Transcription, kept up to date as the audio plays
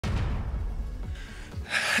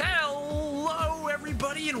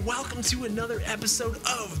everybody, and welcome to another episode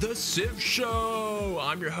of The Civ Show.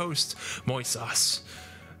 I'm your host, MoySauce.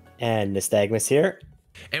 And Nystagmus here.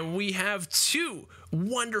 And we have two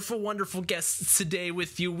wonderful guests today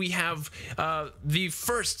with you. We have the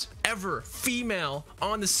first ever female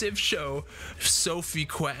on The Civ Show,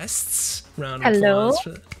 SophieQuests. Round of applause.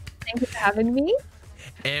 Hello. Thank you for having me.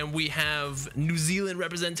 And we have New Zealand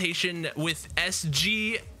representation with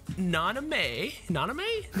SG Nominate.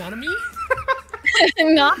 Nominate? Nominate.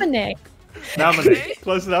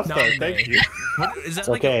 Close enough though. Thank you. What, is that It's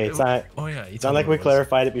like okay. A, it's not. Oh yeah. It's not like we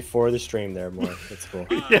clarified it before the stream there, more. That's cool.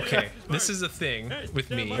 Okay, this is a thing with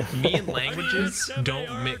me. Me and languages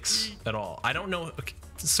don't mix at all. I don't know. Okay,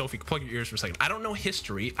 Sophie, plug your ears for a second. I don't know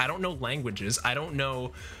history. I don't know languages. I don't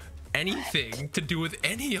know anything to do with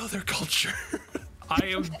any other culture. I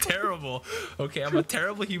am terrible. Okay, I'm a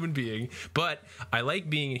terrible human being, but I like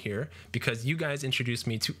being here because you guys introduced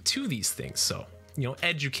me to these things. So, you know,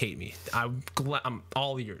 educate me. I'm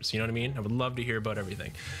all ears. You know what I mean? I would love to hear about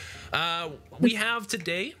everything. We have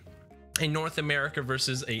today a North America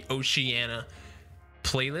versus a Oceania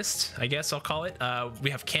playlist, I guess I'll call it. We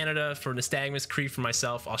have Canada for Nystagmus, Cree for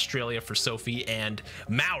myself, Australia for Sophie, and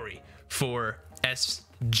Maori for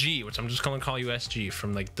SG, which I'm just gonna call you SG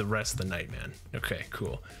from like the rest of the night, man. Okay,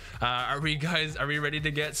 cool. Are we ready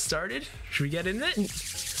to get started? Should we get in it?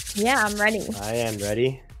 Yeah, I'm ready. I am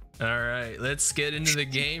ready. All right, let's get into the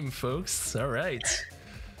game, folks. All right.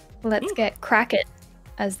 Let's get crack-it,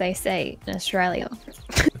 as they say in Australia.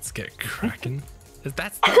 Let's get cracking.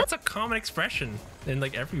 That's a common expression in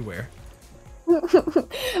like everywhere.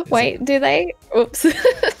 Wait, do they? Oops.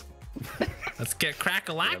 Let's get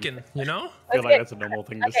crack-a-lackin', you know? I feel like that's a normal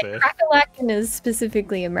thing to say. Crack-a-lackin' is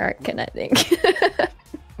specifically American, I think.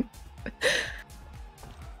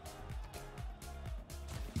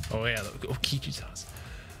 Oh yeah, oh, Kichi's house.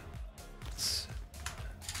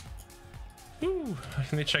 Ooh,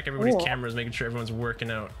 let me check everybody's cameras, making sure everyone's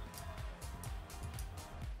working out.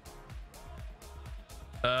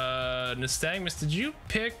 Nystagmus, did you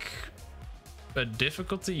pick a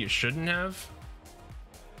difficulty you shouldn't have?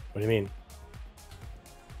 What do you mean?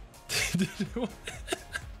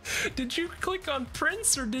 Did you click on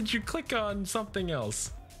Prince or did you click on something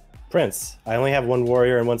else? Prince. I only have one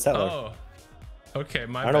warrior and one settler. Oh, okay.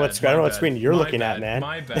 My I don't know what screen you're looking at, man.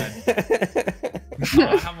 My bad.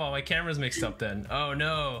 Oh, how about my camera's mixed up then? Oh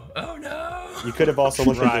no! Oh no! You could have also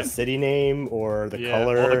looked at the city name or the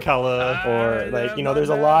color, or like there's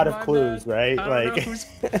a lot of clues, right?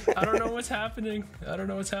 I don't know what's happening. I don't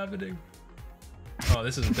know what's happening. Oh,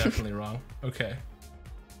 this is definitely wrong. Okay.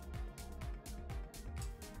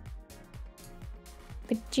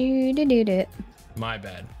 But you did it. My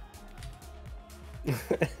bad.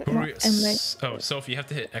 Oh, Sophie, you have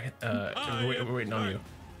to hit. We're waiting on you.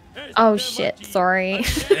 Oh shit! Sorry.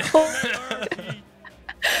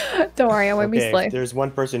 Don't worry, I won't be slow. If there's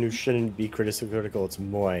one person who shouldn't be critical, it's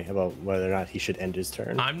Moy about whether or not he should end his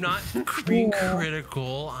turn. I'm not being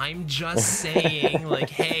critical. I'm just saying, like,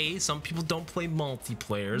 hey, some people don't play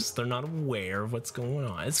multiplayers. They're not aware of what's going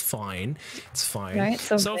on. It's fine. It's fine. Right,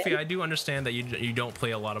 so Sophie, I do understand that you don't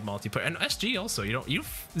play a lot of multiplayer, and SG also.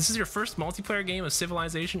 This is your first multiplayer game of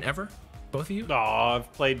Civilization ever, both of you? Oh,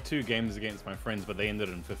 I've played 2 games against my friends, but they ended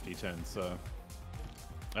in 50 turns, so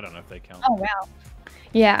I don't know if they count. Oh wow.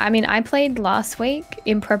 Yeah, I mean, I played last week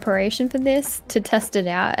in preparation for this to test it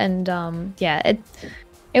out, and yeah,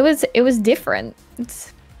 it was different.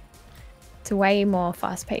 It's way more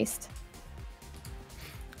fast paced.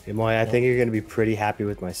 Hey, Moy, I think you're gonna be pretty happy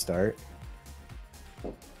with my start.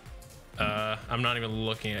 I'm not even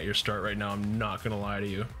looking at your start right now. I'm not gonna lie to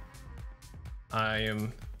you. I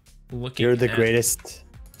am looking. You're the greatest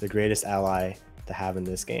ally to have in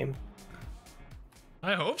this game.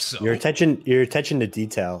 I hope so. Your attention to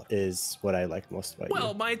detail is what I like most about you.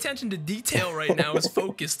 Well, my attention to detail right now is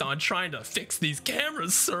focused on trying to fix these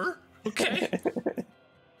cameras, sir. Okay.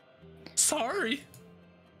 Sorry.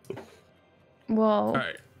 Whoa. All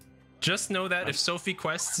right. Just know that if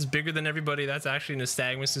SophieQuests is bigger than everybody, that's actually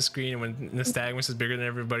Nystagmus' screen, and when Nystagmus is bigger than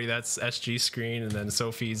everybody, that's SG's screen, and then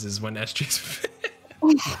Sophie's is when SG's.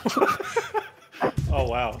 Oh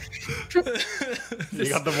wow. You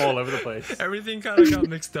got them all over the place. Everything kind of got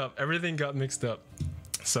mixed up. Everything got mixed up.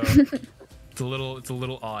 So it's a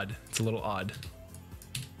little odd. It's a little odd.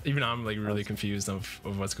 Even I'm like really confused of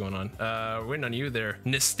what's going on. Waiting on you there,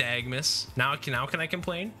 Nystagmus. Now can I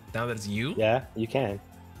complain? Now that it's you? Yeah, you can.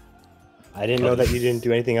 I didn't know that you didn't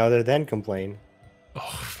do anything other than complain.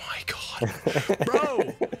 Oh my god.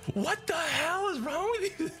 Bro, what the hell is wrong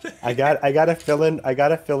with you today? I gotta fill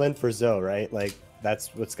in for Zoe, right? Like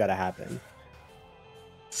that's what's gotta happen.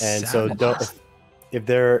 And so if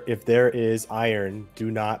there is iron,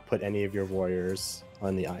 do not put any of your warriors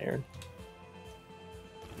on the iron.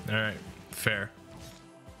 All right, fair.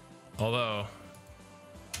 Although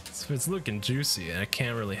if it's looking juicy and I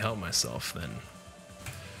can't really help myself, then.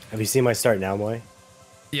 Have you seen my start now, Moy?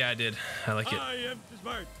 Yeah, I did. I like it.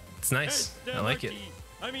 It's nice. I like it.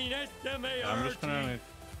 I'm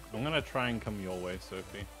gonna try and come your way,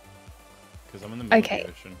 Sophie, because I'm in the middle of the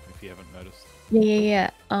ocean. If you haven't noticed.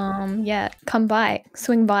 Yeah. Yeah. Come by.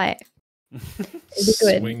 Swing by.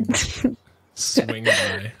 Swing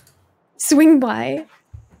by. Swing by.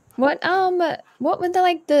 What were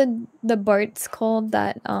the boats called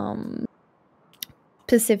that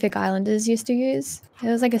Pacific Islanders used to use?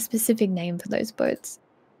 There was like a specific name for those boats.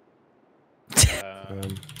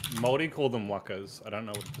 Māori call them wakas. I don't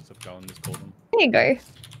know what the Pacific Islanders call them. There you go.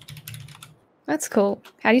 That's cool.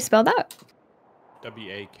 How do you spell that?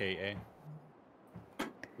 W-A-K-A.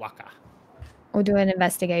 Waka. We'll do an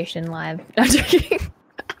investigation live. No, I'm joking.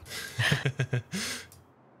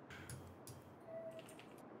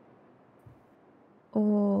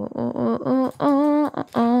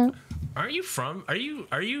 Are you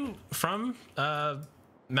from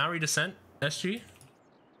Maori descent, SG?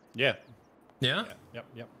 Yeah. Yeah?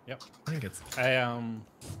 Yep. I think it's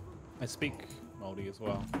I speak Māori as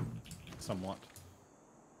well. Somewhat.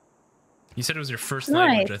 You said it was your first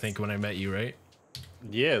language, I think, when I met you, right?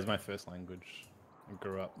 Yeah, it's my first language. I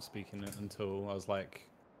grew up speaking it until I was like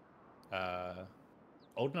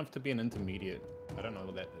old enough to be an intermediate. I don't know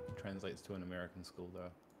what that translates to in American school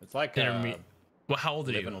though. It's like well, how old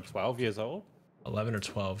are you? 11 or 12 years old. 11 or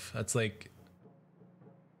 12. That's like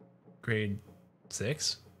grade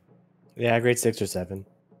 6? Yeah, grade 6 or 7.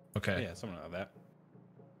 Okay. Yeah, something like that.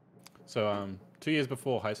 So 2 years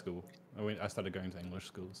before high school, I started going to English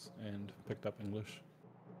schools and picked up English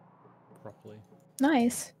properly.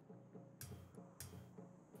 Nice.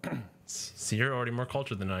 See, you're already more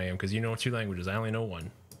cultured than I am because you know 2 languages. I only know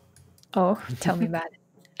 1. Oh, tell me about it.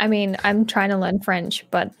 I mean, I'm trying to learn French,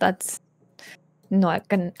 but that's not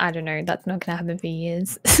gonna. I don't know. That's not gonna happen for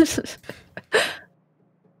years.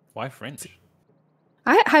 Why French?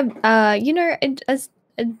 I have, I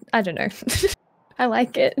don't know. I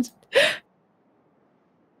like it.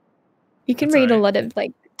 You can read a lot of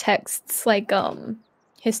like texts, like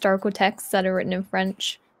historical texts that are written in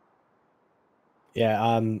French.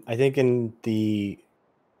 Yeah, I think in a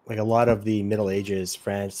lot of the Middle Ages,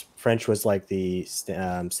 French was like the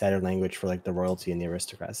standard language for like the royalty and the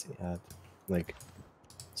aristocracy.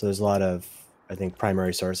 So there's a lot of, I think,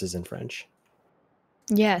 primary sources in French.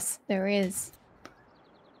 Yes, there is.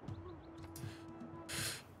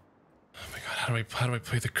 Oh my god, how do I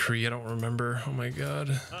play the Cree? I don't remember. Oh my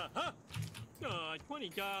god.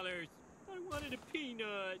 $20. I wanted a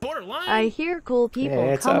peanut. Borderline. I hear cool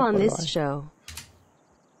people come on this show.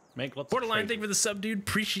 Borderline, thank you for the sub, dude.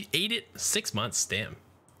 Appreciate it. 6 months, damn.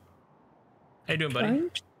 How you doing, buddy?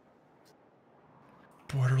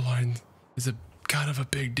 Borderline is a kind of a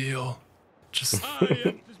big deal. Just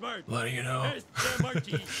letting you know.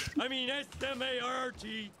 I mean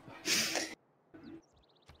S-M-A-R-T.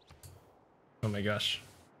 Oh my gosh.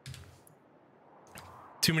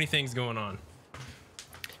 Too many things going on.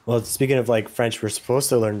 Well, speaking of like French, we're supposed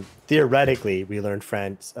to learn, theoretically, we learned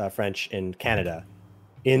French in Canada.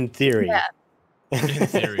 In theory. Yeah. In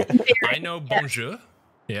theory. I know bonjour.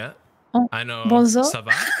 Yeah. Oh, I know bonjour. Ça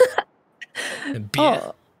va. And bien.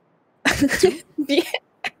 Oh. Bien.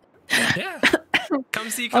 Yeah. Come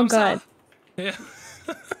see, come God. Yeah.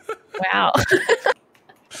 Wow.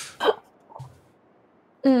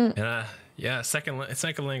 And yeah, second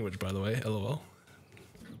language, by the way. LOL.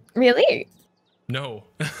 Really? No.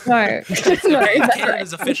 No. It's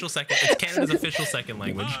Canada's official second. It's Canada's official second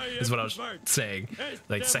language, is what I was saying.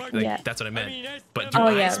 That's what I meant. But do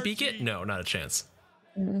I speak it? No, not a chance.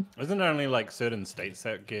 Isn't there only like certain states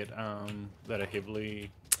that get that are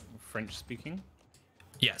heavily French speaking?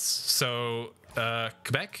 Yes. So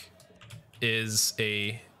Quebec is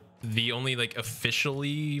the only like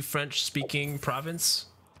officially French speaking province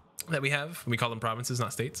that we have. We call them provinces,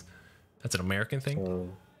 not states. That's an American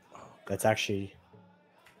thing. That's actually.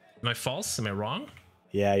 Am I false? Am I wrong?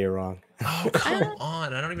 Yeah, you're wrong. Oh, come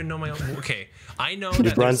on. I don't even know my own. Okay. I know New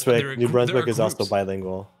that Brunswick. New Brunswick is also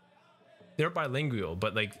bilingual. They're bilingual,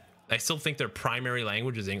 but like I still think their primary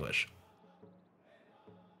language is English.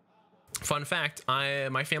 Fun fact,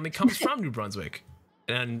 my family comes from New Brunswick.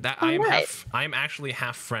 And that I'm actually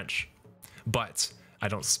half French. But I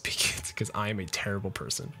don't speak it because I am a terrible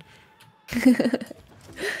person.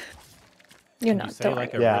 You're not.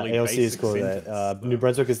 Yeah, really AOC is cool. That New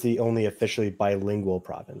Brunswick is the only officially bilingual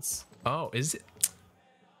province. Oh, is it?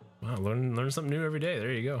 Wow, learn something new every day.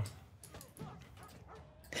 There you go.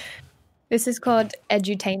 This is called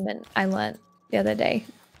edutainment. I learned the other day.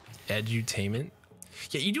 Edutainment.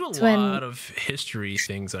 Yeah, you do a It's lot of history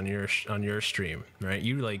things on your stream, right?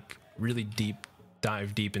 You like really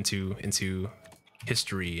dive deep into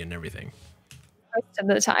history and everything. Most of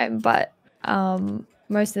the time, but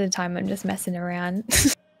most of the time I'm just messing around.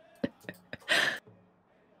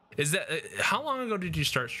 Is that how long ago did you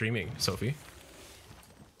start streaming, Sophie?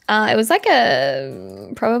 It was like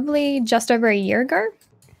probably just over a year ago.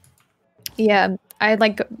 Yeah,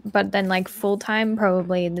 but then like full time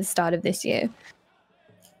probably the start of this year.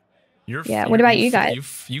 What about you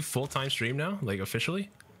guys? You full time stream now, like officially?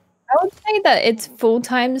 I would say that it's full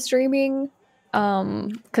time streaming,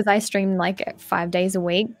 because I stream like 5 days a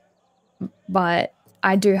week, but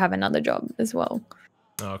I do have another job as well.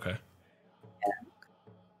 Oh, okay. Yeah.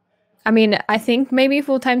 I mean, I think maybe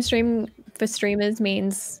full time stream for streamers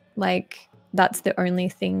means like that's the only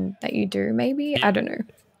thing that you do. Maybe I don't know.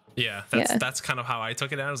 Yeah, that's kind of how I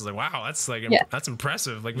took it out. I was like, wow, that's like that's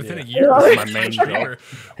impressive. Like within a Yeah. year, That's my main job.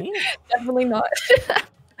 Definitely not.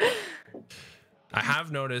 I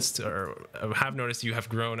have noticed you have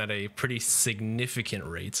grown at a pretty significant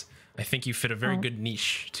rate. I think you fit a very good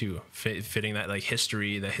niche too, fitting that like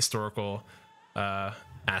history, the historical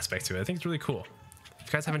aspect to it. I think it's really cool. If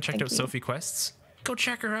you guys haven't checked out SophieQuests, go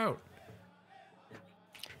check her out.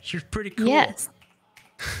 She's pretty cool. Yes.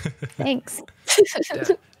 Thanks.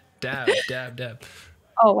 Dab.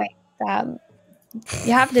 Oh wait,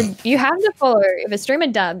 you have to follow. If a streamer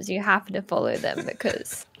dubs, you have to follow them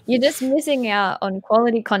because you're just missing out on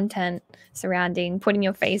quality content surrounding putting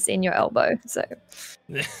your face in your elbow. So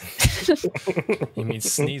you mean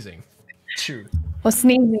sneezing? True. Or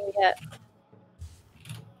sneezing. Yeah.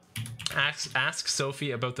 Ask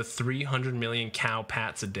Sophie about the 300 million cow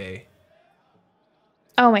pats a day.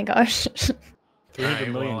 Oh my gosh.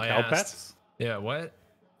 300 million cow pats? Yeah, what?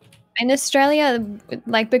 In Australia,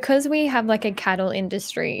 like because we have like a cattle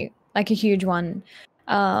industry, like a huge one,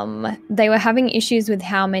 they were having issues with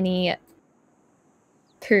how many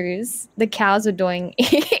poos the cows are doing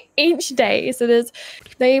each day. So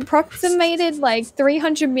they approximated like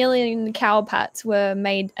 300 million cow pats were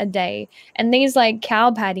made a day, and these like cow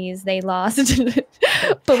patties they last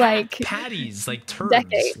for like patties, like turds,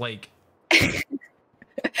 decades. like.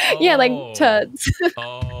 Yeah, like turds.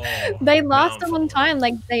 Oh, they last a long time.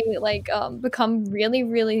 Like they become really,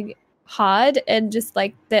 really hard, and just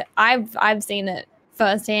like that. I've seen it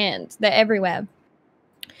firsthand. They're everywhere.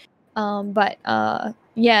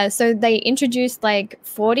 Yeah. So they introduced like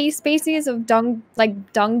 40 species of dung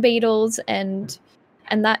beetles and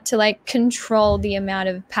that to like control the amount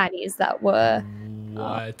of patties that were being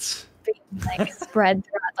like spread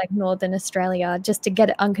throughout like northern Australia, just to get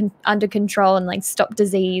it under control and like stop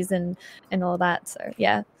disease and all that. So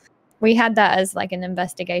yeah, we had that as like an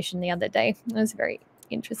investigation the other day. It was very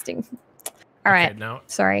interesting. All right, now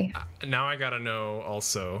sorry. Now I gotta know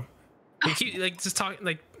also. Like just talk,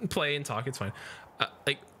 like play and talk. It's fine.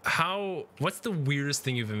 Like what's the weirdest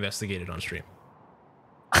thing you've investigated on stream?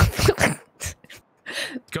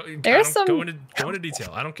 Go into detail.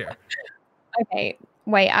 I don't care. Okay.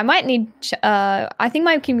 Wait, I might need. I think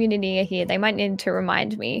my community are here. They might need to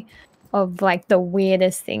remind me of like the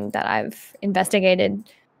weirdest thing that I've investigated.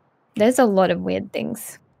 There's a lot of weird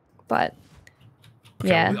things, but okay,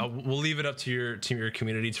 yeah, we'll leave it up to your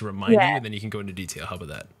community to remind you, and then you can go into detail. How about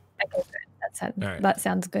that? Okay, good. That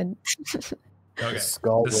sounds good. Okay.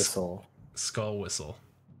 Skull whistle. Skull whistle.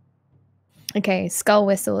 Okay, skull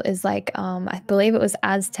whistle is like I believe it was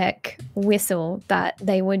Aztec whistle that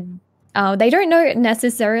they would. They don't know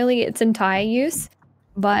necessarily its entire use,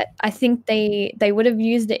 but I think they would have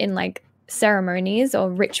used it in like ceremonies or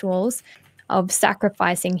rituals of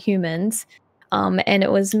sacrificing humans, and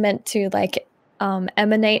it was meant to like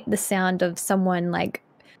emanate the sound of someone like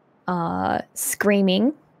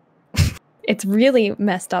screaming. It's really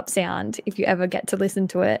messed up sound if you ever get to listen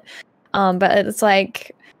to it, but it's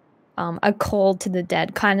like a call to the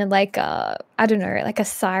dead, kind of like I don't know, like a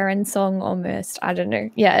siren song almost. I don't know.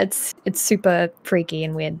 Yeah, it's super freaky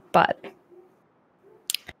and weird, but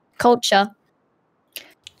culture.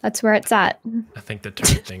 That's where it's at. I think the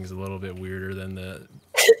turd thing's a little bit weirder than the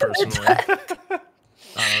personal one.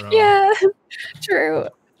 I don't know. Yeah, true.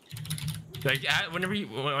 Like when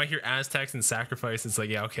I hear Aztecs and sacrifice, it's like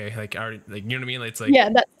yeah, okay, like already, like you know what I mean? Like, it's like yeah,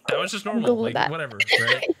 that was just normal, like that. whatever,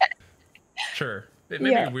 right? Sure. It may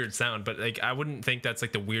be a weird sound, but like I wouldn't think that's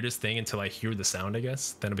like the weirdest thing until I hear the sound, I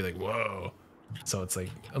guess. Then I'll be like, whoa. So it's like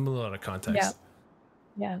I'm a little out of context.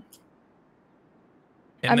 Yeah.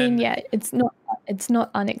 And I mean, yeah, it's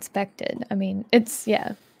not unexpected. I mean, it's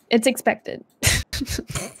It's expected.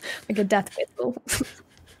 Like a death whistle.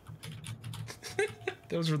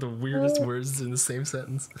 Those were the weirdest words in the same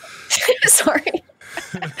sentence. Sorry.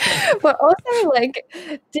 But also, like,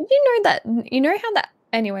 did you know that? You know how that?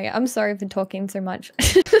 Anyway, I'm sorry for talking so much.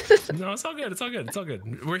 No, it's all good. It's all good. It's all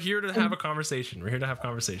good. We're here to have a conversation. We're here to have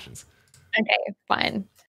conversations. Okay, fine.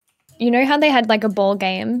 You know how they had like a ball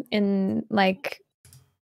game in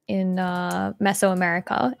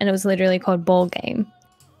Mesoamerica, and it was literally called Ball Game.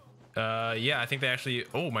 Yeah, I think they actually.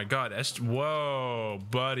 Oh my God! Whoa,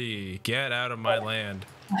 buddy, get out of my land.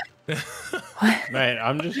 Mate,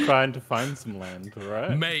 I'm just trying to find some land,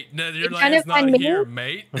 right? Mate, no, your land's not here,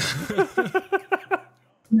 mate.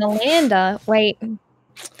 Nalanda, wait.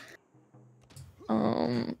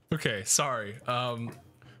 Okay, sorry.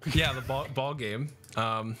 Yeah, the ball game.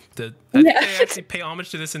 I think they actually pay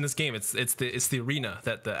homage to this in this game. It's the arena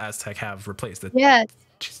that the Aztec have replaced. Yeah,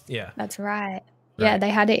 yeah, that's right. Yeah, they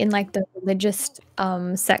had it in like the religious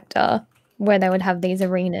sector where they would have these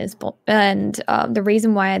arenas, and the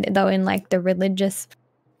reason why they were in like the religious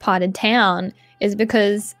part of town is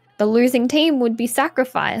because the losing team would be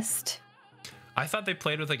sacrificed. I thought they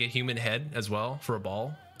played with like a human head as well for a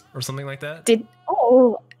ball or something like that. Did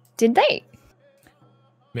they?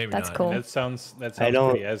 Maybe that's not. cool. That sounds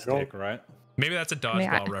pretty Aztec, right? Maybe that's a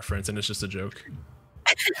dodgeball reference and it's just a joke.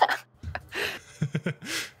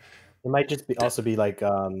 It might just also be like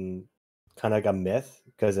kind of like a myth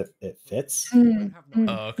because it fits. Oh,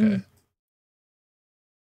 okay.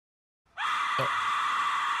 Oh.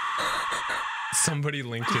 Somebody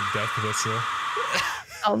linked a death whistle.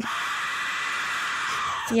 Oh.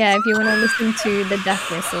 Yeah, if you want to listen to the death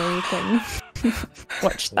whistle, you can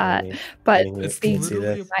watch that. But it's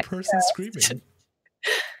literally a person screaming.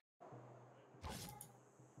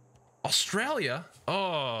 Australia?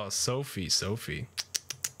 Oh, Sophie.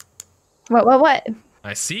 What?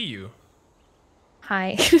 I see you.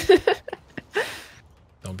 Hi.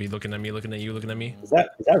 Don't be looking at me, looking at you, looking at me. Is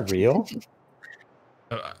that real?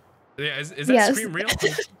 Yeah, is that scream real?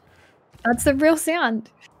 That's the real sound.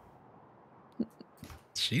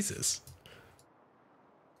 Jesus.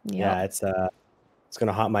 Yeah, it's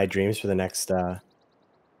gonna haunt my dreams for the next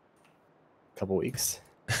couple weeks.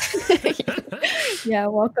 Yeah,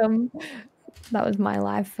 welcome. That was my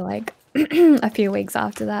life for like a few weeks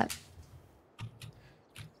after that.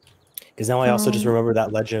 Because now I also just remember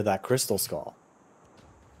that legend of that crystal skull.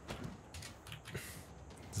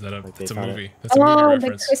 Is that it's a movie? It. That's a movie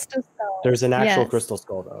reference. The crystal skull. There's an actual crystal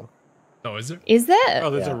skull though. Oh, is there? Is there?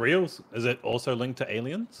 Oh, there's a real. Is it also linked to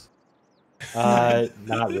aliens?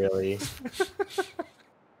 Not really.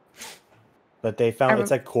 But they found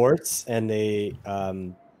it's like quartz, and they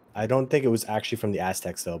I don't think it was actually from the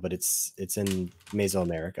Aztecs though, but it's in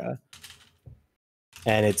Mesoamerica,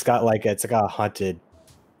 and it's got a haunted.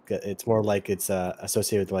 It's more like it's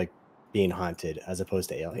associated with like being haunted as opposed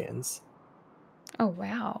to aliens. Oh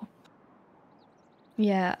wow.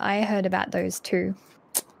 Yeah, I heard about those too.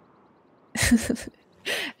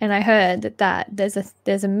 And I heard that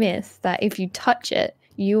there's a myth that if you touch it,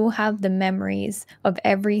 you will have the memories of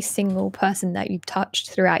every single person that you've touched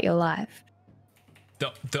throughout your life.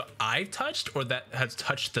 The I've touched, or that has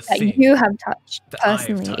touched the that thing? You have touched that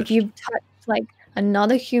personally. touched. If you've touched like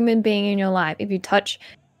another human being in your life, if you touch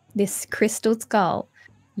this crystal skull,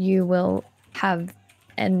 you will have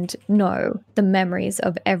and know the memories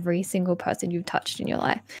of every single person you've touched in your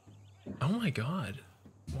life. Oh my God.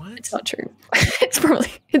 What? It's not true.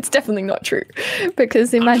 It's definitely not true.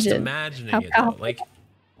 Because imagine. I'm just imagining it though. Like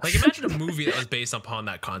imagine a movie that was based upon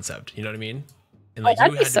that concept. You know what I mean? And like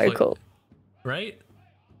that'd be so cool. Right?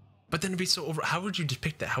 But then it'd be so over. How would you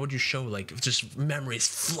depict that? How would you show like just memories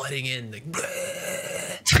flooding in? Like,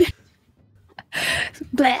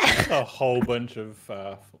 bleh. A whole bunch of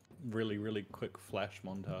really, really quick flash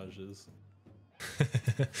montages.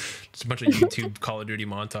 Just a bunch of YouTube Call of Duty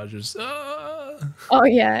montages. Oh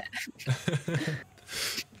yeah.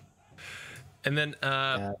 And then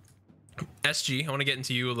SG, I want to get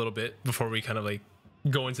into you a little bit before we kind of like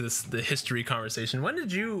go into the history conversation. When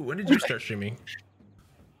did you start streaming?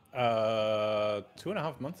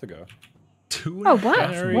 2.5 months ago.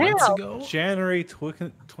 2.5 months ago? January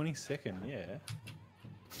 22nd, yeah.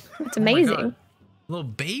 It's amazing. Oh, little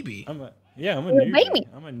baby. I'm a newbie.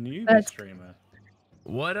 I'm a newbie streamer.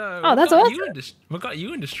 What that's awesome. What got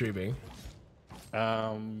you into streaming?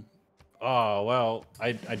 Oh well,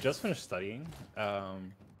 I just finished studying.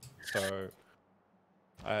 So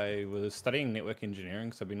I was studying network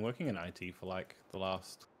engineering, so I've been working in IT for like the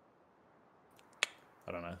last,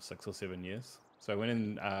 I don't know, 6 or 7 years. So I went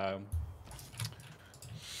in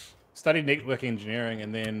studied network engineering,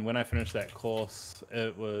 and then when I finished that course,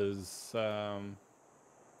 it was I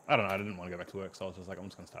don't know. I didn't want to go back to work, so I was just like, I'm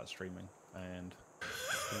just gonna start streaming, and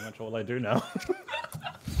that's pretty much all I do now.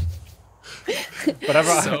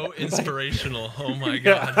 So inspirational. Oh my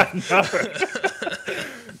god.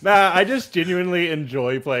 Nah, I just genuinely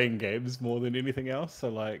enjoy playing games more than anything else. So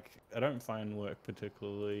like, I don't find work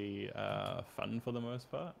particularly fun for the most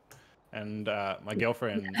part. And my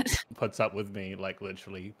girlfriend puts up with me like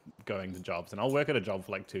literally going to jobs, and I'll work at a job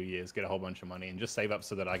for like 2 years, get a whole bunch of money, and just save up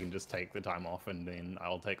so that I can just take the time off, and then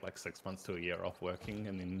I'll take like 6 months to a year off working,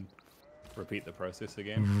 and then repeat the process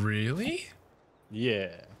again. Really? Yeah.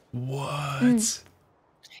 What?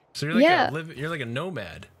 So you're like you're like a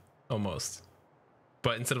nomad almost,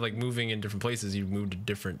 but instead of like moving in different places, you move to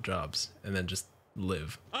different jobs and then just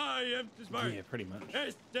live. I am smart. Yeah, pretty much.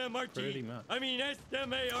 S-M-R-T. Pretty much. I mean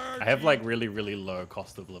S-M-A-R-T. I have like really, really low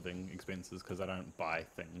cost of living expenses because I don't buy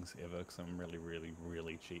things ever because I'm really, really,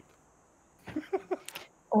 really cheap.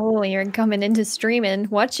 Oh, you're coming into streaming.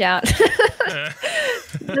 Watch out. I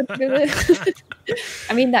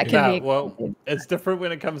mean, that can be. Well, it's different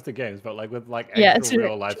when it comes to games, but like with like actual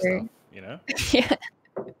real life stuff, you know? Yeah,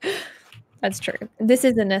 that's true. This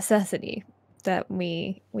is a necessity that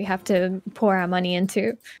we have to pour our money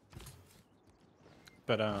into.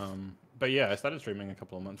 But yeah, I started streaming a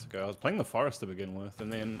couple of months ago. I was playing The Forest to begin with,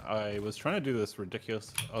 and then I was trying to do this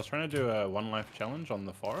ridiculous. I was trying to do a 1 life challenge on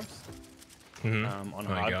The Forest, on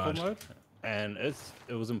hardcore mode, and it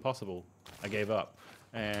was impossible. I gave up.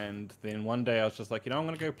 And then one day I was just like, you know, I'm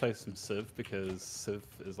gonna go play some Civ because Civ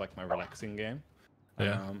is like my relaxing game.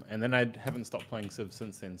 Yeah. And then I haven't stopped playing Civ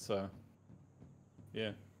since then. So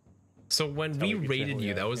yeah. So when we rated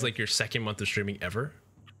you, that was like your 2nd month of streaming ever?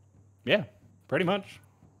 Yeah, pretty much.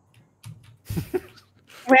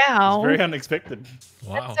 Wow. It's very unexpected.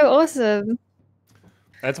 Wow. That's so awesome.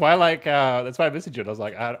 That's why I messaged you. I was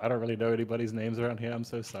like, I don't really know anybody's names around here. I'm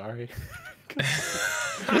so sorry.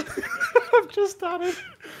 I've just started.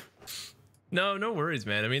 No worries,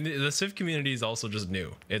 man. I mean, the Civ community is also just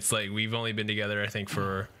new. It's like we've only been together, I think,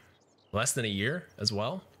 for less than a year as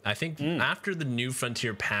well. I think after the New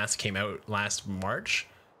Frontier Pass came out last March,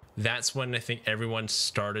 that's when I think everyone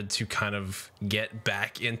started to kind of get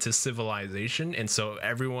back into Civilization. And so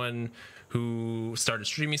everyone who started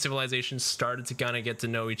streaming Civilization started to kind of get to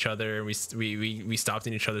know each other. We stopped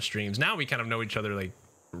in each other's streams. Now we kind of know each other, like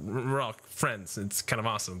we're all friends. It's kind of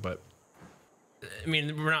awesome, but I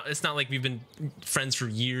mean, it's not like we've been friends for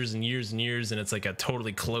years and years and years and it's like a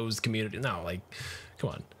totally closed community. No, like, come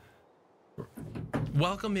on.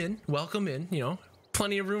 Welcome in, you know,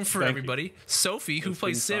 plenty of room for everybody. You. Sophie, who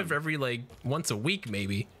plays Civ every like once a week,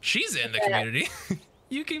 maybe she's in the community.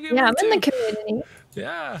 You can get I'm in the community.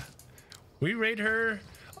 Yeah, we raid her.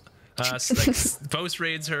 Like, Post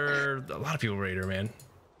raids her. A lot of people raid her, man.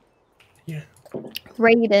 Yeah.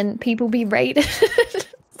 Raiding, people be raided.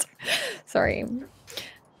 Sorry,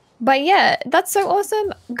 but yeah, that's so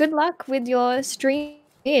awesome. Good luck with your stream.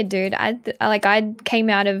 Yeah, dude. I came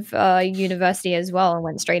out of university as well and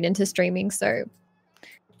went straight into streaming. So,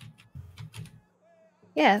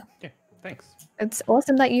 yeah. Yeah. Thanks. It's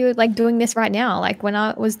awesome that you're like doing this right now. Like when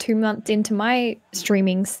I was 2 months into my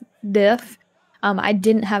streaming diff, I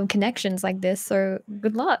didn't have connections like this. So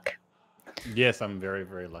good luck. Yes, I'm very,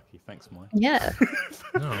 very lucky. Thanks, Moy. Yeah.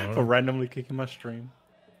 For randomly kicking my stream,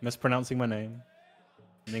 mispronouncing my name,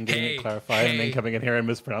 and then getting it clarified, and then coming in here and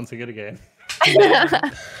mispronouncing it again.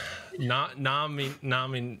 Namine.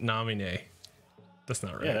 That's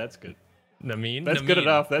not right. Yeah, that's good. Namine. That's good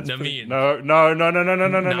enough. That's Namine. No.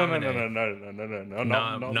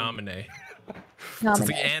 Namine. So it's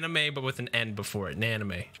like anime, but with an N before it.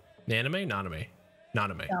 Nanime. Nanime. Nanime.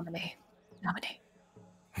 Nanime.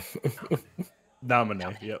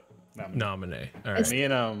 Namine. Yep. Namine. All right.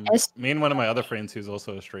 Me and one of my other friends who's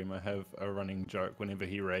also a streamer have a running joke. Whenever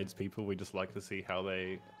he raids people, we just like to see how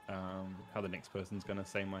the next person's gonna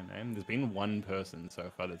say my name. There's been one person so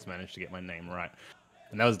far that's managed to get my name right,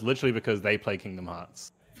 and that was literally because they play Kingdom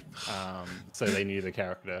Hearts, so they knew the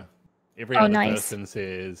character. Every other person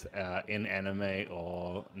says in anime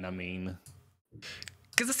or Namine.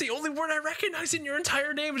 Because it's the only word I recognize in your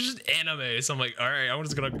entire name is just anime. So I'm like, all right, I'm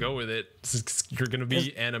just gonna go with it. You're gonna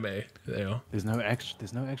be anime. You know? There's no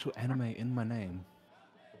actual anime in my name.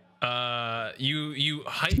 You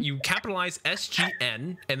capitalize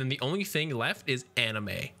SGN, and then the only thing left is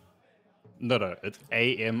anime. No, it's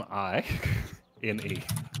AMINE.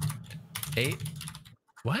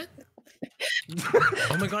 What?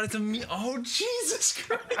 Oh my god, it's a me. Oh Jesus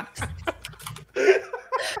Christ!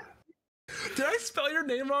 Did I spell your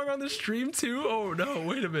name wrong on the stream too? Oh no,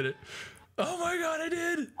 wait a minute. Oh my god, I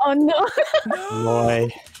did. Oh no. No. Boy.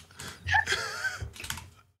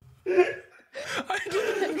 I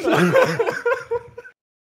did.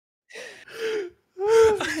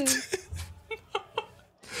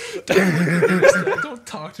 Don't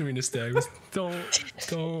talk to me, Nystagmus. Don't.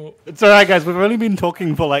 It's alright, guys. We've only been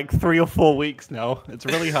talking for like 3 or 4 weeks now. It's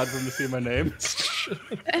really hard for them to see my name.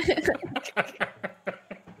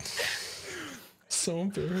 So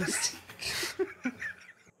embarrassed.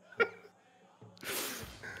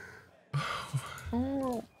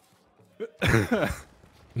 Oh.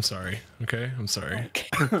 I'm sorry. Okay, I'm sorry.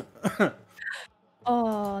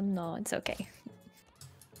 Oh no, it's okay.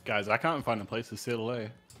 Guys, I can't find a place to settle, eh?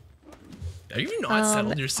 Are you not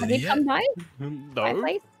settled your Have city you yet? come by my No.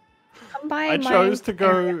 place? Come by I my chose to go.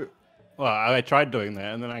 area. Well, I tried doing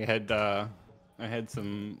that, and then I had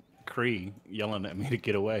some Cree yelling at me to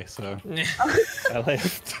get away, so I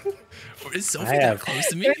left. Is Sophie I that have- close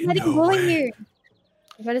to me? They're already No bullying way. you.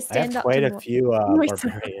 You gotta I stand have up quite to a more. few Noise.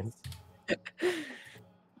 barbarians.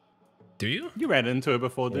 Do you? You ran into her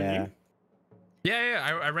before, didn't Yeah. you?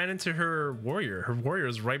 Yeah. I ran into her warrior. Her warrior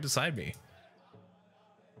is right beside me.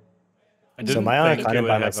 I So didn't am I on a think you continent would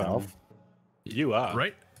by have, myself? You are.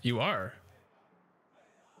 Right? You are.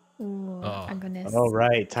 Ooh, Oh. my goodness. Oh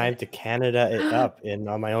right, time to Canada it up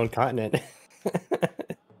on my own continent.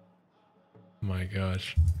 My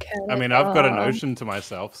gosh. I mean, I've got an Canada. ocean to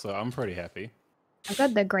myself, so I'm pretty happy. I've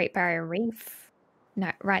got the Great Barrier Reef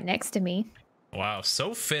right next to me. Wow,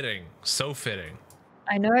 so fitting. So fitting.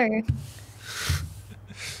 I know.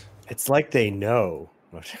 It's like they know.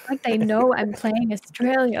 Like they know I'm playing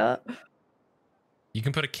Australia. You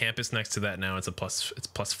can put a campus next to that now. It's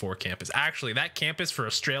 +4 campus. Actually, that campus for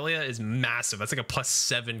Australia is massive. That's like a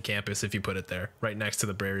 +7 campus if you put it there, right next to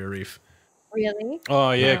the Barrier Reef. Really?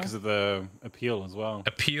 Oh yeah, Yeah. because of the appeal as well.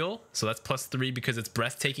 Appeal, so that's +3 because it's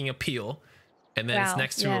breathtaking appeal, and then it's Wow,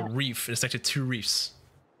 next to yeah. a reef. It's next to 2 reefs.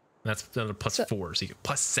 That's another +4, so you get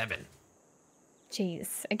 +7.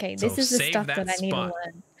 Jeez. Okay, So this is the save stuff that that I need spot. to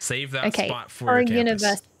learn. Save that Okay, spot for for your a campus.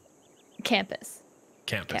 university campus.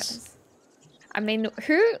 Campus. I mean,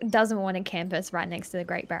 who doesn't want a campus right next to the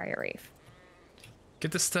Great Barrier Reef?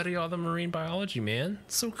 Get to study all the marine biology, man.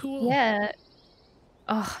 It's so cool. Yeah.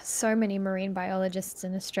 Oh, so many marine biologists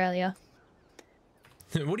in Australia.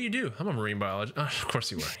 What do you do? I'm a marine biologist. Oh, of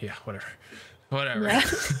course you were. Yeah, whatever. Whatever. Yeah.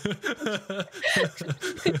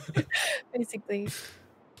 Basically.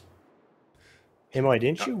 Hey Moy,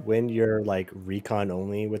 didn't you win your like recon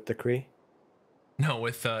only with the Cree? No,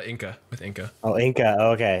 with Inca. With Inca. Oh, Inca.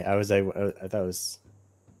 Oh, okay, I thought it was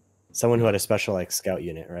someone who had a special like scout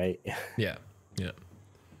unit, right? Yeah. Yeah.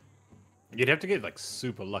 You'd have to get like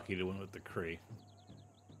super lucky to win with the Cree.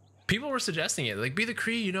 People were suggesting it, like, be the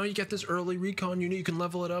Cree, you know, you get this early recon unit, you can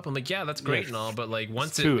level it up. I'm like, yeah, that's great and all, but like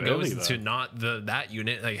once it too goes early, into though. not that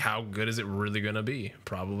unit, like how good is it really gonna be?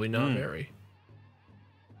 Probably not very.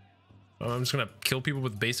 I'm just gonna kill people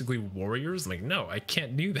with basically warriors. Like, no, I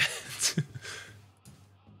can't do that.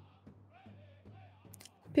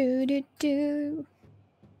 Boo-doo-doo.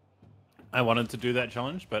 I wanted to do that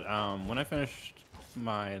challenge, but when I finished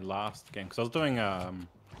my last game, because I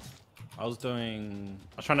was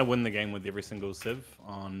trying to win the game with every single civ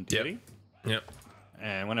on deity. Yep.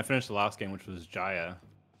 And when I finished the last game, which was Jaya,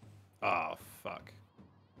 oh fuck.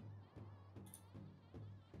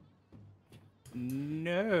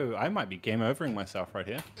 No, I might be game overing myself right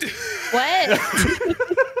here. What?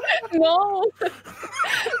 No.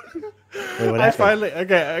 Wait, what I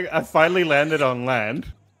happened? finally landed on land.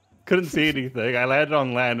 Couldn't see anything. I landed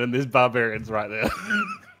on land, and there's barbarians right there.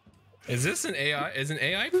 Is this an AI? Is an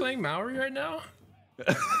AI playing Maori right now?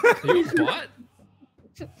 Are you a bot?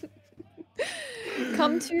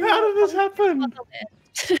 Come to. How did this happen?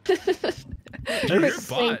 You're a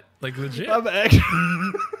bot, like legit. I'm actually...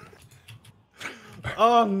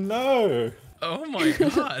 Oh no! Oh my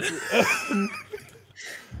god.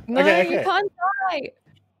 No, Okay, you okay. can't die.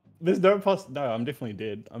 There's no No, I'm definitely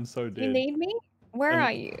dead. I'm so dead. You need me? Where Um,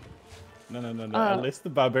 are you? No. Oh. Unless the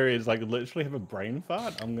barbarians like literally have a brain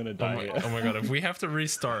fart, I'm gonna Oh die. my, here. oh my god, if we have to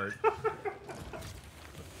restart.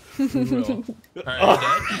 We will.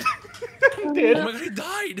 Alright, you dead? Oh my god, he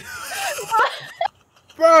died!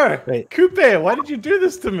 Bro, Wait. Coupe, why did you do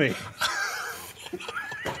this to me?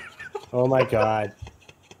 Oh my god.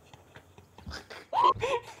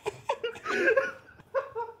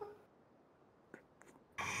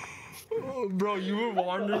 Oh, bro, you were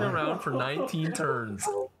wandering around for 19 turns.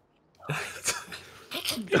 Oh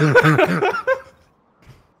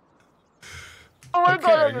my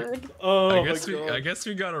Okay. Oh I guess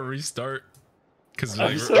we gotta restart. Cause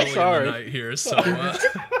I'm like, so we're early sorry. in the night here, so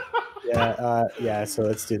Yeah, so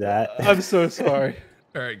let's do that. I'm so sorry.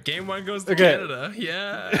 All right, game 1 goes to Okay. Canada.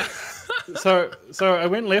 Yeah. So I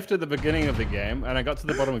went left at the beginning of the game, and I got to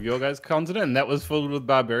the bottom of your guys' continent, and that was filled with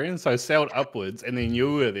barbarians. So I sailed upwards, and then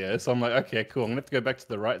you were there. So I'm like, okay, cool. I'm gonna have to go back to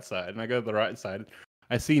the right side, and I go to the right side.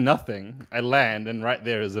 I see nothing. I land, and right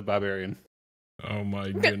there is a barbarian. Oh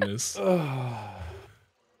my goodness. Well,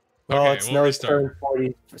 Okay, it's we'll no restart. turn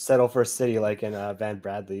 40 settle for a city like in Van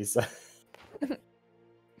Bradley's.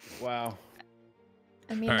 Wow.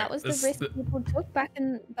 I mean, All that right, was the this- risk people took back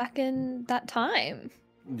in that time.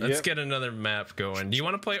 Let's Yep. get another map going. Do you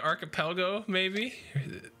want to play Archipelago, maybe?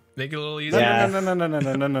 Make it a little easier? Yeah.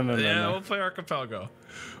 No. Yeah, we'll play Archipelago.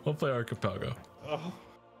 We'll play Archipelago. Oh.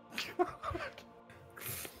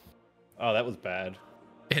 Oh, that was bad.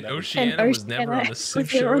 And That was- Oceania was never on the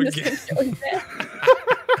SophieQuests again.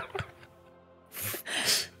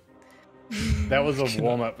 That was a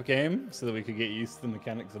warm-up game so that we could get used to the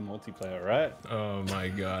mechanics of multiplayer, right? Oh my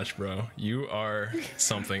gosh, bro. You are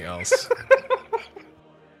something else.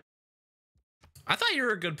 I thought you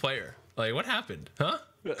were a good player. Like, what happened? Huh?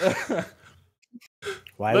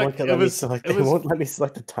 Why Look, won't they it let me was- select? it They was- won't let me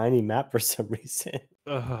select a tiny map for some reason.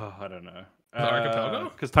 Oh, I don't know. The archipelago?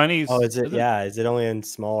 Because Tiny's. Oh, is it? Yeah, is it only in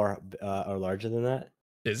smaller or larger than that?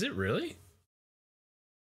 Is it really?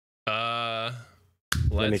 Let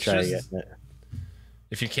me Let's try just, again.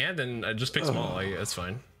 if you can, then just pick small. Like, that's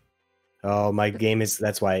fine. Oh, my game is.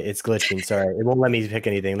 That's why it's glitching. Sorry, it won't let me pick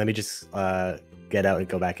anything. Let me just get out and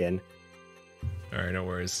go back in. All right, no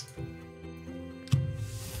worries.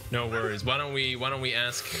 No worries. Why don't we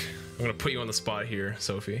ask? I'm gonna put you on the spot here,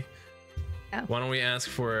 Sophie. Yeah. Why don't we ask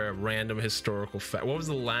for a random historical fact? What was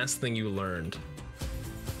the last thing you learned?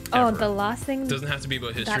 Oh, ever? the last thing. Doesn't have to be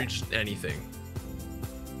about history, just anything.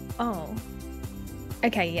 Oh.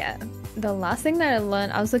 Okay, yeah. The last thing that I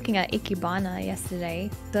learned, I was looking at Ikebana yesterday.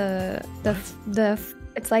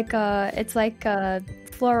 It's like a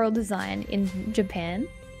floral design in Japan.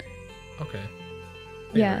 Okay. I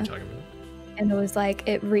know Yeah. what you're talking about. And it was like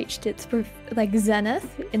it reached its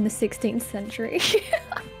zenith in the 16th century.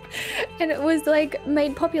 And it was like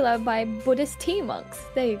made popular by Buddhist tea monks.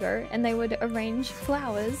 There you go. And they would arrange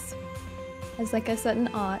flowers as like a certain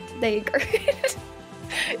art. There you go.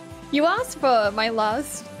 You asked for my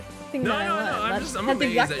last thing No, that no, I no, learned. I'm That's amazed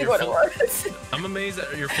exactly that you're what full. it was. I'm amazed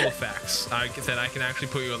that you're full of facts. I can actually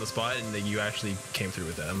put you on the spot, and that you actually came through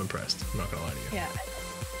with that. I'm impressed. I'm not gonna lie to you. Yeah,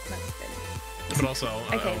 that's good. But also,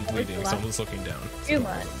 Okay, I'm what was bleeding, the so I'm last- just looking down. You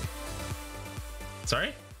learned.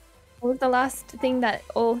 Sorry. What was the last thing that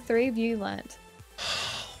all three of you learned?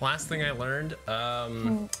 Last thing I learned,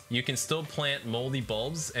 you can still plant moldy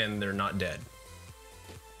bulbs, and they're not dead.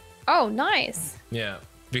 Oh, nice. Yeah,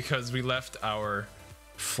 because we left our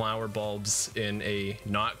flower bulbs in a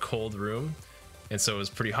not cold room, and so it was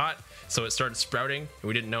pretty hot. So it started sprouting, and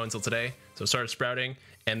we didn't know until today. So it started sprouting,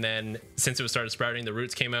 and then since it was started sprouting, the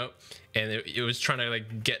roots came out, and it was trying to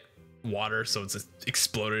like get water, so it's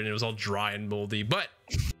exploded, and it was all dry and moldy. But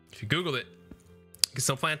if you Googled it, you can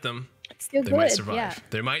still plant them. It's still They good. might survive. Yeah.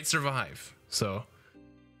 They might survive. So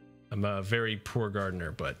I'm a very poor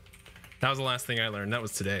gardener, but that was the last thing I learned. That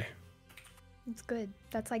was today. It's good.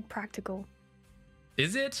 That's like practical.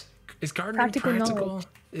 Is it? Is gardening Practical practical? knowledge.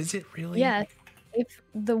 Is it really? Yeah. If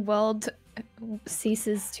the world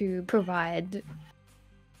ceases to provide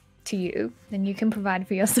to you, then you can provide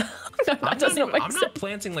for yourself. No, that doesn't make I'm sense. not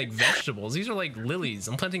planting like vegetables. These are like lilies.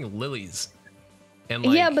 I'm planting lilies. And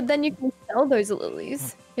like, Yeah, but then you can sell those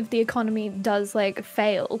lilies. If the economy does like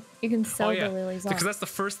fail, you can sell oh, yeah. the lilies Because on. that's the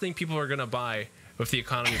first thing people are gonna buy if the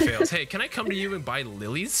economy fails. Hey, can I come to you and buy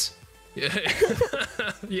lilies? Yeah,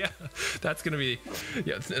 yeah, that's gonna be,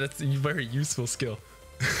 yeah, that's a very useful skill.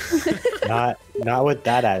 Not with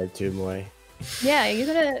that attitude, Moy. Yeah, you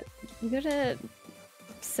gotta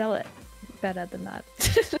sell it better than that.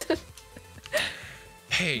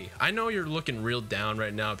 Hey, I know you're looking real down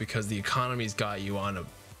right now because the economy's got you on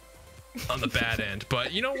the bad end,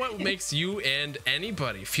 but you know what makes you and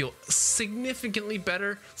anybody feel significantly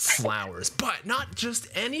better? Flowers. But not just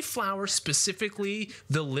any flowers, specifically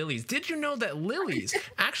the lilies. Did you know that lilies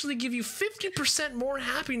actually give you 50% more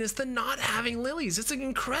happiness than not having lilies? It's an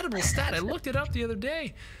incredible stat. I looked it up the other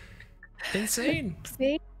day. Insane.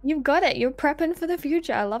 See, you've got it. You're prepping for the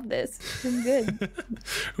future. I love this. It's good.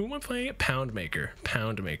 Who am I playing it? Pound Maker.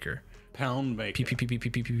 Pound Maker. Pound maker.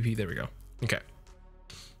 P. There we go. Okay.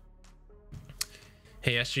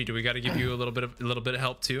 Hey SG, do we got to give you a little bit of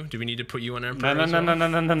help too? Do we need to put you on Emperor?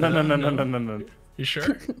 No. You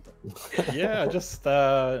sure? Yeah, I just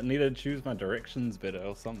need to choose my directions better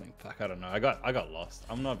or something. Fuck, I don't know. I got lost.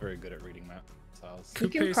 I'm not very good at reading maps. So I was... You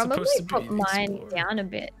can Coupe is probably supposed to put be mine explorer. down a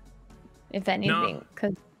bit. if anything.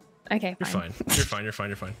 Because okay, You're fine. fine. You're fine. You're fine.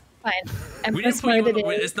 You're fine. Fine. We didn't put you on the,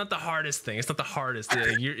 it's not the hardest thing. It's not the hardest.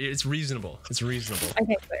 It's reasonable. It's reasonable.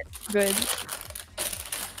 Okay, good.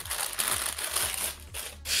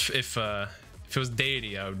 If it was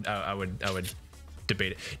deity, I would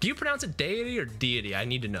debate it. Do you pronounce it deity or deity? I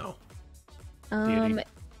need to know.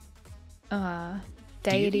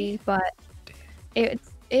 Deity, but it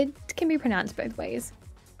can be pronounced both ways.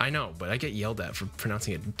 I know, but I get yelled at for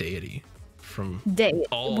pronouncing it deity from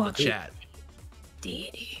all the chat.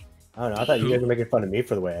 Deity. I don't know. I thought you guys were making fun of me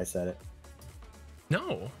for the way I said it.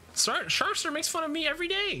 No, Sharpster makes fun of me every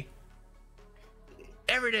day.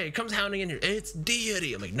 Every day, comes hounding in here. It's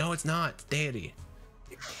deity. I'm like, no, it's not. It's deity.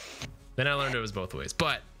 Then I learned it was both ways,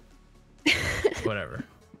 but whatever.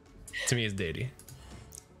 To me, it's deity.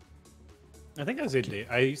 I think I said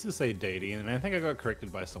I used to say deity, and I think I got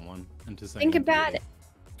corrected by someone into saying. Think about it.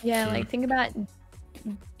 Yeah, like think about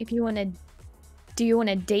if you want to. Do you want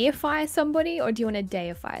to deify somebody or do you want to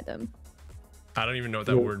deify them? I don't even know what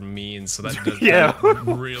that word means, so that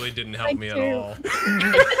really didn't help me at all.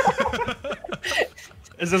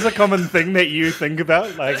 Is this a common thing that you think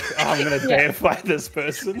about? Like, oh, I'm going to deify this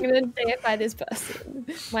person? I'm going to deify this person.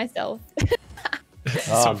 Myself.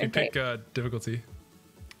 Sophie, pick difficulty.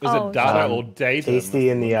 Is it data or data? Tasty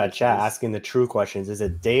in the chat asking the true questions. Is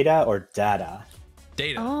it data or data?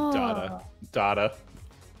 Data. Oh. Data.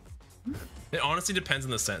 It honestly depends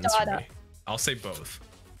on the sentence for me. I'll say both.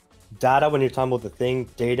 Data when you're talking about the thing,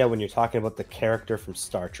 data when you're talking about the character from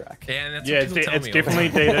Star Trek. Yeah, and that's it's definitely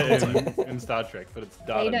data in Star Trek, but it's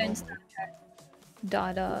data in Star Trek.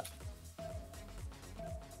 Data.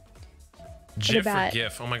 GIF or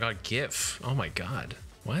GIF? Oh my god, GIF. Oh my god.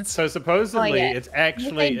 What? So supposedly it's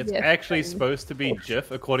actually supposed to be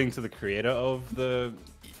GIF according to the creator of the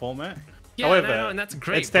format. Yeah, however, and that's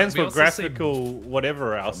great. It stands for graphical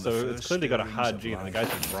whatever else, so it's clearly got a hard G and the guy's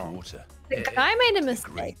just wrong. The guy made a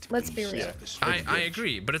mistake. Let's be real. Yeah. I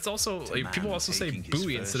agree, but it's also like, people also say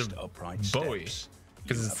buoy instead of Bowie.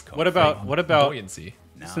 What about buoyancy?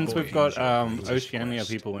 Since we've got Oceania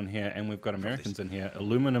people in here and we've got Americans in here,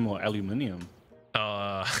 aluminum or aluminium?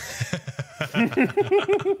 Oh,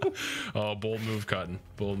 bold move, Cotton.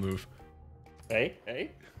 Bold move.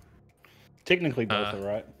 Hey. Technically both are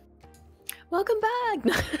right. Welcome back.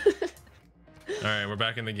 All right, we're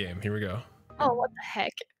back in the game. Here we go. Oh, what the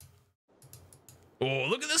heck? Oh,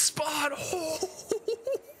 look at this spot. Oh.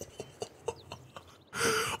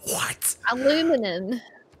 What? Aluminum.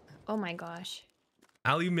 Oh my gosh.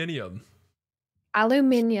 Aluminium.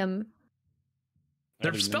 Aluminium.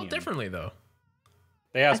 They're spelled differently, though.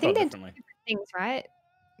 They are spelled differently. Things, right?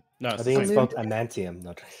 No, I think it's spelled amantium.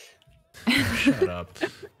 No. Shut up.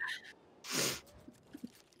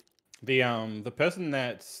 The person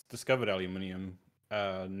that discovered aluminium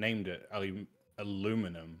named it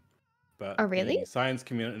aluminum, but the science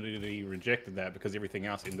community rejected that because everything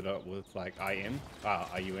else ended up with like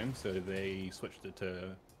IUM, so they switched it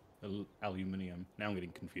to aluminium. Now I'm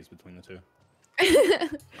getting confused between the two.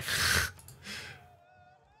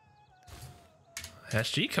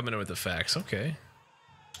 SG coming in with the facts. Okay.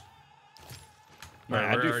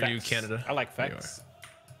 Right, where are you, Canada? I like facts.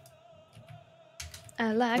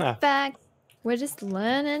 I like facts. We're just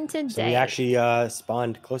learning today. So we actually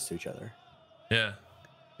spawned close to each other. Yeah,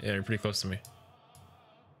 you're pretty close to me.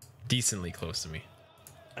 Decently close to me.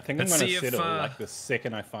 I think I'm gonna settle like the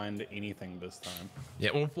second I find anything this time.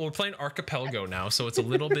 Yeah, we're playing Archipelago now, so it's a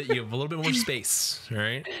little bit. You have a little bit more space, all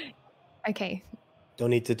right? Okay. Don't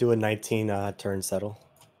need to do a 19 turn settle.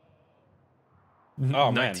 Oh,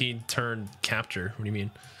 19 turn capture. What do you mean?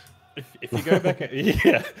 If you go back,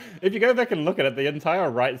 if you go back and look at it, the entire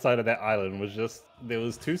right side of that island was just there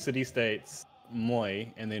was two city-states,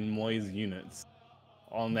 Moy, and then Moy's units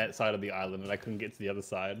on that side of the island, and I couldn't get to the other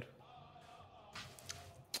side.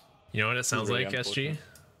 You know what it sounds really like, SG?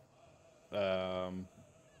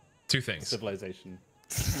 Two things. Civilization.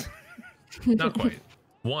 Not quite.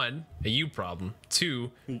 One, a you problem.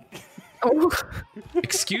 Two,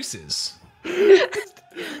 excuses.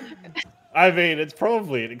 I mean, it's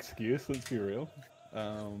probably an excuse. Let's be real.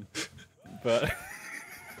 But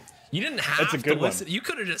you didn't have to listen. You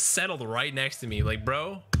could have just settled right next to me, like,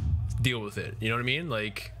 bro, deal with it. You know what I mean?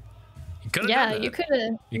 Like, you could have. Yeah, you could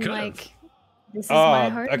have. You could have. Like, this is my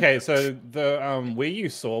heart. Okay, so the where you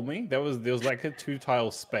saw me, there was like a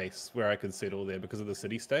 2-tile space where I could settle there because of the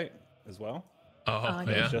city state as well. Oh,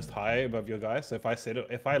 It was just high above your guys. So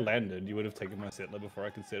if I landed, you would have taken my settler before I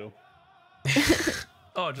could settle.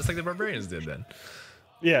 Oh, just like the barbarians did then.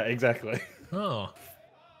 Yeah, exactly. Oh.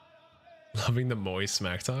 Loving the Moy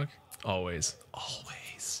smack talk? Always.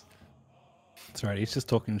 Always. That's right. He's just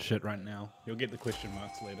talking shit right now. You'll get the question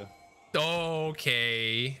marks later.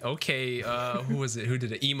 Okay. Who was it? Who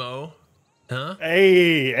did it? Emo? Huh?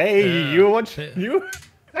 Hey, you watch you?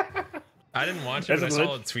 I didn't watch it, but I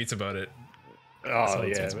saw tweets about it. Oh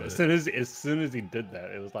yeah. As soon as he did that,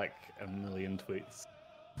 it was like a million tweets.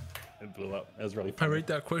 It blew up. It was really funny. I rate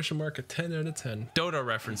that question mark a 10 out of 10. Dota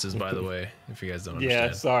references, by the way, if you guys don't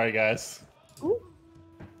understand. Yeah, sorry guys.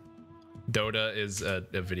 Dota is a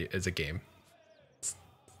game.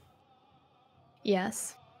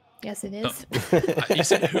 Yes. Yes, it is. You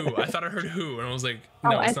said who? I thought I heard who, and I was like,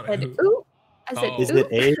 no, it's not who. Ooh. I said, Is it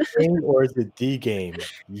a game or is it the game?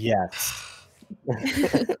 Yes.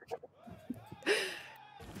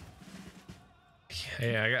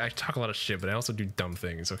 Hey, I talk a lot of shit, but I also do dumb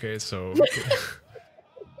things, okay? So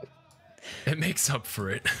it makes up for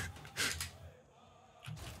it.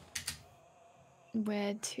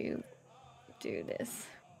 Where to do this?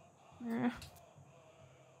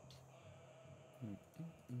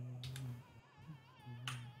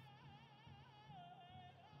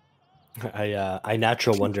 I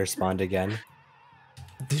natural wonder spawned again.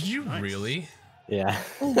 Did you really? Yeah.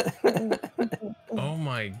 Oh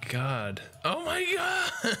my god. Oh my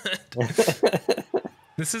god.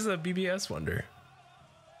 This is a BBS wonder.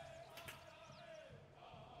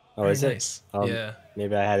 Oh, Very is nice. it? Yeah.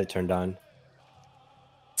 Maybe I had it turned on.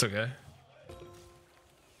 It's okay.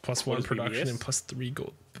 +1 production and +3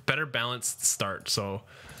 gold. Better balanced start. So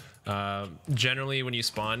generally when you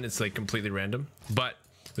spawn, it's like completely random. But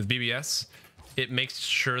with BBS, it makes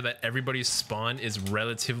sure that everybody's spawn is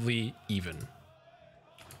relatively even.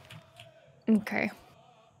 Okay.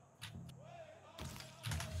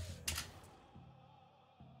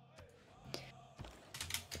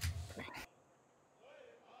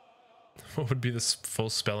 What would be the full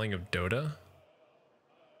spelling of Dota?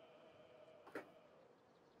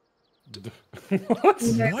 What? What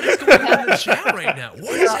is going on in the chat right now?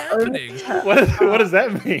 What is happening? What does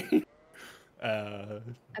that mean?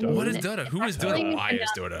 What is Dota? Who is Dota? I is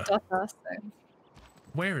Dota. Dota, so.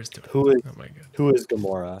 Where is Dota? Who is? Oh my god. Who is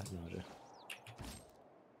Gamora? No,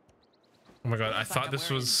 oh my god. I thought this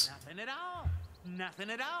was.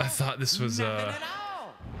 I thought this was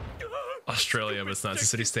Australia, but it's not. It's a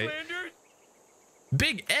city-state.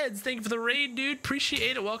 Big Ed's, thank you for the raid, dude.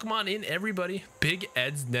 Appreciate it. Welcome on in, everybody. Big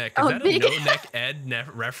Ed's neck. Is that a no-neck Ed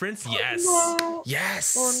reference? Yes. No.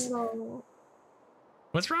 Yes. Oh no.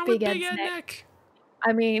 What's wrong with Big Ed neck?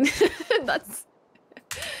 I mean, that's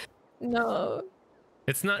no.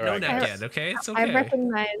 It's not no neck Ed, okay? It's okay. I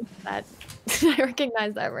recognize that. I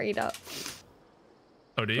recognize that right up.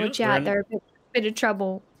 Oh, do you? Watch out, they're a bit of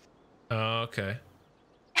trouble. Oh, okay.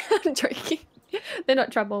 I'm joking. They're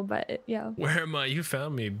not trouble, but yeah. Where am I? You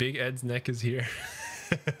found me. Big Ed's neck is here.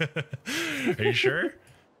 Are you sure?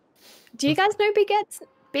 Do you guys know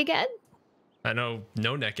Big Ed? I know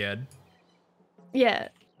no neck Ed. Yeah.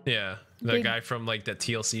 Yeah. The guy from like that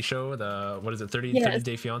TLC show, the what is it, 30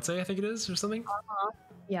 Day Fiance, I think it is, or something.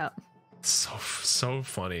 Yeah. So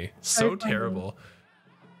funny. So terrible.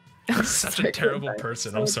 He's such a terrible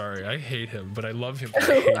person. I'm sorry. I hate him, but I love him. But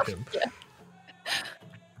I hate him. Yeah.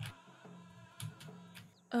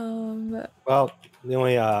 Well, the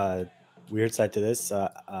only weird side to this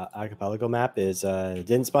archipelago map is it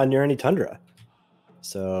didn't spawn near any tundra.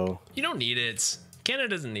 So you don't need it. Canada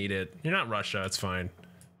doesn't need it. You're not Russia. It's fine.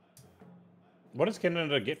 What does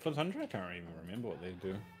Canada get for tundra? I can't even remember what they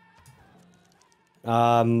do.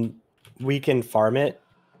 We can farm it.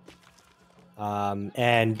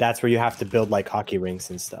 And that's where you have to build like hockey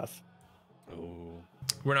rinks and stuff. Oh.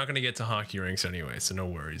 We're not gonna get to hockey rinks anyway, so no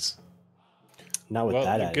worries. Not with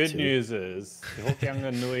that attitude. Good news is the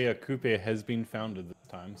Hokianga Nui Kupe has been founded this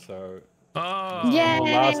time, so it will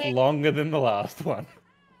last longer than the last one.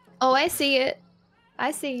 Oh, I see it.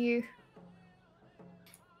 I see you.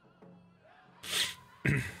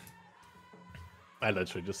 I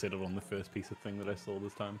literally just said it on the first piece of thing that I saw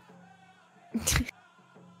this time.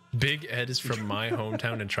 Big Ed is from my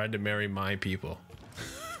hometown and tried to marry my people.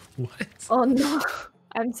 What? Oh no.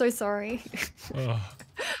 I'm so sorry. Oh.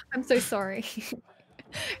 I'm so sorry.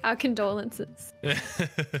 Our condolences.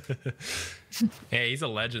 Hey, he's a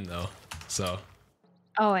legend though. So.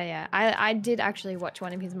 Oh yeah, I did actually watch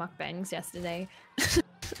one of his mukbangs yesterday.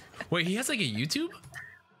 Wait, he has like a YouTube?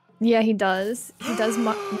 Yeah, he does. He does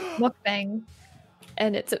mukbang,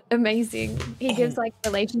 and it's amazing. He gives like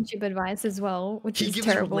relationship advice as well, which is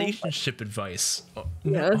terrible. He gives relationship advice. Oh,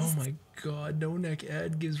 yes. Oh my god, No Neck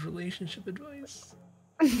Ed gives relationship advice.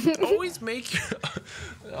 Always make.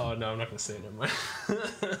 Oh no, I'm not gonna say it. Never mind.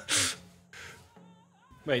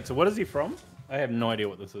 Wait, so what is he from? I have no idea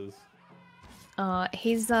what this is.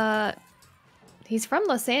 He's He's from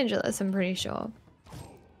Los Angeles, I'm pretty sure.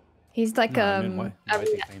 He's like why is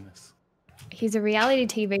he famous? he's a reality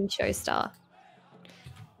TV show star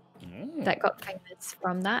Mm. that got famous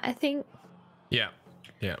from that, I think. Yeah.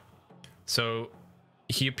 So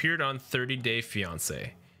he appeared on 30 Day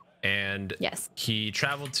Fiancé, and Yes. he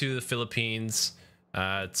traveled to the Philippines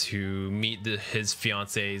to meet his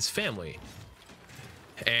fiance's family.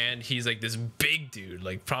 And he's like this big dude,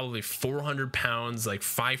 like probably 400 pounds, like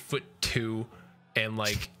 5'2", and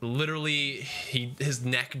like literally his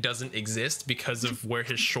neck doesn't exist because of where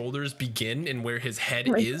his shoulders begin, and where his head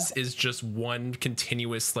is just one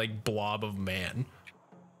continuous like blob of man.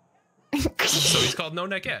 So he's called No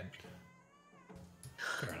Neck Ed.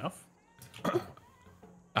 Fair enough.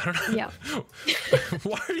 I don't know. Yeah.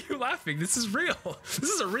 Why are you laughing? This is real. This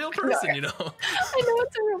is a real person, you know. I know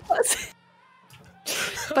it's a real person.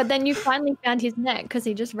 But then you finally found his neck because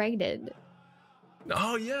he just raided.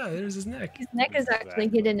 Oh yeah, there's his neck. His neck is actually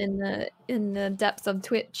hidden in the depths of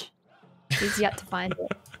Twitch. He's yet to find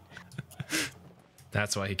it.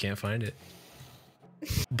 That's why he can't find it.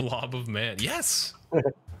 Blob of man. Yes.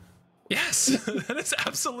 Yes. That is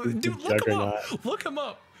absolutely. Dude, look him up. Look him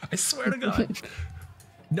up. I swear to God.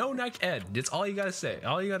 No Neck Ed. It's all you gotta say.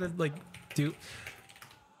 All you gotta like do,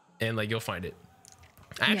 and like you'll find it.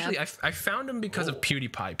 Actually, yeah. I found him because of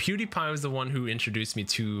PewDiePie. PewDiePie was the one who introduced me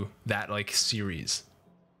to that like series.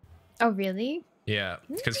 Oh really? Yeah,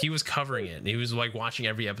 because he was covering it. He was like watching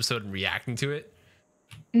every episode and reacting to it.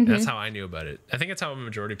 Mm-hmm. That's how I knew about it. I think that's how a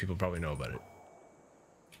majority of people probably know about it.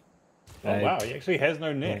 Oh wow, he actually has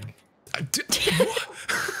no neck.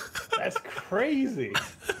 That's crazy.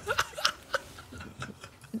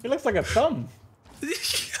 He looks like a thumb.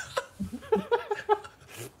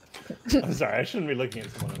 I'm sorry, I shouldn't be looking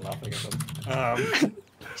at someone and laughing at them.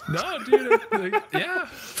 No, dude. Like, yeah,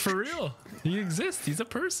 for real. He exists. He's a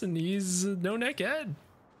person. He's No Neck Ed.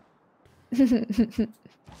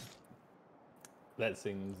 That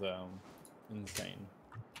seems insane.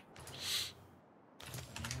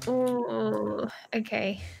 Oh,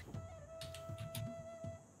 okay.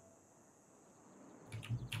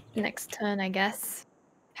 Next turn, I guess.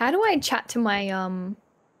 How do I chat to my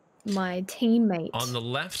my teammate? On the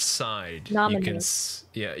left side, Nominate.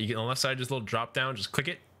 you can on the left side, just a little drop down, just click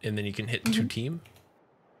it, and then you can hit to team.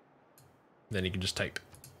 Then you can just type.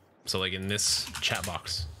 So like in this chat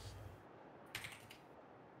box.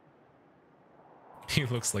 He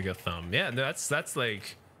looks like a thumb. Yeah, that's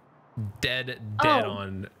like dead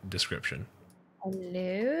on description.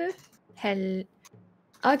 Hello.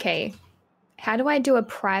 Okay. How do I do a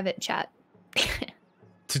private chat?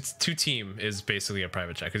 To team is basically a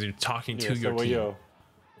private chat because you're talking to your team.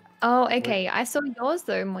 Oh, okay. I saw yours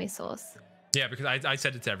though, MoySauce. Yeah, because I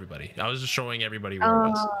said it to everybody. I was just showing everybody where it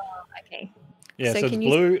was. Oh, okay. Yeah, so it's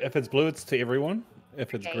blue. If it's blue, it's to everyone.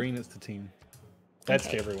 If it's green, it's to team. That's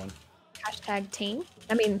to everyone. Hashtag team.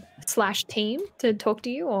 I mean /team to talk to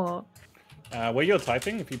you, or where you're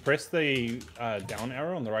typing, if you press the down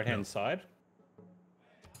arrow on the right hand side.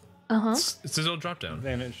 It's a little drop down.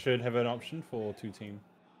 Then it should have an option for to team.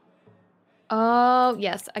 Oh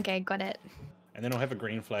yes, okay, got it. And then it'll have a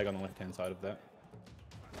green flag on the left hand side of that.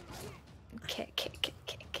 Okay.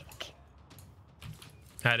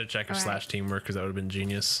 I had to check if /team worked because that would have been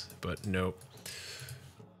genius, but nope.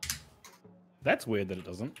 That's weird that it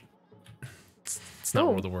doesn't. It's not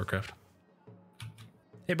World of Warcraft.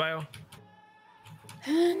 Hey, Bio.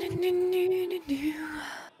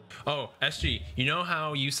 Oh, SG, you know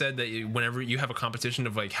how you said that whenever you have a competition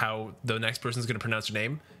of like how the next person's going to pronounce your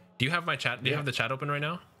name? Do you have my chat? Do you have the chat open right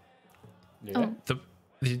now? Yeah. Do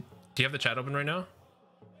you have the chat open right now?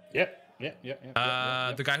 Yep.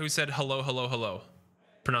 The guy who said hello.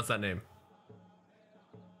 Pronounce that name.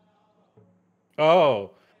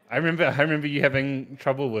 Oh, I remember you having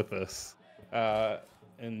trouble with this.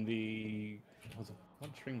 In the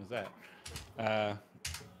what stream was that?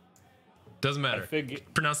 Doesn't matter.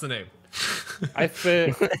 Pronounce the name.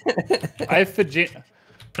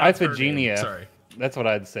 Iphigenia. Sorry. That's what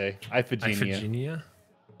I'd say. Iphigenia. Iphigenia?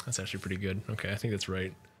 That's actually pretty good. Okay, I think that's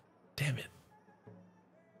right. Damn it.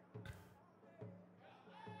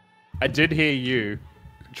 I did hear you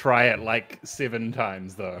try it like 7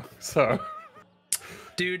 times though. So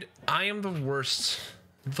dude, I am the worst.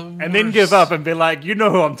 And then give up and be like, you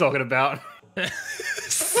know who I'm talking about.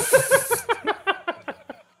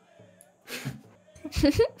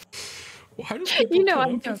 Why do people come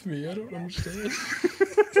up with me? I don't understand.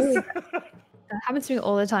 That happens to me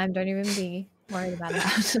all the time. Don't even be worried about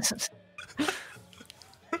that.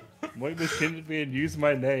 Moy pretended me and used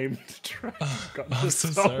my name to try. I'm so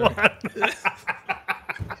sorry.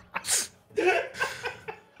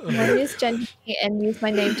 misgender me and use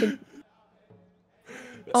my name to.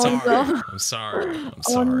 Oh Sorry. no! I'm sorry. I'm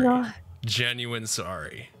Oh sorry. no! Genuine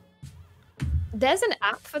sorry. There's an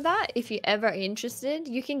app for that. If you're ever interested,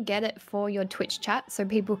 you can get it for your Twitch chat, so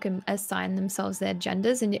people can assign themselves their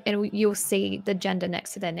genders, and you'll see the gender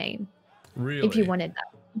next to their name. Really? If you wanted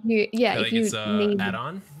that, Like if you it's need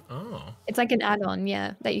add-on. Oh. it's like an add-on,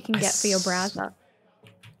 yeah, that you can get for your browser.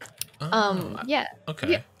 Yeah. Okay.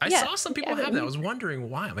 Yeah, I yeah, saw some people yeah, have that. I was wondering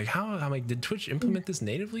why. I'm like, how? I'm like, did Twitch implement this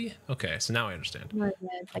natively? Okay, so now I understand. No, yeah,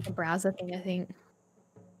 it's like a browser thing, I think.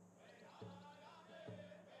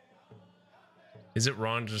 Is it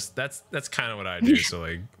wrong? Just that's kind of what I do. So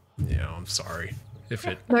like, I'm sorry if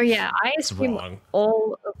No, yeah, I it's assume wrong.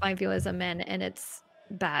 all of my viewers are men, and it's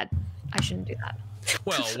bad. I shouldn't do that.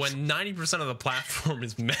 Well, when 90% of the platform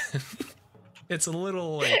is men, it's a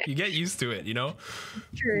little like you get used to it,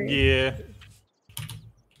 True. Yeah.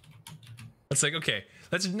 It's like, okay,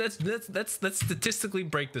 let's statistically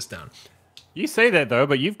break this down. You say that though,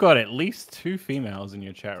 but you've got at least 2 females in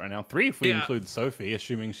your chat right now. 3 if we Yeah. include Sophie,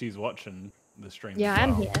 assuming she's watching the stream. Yeah, as I'm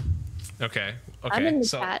well. here. Okay. I'm in the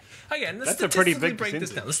So chat. again, let's That's a pretty statistically big break this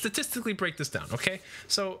down. percentage. Let's statistically break this down. Okay.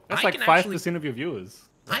 So That's I like can 5% of your viewers.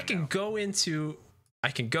 I can go into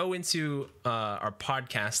our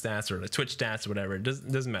podcast stats or the Twitch stats or whatever. It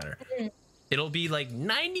doesn't matter. It'll be like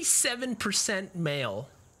 97% male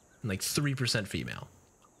and like 3% female.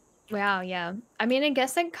 Wow, yeah. I mean, I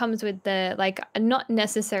guess it comes with the not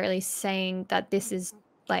necessarily saying that this is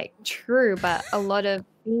like true, but a lot of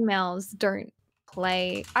females don't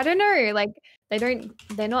play. I don't know, like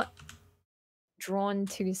they're not drawn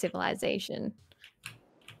to civilization.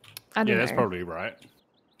 I don't Yeah, know. that's probably right.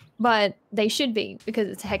 But they should be, because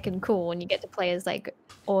it's heckin' cool and you get to play as like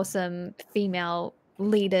awesome female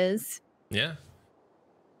leaders. Yeah.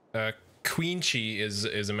 Queen Chi is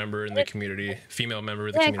a member in the community, female member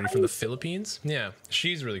of the community from the Philippines. Yeah,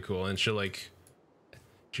 she's really cool, and she's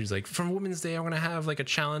like, from Women's Day, I'm gonna have like a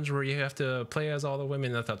challenge where you have to play as all the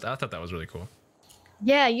women. I thought that was really cool.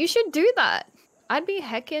 Yeah, you should do that. I'd be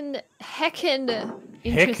heckin'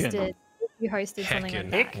 interested if you hosted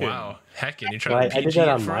something like that. Wow, heckin', you're Well, trying to I did PG that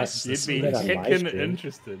it on for my- us? You'd be that on my heckin' stream.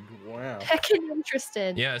 interested. Wow. Heckin'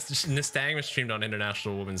 interested. Yeah, it's just Nystagmus streamed on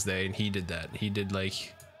International Women's Day, and he did that. He did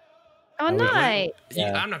like. Oh, nice.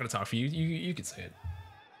 Yeah. I'm not gonna talk for you. You could say it.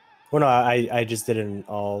 Well, no, I just did an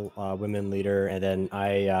all women leader, and then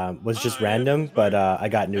I was just random, but I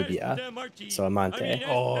got Nubia, so Amante.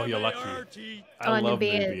 Oh, you're lucky. I love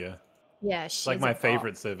Nubia. Yeah, It's she's like my a bop.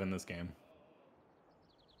 favorite civ in this game.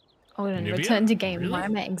 Oh, no, Nubia? return to game. Really? Why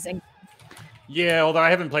am I exec? Yeah, although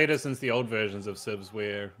I haven't played her since the old versions of civs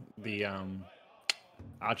where the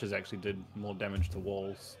archers actually did more damage to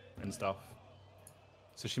walls and stuff.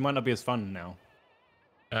 So she might not be as fun now.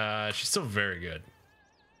 She's still very good.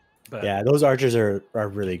 But Yeah, those archers are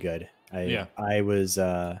really good. Yeah. I was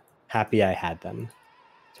happy I had them,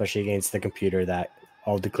 especially against the computer that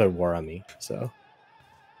all declared war on me. So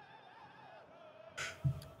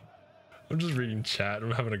I'm just reading chat.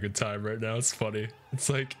 I'm having a good time right now. It's funny. It's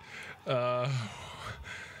like,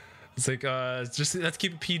 just let's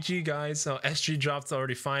keep it PG, guys. SG dropped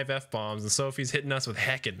already 5 F-bombs, and Sophie's hitting us with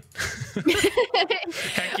heckin'.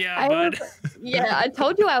 Heck yeah, bud. Yeah, I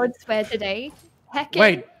told you I would swear today. Heckin'.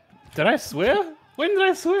 wait, did I swear? When did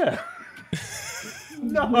I swear?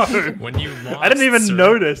 No. When you lost, I didn't even sir.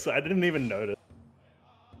 notice. I didn't even notice.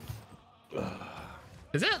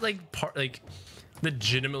 Is that like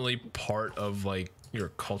legitimately part of like your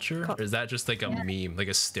culture? Or is that just like a meme, like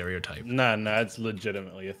a stereotype? No, it's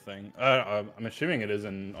legitimately a thing. I'm assuming it is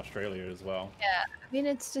in Australia as well. Yeah, I mean,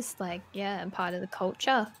 it's just like, yeah, part of the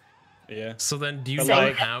culture. Yeah. So then, do you But, not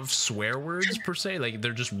like- have swear words per se? Like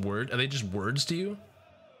they're just Are they just words to you?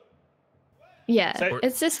 Yeah, So-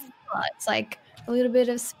 it's just, it's like a little bit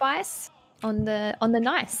of spice on the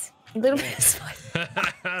nice. A little bit of spice.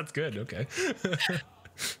 That's good. Okay.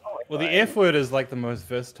 Well, the F word is like the most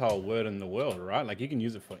versatile word in the world, right? Like you can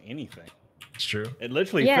use it for anything. It's true. It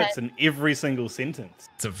literally Yeah. fits in every single sentence.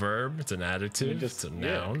 It's a verb. It's an adjective. just- it's a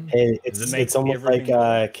yeah. noun. hey, Does it it's make almost like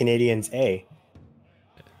everything- Canadians A.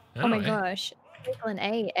 Oh my eh? gosh. People an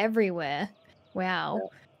A everywhere. Wow.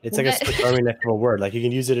 It's like a split army next to a word. Like you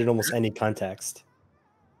can use it in almost any context.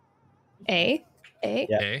 A? A?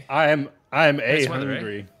 Yeah. Eh? I am A Nice weather, eh?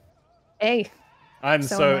 hungry. A. I'm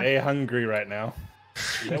So so am I. A hungry right now.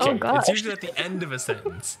 Oh gosh. It's usually at the end of a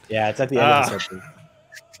sentence. Yeah, it's at the end of the sentence.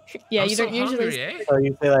 Yeah, I'm you so don't usually. hungry, eh? So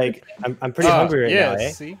you say like, I'm pretty hungry right yeah, now, eh?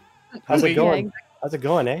 See? How's We- it going? Yeah, How's it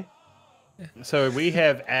going, eh? So we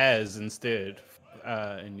have as instead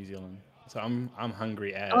in New Zealand. So I'm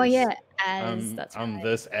hungry as. Oh yeah, as that's I'm right.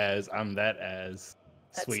 this as. I'm that as.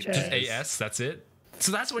 Sweet true. Just as. AS, that's it.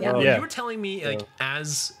 So that's what Yeah. you Yeah. were telling me, like,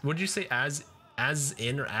 as, what did you say, as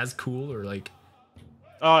in or as cool or like?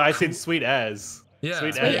 Oh, I said sweet as. Yeah,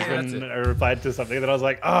 Sweet yeah, as yeah, when that's it. I replied to something that I was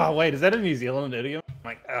like, oh, wait, is that a New Zealand idiom? I'm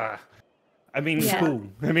like, I mean, Yeah. cool.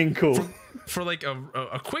 I mean, cool. For like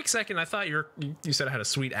a quick second, I thought you said I had a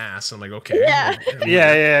sweet ass. I'm like, okay. Yeah.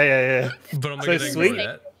 Yeah. But I'm like, So gonna sweet- ignore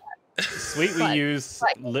that. Sweet we But- use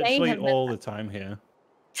but literally they have all the time here.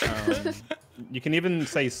 You can even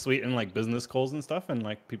say sweet in like business calls and stuff, and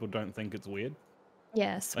like people don't think it's weird.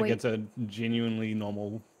 Yeah, Like sweet. it's a genuinely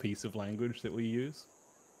normal piece of language that we use.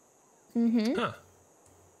 Huh.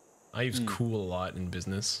 I use cool a lot in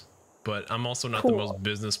business, but I'm also not the Cool. most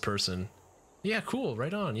business person. Yeah, cool.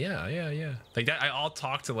 Right on. Yeah. Like that. I'll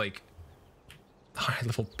talk to like high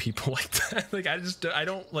level people like that. Like I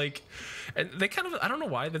don't like, and they kind of, I don't know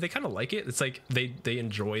why, but they kind of like it. It's like they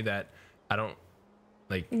enjoy that I don't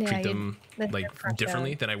like treat them like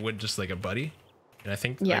differently than I would just like a buddy. And I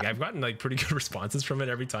think like I've gotten like pretty good responses from it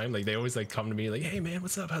every time. Like they always like come to me like, hey man,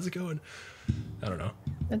 what's up? How's it going? I don't know.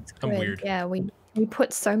 That's I'm good. weird. Yeah, we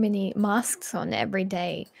put so many masks on every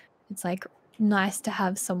day. It's like nice to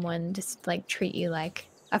have someone just like treat you like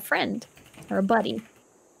a friend or a buddy.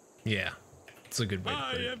 Yeah, it's a good way to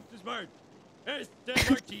I put it. am smart.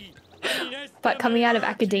 S-M-R-T. But coming out of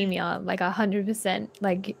academia, like 100%,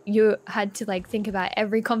 like you had to like think about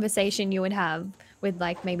every conversation you would have with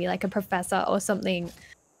like maybe like a professor or something,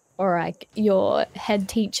 or like your head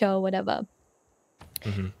teacher or whatever.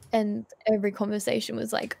 And every conversation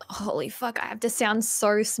was like, holy fuck, I have to sound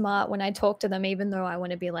so smart when I talk to them, even though I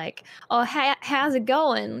want to be like, oh, how's it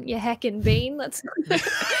going, you heckin' bean? Let's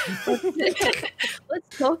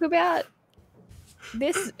talk about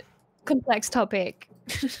this complex topic.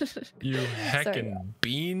 You heckin'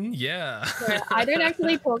 bean, yeah. Yeah, I don't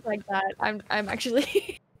actually talk like that. I'm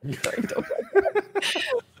actually don't talk like that.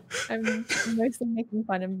 I'm mostly making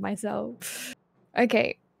fun of myself.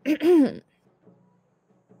 Okay.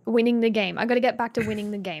 Winning the game. I gotta get back to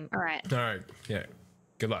winning the game. All right. All right, yeah.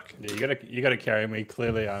 Good luck. Yeah, you gotta carry me.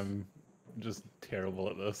 Clearly, I'm just terrible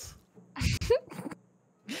at this.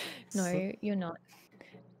 No, you're not.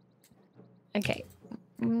 Okay.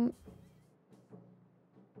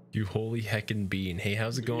 You holy heckin' bean. Hey,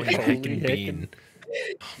 how's it going? You Holy heckin' bean.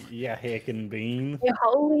 Yeah, heckin' bean. You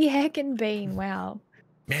holy heckin' bean. Wow.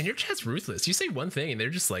 Man, your chat's ruthless. You say one thing and they're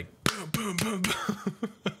just like boom, boom, boom,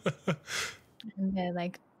 boom. And they're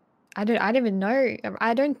like, I don't even know.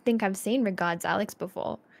 I don't think I've seen Regards Alex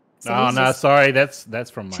before. So Oh he's no, just- sorry, that's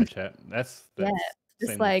from my chat. That's Yeah,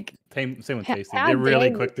 just same like with, same with how Tasty. They're really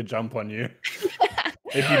dare quick to jump on you.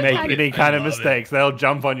 If you make How any I kind of love it. mistakes, they'll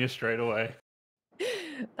jump on you straight away.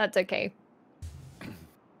 that's okay.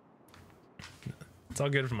 It's all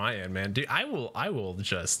good from my end, man. Dude, I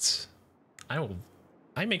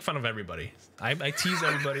make fun of everybody. I tease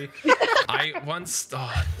everybody.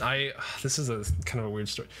 This is a kind of a weird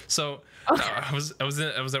story. So I was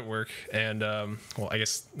at work and well, I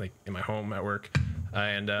guess like in my home at work,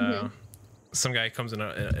 and some guy comes in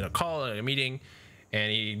a call in a meeting,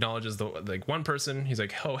 and he acknowledges the like one person. He's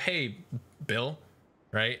like, "Oh, hey, Bill,"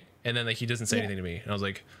 right? And then like he doesn't say anything to me, and I was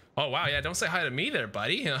like, "Oh wow, yeah, don't say hi to me there,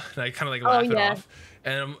 buddy." And I kind of like laugh it off,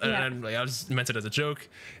 and like, I just meant it as a joke.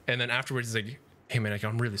 And then afterwards, he's like, "Hey man, like,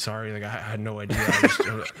 I'm really sorry. Like I had no idea."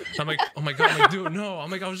 I'm like, "Oh my god, I'm like, dude, no."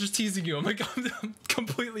 I'm like, "I was just teasing you." I'm like, "I'm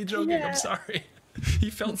completely joking. Yeah. I'm sorry." He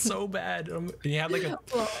felt so bad. He had like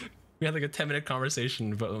we had like a 10-minute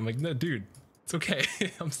conversation, but I'm like, "No, dude, it's okay."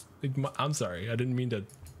 I'm sorry. I didn't mean to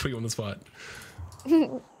put you on the spot.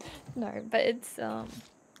 No, but it's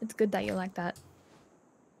good that you're like that.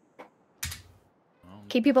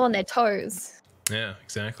 Keep people on their toes. Yeah,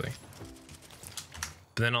 exactly.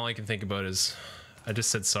 But then all I can think about is I just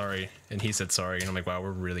said sorry and he said sorry and I'm like, wow,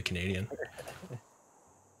 we're really Canadian.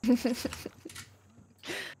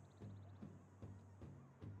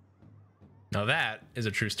 Now that is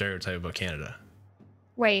a true stereotype about Canada.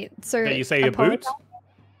 Wait, so Yeah, you say a boot?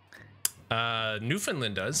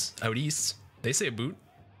 Newfoundland does out east. They say a boot.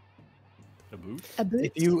 A boot? A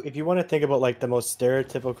boot? If you want to think about like the most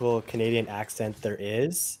stereotypical Canadian accent there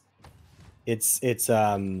is, it's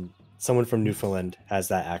someone from Newfoundland has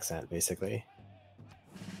that accent basically.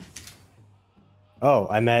 Oh,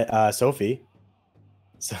 I met Sophie.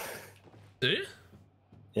 So Did you?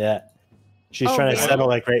 yeah, she's Oh, trying to really? settle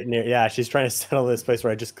like right near. Yeah, she's trying to settle this place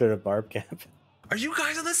where I just cleared a barb camp. Are you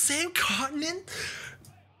guys on the same continent?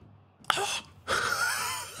 Oh.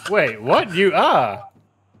 Wait, what? You are?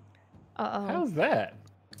 Uh-oh. How's that?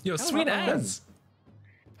 Yo, How sweet about ass.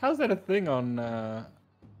 How's that a thing on?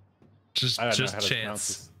 Just I don't know how to pronounce chance.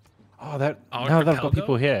 this. Oh, that Our no, they've got archipelago?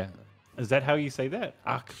 people here. Is that how you say that?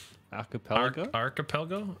 Archipelago?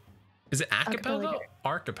 Archipelago? Is it archipelago?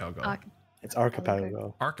 Archipelago. It's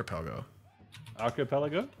archipelago. Archipelago.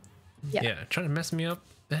 Archipelago? Yeah, trying to mess me up.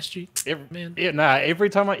 SG, man. Yeah, nah.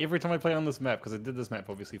 Every time I play on this map, because I did this map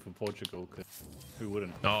obviously for Portugal. Cause who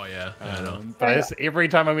wouldn't? Oh yeah, I know. But every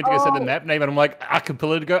time I went to go say the map name, and I'm like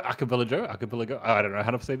archipelago. Oh, I don't know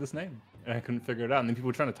how to say this name, and I couldn't figure it out. And then people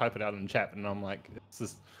were trying to type it out in chat, and I'm like, it's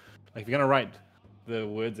just like if you're gonna write the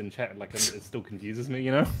words in chat, like it still confuses me,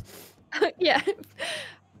 you know? Yeah.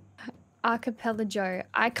 Archipelago.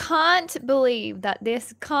 I can't believe that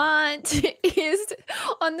this can't is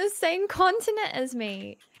on the same continent as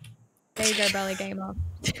me. There you go, Belly Gamer.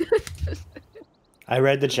 I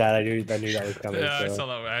read the chat. I knew that was coming. Yeah, so. I saw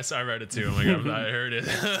that. I read it too. Oh my god, I heard it.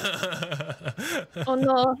 Oh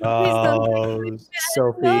no. Oh,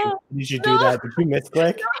 Sophie, No. you should do that. Did you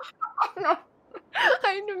misclick? No.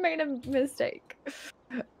 I made a mistake.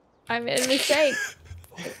 I made a mistake.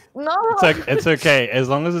 No. It's okay. As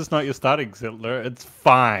long as it's not your starting Zittler, it's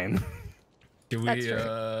fine.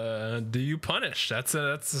 Do you punish? That's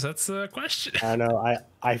a question. I don't know.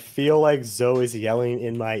 I feel like Zoe is yelling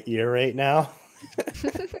in my ear right now.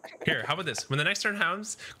 Here, how about this? When the next turn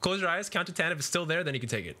comes, close your eyes, count to 10. If it's still there, then you can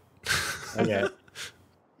take it. Okay.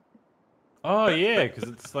 Oh yeah, because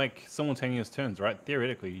it's like simultaneous turns, right?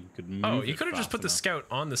 Theoretically, you could move. Oh, you could have just put the scout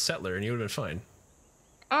on the settler, and you would have been fine.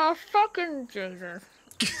 Oh fucking Jesus.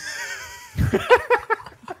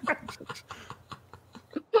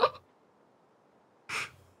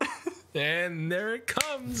 And there it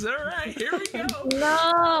comes. All right, here we go.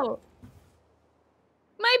 No.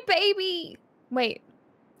 My baby. Wait.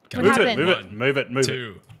 What Move happened? it, move it.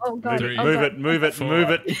 2, Oh god. Three. Oh, Move god. it, move it, 4, move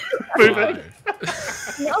it, move it.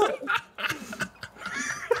 5. No.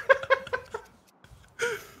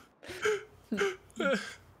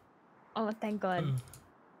 Oh, thank God.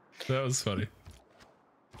 That was funny.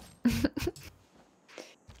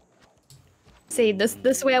 See,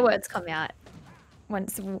 the swear words come out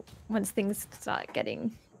once things start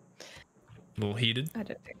getting, A little heated. I don't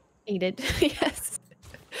know, heated. Yes.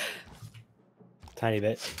 Tiny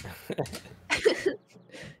bit. A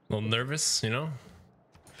little nervous, you know?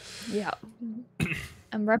 Yeah.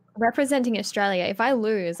 I'm representing Australia. If I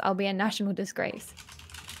lose, I'll be a national disgrace.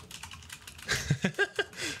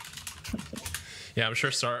 Yeah, I'm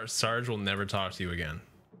sure Sarge will never talk to you again.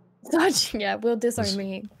 Such, yeah, will disown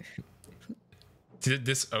me. Did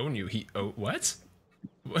disown you? What?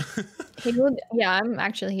 He will, yeah, I'm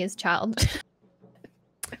actually his child.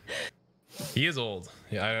 He is old.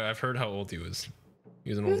 Yeah, I've heard how old he was. He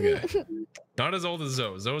was an old guy. Not as old as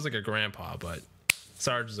Zoe. Zoe's like a grandpa, but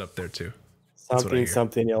Sarge is up there too.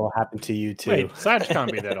 Something will happen to you too. Wait, Sarge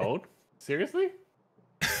can't be that old. Seriously?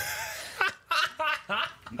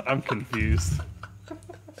 I'm confused.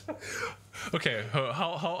 Okay,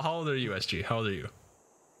 how old are you, SG? How old are you?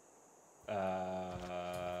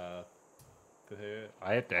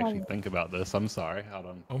 I have to actually think about this. I'm sorry. Hold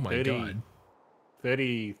on. Oh my god.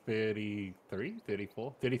 30, 33,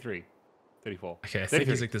 34, 33, 34. Okay, I think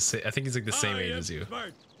he's like the I think he's like the same age as you.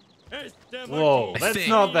 Whoa, that's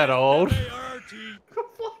not that old.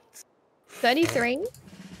 33?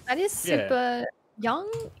 That is super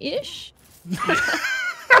young-ish.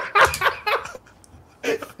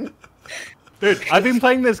 Dude, I've been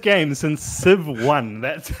playing this game since Civ 1.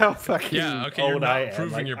 That's how fucking old I am.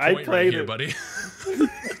 Proving like, your point right here, buddy.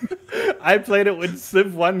 I played it when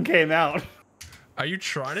Civ 1 came out. Are you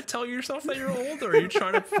trying to tell yourself that you're old, or are you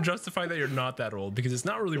trying to justify that you're not that old? Because it's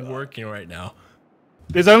not really working right now.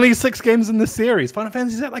 There's only 6 games in the series. Final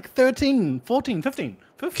Fantasy's at like 13, 14, 15,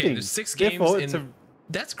 15. Okay, there's 6 games in...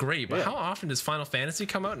 That's great, but how often does Final Fantasy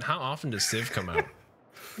come out, and how often does Civ come out?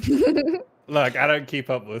 Look, I don't keep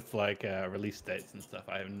up with like release dates and stuff.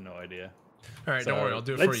 I have no idea. All right, So, don't worry, I'll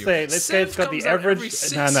do it for you. Let's say it's got the average. No,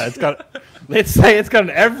 it's got. Let's say it's got an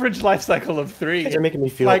average life cycle of 3. You're making me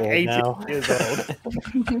feel like old 18 now. years old.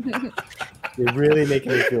 You're really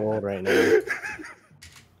making me feel old right now.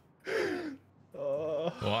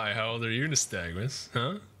 Why? How old are you, Nystagmus?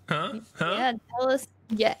 Huh? Yeah, tell us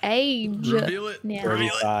your age. Reveal it. Now.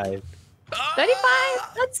 35.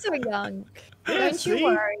 35? That's so young. Don't you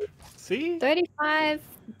worry. See? 35?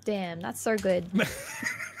 Damn, that's so good.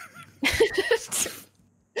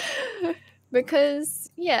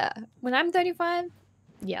 Because yeah, when I'm 35,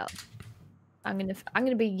 yeah, I'm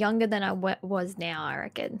gonna be younger than I was now, I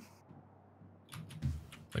reckon.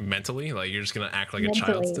 Like mentally, like you're just gonna act like Mentally, a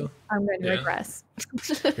child still. I'm gonna regress.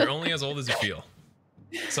 You're only as old as you feel.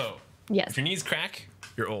 So yes. if your knees crack,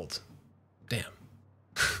 you're old. Damn.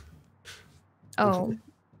 Oh.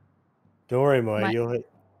 Don't worry, Moy.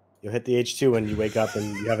 You'll hit the H2 when you wake up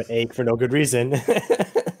and you have an ache for no good reason.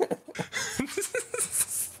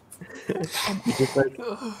 You just like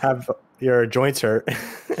have your joints hurt.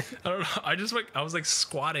 I don't know. I was like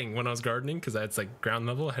squatting when I was gardening because it's like ground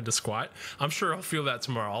level. I had to squat. I'm sure I'll feel that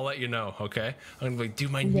tomorrow. I'll let you know. Okay. I'm gonna like do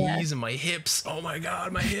my knees and my hips. Oh my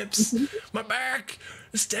god, my hips, my back.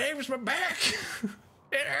 It stings my back.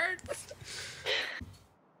 It hurts.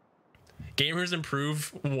 Gamers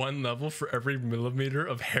improve 1 level for every millimeter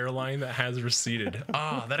of hairline that has receded.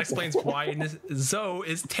 Ah, that explains why Zoe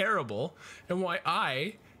is terrible and why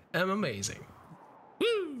I am amazing.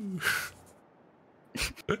 Woo!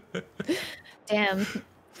 Damn.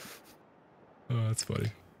 Oh, that's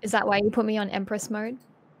funny. Is that why you put me on Empress mode?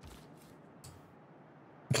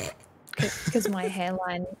 Because my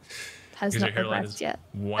hairline has not progressed yet.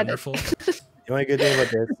 Wonderful. The only good thing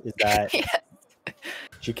about this is that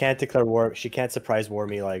she can't declare war. She can't surprise war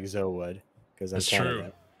me like Zoe would, because I'm Canada.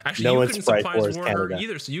 True. Actually, no you one couldn't surprise surprise war war her Canada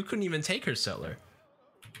either, so you couldn't even take her settler.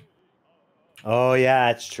 Oh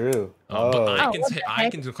yeah, it's true. But I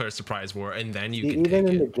can declare surprise war, and then you can even take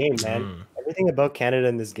in it. the game, man. Everything about Canada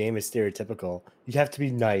in this game is stereotypical. You have to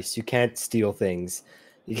be nice. You can't steal things.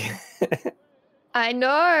 You can't I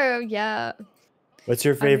know. Yeah. What's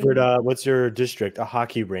your favorite? What's your district? A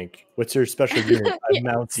hockey rink. What's your special unit? A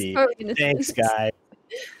Mountie. So Thanks, guy.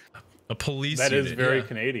 A police. That unit, is very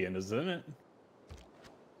Canadian, isn't it?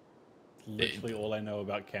 Literally all I know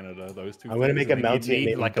about Canada. Those two. I'm gonna make a Mountie You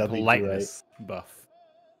need like a WP, politeness buff.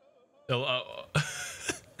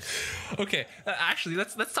 Okay, actually,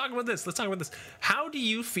 let's talk about this. How do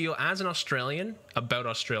you feel as an Australian about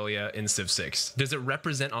Australia in Civ 6? Does it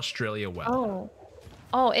represent Australia well?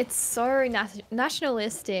 Oh, it's so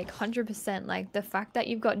nationalistic, 100%. Like the fact that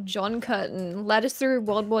you've got John Curtin led us through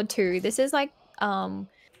World War II. This is like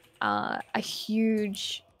a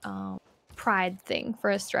huge pride thing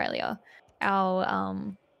for Australia. Our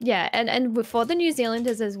and for the New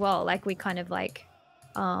Zealanders as well. Like we kind of like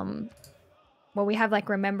we have like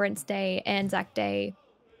Remembrance Day, Anzac Day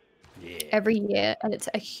every year, and it's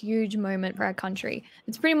a huge moment for our country.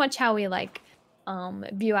 It's pretty much how we like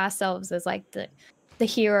view ourselves as like the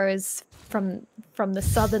heroes from the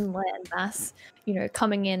southern landmass, you know,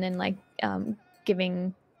 coming in and like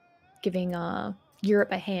giving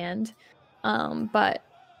Europe a hand. But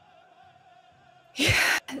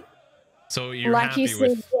so you're like happy you said,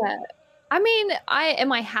 with? Yeah. I mean,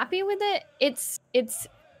 am I happy with it? It's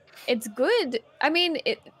good. I mean,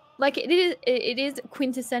 it is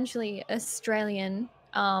quintessentially Australian.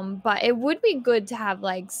 But it would be good to have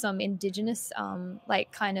like some indigenous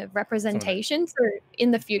like kind of representation for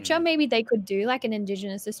in the future. Maybe they could do like an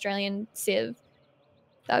indigenous Australian civ.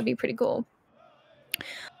 That would be pretty cool.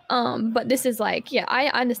 But this is like, yeah, I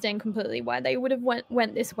understand completely why they would have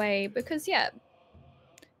went this way, because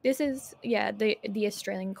this is the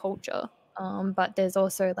Australian culture. But there's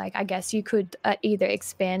also like, I guess you could either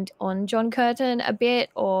expand on John Curtin a bit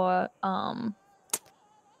or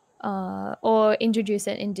introduce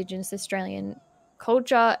an Indigenous Australian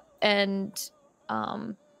culture. And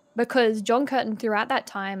because John Curtin, throughout that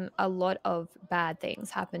time, a lot of bad things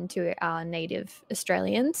happened to our native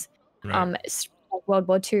Australians. Right. World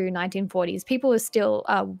War II, 1940s. People were still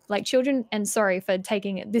like children. And sorry for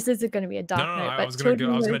taking it. This isn't going to be a dark note. I was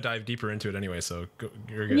gonna dive deeper into it anyway. So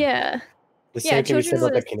you're good. Yeah. The same can be said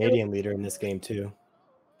about the Canadian leader in this game too.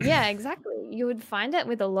 Yeah, exactly. You would find it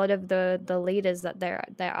with a lot of the leaders that there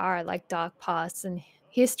are like dark pasts and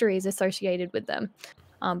histories associated with them.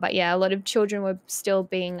 But yeah, a lot of children were still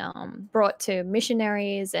being brought to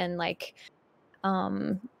missionaries and like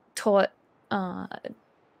taught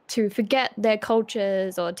to forget their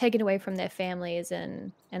cultures or taken away from their families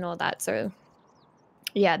and all that. So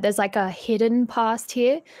yeah, there's like a hidden past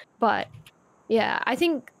here. But yeah, I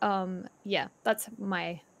think that's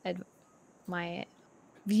my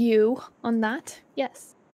view on that.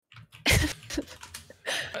 Yes.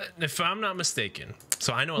 If I'm not mistaken,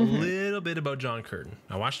 so I know a little bit about John Curtin.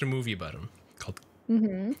 I watched a movie about him called I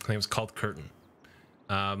think it was called Curtin.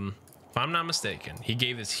 If I'm not mistaken, he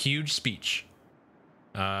gave this huge speech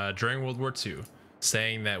during World War II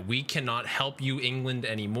saying that we cannot help you, England,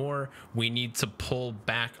 anymore. We need to pull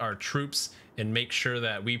back our troops and make sure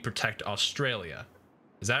that we protect Australia.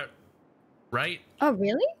 Is that right? Oh,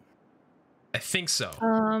 really? I think so.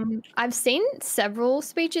 I've seen several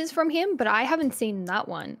speeches from him, but I haven't seen that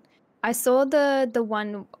one. I saw the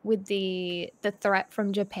one with the threat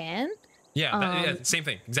from Japan. Yeah, same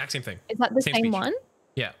thing. Exact same thing. Is that the same speech. one?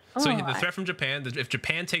 Yeah. So the threat from Japan, if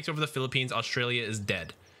Japan takes over the Philippines, Australia is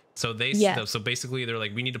dead. So so basically they're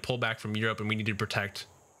like, we need to pull back from Europe and we need to protect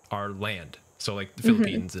our land. So like the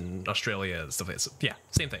Philippines and Australia and stuff like that. So, yeah,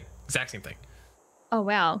 same thing, exact same thing. Oh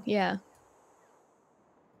wow, yeah.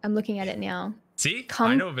 I'm looking at it now. See,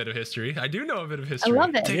 I know a bit of history. I do know a bit of history. I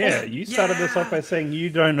love it. Yeah, you started this off by saying you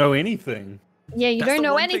don't know anything. Yeah, you That's don't the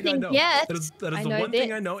know one thing I anything know. yet. That is the one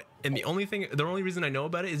thing I know, and the only reason I know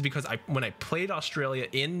about it is because when I played Australia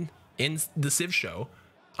in the Civ show,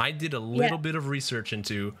 I did a little bit of research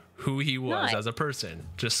into who he was as a person,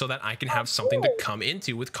 just so that I can have something to come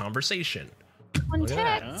into with conversation.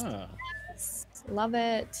 Context. Love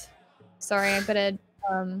it. Sorry, I better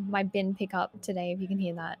my bin pick up today if you can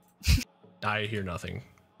hear that. I hear nothing.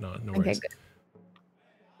 No worries. Okay, good.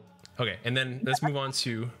 Okay, and then let's move on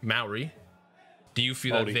to Maori. Do you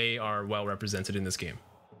feel that they are well represented in this game?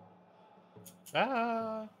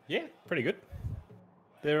 Yeah, pretty good.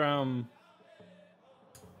 They're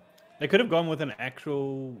they could have gone with an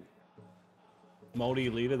actual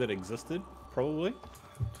Māori leader that existed, probably.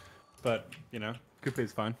 But, you know,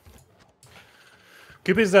 Kupe's fine.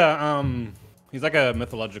 Kupe's he's like a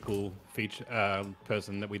mythological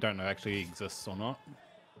person that we don't know actually exists or not.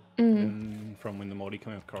 From when the Māori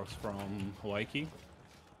came across from Hawaii,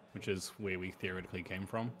 which is where we theoretically came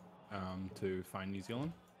from, to find New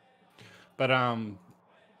Zealand. But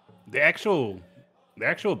the actual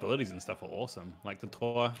abilities and stuff are awesome. Like the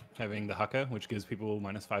Toa having the haka, which gives people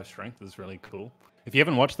 -5 strength, is really cool. If you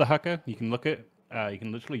haven't watched the haka, you can look at you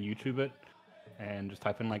can literally YouTube it and just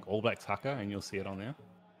type in like All Blacks haka, and you'll see it on there.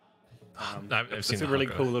 I've seen it's a really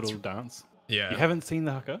cool little dance. Yeah, you haven't seen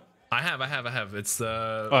the haka? I have. It's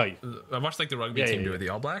I watched like the rugby team do it, the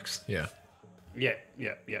All Blacks. Yeah.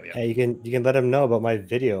 Hey, you can let him know about my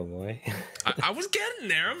video, boy. I was getting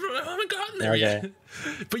there. I haven't gotten there yet.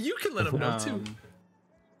 But you can let him know too.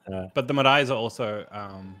 But the Madais are also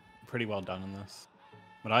pretty well done in this.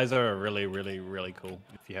 Madais are really, really, really cool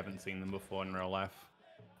if you haven't seen them before in real life.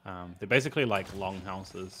 They're basically like long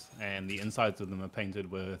houses, and the insides of them are painted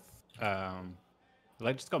with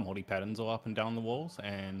they just got Māori patterns all up and down the walls,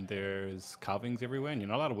 and there's carvings everywhere, and you're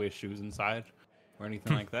not allowed to wear shoes inside or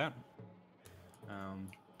anything like that.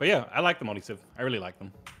 But yeah, I like the Māori Civ. I really like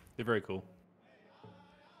them. They're very cool.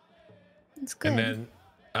 It's good. And then,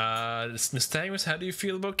 Nystagmus, how do you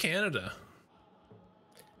feel about Canada?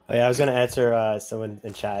 Oh, yeah, I was gonna answer someone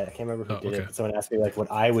in chat. I can't remember who did it. But someone asked me like what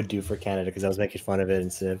I would do for Canada because I was making fun of it in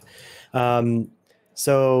Civ.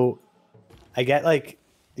 So I get like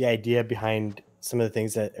the idea behind some of the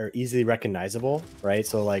things that are easily recognizable, right?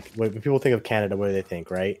 So like when people think of Canada, what do they think,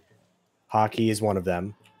 right? Hockey is one of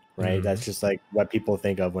them, right? That's just like what people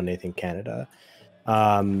think of when they think Canada.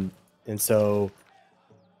 And so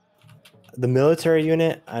the military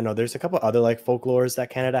unit, I know there's a couple other like folklores that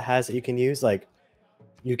Canada has that you can use. Like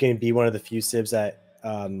you can be one of the few civs that,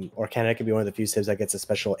 or Canada can be one of the few civs that gets a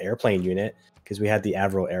special airplane unit because we had the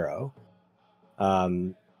Avro Arrow,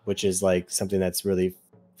 which is like something that's really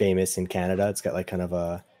famous in Canada. It's got like kind of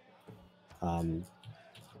a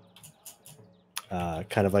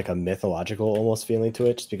kind of like a mythological almost feeling to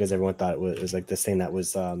it, just because everyone thought it was like this thing that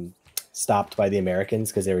was stopped by the Americans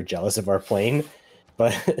because they were jealous of our plane.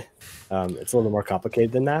 But it's a little bit more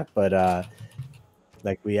complicated than that. But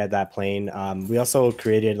like we had that plane. We also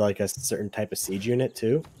created like a certain type of siege unit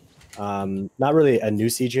too. Not really a new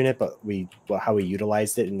siege unit, but how we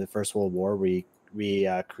utilized it in the First World War. We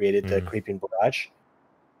created the creeping barrage.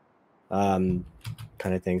 Kind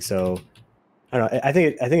of thing. So I don't know. I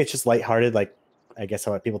think it's just lighthearted, like I guess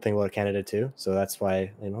how people think about Canada too. So that's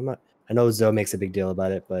why, you know, I'm not. I know Zoe makes a big deal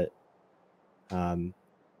about it, but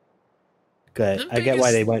good. I get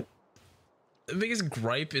why they went. The biggest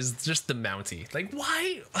gripe is just the Mountie. Like,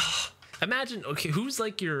 why? Ugh. Imagine, okay, who's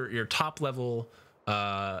like your top level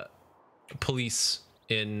police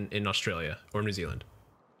in Australia or New Zealand?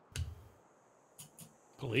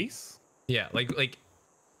 Police? Yeah, like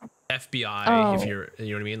FBI, if you're,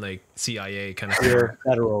 you know what I mean, like CIA kind of thing. Your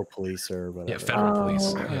federal police or whatever. Yeah, federal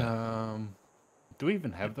police. Yeah. Do we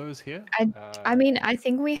even have those here? I mean, I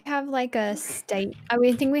think we have like a state. I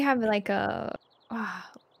mean, I think we have like a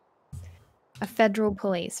federal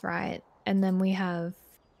police, right? And then we have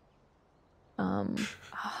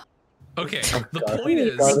okay, the point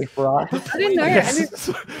is, I didn't know.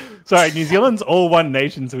 Sorry, New Zealand's all one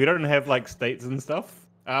nation, so we don't have like states and stuff.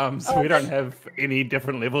 So we don't have any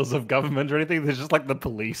different levels of government or anything. There's just like the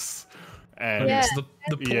police. And so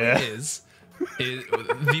the point is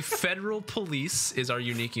the federal police is our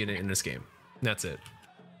unique unit in this game. That's it.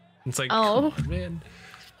 It's like, come on, man.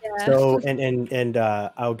 Yeah. So and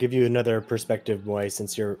I'll give you another perspective, Moy,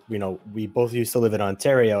 since we both used to live in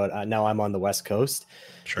Ontario. Now I'm on the West Coast.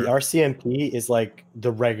 Sure. The RCMP is like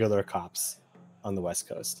the regular cops on the West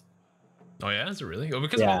Coast. Oh yeah, is it really? Oh,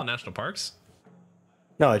 because of all the national parks.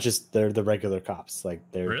 No, it's just they're the regular cops. Like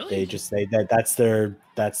Really? that's their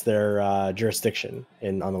jurisdiction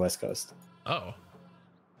on the West Coast. Oh.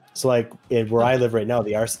 So like where I live right now,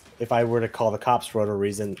 if I were to call the cops for whatever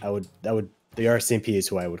reason, the RCMP is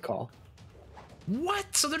who I would call. What?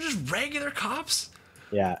 So they're just regular cops?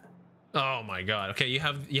 Yeah. Oh my god. Okay, you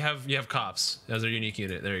have cops as a unique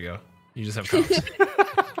unit. There you go. You just have cops.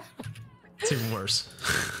 It's even worse.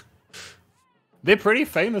 They're pretty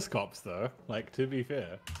famous cops, though. Like, to be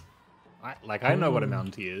fair, I know what a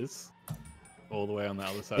Mountie is, all the way on the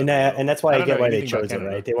other side. And that's why I get why they chose it,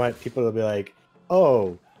 right? They want people to be like,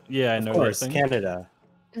 oh, yeah, I know. Of course, Canada.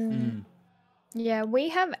 Yeah, we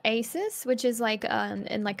have ACES, which is like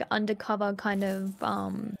in like undercover kind of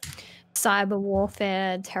cyber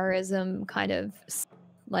warfare, terrorism kind of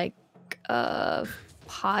like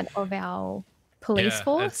part of our police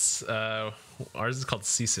force. Ours is called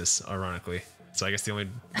CSIS, ironically. So I guess the only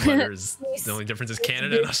letter is the only difference is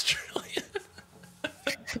Canada and Australia.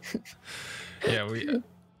 Yeah,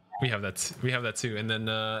 we have that. We have that too. And then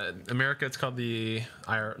America, it's called the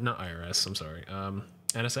not IRS. I'm sorry,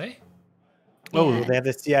 NSA. Oh, they have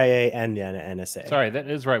the CIA and the NSA. Sorry, that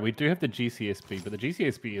is right. We do have the GCSB, but the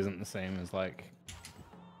GCSB isn't the same as like.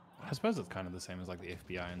 I suppose it's kind of the same as like the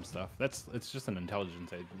FBI and stuff. It's just an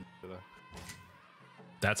intelligence agency.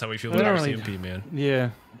 That's how we feel about RCMP, man.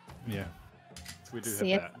 Yeah. So we do have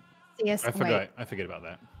that. I forget about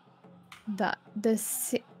that.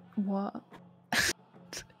 What?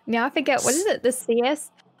 Now I forget. What is it? The CSI?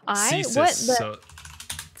 CSIS. What? So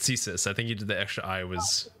CSIS. I think you did the extra I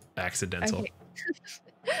was accidental. Okay.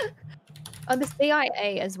 Oh, the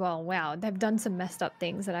CIA as well. Wow, they've done some messed up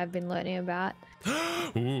things that I've been learning about.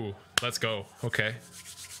 Ooh, let's go. Okay.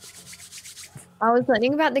 I was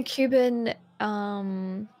learning about the Cuban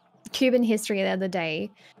history the other day,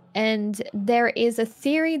 and there is a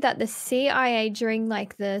theory that the CIA during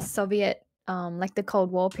like the Soviet like the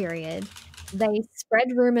Cold War period, they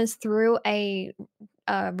spread rumors through a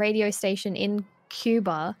radio station in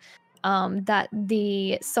Cuba that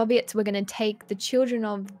the Soviets were going to take the children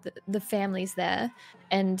of the families there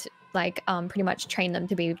and like pretty much train them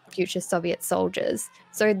to be future Soviet soldiers.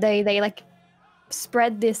 So they like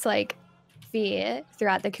spread this like fear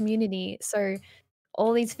throughout the community. So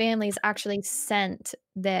all these families actually sent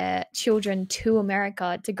their children to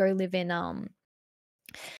America to go live in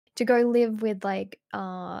with like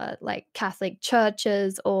Catholic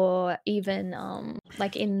churches or even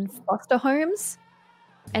like in foster homes.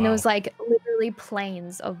 And it was like literally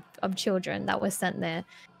planes of children that were sent there.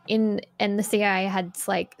 And the CIA had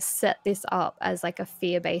like set this up as like a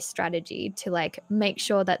fear-based strategy to like make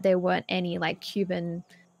sure that there weren't any like Cuban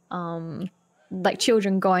like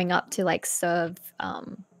children going up to like serve I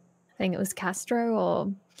think it was Castro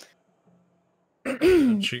or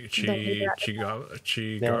Chigara.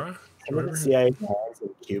 Some of the CIA plans in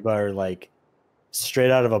Cuba are like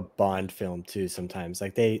straight out of a Bond film too. Sometimes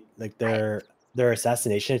like their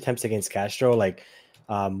assassination attempts against Castro, like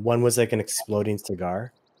one was like an exploding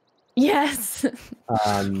cigar. Yes. It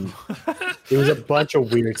was a bunch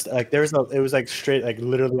of weird stuff. Like it was like straight, like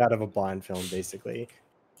literally out of a Bond film, basically.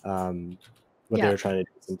 What they were trying to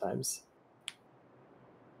do sometimes.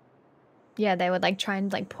 Yeah, they would like try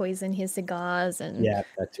and like poison his cigars and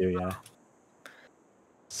that too. Yeah.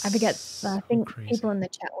 I forget. I think people in the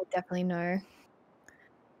chat will definitely know.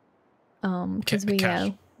 Because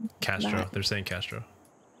Castro. They're saying Castro.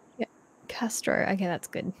 Yeah, Castro. Okay, that's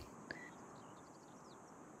good.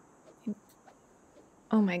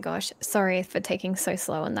 Oh my gosh, sorry for taking so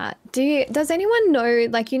slow on that. Does anyone know,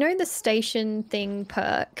 like, you know, the station thing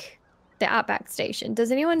perk, the Outback station?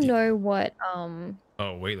 Does anyone know what?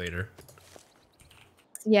 Oh, way later.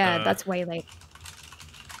 Yeah, that's way late.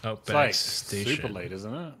 Outback station. Super late,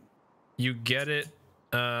 isn't it? You get it.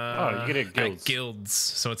 You get it at guilds. Guilds.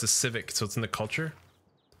 So it's a civic. So it's in the culture.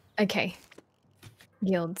 Okay.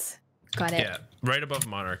 Guilds. Got it. Yeah, right above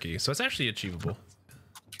monarchy. So it's actually achievable.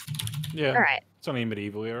 Yeah. All right. It's only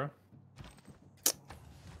medieval era.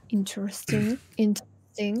 Interesting.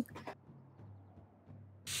 Interesting.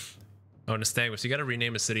 Oh, Nystagmus, you got to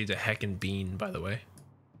rename a city to Heckin' Bean, by the way.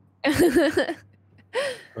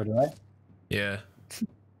 Or do I? Yeah.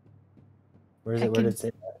 Where did it say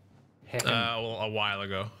that? Well, a while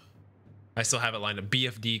ago. I still have it lined up.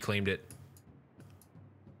 BFD claimed it.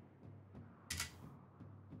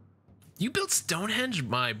 You built Stonehenge?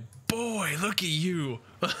 My boy, look at you.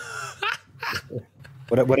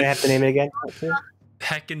 What do I have to name it again?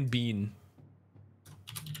 Heckin' Bean.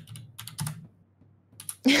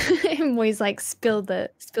 Moy's like spill the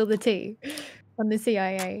tea on the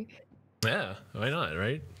CIA. Yeah, why not,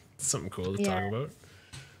 right? It's something cool to talk about.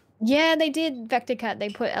 Yeah, they did Vector Cat. They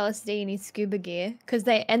put LSD in his scuba gear because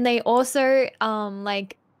they also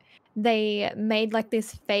like they made like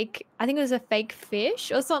this fake, I think it was a fake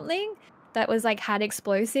fish or something that was like had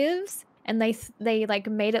explosives, and they like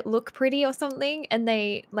made it look pretty or something, and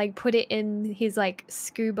they like put it in his like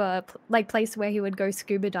scuba like place where he would go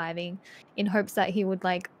scuba diving in hopes that he would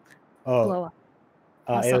like blow up.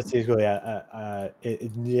 AOC is really,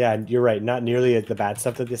 yeah, you're right. Not nearly the bad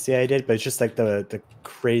stuff that the CIA did, but it's just like the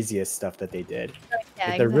craziest stuff that they did. Yeah,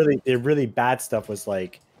 like, exactly. the really bad stuff was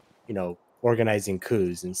like, you know, organizing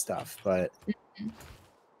coups and stuff. But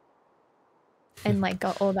and like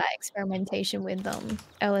got all that experimentation with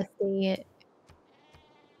LSD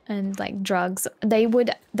and like drugs.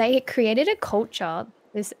 They created a culture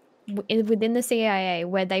within the CIA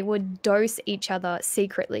where they would dose each other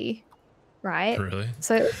secretly. Right? Really?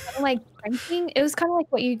 So it was kind of like drinking. It was kind of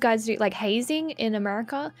like what you guys do, like hazing in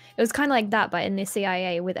America. It was kind of like that, but in the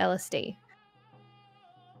CIA with LSD.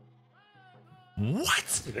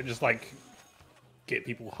 What? Did it just like get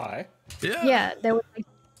people high? Yeah. Yeah, they would like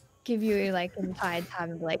give you like entire time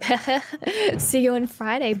and be like, "See you on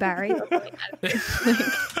Friday, Barry." Or something like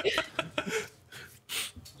that.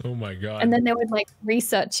 Oh my god. And then they would like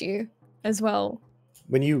research you as well.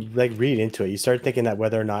 when you like read into it, you start thinking that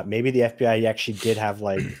whether or not maybe the FBI actually did have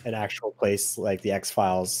like an actual place like the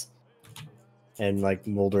X-Files and like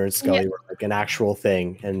Mulder and Scully were like an actual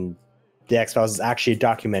thing, and the X-Files is actually a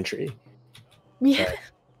documentary. Yeah.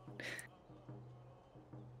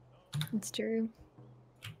 It's true.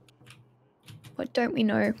 What don't we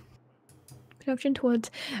know? Production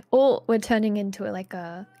towards... Or we're turning into like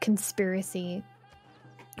a conspiracy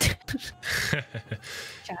chat.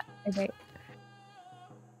 Okay.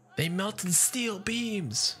 They melted steel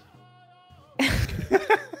beams.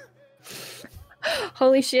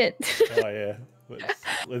 Holy shit. Oh yeah.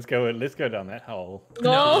 Let's go down that hole.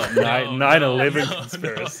 No. 9/11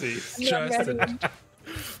 conspiracy. Justin.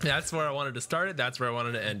 That's where I wanted to start it. That's where I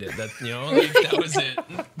wanted to end it. That, you know, like, that was it.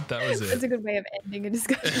 That was it. That's a good way of ending a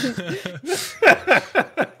discussion.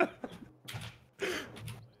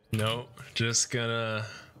 No, just gonna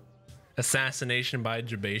assassination by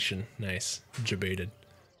jabation. Nice, jabated.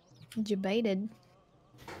 Debated.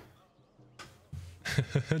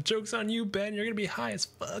 Joke's on you, Ben. You're gonna be high as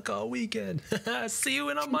fuck all weekend. See you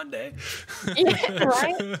on Monday. Yeah,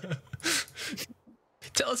 right?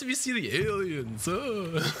 Tell us if you see the aliens.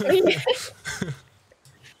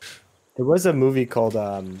 There was a movie called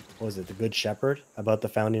what was it, The Good Shepherd, about the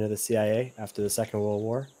founding of the CIA after the Second World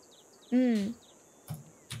War. Mm.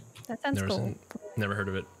 That sounds cool. Never heard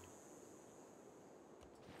of it.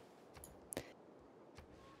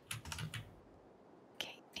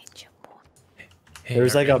 Hey, there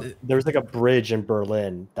was like a bridge in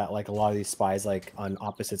Berlin that like a lot of these spies like on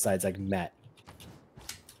opposite sides like met.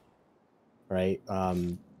 Right?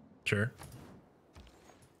 Sure.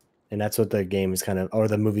 And that's what the game is kind of, or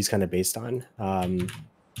the movie's kind of based on.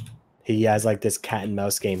 He has like this cat and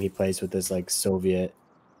mouse game he plays with this like Soviet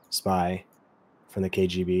spy from the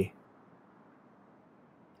KGB.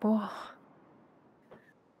 Oh.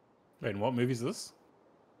 Wait, what movie is this?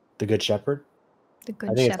 The Good Shepherd. The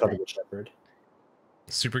Good I think Shepherd. it's called The Good Shepherd.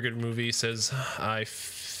 Super good movie. Says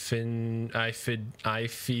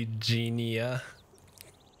Iphigenia.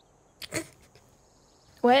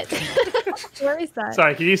 What? Where is that?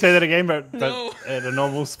 Sorry, can you say that again, but No. at a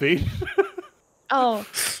normal speed? Oh.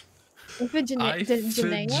 Iphigenia.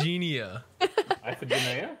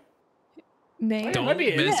 Iphigenia? Name? Don't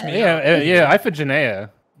miss me. Yeah, Iphigenia.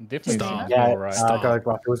 Definitely Stop. sounds Yeah, all right. Garlic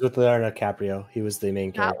Rock. It was with Leonardo DiCaprio. He was the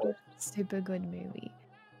main That character. was a super good movie.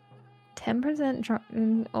 10%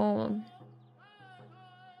 oh.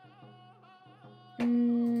 I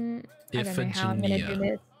don't know how I'm gonna do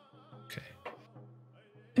this. Okay.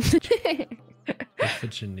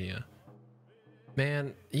 Iphigenia.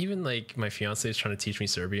 Man, even like my fiance is trying to teach me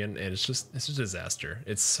Serbian, and it's a disaster.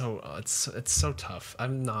 It's so tough.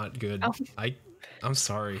 I'm not good. Oh. I'm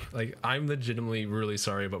sorry. Like, I'm legitimately really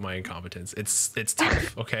sorry about my incompetence. It's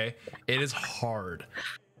tough. Okay, it is hard.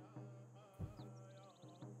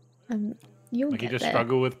 You'll Like get you just there.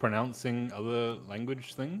 struggle with pronouncing other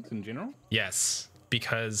language things in general? Yes,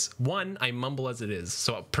 because one, I mumble as it is.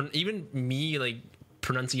 So even me like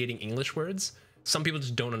pronunciating English words, some people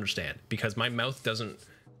just don't understand because my mouth doesn't.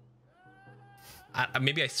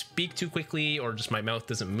 Maybe I speak too quickly, or just my mouth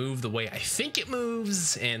doesn't move the way I think it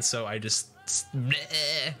moves, and so I just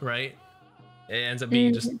right. It ends up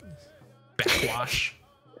being just backwash.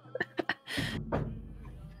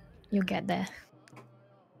 You'll get there.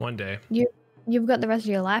 One day. You've got the rest of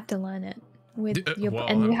your life to learn it with your well,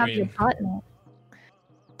 and you I have your mean- partner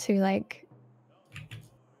to like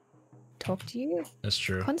talk to you That's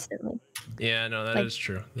true. constantly. Yeah, no, that is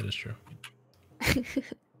true. That is true.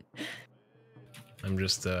 I'm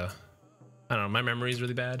just I don't know, my memory is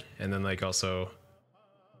really bad, and then like also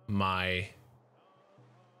my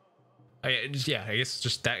I guess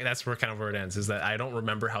just that's where kind of where it ends, is that I don't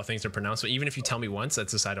remember how things are pronounced. So even if you tell me once,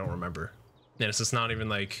 that's just I don't remember. And it's just not even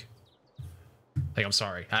like I'm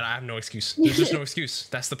sorry. I have no excuse. There's just no excuse.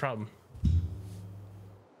 That's the problem.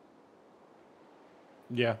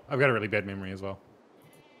 Yeah, I've got a really bad memory as well.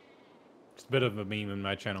 It's a bit of a meme in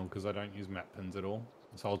my channel because I don't use map pins at all.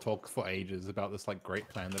 So I'll talk for ages about this like great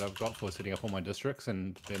plan that I've got for setting up all my districts,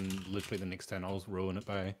 and then literally the next turn I'll ruin it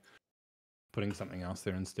by putting something else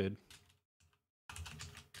there instead.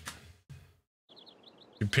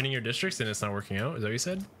 You're pinning your districts and it's not working out? Is that what you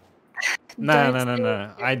said?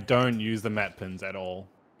 No. I don't use the map pins at all.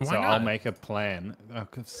 Why so not? I'll make a plan.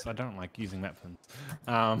 Because I don't like using map pins.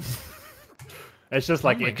 It's just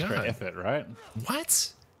like extra effort, right?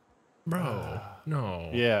 What? Bro, no.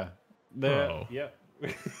 Yeah. Bro. Yeah.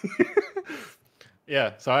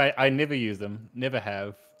 Yeah, so I never use them. Never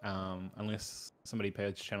have. Unless somebody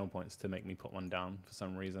pays channel points to make me put one down for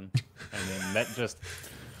some reason. And then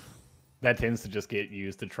that tends to just get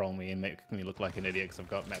used to troll me and make me look like an idiot because I've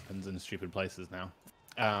got map pins in stupid places now.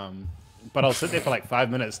 But I'll sit there for like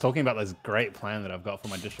 5 minutes talking about this great plan that I've got for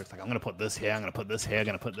my districts. Like, I'm going to put this here, I'm going to put this here, I'm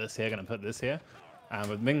going to put this here, I'm going to put this here.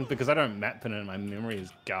 But then, because I don't map pin it, my memory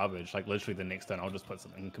is garbage. Like, literally the next turn, I'll just put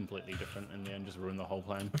something completely different in there and just ruin the whole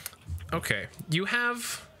plan. Okay, you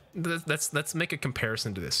have... Let's make a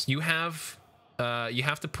comparison to this. You have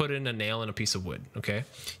to put in a nail and a piece of wood, okay?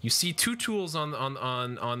 You see two tools on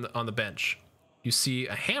the bench. You see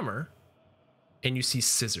a hammer, and you see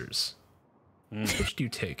scissors. Which do you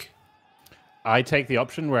take? I take the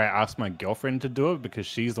option where I ask my girlfriend to do it because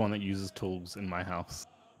she's the one that uses tools in my house.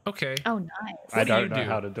 Okay. Oh, nice. I don't know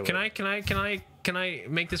how to do it. Can I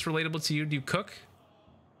make this relatable to you? Do you cook?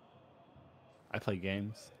 I play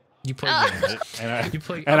games. You play games, and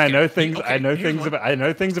I know things. Okay, I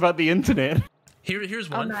know things about the internet. Here's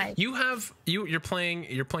one. Oh, nice. You're playing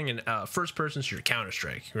in first person shooter,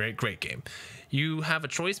 Counter-Strike, right? Great game. You have a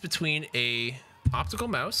choice between a optical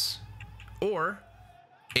mouse or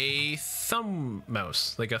a thumb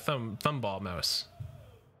mouse, like a thumball mouse.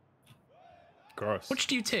 Gross. Which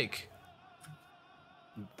do you take?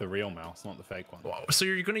 The real mouse, not the fake one. Wow. So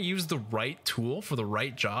you're going to use the right tool for the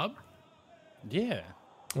right job? Yeah.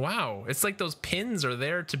 Wow. It's like those pins are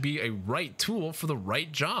there to be a right tool for the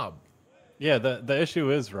right job. Yeah, the issue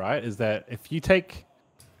is that if you take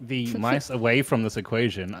the mice away from this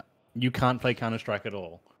equation, you can't play Counter-Strike at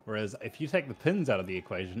all. Whereas if you take the pins out of the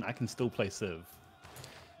equation, I can still play Civ.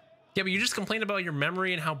 Yeah, but you just complain about your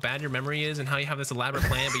memory and how bad your memory is and how you have this elaborate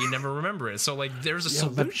plan, but you never remember it. So, like, there's a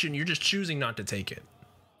solution. You're just choosing not to take it.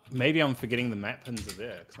 Maybe I'm forgetting the map pins are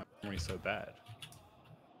there because my memory's so bad.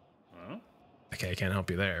 Huh? Okay, I can't help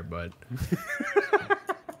you there, but...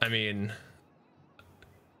 I mean...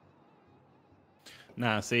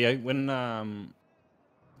 Nah, see, when I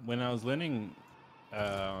was learning...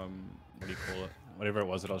 what do you call it? Whatever it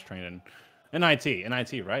was that I was trained in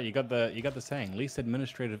IT, right? You got the saying, least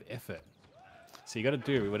administrative effort. So you got to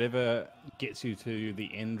do whatever gets you to the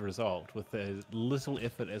end result with as little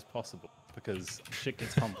effort as possible, because shit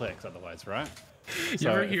gets complex otherwise, right?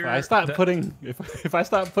 So if I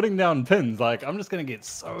start putting down pins, like, I'm just gonna get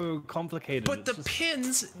so complicated. But the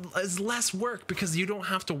pins is less work because you don't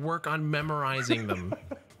have to work on memorizing them.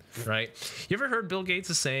 Right? You ever heard Bill Gates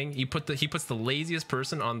is saying he puts the laziest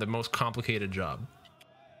person on the most complicated job?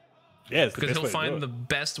 Yeah, because he'll find the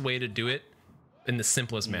best way to do it in the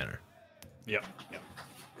simplest manner. Yep.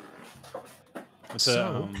 It's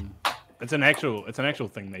an actual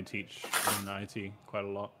thing they teach in IT quite a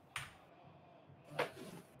lot.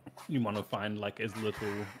 You want to find like as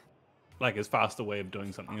fast a way of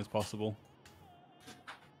doing something as possible.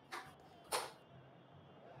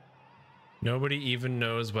 Nobody even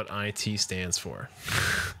knows what IT stands for.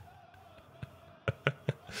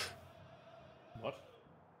 What?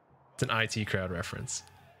 It's an IT crowd reference.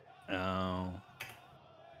 Oh.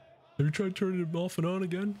 Have you tried turning it off and on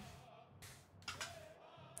again?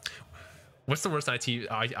 What's the worst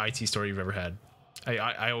IT story you've ever had?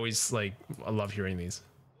 I always I love hearing these.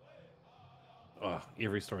 Oh,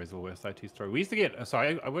 every story is the worst IT story. We used to get, so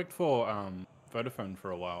I worked for Vodafone for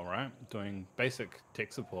a while, right? Doing basic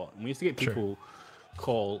tech support. And we used to get people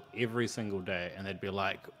call every single day and they'd be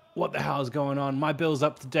like, what the hell is going on? My bill's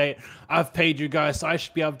up to date. I've paid you guys, so I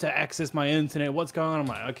should be able to access my internet. What's going on? I'm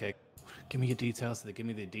like, okay, give me your details. So they give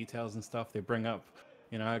me their details and stuff. They bring up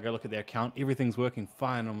You know, I go look at their account, everything's working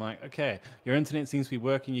fine. I'm like, okay, your internet seems to be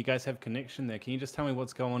working. You guys have connection there. Can you just tell me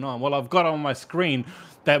what's going on? Well, I've got on my screen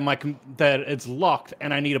that that it's locked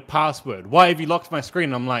and I need a password. Why have you locked my screen?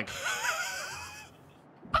 And I'm like,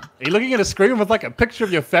 are you looking at a screen with like a picture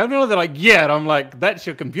of your family? They're like, yeah. And I'm like, that's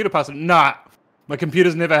your computer password. Nah, my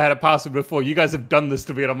computer's never had a password before. You guys have done this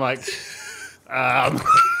to me. And I'm like,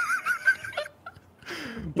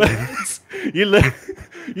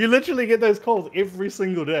 you literally get those calls every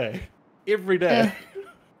single day. Every day.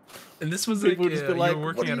 And this was People like, just be like, you're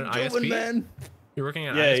working what at are an you doing, ISP? man? You're working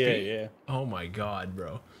at an Yeah, ISP? yeah. Oh my god,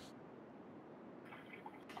 bro.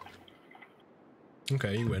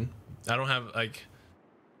 Okay, you win. I don't have, like,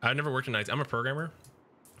 I've never worked in IT. I'm a programmer.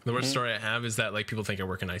 The worst story I have is that, like, people think I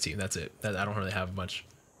work in IT. That's it. I don't really have much.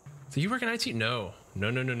 So you work in IT? No. No.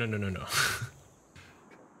 I don't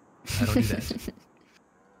do that.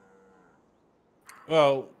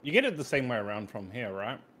 Well, you get it the same way around from here,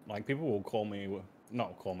 right? Like, people will call me,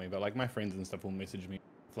 not call me, but like my friends and stuff will message me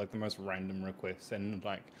with like the most random requests, and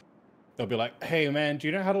like they'll be like, hey man, do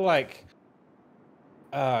you know how to like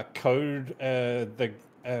code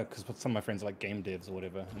because some of my friends are like game devs or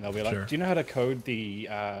whatever, and they'll be like, do you know how to code the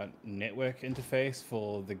network interface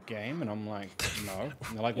for the game? And I'm like, no.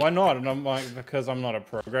 And they're like, why not? And I'm like, because I'm not a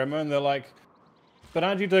programmer. And they're like, but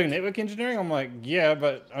aren't you doing network engineering? I'm like, yeah,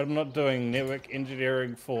 but I'm not doing network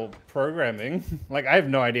engineering for programming. Like, I have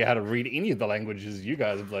no idea how to read any of the languages you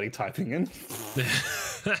guys are bloody typing in.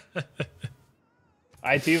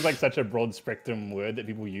 IT is like such a broad spectrum word that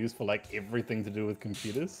people use for like everything to do with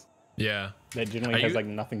computers. Yeah. That generally has like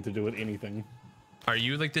nothing to do with anything. Are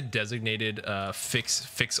you like the designated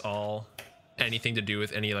fix all anything to do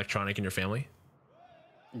with any electronic in your family?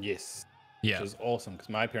 Yes. Yeah. Which is awesome because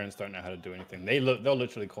my parents don't know how to do anything. They'll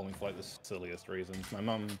literally call me for like the silliest reasons. My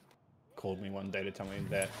mum called me one day to tell me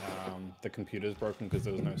that the computer's broken because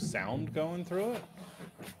there was no sound going through it.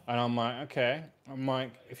 And I'm like, okay. I'm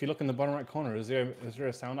like, if you look in the bottom right corner, is there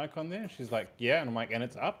a sound icon there? And she's like, yeah. And I'm like, and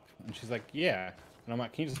it's up? And she's like, yeah. And I'm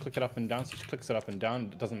like, can you just click it up and down? So she clicks it up and down.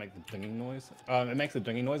 It doesn't make the dinging noise. It makes the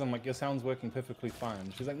dinging noise. I'm like, your sound's working perfectly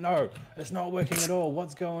fine. She's like, no, it's not working at all.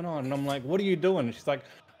 What's going on? And I'm like, what are you doing? And she's like,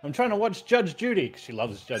 I'm trying to watch Judge Judy. 'Cause she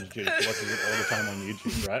loves Judge Judy. She watches it all the time on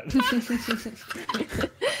YouTube, right?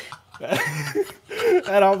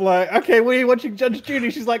 And I'm like, okay, where are you watching Judge Judy?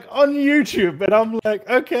 She's like, on YouTube. And I'm like,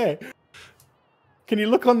 okay. Can you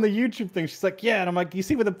look on the YouTube thing? She's like, yeah. And I'm like, do you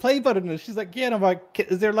see where the play button is? She's like, yeah. And I'm like,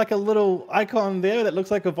 is there like a little icon there that looks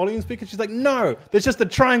like a volume speaker? She's like, no, there's just a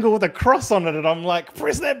triangle with a cross on it. And I'm like,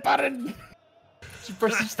 press that button. She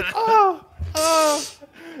presses, she's like, oh,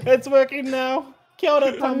 it's working now. Kia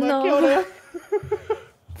ora, Tama, no. kia ora.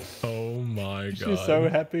 Oh my god. She's so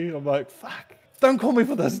happy. I'm like, fuck. Don't call me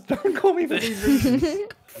for this. Don't call me for these reasons.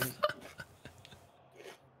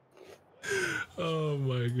 Oh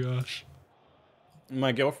my gosh.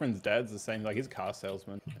 My girlfriend's dad's the same. Like, he's a car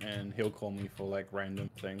salesman, and he'll call me for like random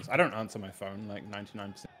things. I don't answer my phone like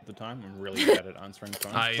 99% of the time. I'm really bad at answering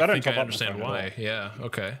phones. I don't think top I up my understand phone at why. Yeah.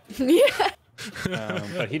 Okay. Yeah.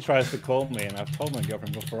 but he tries to call me, and I've told my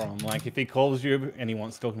girlfriend before, I'm like, if he calls you and he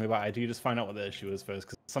wants to talk to me about IT, just find out what the issue is first,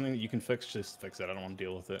 because something that you can fix, just fix it. I don't want to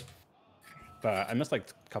deal with it. But I missed like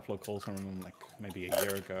a couple of calls from him like maybe a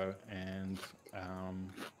year ago, and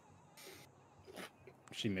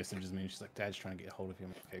she messages me and she's like, Dad's trying to get a hold of you.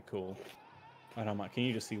 I'm like, okay, cool. And I'm like, can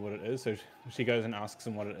you just see what it is? So she goes and asks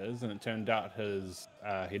him what it is, and it turned out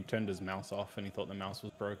he'd turned his mouse off and he thought the mouse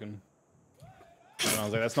was broken. And I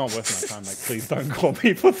was like, that's not worth my time. Like, please don't call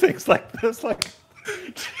me for things like this. Like,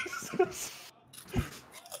 Jesus.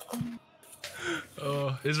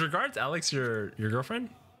 Oh, is regards Alex your girlfriend?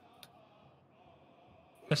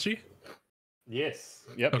 Is she? Yes.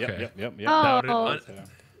 Yep. Okay. Yep. Oh.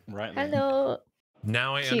 Right. There. Hello.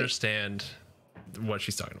 Now I Cute. understand what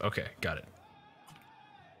she's talking about. Okay, got it.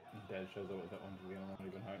 Dad shows up with that one again. I'm not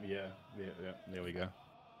even home. Yeah. There we go.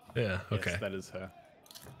 Yeah. Okay. Yes, that is her.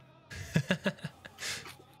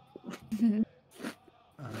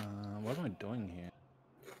 What am I doing here?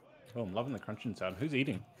 Oh, I'm loving the crunching sound. Who's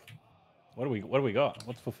eating? What do we got?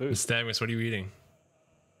 What's for food? Nystagmus, what are you eating?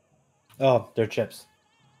 Oh, they're chips.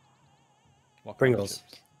 What kind of Pringles.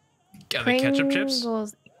 chips? Are they ketchup chips?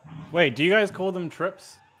 Pringles. Wait, do you guys call them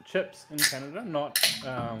chips in Canada? Not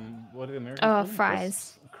what do the Americans call them?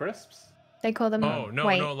 Fries. Crisps? They call them. Oh no,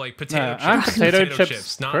 wait. no, like potato chips. aren't potato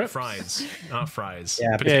chips not crisps? fries. Not fries.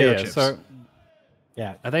 Yeah, potato Yeah. chips. So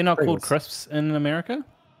Yeah. are they not called Pringles. crisps in America?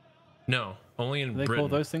 No, only in Do they Britain. call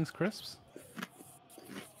those things crisps?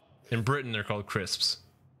 In Britain, they're called crisps.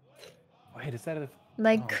 Wait, is that a...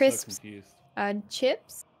 Like Oh, I'm so crisps confused. are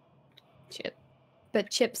chips. But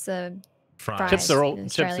chips are Fries. Chips are all in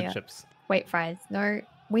chips Australia. and chips. Wait, fries. No,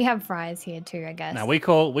 we have fries here too, I guess. Now we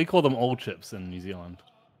call them all chips in New Zealand.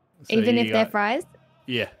 So Even you if they're got- fries?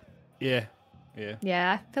 Yeah. Yeah,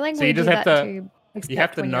 I feel like So we you do just have that to too. you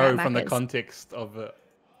have to when you're at know from the Macca's. context of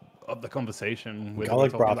the conversation. Whether we're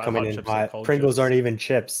Garlic talking broth about coming hot in chips or hot. cold Pringles chips. aren't even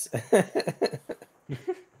chips.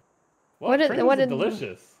 What? Pringles what are are-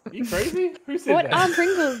 delicious. Are you crazy? Who said What that? are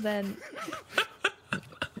Pringles then?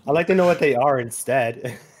 I like to know what they are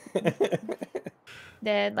instead.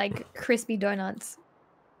 They're like crispy donuts.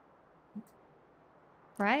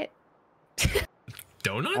 Right?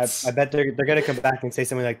 Donuts? I bet they're gonna come back and say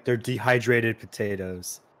something like they're dehydrated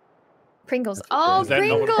potatoes. Pringles. That's what Oh, Is that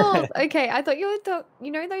not what- Pringles. Okay, I thought you were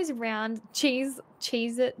you know those round cheese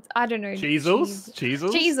it. I don't know. Cheezels? cheese-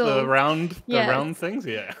 Cheezels? The round Yes. round things?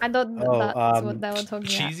 Yeah. I thought Oh, that's what they were talking about.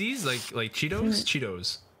 Cheesies? Like Cheetos?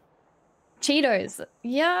 Cheetos. Cheetos.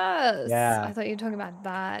 Yes. Yeah. I thought you were talking about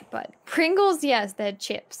that. But Pringles, yes, they're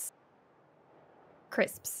chips.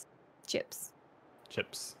 Crisps. Chips.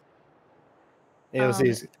 Chips.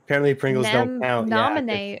 AOC's apparently Pringles don't count. Yeah, 'cause-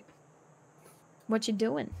 Nominate. What you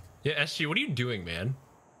doing? Yeah, SG, what are you doing, man?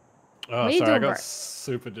 Oh, What are you sorry, I doing, got bro?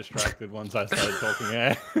 super distracted once I started talking.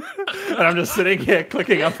 Yeah. And I'm just sitting here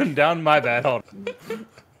clicking up and down. My bad. Hold on.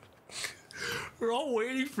 We're all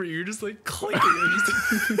waiting for you, just like clicking.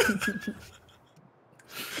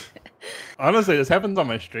 Honestly, this happens on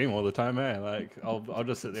my stream all the time, eh? Like, I'll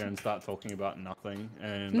just sit there and start talking about nothing,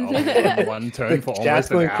 and I'll be on one turn for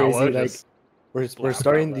Chat's almost an going hour. crazy, like, just We're Blah,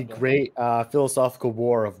 starting blah, the blah, blah. great philosophical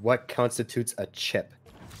war of what constitutes a chip.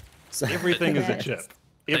 So, everything is a Yes. chip.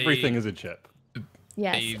 Everything is a chip.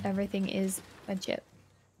 Yes, A- everything is a chip.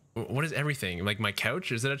 What is everything? Like my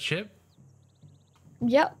couch? Is that a chip?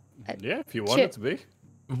 Yep. Yeah, if you want Chip. it to be.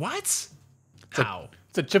 What? How?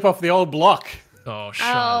 It's a chip off the old block. Oh, shut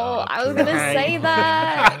Oh, up. I was gonna Ryan. say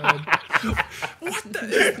that, What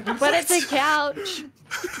the? but it's a couch.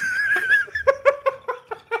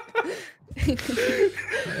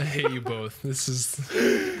 I hate you both. This is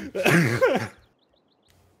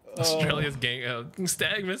Australia's gang up.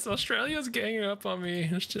 Nystagmus, Australia's ganging up on me.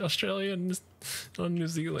 Australia and on New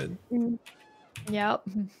Zealand. Yep.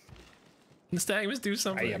 Nystagmus, do Hey,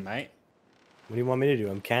 something. mate. what do you want me to do?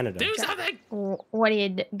 I'm Canada. Do something. What are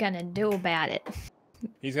you gonna do about it?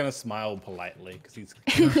 He's gonna smile politely because he's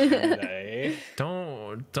Canada.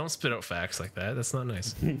 Don't spit out facts like that. That's not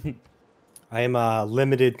nice. I am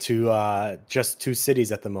limited to just 2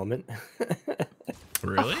 cities at the moment.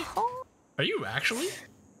 Really? Are you actually?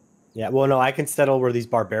 Yeah, well, no, I can settle where these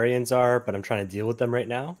barbarians are, but I'm trying to deal with them right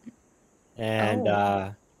now. And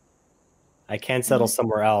Oh. I can settle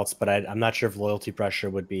somewhere else, but I'm not sure if loyalty pressure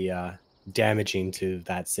would be damaging to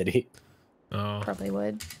that city. Oh, Probably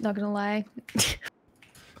would. Not gonna lie.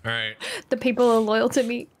 all right. The people are loyal to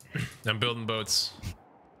me. I'm building boats.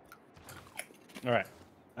 All right.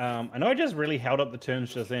 I know I just really held up the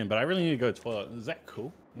turns just then, but I really need to go to the toilet. Is that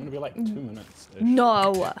cool? I'm gonna be like 2 minutes.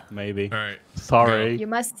 No. Maybe. All right. Sorry. You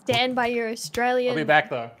must stand by your Australian I'll be back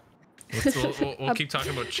though. We'll keep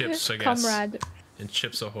talking about chips, I guess. comrade. And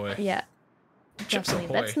Chips Ahoy. Yeah. Chips Definitely.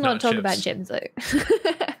 Ahoy, Let's not not talk about chips. gyms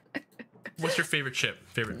though. What's your favorite chip?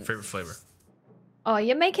 Favorite flavor? Oh,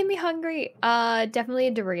 you're making me hungry. Definitely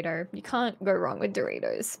a Dorito. You can't go wrong with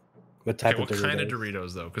Doritos. What type Okay, what of kind of Doritos?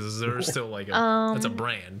 Doritos though? Because there's still like a that's a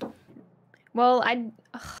brand. Well, I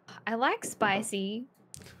like spicy,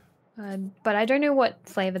 but I don't know what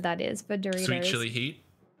flavor that is for Doritos. Sweet chili heat.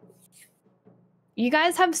 You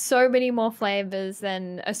guys have so many more flavors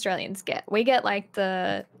than Australians get. We get like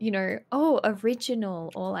the,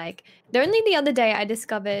 original, or like only the other day I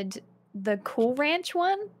discovered the Cool Ranch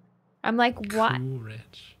one. I'm like, what? Cool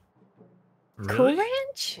Ranch. Cool Really?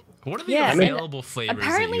 Ranch? What are the Yeah, and available flavors? that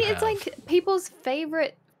Apparently, you it's have? like people's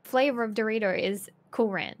favorite flavor of Dorito is Cool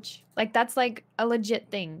Ranch. Like that's like a legit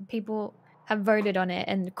thing. People have voted on it,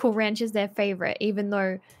 and Cool Ranch is their favorite, even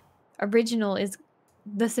though original is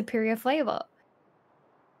the superior flavor.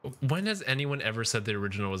 When has anyone ever said the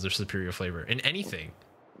original was their superior flavor in anything?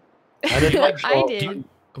 I did like- I well, did.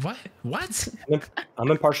 What? What? I'm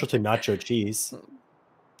impartial to nacho cheese.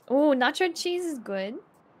 Oh, nacho cheese is good.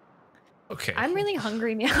 Okay. I'm really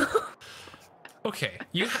hungry now. Okay.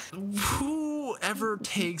 Whoever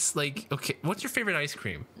takes like okay, what's your favorite ice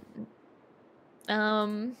cream?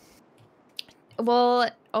 Well,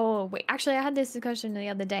 oh wait, actually, I had this discussion the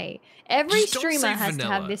other day. Every Just don't streamer say has to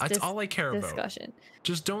have vanilla. this That's all I care about. discussion.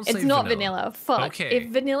 Just don't say It's not vanilla. Fuck. Okay. If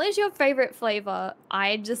vanilla is your favorite flavor,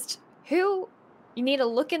 you need to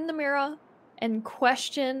look in the mirror and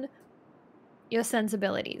question your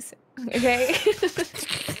sensibilities. Okay?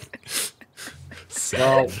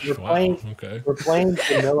 Well, Savage. we're Wow. playing. Okay. We're playing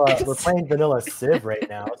vanilla. We're playing vanilla Civ right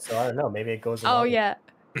now, so I don't know. Maybe it goes. Oh along. yeah,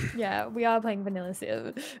 yeah, we are playing vanilla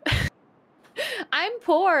Civ. I'm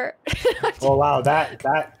poor. Oh wow,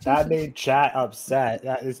 that made chat upset.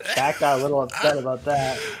 Chat got a little upset about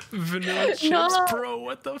that. Vanilla chips, No. bro.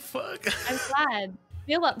 What the fuck? I'm glad.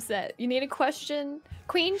 Feel upset. You need to question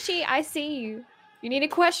Queen Chi. I see you. You need to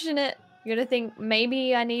question it. You gotta think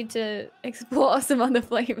maybe I need to explore some other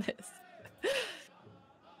flavors.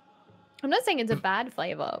 I'm not saying it's a bad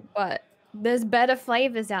flavor, but there's better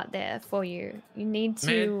flavors out there for you. You need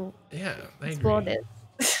to Yeah, I explore agree.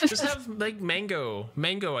 this. Just have like mango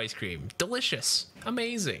ice cream. Delicious.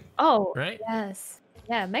 Amazing. Oh, Right? yes.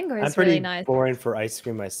 Yeah, mango I'm is pretty really nice. boring for ice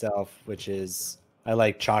cream myself, which is I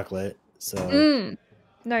like chocolate. So Mm.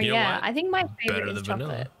 No, You know yeah. what? I think my Better favorite is than chocolate.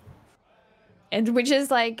 vanilla. And which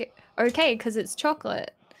is like okay because it's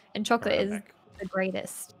chocolate. And chocolate Alright, is back. the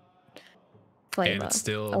greatest flavor And it's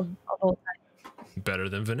still of all time. better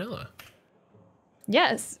than vanilla.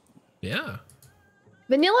 Yes. Yeah.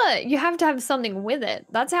 Vanilla, you have to have something with it.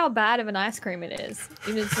 That's how bad of an ice cream it is.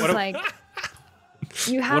 And it's just What like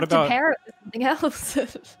you have to about- pair it with something else.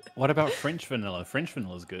 What about French vanilla? French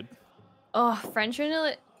vanilla is good. Oh, French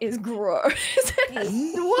vanilla is gross.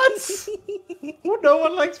 What? No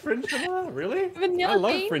one likes French vanilla, really? Vanilla I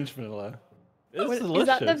love bean? French vanilla. It's What- delicious.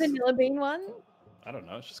 is that the vanilla bean one? I don't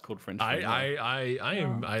know. It's just called French vanilla.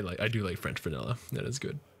 I do like French vanilla. That is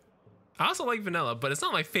good. I also like vanilla, but it's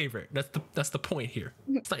not my favorite. That's the point here.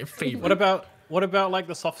 It's not your favorite. What about like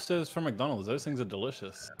the soft serves from McDonald's? Those things are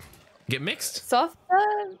delicious. Get mixed? Soft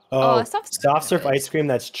serve? soft serve serve is good. ice cream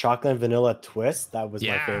that's chocolate and vanilla twist. That was my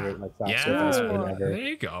Yeah. favorite. Like soft Yeah. serve ice cream Ooh. ever. There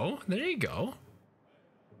you go. There you go.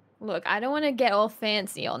 Look, I don't want to get all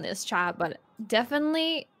fancy on this chat, but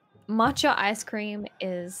definitely matcha ice cream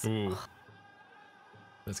is. Ooh.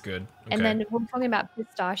 That's good. Okay. And then we were talking about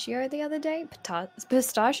pistachio the other day.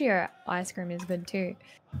 Pistachio ice cream is good too.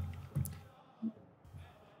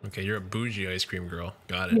 Okay, you're a bougie ice cream girl.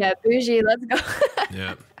 Got it. Yeah, bougie, let's go.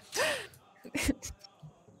 Yeah.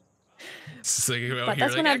 It's like, you're But here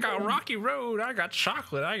that's like, when I I'm got doing- Rocky Road, I got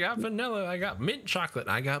chocolate, I got vanilla, I got mint chocolate,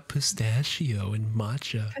 I got pistachio and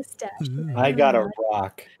matcha. Pistachio. I got a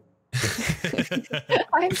rock.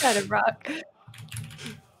 I've got a rock.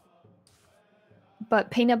 But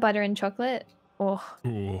peanut butter and chocolate? Oh,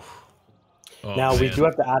 Ooh. Oh, Now we man. do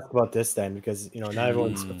have to ask about this then, because not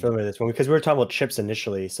everyone's familiar with this one. Because we were talking about chips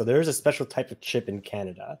initially, so there is a special type of chip in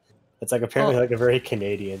Canada. It's like apparently like a very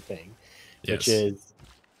Canadian thing, which is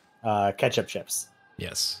ketchup chips.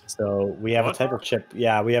 Yes. So we have What? a type of chip.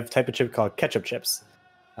 Yeah, we have a type of chip called ketchup chips,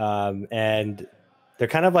 and they're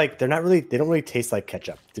kind of like they don't really taste like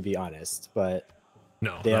ketchup, to be honest, but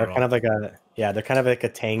No. they not are at kind all. of like they're kind of like a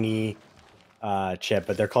tangy chip,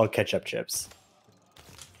 but they're called ketchup chips.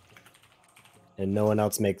 And no one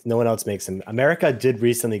else makes them. America did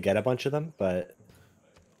recently get a bunch of them, but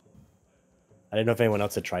I didn't know if anyone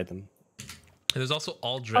else had tried them. And there's also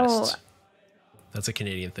all dressed. Oh. That's a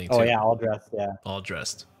Canadian thing too. Oh yeah, all dressed. Yeah. All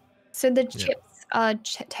dressed. so the Yeah.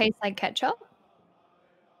 chips taste like ketchup?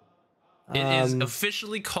 It is Um,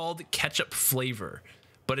 officially called ketchup flavor,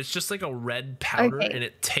 but it's just like a red powder Okay. and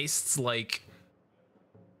it tastes like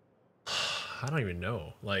I don't even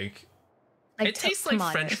know. Like it tastes like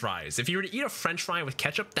tomato. French fries. If you were to eat a French fry with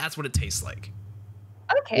ketchup, that's what it tastes like.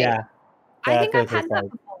 Okay. Yeah. I think that's I've what it had that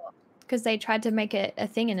tastes before because they tried to make it a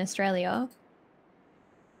thing in Australia.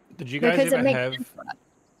 Did you guys Because it ever makes have? sense for us.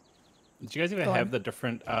 Did you guys ever Go on. have the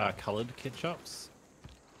different colored ketchups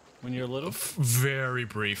when you were little? Very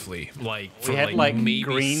briefly, like for We had like, like maybe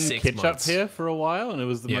green 6 ketchup months. here for a while, and it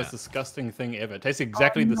was the Yeah. most disgusting thing ever. It tasted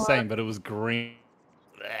exactly the no. same, but it was green.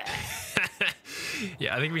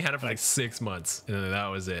 Yeah, I think we had it for like 6 months, and then that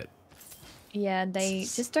was it. Yeah, they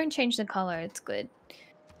just don't change the color. It's good.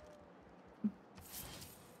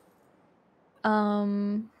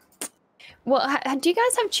 Well, do you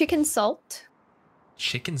guys have chicken salt?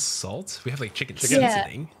 Chicken salt? We have like chicken Yeah.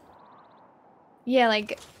 seasoning. Yeah,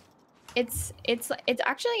 like it's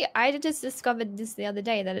actually I just discovered this the other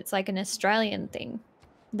day that it's like an Australian thing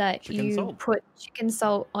that Chicken you salt. put chicken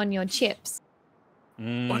salt on your chips.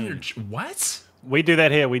 On your what? We do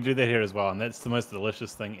that here. We do that here as well, and that's the most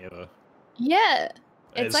delicious thing ever. Yeah,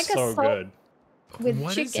 it's like a so salt good. with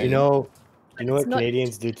What is chicken. it? You know It's what not-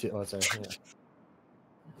 Canadians do to? Oh, sorry.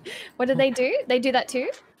 Yeah. What do they do? They do that too?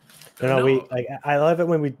 No, we No. like. I love it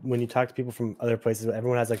when you talk to people from other places.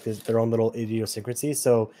 Everyone has like their own little idiosyncrasies.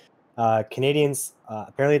 So, Canadians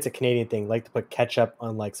apparently it's a Canadian thing. Like to put ketchup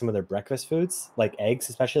on like some of their breakfast foods, like eggs,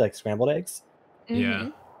 especially like scrambled eggs. Yeah,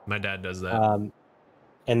 Mhm. my dad does that.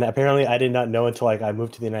 And apparently, I did not know until like I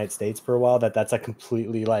moved to the United States for a while that that's a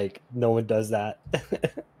completely like no one does that.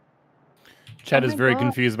 Chad Oh is my very God.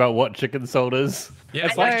 confused about what chicken salt is. Yeah,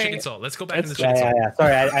 I what's know. chicken salt? Let's go back into It's- chicken salt. Yeah.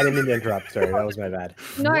 Sorry, I didn't mean to interrupt. Sorry, that was my bad.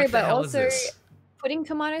 No, What the but hell is also this? putting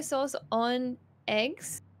tomato sauce on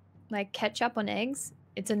eggs, like ketchup on eggs,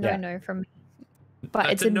 it's a Yeah. no from me. But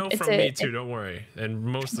That's it's a no it's from a, me too. Don't worry, and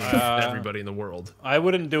most of everybody in the world. I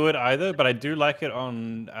wouldn't do it either, but I do like it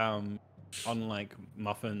on like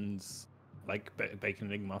muffins, like bacon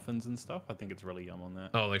and egg muffins and stuff. I think it's really yum on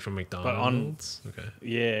that. Oh, like from on- McDonald's. Okay.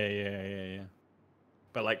 Yeah.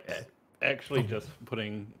 But like actually just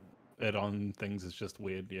putting it on things is just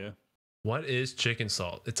weird. Yeah. What is chicken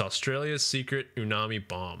salt? It's Australia's secret umami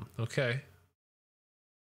bomb. Okay.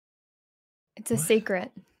 It's a What?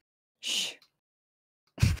 secret. Shh.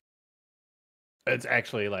 It's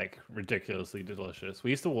actually like ridiculously delicious. We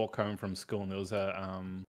used to walk home from school, and there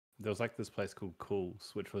was like this place called Cool's,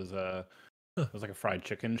 which was it was like a fried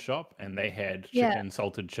chicken shop, and they had chicken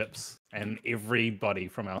salted chips, and everybody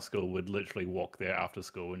from our school would literally walk there after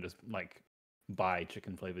school and just like buy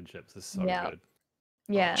chicken flavored chips. It's so Yeah. good.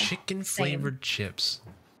 Yeah. Chicken flavored chips.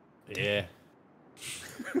 Yeah.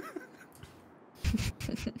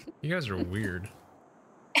 You guys are weird.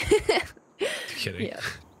 Kidding. Yeah.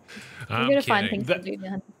 I'm We're gonna find kidding. things to do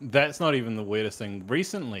now. That's not even the weirdest thing.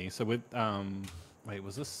 Recently, so with wait,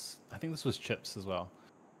 was this? I think this was chips as well.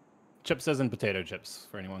 Chips as in potato chips,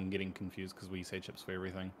 for anyone getting confused, because we say chips for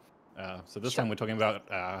everything. So this time we're talking about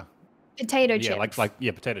Potato yeah, chips. like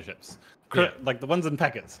potato chips, Yeah. like the ones in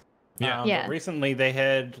packets. Yeah. Yeah. But recently they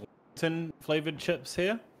had tin flavored chips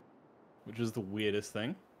here, which is the weirdest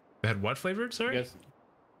thing. They had what flavored? You Sorry. guys,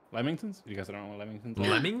 Lemingtons? You guys don't know what Lemingtons are?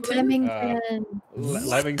 Lemington. Lemington. What the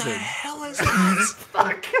Lemington. hell is that?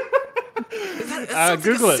 Fuck.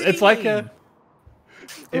 Google it. It's like a.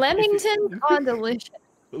 Lemingtons are delicious.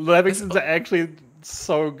 Lemingtons are actually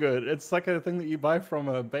so good. It's like a thing that you buy from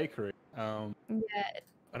a bakery. Yeah,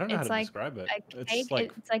 I don't know how it's to like describe it. a cake. It's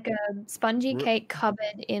like It's like a spongy cake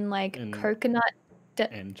covered in like in- coconut,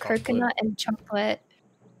 and chocolate. coconut and chocolate.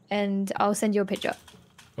 And I'll send you a picture.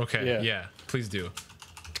 Okay. Yeah. Yeah. Please do.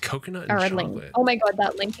 Coconut and Or a chocolate. link. Oh my god,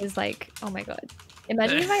 that link is like, oh my god.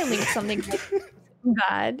 Imagine if I linked something like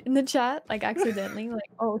bad in the chat, like accidentally, like,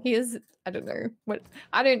 oh, here's, I don't know what,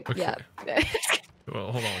 I don't, Okay. yeah.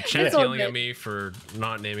 Well, hold on. Chat's all yelling at good. me for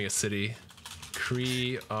not naming a city.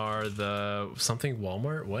 Cree are the something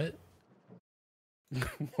Walmart? What?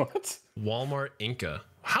 What? Walmart Inca.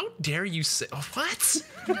 How dare you say what?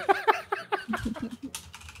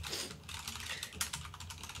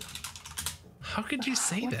 How could you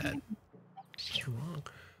say that? You're wrong.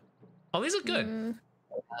 Oh, these are good.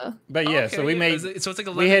 But yeah, so we made. So it's like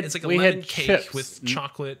a we lemon, had- it's like a we lemon had cake chips. with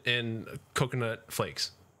chocolate and coconut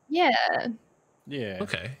flakes. Yeah, Yeah.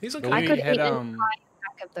 Okay, these are But good. I we could had eat an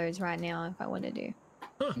pack of those right now if I wanted to.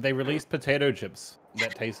 they released potato chips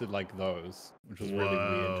that tasted like those, which was really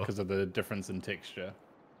weird Whoa. because of the difference in texture.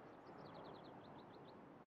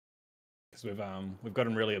 Because we've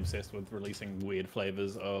gotten really obsessed with releasing weird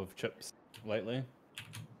flavors of chips lately.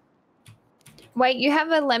 Wait, you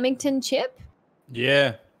have a Lemington chip?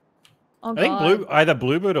 Yeah, Oh I think god. either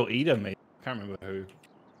Bluebird or Eda made. I can't remember who,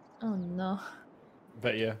 Oh no.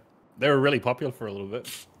 but yeah, they were really popular for a little bit.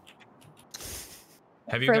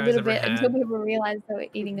 Have you For a guys little ever bit had? until people realized they were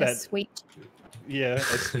eating a That- sweet. Yeah, a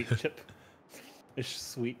sweet chip, a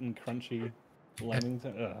sweet and crunchy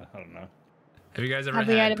Lemington. I don't know. Have you guys ever Have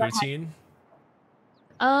we had ever had- poutine?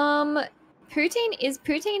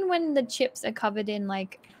 Poutine when the chips are covered in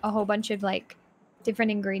like a whole bunch of like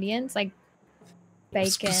different ingredients, like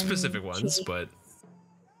bacon, Specific ones, cheese, but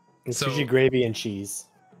It's So- usually gravy and cheese.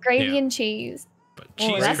 gravy yeah. and cheese. But Oh,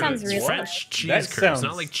 cheese that curds, sounds really French cheese That curds, sounds-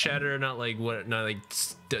 not like cheddar, not like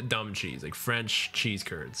dumb cheese, like French cheese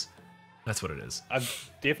curds. That's what it is.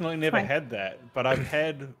 I've definitely never Fine. had that, but I've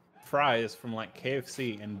had fries from like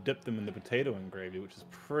KFC and dipped them in the potato and gravy, which is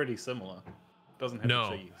pretty similar. Doesn't have the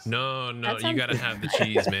No, cheese. no, That you sounds gotta have the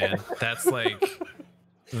cheese, man. That's like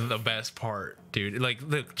the best part, dude. Like,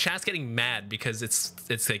 look, chat's getting mad because it's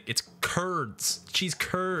like it's curds, cheese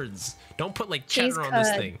curds. Don't put like Cheese cheddar on this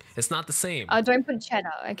curd. thing. It's not the same. Oh, don't put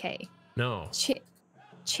cheddar. Okay. No,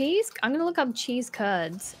 Cheese? I'm gonna look up cheese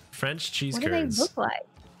curds. French cheese What do curds. they look like?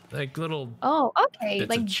 Like little Oh, okay. bits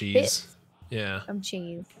like of cheese. bits Yeah, of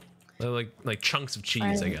cheese. they're like chunks of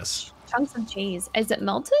cheese, I guess. Chunks of cheese. Is it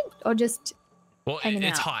melted or just? Well, hanging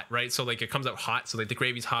it's out. hot, right? So like it comes out hot. So like the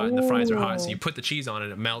gravy's hot and the fries are hot. So Ooh. you put the cheese on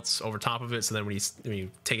and it melts over top of it. So then when you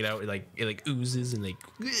take it out, it like oozes and like,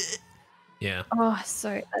 yeah, Oh,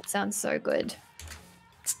 that sounds so good.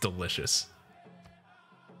 it's delicious.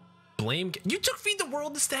 Blame. You took Feed the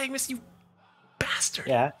World, Nystagmus, you bastard.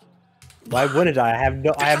 Yeah. Why wouldn't I? I have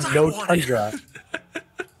no tundra.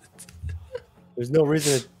 There's no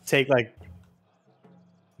reason to take like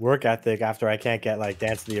work ethic after I can't get like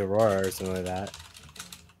Dance of the Aurora or something like that.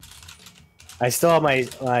 I still have my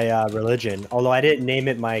religion, although I didn't name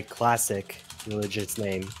it my classic religion's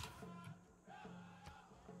name.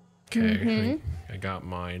 Okay, I got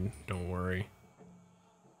mine. Don't worry.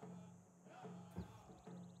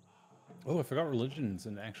 Oh, I forgot religion's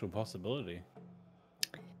an actual possibility.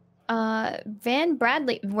 Van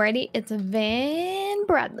Bradley. Ready? It's Van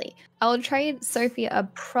Bradley. I'll trade Sophie a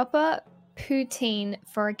proper poutine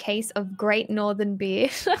for a case of Great Northern beer.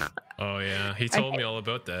 Oh yeah, he told me all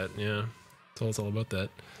about that. Yeah, told us all about that.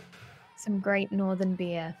 Some Great Northern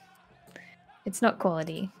beer. It's not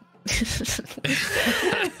quality.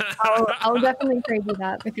 I'll definitely trade you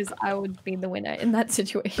that because I would be the winner in that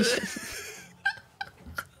situation.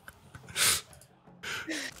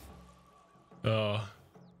 Oh.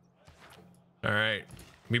 All right.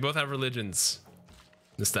 We both have religions.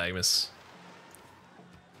 Nystagmus.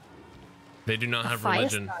 They do not have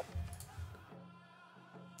religion. Star.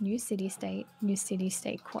 New city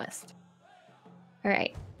state quest. All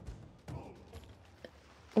right.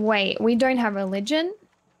 Wait, we don't have religion?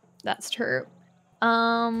 That's true.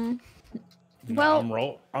 No,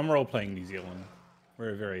 Well, I'm role playing New Zealand.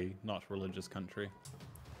 We're a very not religious country.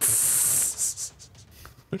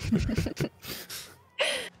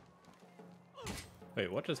 Wait,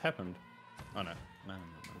 what just happened? Oh no. No.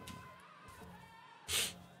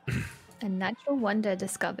 a natural wonder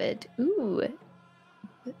discovered. Ooh,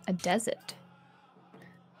 a desert.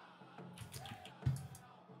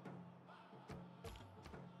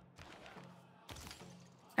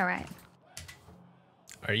 All right.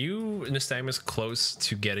 Are you, Nystagmus, close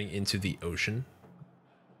to getting into the ocean?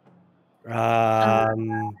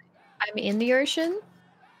 I'm in the ocean.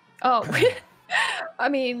 Oh, I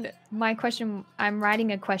mean, my question. I'm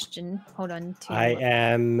writing a question. Hold on. I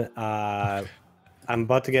am. I'm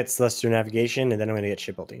about to get celestial navigation, and then I'm going to get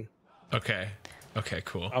shipbuilding. Okay. Okay.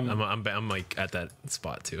 Cool. I'm like at that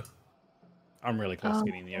spot too. I'm really close to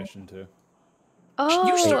getting in the ocean too. Oh,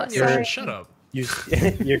 you start. sorry. Shut up. You're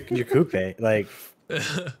coupe like.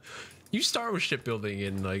 You start with shipbuilding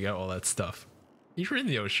and like all that stuff. You're in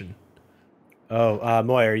the ocean. Oh,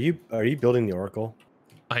 Moy, are you building the Oracle?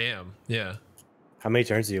 I am. Yeah. How many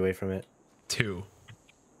turns are you away from it? 2.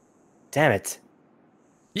 Damn it.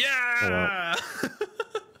 Yeah.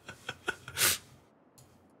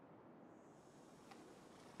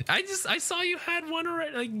 Oh, I saw you had one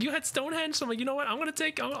already. Like you had Stonehenge, so I'm like, you know what? I'll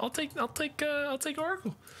take Oracle.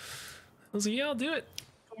 I was like, yeah, I'll do it.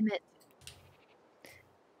 Damn it.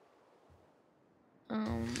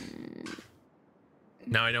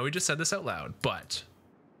 Now I know we just said this out loud, but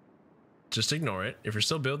just ignore it. If you're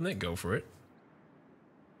still building it, go for it.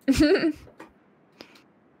 You're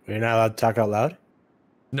not allowed to talk out loud?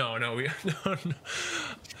 No,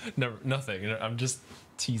 nothing. I'm just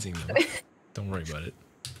teasing them. Don't worry about it.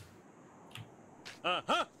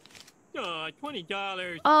 Uh-huh. Oh,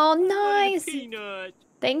 $20. Oh, nice. Peanut.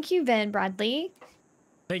 Thank you, Van Bradley.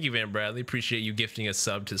 Thank you, Van Bradley. Appreciate you gifting a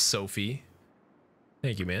sub to Sophie.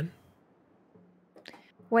 Thank you, man.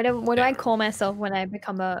 What do I call myself when I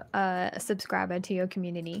become a subscriber to your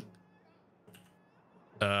community?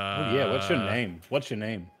 Oh yeah, what's your name? What's your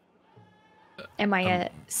name? Am I a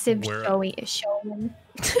SophieQuests?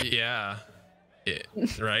 Yeah.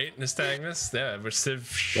 Right, Nystagmus? Yeah, we're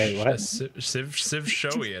Wait, what?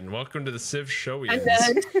 TheCivShowian. Welcome to the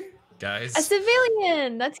TheCivShowians. Guys. A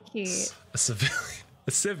civilian! That's cute. A civilian.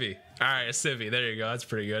 A civvy. Alright, a civvy. There you go. That's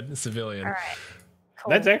pretty good. A civilian. Alright. Cool.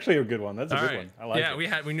 That's actually a good one. That's a All good right. one. I like it.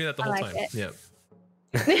 Yeah, we knew that the whole time. It. Yeah.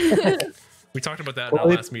 We talked about that in our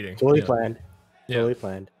last meeting. Totally planned. Yeah. Totally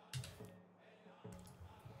planned.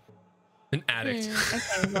 An addict.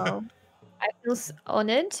 Okay, well, I feel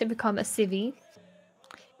honored to become a civvy.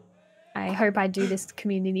 I hope I do this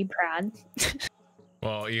community proud.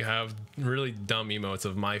 Well, you have really dumb emotes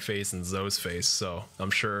of my face and Zoe's face, so I'm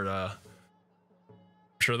sure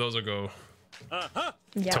those will go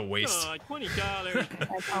to waste. Oh,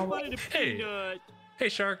 $20. Hey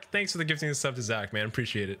Shark, thanks for the gifting the sub to Zach, man.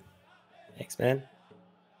 Appreciate it. Thanks, man.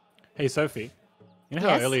 Hey Sophie, you know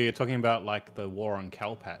how Yes? earlier you're talking about like the war on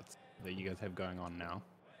Calpats that you guys have going on now?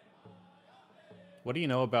 What do you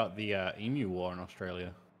know about the emu war in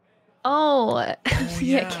Australia? Oh, yeah,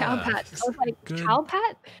 yeah. Cowpat. I was like, Good.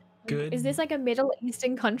 Cowpat? Good. Is this like a Middle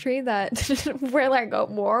Eastern country that we're like at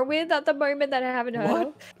war with at the moment that I haven't heard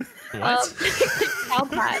of? What?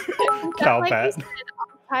 Cowpat. Cowpat.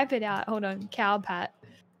 Type it out. Hold on. Cowpat.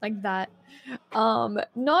 Like that.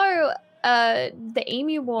 No, the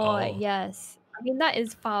Emu War, Oh. yes. I mean, that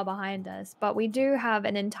is far behind us, but we do have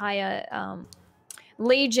an entire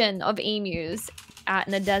legion of emus out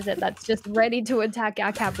in the desert that's just ready to attack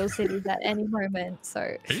our capital cities at any moment. So,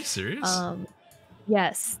 Are you serious?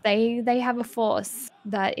 yes, they have a force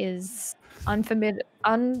that is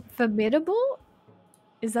unformidable.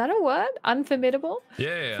 Is that a word? Unformidable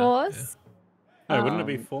Yeah. force. No, wouldn't it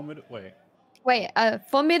be formidable? Wait,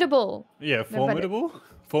 formidable. Yeah, formidable. But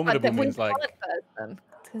Formidable we means like. can't first then.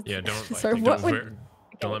 Yeah. Don't. So what would?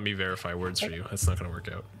 Don't let me verify words for you. That's not gonna work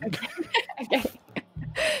out. Okay.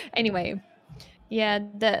 Anyway, yeah,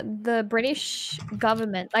 the British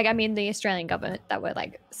government, like I mean the Australian government that were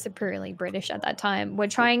like superiorly British at that time, were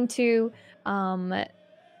trying to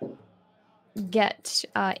get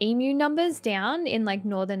emu numbers down in like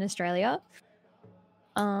northern Australia.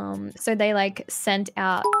 So they like sent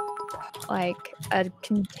out like a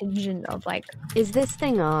contingent of like. Is this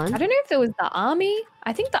thing on? I don't know if it was the army.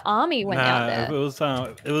 I think the army went out there.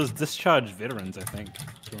 It was discharged veterans, I think.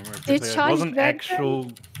 Discharged it wasn't veterans?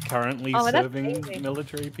 actual currently serving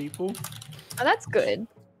military people. Oh, that's good.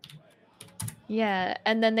 Yeah,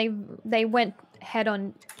 and then they went head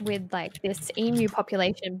on with like this emu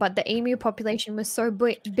population, but the emu population was so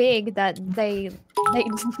big that they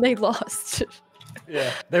lost.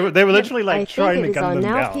 Yeah, they were literally like trying to gun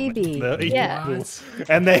them down. PB. Yeah,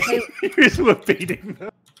 and they were beating them.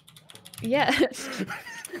 Yeah.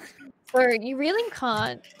 So you really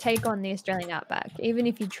can't take on the Australian outback, even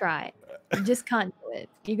if you try. You just can't do it.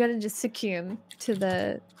 You got to just succumb to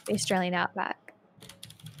the Australian outback.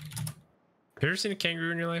 Have you ever seen a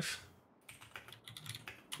kangaroo in your life?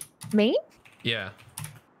 Me? Yeah.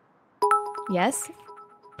 Yes.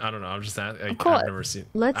 I don't know. I'm just I've never seen.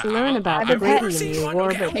 Let's learn about the Razing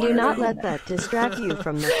War, but do not one. let that distract you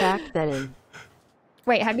from the fact that in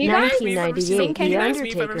Wait, have you guys 1998, The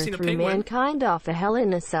Undertaker threw mankind off a Hell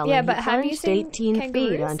in a Cell and he plunged 18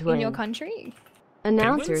 feet onto in your country?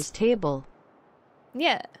 Announcer's table.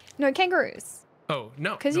 Yeah. No, kangaroos. Oh,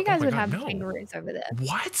 no. Because you guys would have kangaroos over there.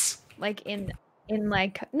 What? Like in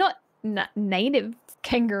like, not native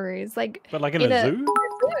kangaroos, like. But like in a zoo?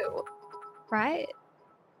 Right?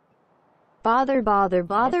 Bother.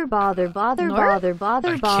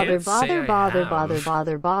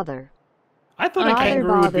 I thought a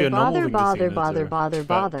kangaroo would be a normal thing to see.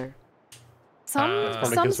 Bother. Some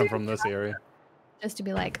probably some from this area. Just to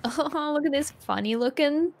be like, oh, look at this funny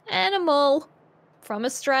looking animal from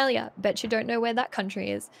Australia. Bet you don't know where that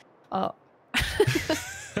country is. Oh.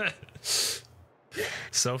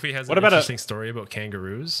 Sophie has an interesting story about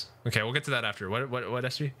kangaroos. Okay, we'll get to that after. What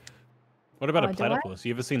SG? What about a platypus?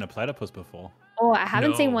 You ever seen a platypus before? Oh, I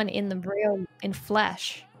haven't seen one in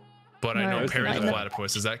flesh. But I know Perry's a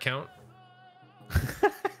platypus. Does that count?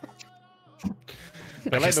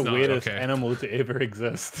 They're like the weirdest animal to ever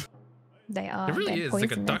exist. They are. It really is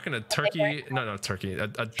like a duck and a turkey. No, not turkey. A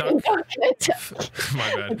duck.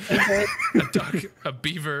 My bad. A duck, a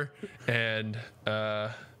beaver, and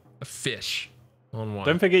a fish on one.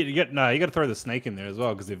 Don't forget you got to throw the snake in there as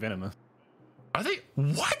well because they're venomous. Are they?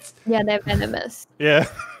 What? Yeah, they're venomous. Yeah.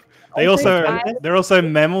 They're also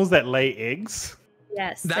mammals that lay eggs.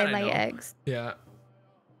 Yes, they lay eggs. Yeah.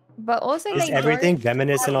 But also, is everything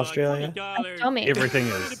venomous in Australia? Everything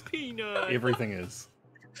is. Everything is.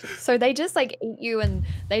 So they just like eat you, and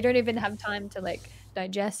they don't even have time to like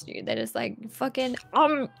digest you. They're just like fucking I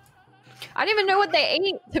don't even know what they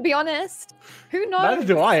eat, to be honest. Who knows? Neither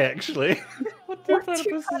do I actually. What do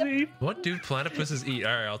platypuses eat? What do platypuses eat?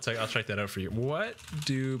 All right, I'll check that out for you. What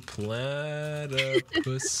do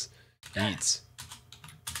platypus eat?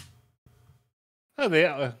 Oh, they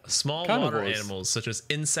are small water animals such as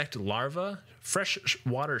insect larvae, fresh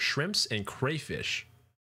water shrimps, and crayfish.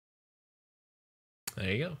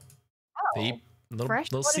 There you go. They eat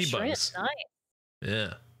little sea bugs. Nice.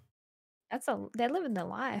 Yeah. They're living their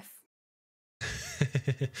life.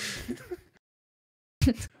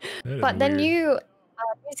 But then New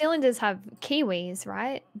Zealanders have kiwis,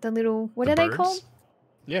 right? The little what are they called?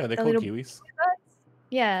 Yeah, they're called kiwis.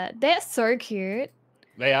 Yeah, they're so cute.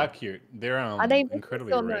 They are cute. They're are they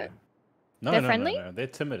incredibly rare. No, they're friendly? No. They're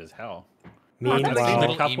timid as hell. Meanwhile,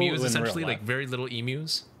 little emus, essentially, like very little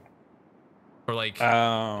emus. Or like,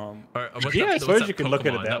 yeah, I suppose you can look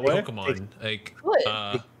at it that way. Pokemon, like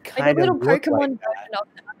a little Pokemon version of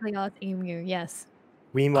the ugly ass emu. Yes.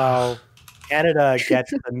 Meanwhile, Canada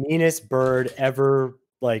gets the meanest bird ever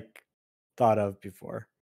like thought of before.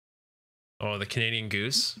 Oh, the Canadian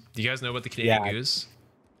goose. Do you guys know about the Canadian goose?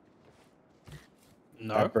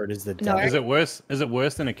 No. That bird is the devil. Is it worse? Is it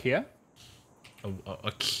worse than a Kia?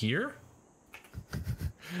 A Kier?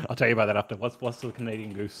 I'll tell you about that after. What's the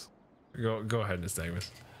Canadian goose? Go ahead, Nystagmus.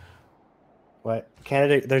 What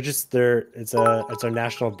Canada? It's a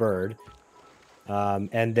national bird,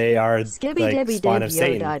 and they are like spawn of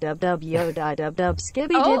Satan. What do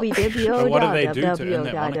they do to earn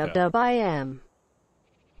that moniker? I am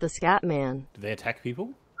the Scat Man. Do they attack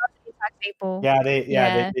people? Attack people. Yeah,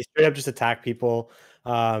 they straight up just attack people.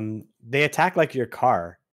 They attack like your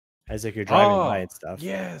car as like you're driving by and stuff.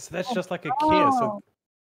 Yes, that's just like a Kia. So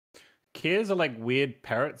Kias are like weird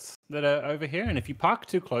parrots that are over here, and if you park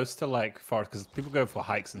too close to like forest, because people go for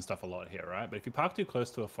hikes and stuff a lot here, right? But if you park too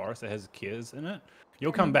close to a forest that has Kias in it,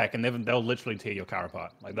 you'll come back and they'll literally tear your car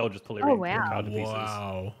apart. Like they'll just pull your car to pieces.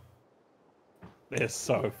 Wow. They're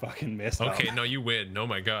so fucking messed up. Okay, no, you win. Oh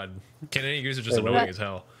my god. Canadian goose are just annoying as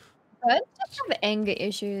hell. Birds just have anger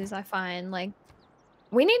issues, I find. Like,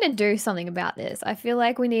 we need to do something about this. I feel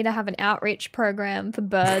like we need to have an outreach program for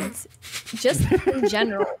birds, just in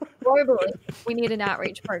general. Globally, we need an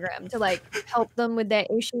outreach program to like help them with their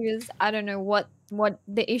issues. I don't know what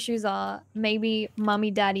the issues are. Maybe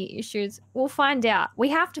mummy daddy issues. We'll find out. We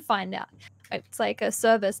have to find out. It's like a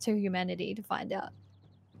service to humanity to find out.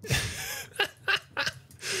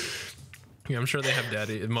 Yeah, I'm sure they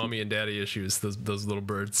have mommy and daddy issues. Those little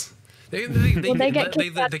birds. They get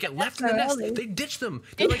left in the nest. They ditch them.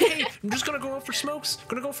 They're like, hey, I'm just gonna go out for smokes.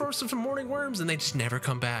 Gonna go for some morning worms, and they just never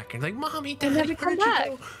come back. And like, mommy, daddy, never come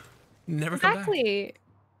back. Never come back. Exactly.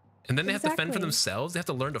 And then they have to fend for themselves. They have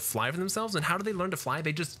to learn to fly for themselves. And how do they learn to fly?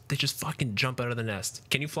 They just fucking jump out of the nest.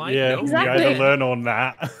 Can you fly? Yeah, no. Exactly. You either learn on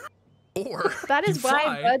that. Or that is why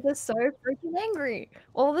fly. birds are so freaking angry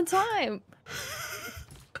all the time.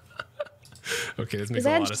 Okay, this makes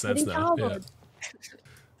a lot of sense now. Yeah.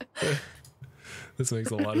 This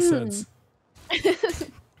makes a lot of sense.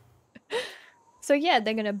 So yeah,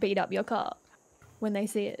 they're gonna beat up your car when they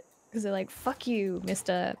see it because they're like, "Fuck you,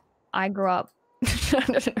 Mister. I grew up With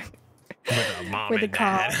a mom with a and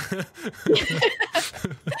car. dad.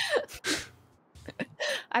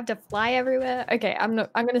 I have to fly everywhere." Okay, I'm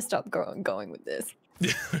gonna stop going with this.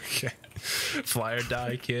 Okay. Fly or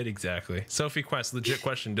die, kid. Exactly. SophieQuests, legit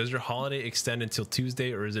question. Does your holiday extend until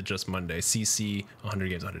Tuesday or is it just Monday? CC 100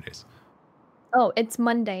 games, 100 days. Oh, it's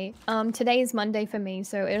Monday. Today is Monday for me,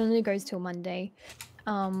 so it only goes till Monday.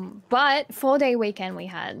 But 4-day weekend we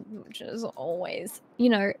had, which is always,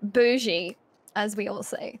 bougie, as we all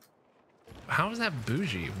say. How is that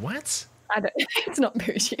bougie? What? I don't. It's not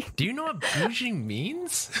bougie. Do you know what bougie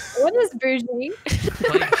means? What is bougie?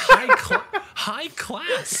 Like high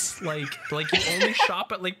class. Like you only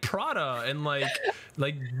shop at like Prada and like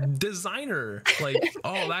designer. Like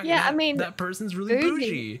that person's really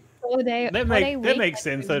bougie. 4-day. That makes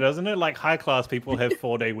sense though, doesn't it? Like high class people have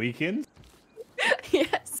 4-day weekends.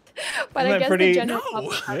 Yes, but Isn't I guess pretty... the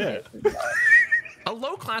general Yeah. A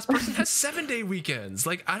low class person has 7-day weekends.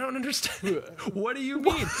 Like I don't understand. What do you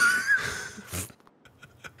mean?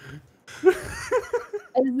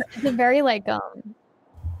 It's a very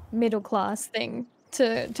middle class thing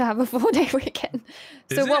to have a 4-day weekend.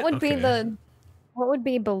 So what would be what would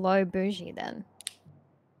be below bougie then?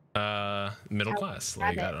 Middle class.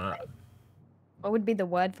 Like I don't know. What would be the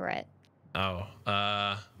word for it? Oh,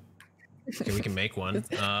 okay, we can make one.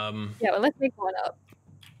 Yeah, well, let's make one up.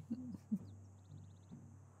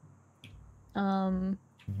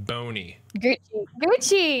 Bony.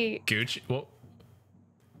 Gucci. Well,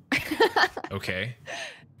 okay.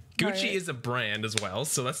 Gucci is a brand as well,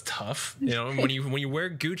 so that's tough. When you wear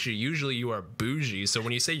Gucci, usually you are bougie. So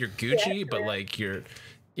when you say you're Gucci, but like you're,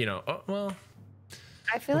 oh well.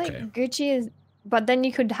 I feel like Gucci is, but then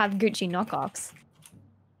you could have Gucci knockoffs.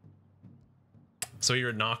 So you're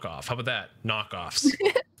a knockoff. How about that? Knockoffs.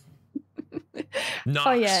 Knocks.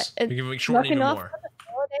 Oh yeah, you can make shorten even more.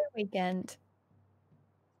 4-day weekend.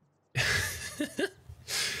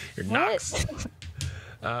 You're knocks.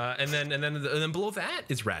 And then below that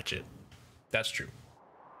is Ratchet. That's true.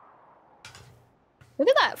 Look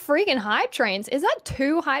at that freaking hype trains. Is that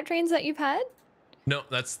 2 hype trains that you've had? No,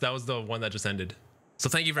 that was the one that just ended. So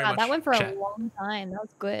thank you very much. That went for chat. a long time. That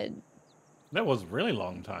was good. That was a really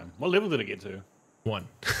long time. What level did it get to? 1.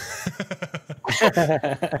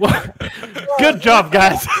 Good job,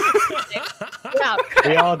 guys. Yeah.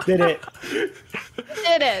 We all did it.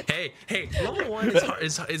 Did it. Hey, level 1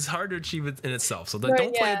 is hard to achieve in itself. So don't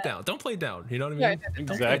play it down. Don't play it down. You know what I mean?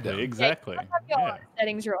 Exactly. Yeah, have your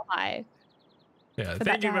settings real high. Yeah,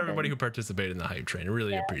 thank you for everybody who participated in the hype train. I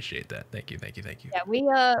really appreciate that. Thank you.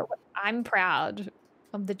 Yeah, I'm proud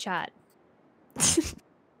of the chat.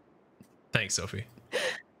 Thanks, Sophie.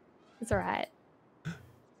 It's all right.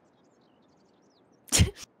 100%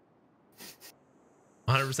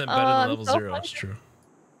 better than level 0. It's true.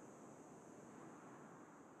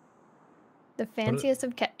 The fanciest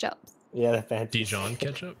of ketchups. Yeah, the fanciest. Dijon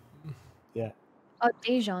ketchup. Yeah. Oh,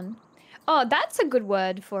 Dijon. Oh, that's a good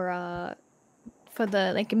word for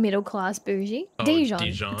the like middle class bougie. Oh, Dijon.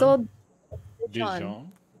 Dijon. It's all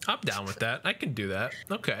Dijon. I'm down with that. I can do that.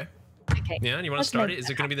 Okay. Okay. Yeah, and you want to Let's start make it?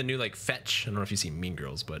 Is it going to be the new like Fetch? I don't know if you've seen Mean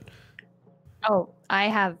Girls, but Oh, I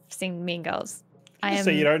have seen Mean Girls.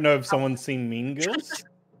 So you don't know if someone's seen Mean Girls?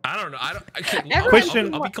 I don't know.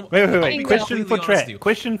 Question. Wait. Question for chat.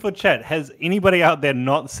 Question for chat. Has anybody out there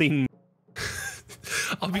not seen?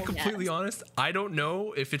 I'll be completely honest. I don't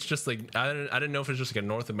know if it's just like I didn't know if it's just like a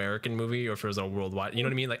North American movie or if it was a worldwide. You know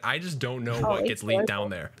what I mean? Like I just don't know what gets leaked down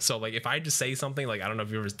there. So like if I just say something like I don't know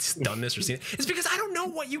if you've ever done this or seen it, it's because I don't know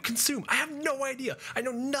what you consume. I have no idea. I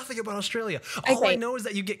know nothing about Australia. All I know is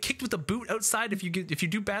that you get kicked with a boot outside if you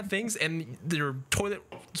do bad things and your toilet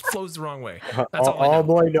flows the wrong way. That's all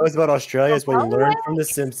boy knows about Australia is what he learned from The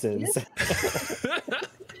Simpsons.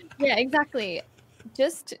 Yeah, exactly.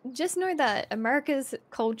 Just know that America's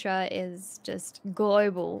culture is just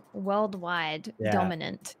global, worldwide,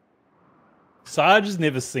 dominant. Sarge has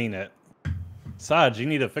never seen it. Sarge, you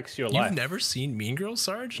need to fix your life. You've never seen Mean Girls,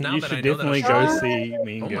 Sarge? Now you that should I know definitely go see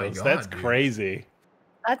Mean Girls. My God, That's dude. crazy.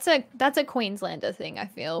 That's a Queenslander thing, I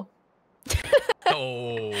feel.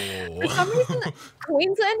 Oh. For some reason,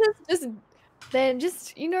 Queenslanders they're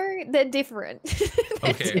different.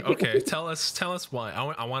 Okay. Tell us why.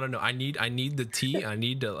 I want to know. I need the tea. I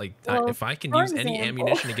need to like. If I can use any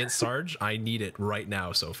ammunition against Sarge, I need it right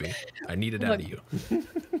now, Sophie. I need it out of you.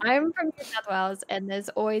 I'm from New South Wales, and there's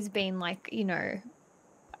always been like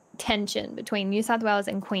tension between New South Wales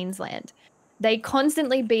and Queensland. They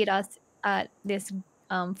constantly beat us at this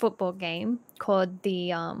football game called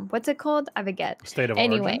the what's it called? I forget. State of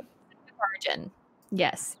Origin.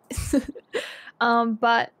 Yes.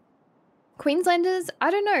 But Queenslanders, I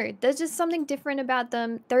don't know. There's just something different about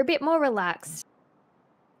them. They're a bit more relaxed.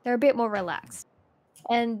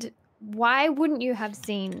 And why wouldn't you have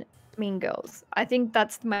seen Mean Girls? I think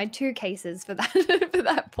that's my two cases for that for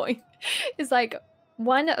that point. It's like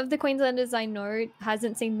one of the Queenslanders I know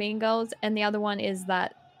hasn't seen Mean Girls, and the other one is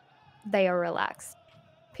that they are relaxed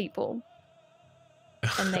people.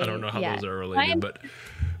 And I don't know how those are related, but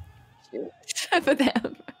for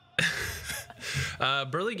them.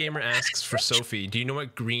 Burly Gamer asks for Sophie, do you know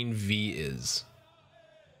what green V is?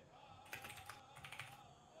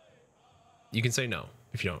 You can say no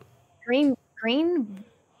if you don't. Green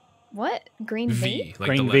what? Green V? Like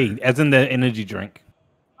green V, as in the energy drink.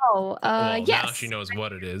 Oh, yes. Now she knows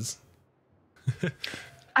what it is.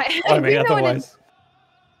 I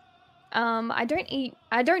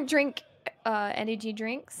don't drink energy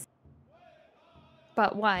drinks.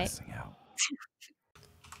 But why?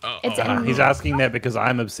 He's asking that because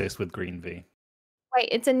I'm obsessed with green V. Wait,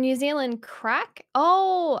 it's a New Zealand crack?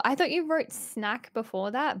 Oh, I thought you wrote snack before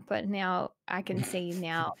that, but now I can see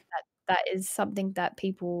now that is something that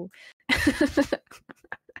people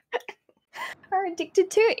are addicted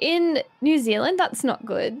to in New Zealand. That's not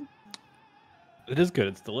good. It is good.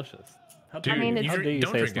 It's delicious. Dude, don't drink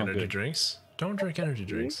energy drinks. Don't drink energy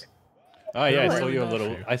drinks. Oh yeah, I saw your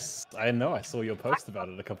little. I know. I saw your post about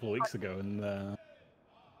it a couple of weeks ago, and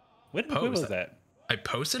where was that? I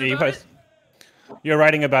posted about it. You're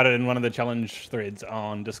writing about it in one of the challenge threads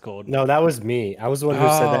on Discord. No, that was me. I was the one who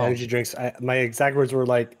said that energy drinks. My exact words were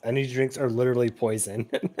like, "Energy drinks are literally poison."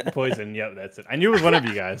 Poison. Yep, that's it. I knew it was one of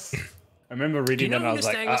you guys. I remember reading that, and I was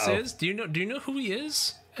like, is? Do you know who he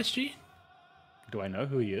is, SG? Do I know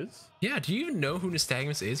who he is? Yeah. Do you even know who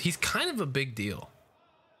Nystagmus is? He's kind of a big deal.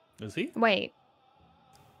 Is he? Wait.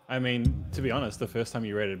 I mean, to be honest, the first time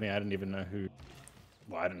you rated me, I didn't even know who.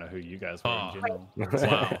 Well, I don't know who you guys were in general.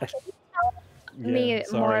 Wow. Me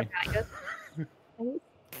more about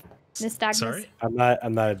Nystagmus. Sorry? I'm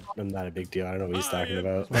not a big deal. I don't know what he's talking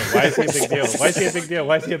about. Wait, why is he a big deal? Why is he a big deal?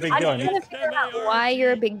 Why is he a big deal? I'm trying to figure out why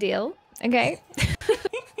you're a big deal. Okay.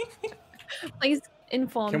 Please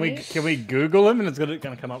inform me. Can we Google him and it's gonna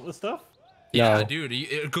come up with stuff? Yeah, No. dude.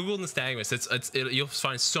 Google Nystagmus. You'll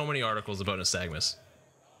find so many articles about Nystagmus.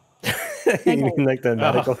 You mean like the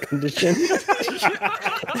medical condition?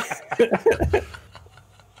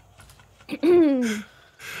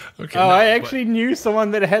 Okay, I actually knew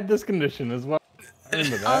someone that had this condition as well. I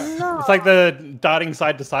remember that. Oh, no. It's like the darting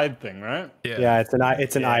side to side thing, right? Yeah, it's an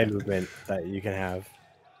eye movement that you can have.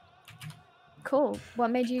 Cool.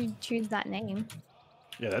 What made you choose that name?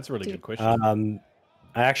 Yeah, that's a really good question.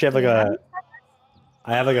 I actually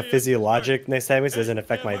have like a physiologic nystagmus. It doesn't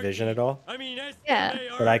affect my vision at all. Yeah.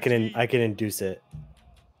 But I can induce it.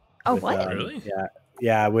 Oh, with, what? Really?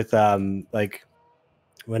 Yeah, with like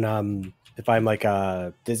when if I'm like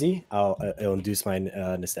dizzy, it'll induce my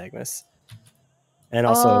nystagmus. And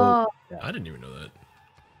also, I didn't even know that.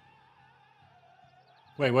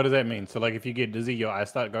 Wait, what does that mean? So like if you get dizzy, your eyes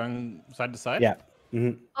start going side to side? Yeah.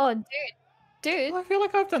 Oh, dude. Well, I feel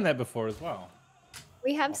like I've done that before as well.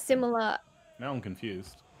 We have similar. Now I'm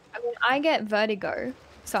confused. I mean, I get vertigo,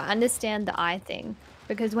 so I understand the eye thing.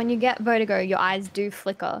 Because when you get vertigo, your eyes do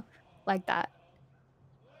flicker like that.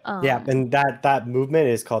 Yeah, and that movement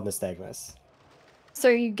is called nystagmus. So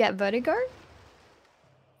you get vertigo?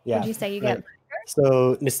 Yeah. Would you say you get vertigo?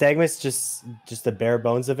 So nystagmus, just the bare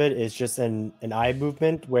bones of it, is just an eye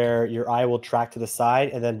movement where your eye will track to the side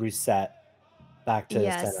and then reset back to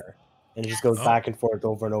the center. And it just goes back and forth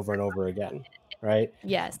over and over and over again, right?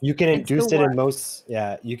 Yes. You can induce it in most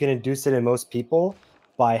you can induce it in most people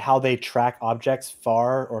by how they track objects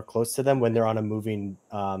far or close to them when they're on a moving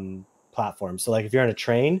platform. So like if you're on a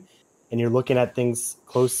train and you're looking at things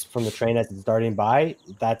close from the train as it's darting by,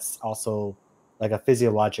 that's also like a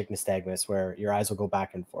physiologic nystagmus where your eyes will go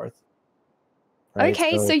back and forth. Right?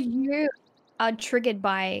 Okay, so you are triggered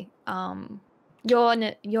by your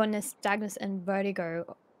nystagmus and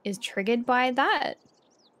vertigo is triggered by that?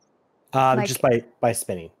 Just by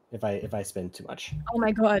spinning. If I spin too much. Oh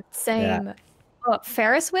my god, same. Yeah. Oh,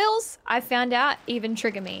 Ferris wheels, I found out, even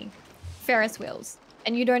trigger me. Ferris wheels.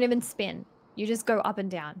 And you don't even spin. You just go up and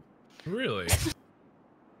down. Really?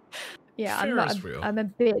 Yeah, I'm a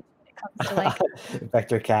bit when it comes to like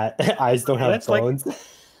Vector cat. Eyes don't have bones.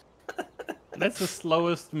 That's the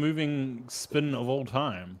slowest moving spin of all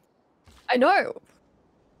time. I know.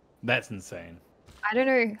 That's insane. I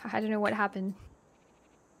don't know what happened.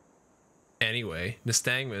 Anyway,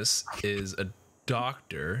 Nystagmus is a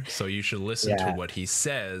doctor, so you should listen to what he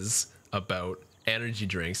says about energy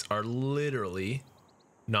drinks are literally,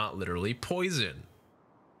 not literally, poison.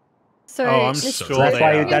 So I'm sure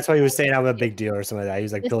that's why he was saying I'm a big deal or something like that. He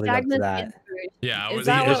was like building up to that. Yeah, is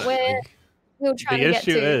that what we're trying to get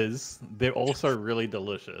to? The issue is they're also really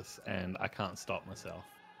delicious, and I can't stop myself.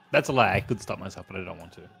 That's a lie. I could stop myself, but I don't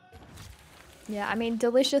want to. Yeah, I mean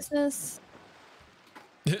deliciousness.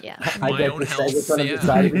 Yeah. My own health.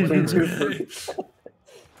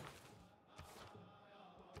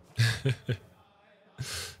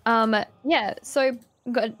 Yeah. So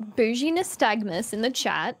got bougie nystagmus in the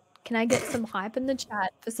chat. Can I get some hype in the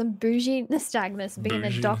chat for some bougie nystagmus being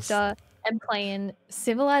a doctor and playing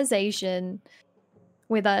Civilization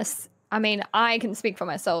with us? I mean, I can speak for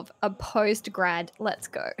myself. A post grad. Let's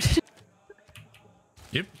go.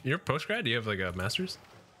 You're post grad? Do you have like a master's?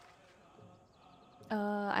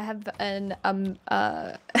 I have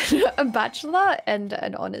a bachelor and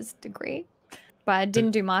an honors degree, but I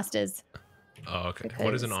didn't do masters. Oh, okay.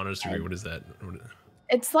 What is an honors degree? What is that?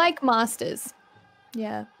 It's like masters,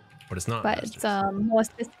 yeah. But it's not. But masters. it's more.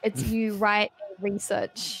 It's you write a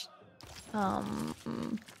research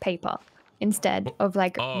paper instead of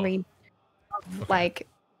like read. Okay. Like,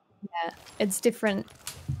 yeah, it's different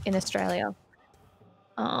in Australia.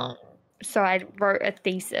 So I wrote a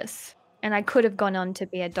thesis. And I could have gone on to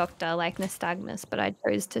be a doctor like Nystagmus, but I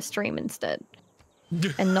chose to stream instead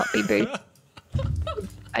and not be booed.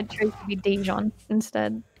 I chose to be Dijon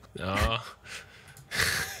instead. Oh.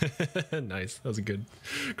 Nice. That was a good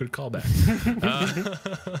callback.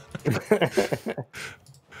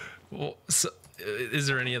 Well, so is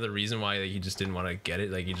there any other reason why you just didn't want to get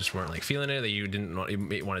it? Like you just weren't like feeling it? That you didn't want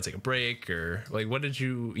to take a break, or like what did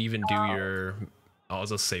you even do your? I'll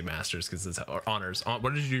just say masters because it's honors.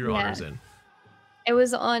 What did you do your honors in? It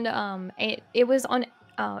was on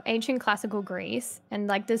ancient classical Greece, and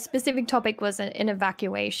like the specific topic was an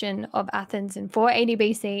evacuation of Athens in 480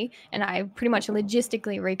 BC, and I pretty much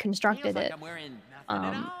logistically reconstructed it.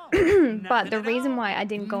 But the reason why I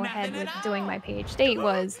didn't go ahead with doing my PhD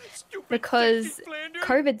was because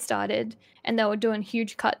COVID started, and they were doing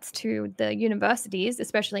huge cuts to the universities,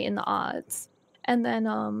 especially in the arts. And then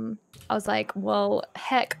I was like, well,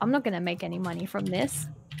 heck, I'm not going to make any money from this.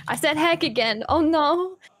 I said heck again. Oh,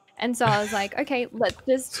 no. And so I was like, okay, let's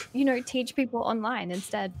just, teach people online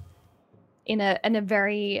instead in a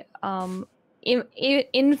very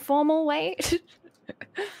informal way.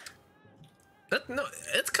 No,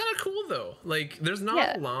 it's kind of cool, though. Like, there's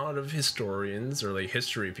not a lot of historians or, like,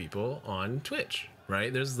 history people on Twitch,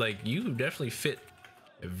 right? There's, like, you definitely fit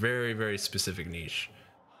a very, very specific niche.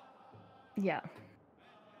 Yeah.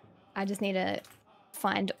 I just need to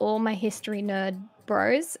find all my history nerd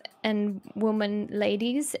bros and woman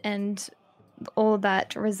ladies and all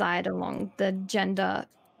that reside along the gender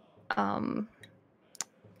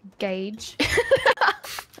gauge.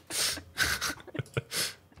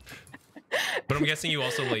 But I'm guessing you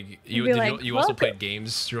also you also played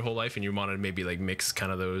games your whole life, and you wanted to maybe like mix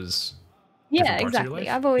kind of those. Yeah, exactly.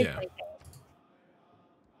 I've always played games.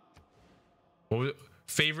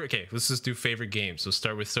 Favorite? Okay, let's just do favorite games. So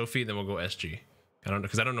start with Sophie, then we'll go SG. I don't know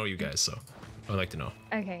because I don't know you guys, so I'd like to know.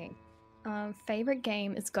 Okay. Favorite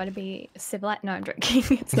game has got to be Civilization. No, I'm joking.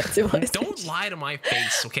 It's not Civilization. Don't lie to my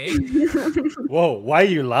face, okay? Whoa, why are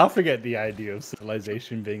you laughing at the idea of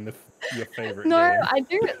Civilization being your favorite No, game?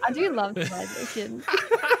 I do love Civilization.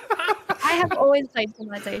 I have always played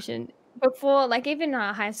Civilization. Before, like even in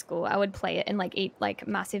high school, I would play it and like eat like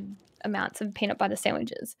massive amounts of peanut butter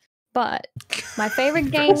sandwiches. But my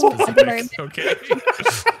favorite game okay.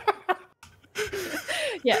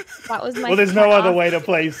 Yeah, that was my. Well, there's no other way to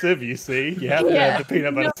play Civ, you see. You have to have the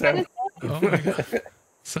peanut butter sandwich. Oh my god,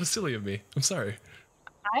 so silly of me. I'm sorry.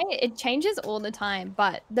 It changes all the time,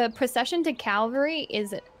 but the Procession to Calvary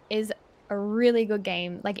is a really good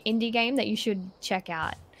game, like indie game that you should check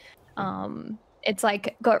out. It's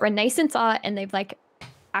like got Renaissance art, and they've like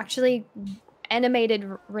actually animated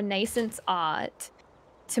Renaissance art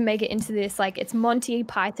to make it into this like it's Monty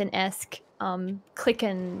Python-esque click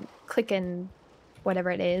and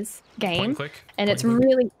whatever it is game, and it's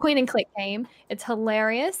really point and click game. It's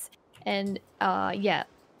hilarious, and yeah,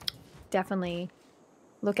 definitely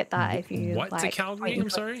look at that if you what like. To Calvary? I'm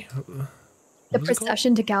sorry. The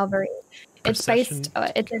Procession to Calvary. It's based.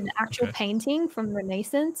 It's an actual Okay. painting from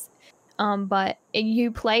Renaissance, but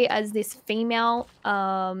you play as this female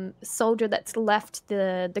soldier that's left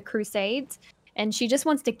the Crusades, and she just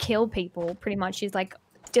wants to kill people. Pretty much, she's like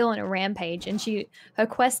still on a rampage, and her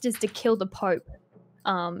quest is to kill the Pope.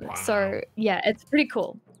 Wow. So yeah, it's pretty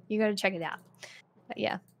cool. You got to check it out. But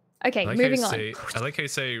yeah. Okay, moving on. I like how you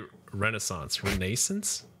say Renaissance.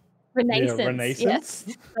 Renaissance? Renaissance. Yeah, Renaissance?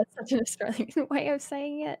 Yes. That's such an Australian way of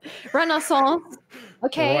saying it. Renaissance.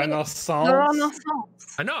 Okay. Renaissance. The Renaissance.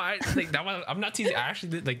 I know. I think that one. I'm not teasing. I actually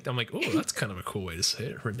did, like. I'm like, oh, that's kind of a cool way to say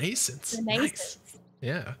it. Renaissance. Renaissance. Nice.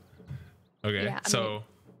 Yeah. Okay. Yeah, so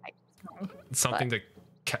wrong, something to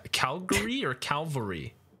Calgary or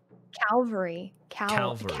Calvary? Calvary.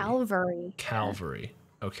 Calvary. Calvary. Calvary.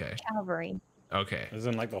 Okay. Calvary. Okay.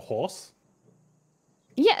 Isn't like the horse?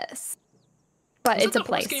 Yes. But Was it's that a the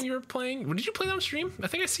horse place. game you were playing? Did you play that on stream? I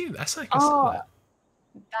think I see. I saw Oh, that.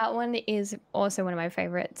 that one is also one of my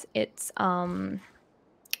favorites. It's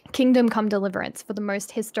Kingdom Come Deliverance for the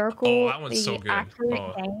most historical. Oh, that one's so good. Accurate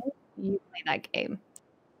Oh. game. You play that game.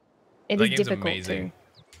 It That is game's difficult amazing.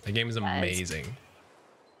 too. The game is amazing.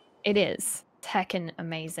 It is. It's heckin'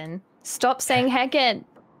 amazing. Stop saying heckin'.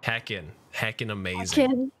 Heckin' amazing.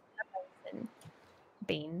 Heckin' amazing.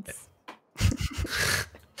 Beans.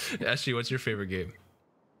 Ashley, what's your favorite game?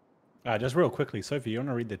 Just real quickly, Sophie, you want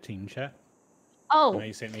to read the team chat? I Oh, know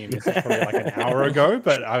you sent me a message probably like an hour ago,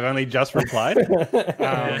 but I've only just replied.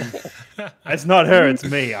 It's not her, it's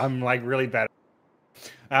me. I'm like really bad.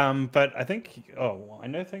 But I think,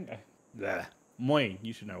 Moy,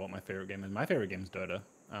 you should know what my favorite game is. My favorite game is Dota.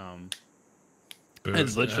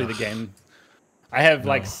 It's literally the game. I have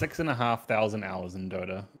like 6,500 hours in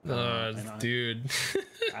Dota. Dude.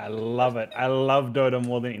 I love it. I love Dota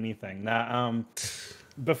more than anything. Now,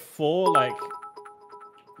 before like,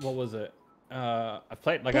 what was it? I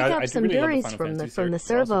played like Pick I up did some really love berries Final from Fantasy the series, but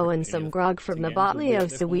servo also and played some any grog of from the the games with botlio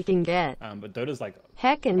weird so we can get but Dota's like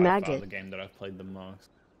heck and by far the maggot. game that I've played the most.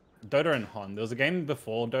 Dota and Hon. There was a game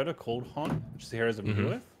before Dota called Hon, which is the Heroes of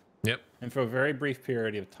Lilith. Yep. And for a very brief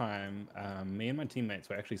period of time, me and my teammates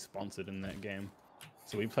were actually sponsored in that game.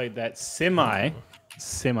 So we played that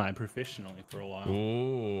semi-professionally for a while.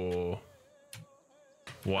 Ooh.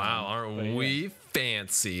 Wow, aren't we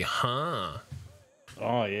fancy, huh?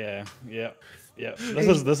 Oh yeah, yeah.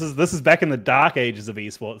 This is back in the dark ages of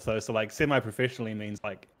esports though. So like semi-professionally means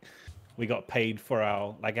like we got paid for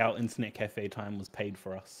our internet cafe time was paid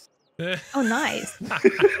for us. oh, nice.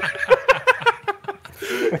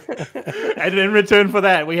 And in return for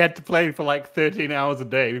that, we had to play for like 13 hours a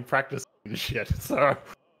day. We practiced and shit. So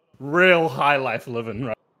real high life living,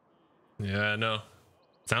 right? Yeah, I know.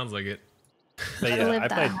 Sounds like it. So I yeah, lived I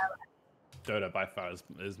that played high Dota by far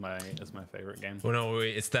is my favorite game. Oh no,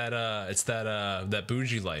 wait, it's that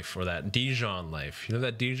bougie life or that Dijon life. You know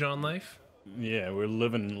that Dijon life? Yeah, we're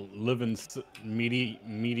living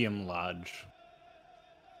medium large.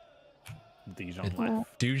 Dijon life.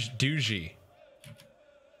 Dougie.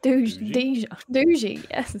 Dougie,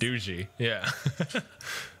 yes. Dougie, yeah.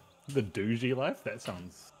 The dougie life? That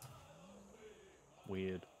sounds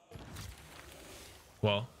weird.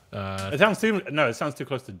 Well, It sounds too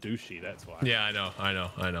close to douchey, that's why. yeah, I know.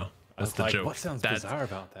 That's the joke. What sounds bizarre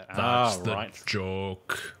about that? That's the right.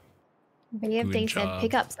 joke. BFD Good said job.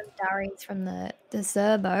 pick up some durries from the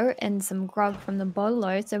servo and some grog from the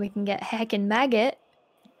bottle so we can get heckin' maggot.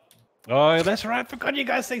 Oh, that's right. Forgot you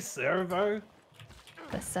guys say servo.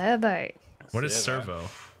 The servo. What is servo?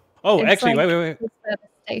 Oh, It's actually, like wait. a service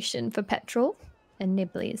station for petrol and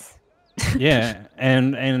nibblies. Yeah,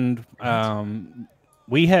 and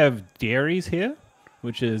we have dairies here,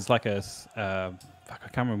 which is like a fuck, I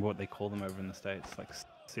can't remember what they call them over in the States, like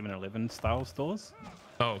 7-Eleven style stores.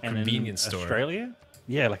 Oh, And convenience in store. Australia,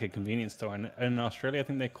 yeah, like a convenience store. And in Australia, I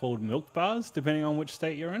think they're called milk bars, depending on which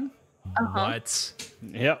state you're in. What?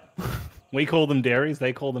 Yep. We call them dairies,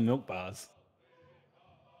 they call them milk bars.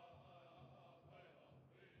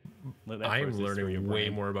 I'm learning way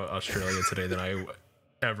more about Australia today than I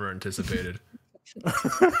ever anticipated.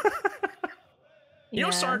 You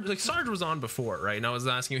know, Sarge was on before, right? And I was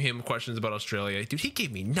asking him questions about Australia. Dude, he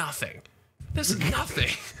gave me nothing. This is nothing.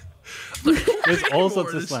 There's all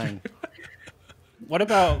sorts of slang. What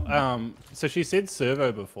about, so she said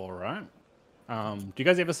servo before, right? Do you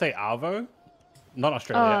guys ever say arvo? Not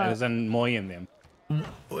Australia, as in Moy in them.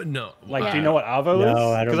 No. Like, do you know what arvo is?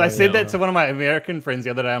 No, I don't Because I said that to one of my American friends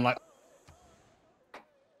the other day. I'm like,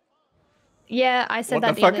 yeah, I said what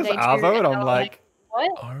that the the fuck other is day too. arvo? And I'm like,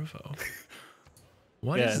 what? Arvo.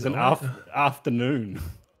 What yeah, is it's an afternoon.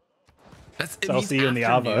 So I'll see you in the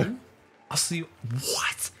arvo. I'll see you.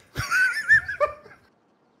 What?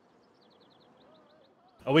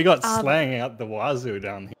 Oh, we got slang out the wazoo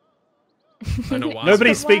down here. I know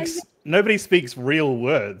wazoo. Nobody speaks real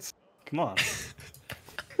words. Come on.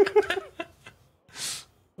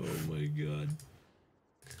 Oh my god.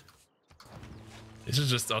 This is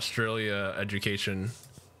just Australia education.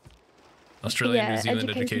 Australia, New Zealand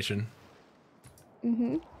education.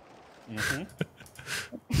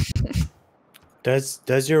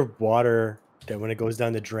 Does your water that when it goes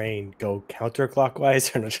down the drain go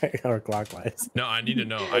counterclockwise or not counterclockwise? No, I need to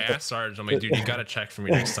know. I asked Sarge. I'm like, dude, you gotta check for me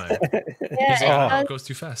next time. Yeah, it goes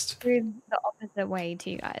too fast. The opposite way to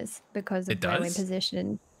you guys because of where we're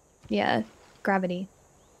positioned. Yeah, gravity.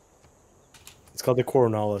 It's called the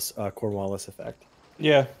Cornwallis effect.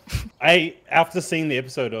 Yeah, after seeing the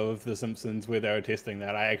episode of The Simpsons where they were testing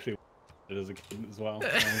that, I actually did it as a kid as well.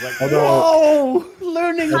 And I was like, although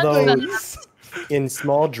learning things. In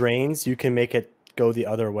small drains, you can make it go the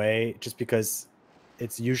other way, just because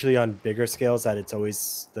it's usually on bigger scales that it's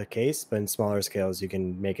always the case, but in smaller scales, you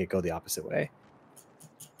can make it go the opposite way.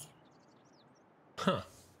 Huh.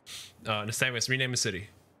 Nystagmus, rename a city.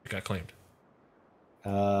 It got claimed.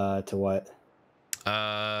 To what?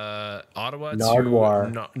 Ottawa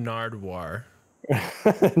Nardwar. to Nardwar.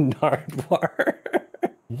 Nardwar.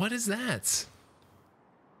 What is that?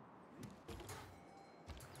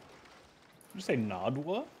 Did you say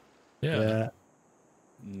Nardwa? Yeah.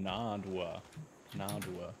 Nardwa.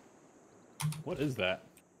 What is that?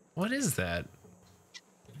 What is that?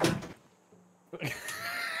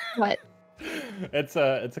 What? It's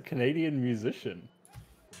a Canadian musician.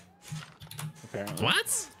 Apparently.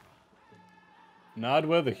 What?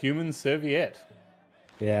 Nardwa, the human serviette.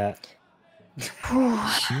 Yeah.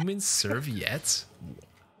 Human serviette?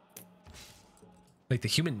 Like the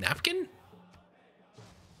human napkin?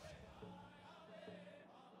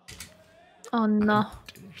 Oh no.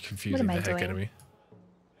 Confusing the heck out of me.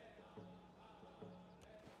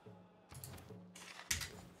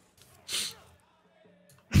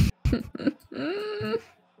 Oh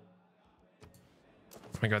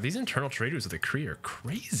my god, these internal traders of the Kree are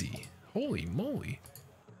crazy. Holy moly.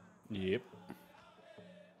 Yep.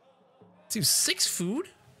 Let's do 6 food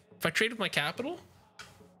if I trade with my capital.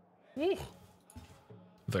 Ooh.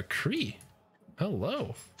 The Kree.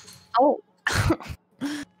 Hello. Oh.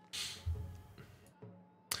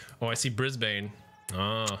 Oh, I see Brisbane.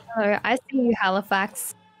 Oh. Oh, I see you,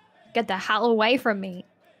 Halifax. Get the hell away from me.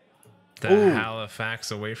 The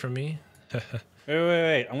Halifax away from me?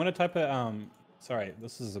 Wait. I'm gonna type a sorry,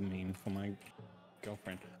 this is a meme for my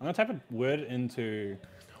girlfriend. I'm gonna type a word into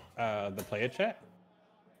the player chat.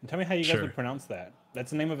 And tell me how you guys would pronounce that.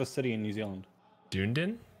 That's the name of a city in New Zealand.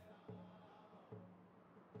 Dunedin?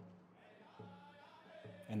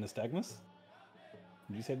 And Nystagmus?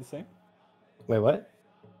 Did you say the same? Wait, what?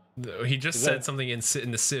 He just said something in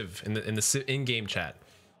the Civ, in the Civ in-game chat.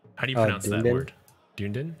 How do you pronounce that word?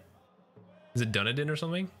 Dunedin? Is it Dunedin or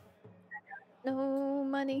something? No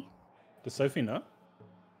money. Does Sophie know?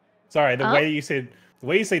 Sorry, the way you said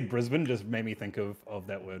Brisbane just made me think of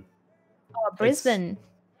that word. Oh, Brisbane.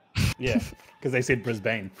 Yeah, because they said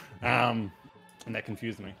Brisbane, and that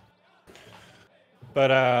confused me. But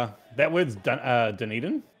that word's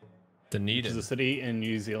Dunedin. Dunedin. Which is a city in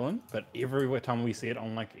New Zealand, but every time we see it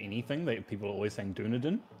on like anything, people are always saying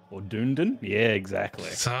Dunedin or Dunedin. Yeah, exactly.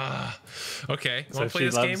 Okay, want to play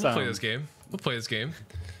this game? We'll play this game. We'll play this game.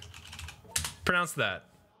 Pronounce that.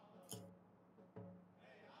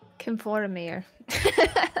 Conformir.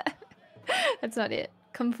 That's not it.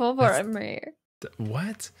 Come forward, me.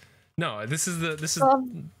 What? No, this is that.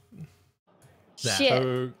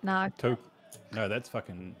 Shit. No, that's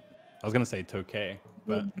fucking. I was gonna say Tokay,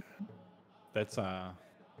 but that's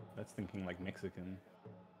thinking like Mexican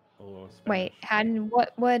or Spanish. Wait,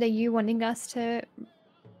 what word are you wanting us to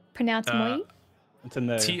pronounce moi? It's in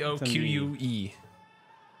the Toque.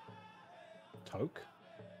 Toke?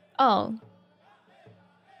 Oh.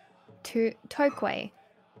 Toque.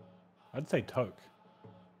 I'd say toke.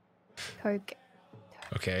 Toke.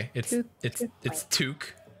 Okay, it's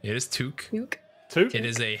toque. It is toque. Toque? It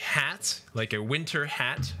is a hat, like a winter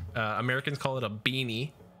hat. Americans call it a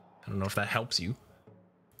beanie. I don't know if that helps you.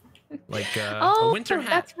 Like a winter hat.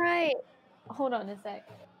 That's right. Hold on a sec.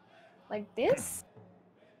 Like this?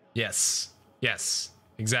 Yes,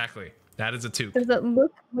 exactly. That is a toque. Does it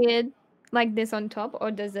look weird like this on top,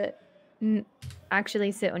 or does it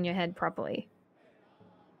actually sit on your head properly?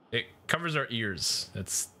 It covers our ears.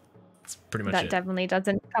 That's pretty much That it. definitely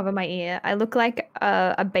doesn't cover my ear. I look like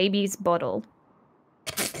a baby's bottle.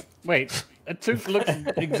 Wait, a toque looks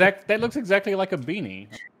exact. That looks exactly like a beanie.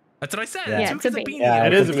 That's what I said. Yeah, Toque it's is a a beanie. Yeah,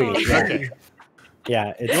 It is a beanie. Okay.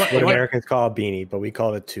 Yeah, it's what Americans call a beanie, but we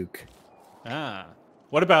call it a toque. Ah.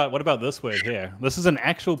 What about this word here? This is an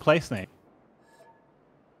actual place name.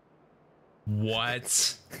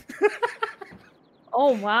 What?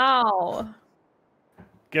 Oh wow.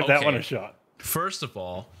 Give that one a shot. First of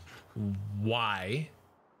all, why?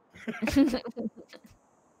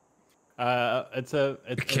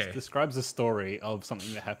 It describes a story of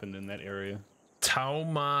something that happened in that area.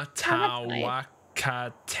 Tauma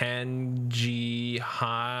Tawaka Tenji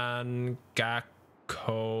Han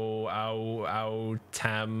Gakko Au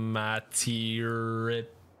Tamati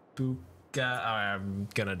Ripuka. I'm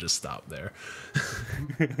gonna just stop there.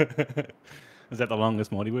 Is that the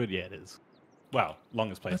longest Māori word? Yeah, it is. Wow,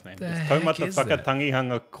 longest place name. The It's heck Taumata is that?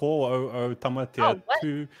 Whakatangihanga ko o tamatia what?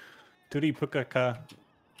 turipukaka.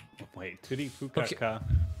 Wait, turipukaka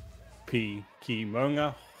pi ki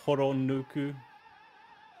maunga horonuku.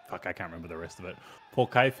 Fuck, I can't remember the rest of it. Po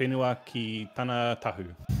kai whenua ki tana tahu.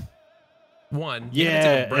 One.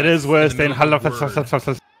 Yeah, it is worse than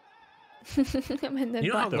halafas. I'm in the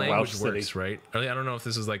You know how butt. language Welsh works, right? I don't know if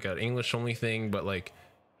this is like an English only thing, but like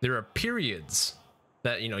there are periods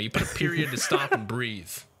that, you put a period to stop and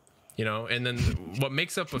breathe, and then what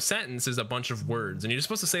makes up a sentence is a bunch of words, and you're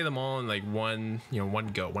supposed to say them all in like one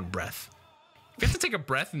go, one breath. If you have to take a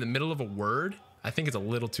breath in the middle of a word, I think it's a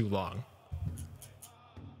little too long.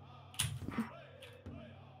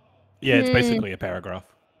 Yeah, it's basically a paragraph.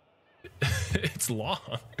 It's long.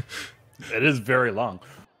 It is very long.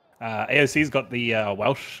 AOC's got the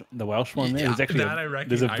Welsh one there. Yeah, There's actually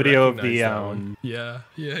there's a I video of recognize the that one. Yeah.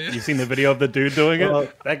 You've seen the video of the dude doing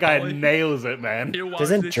it? That guy nails it, man.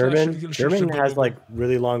 Doesn't German has like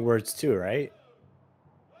really long words too, right?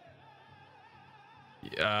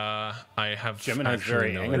 I have German has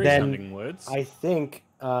very no angry then sounding words. I think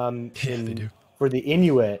they do. for the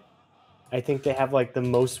Inuit, I think they have like the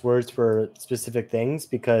most words for specific things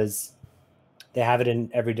because they have it in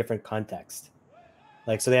every different context.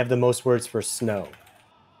 Like, so they have the most words for snow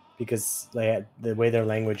because the way their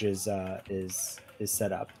language is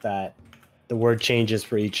set up, that the word changes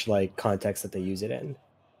for each like context that they use it in.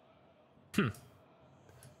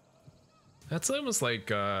 That's almost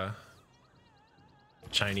like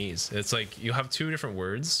Chinese. It's like you have two different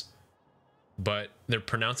words, but they're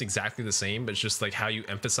pronounced exactly the same, but it's just like how you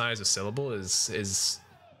emphasize a syllable is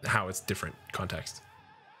how it's different context.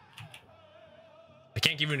 I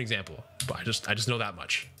can't give you an example, but I just know that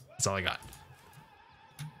much. That's all I got.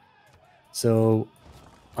 So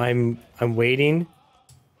I'm waiting.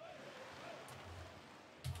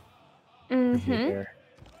 Mm-hmm.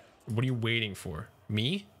 What are you waiting for?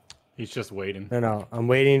 Me? He's just waiting. No, I'm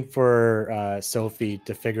waiting for Sophie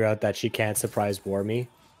to figure out that she can't surprise war me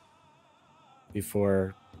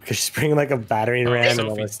before, because she's bringing like a battering ram and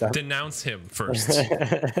all Sophie, that stuff. denounce him first.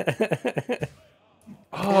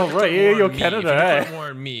 Oh, right, yeah, you're Canada,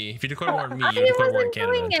 If you declare war on me, you declare war on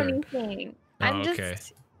Canada. Doing anything. Okay.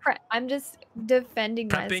 I'm just defending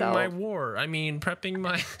Prepping myself. my war. I mean, prepping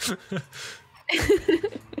my...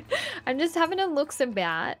 I'm just having a looks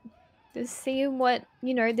about. Just seeing what,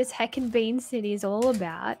 this heckin' bean city is all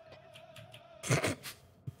about.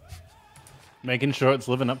 Making sure it's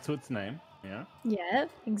living up to its name. Yeah. Yeah,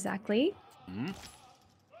 exactly. Mm.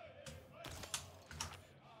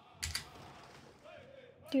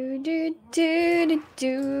 Do do do do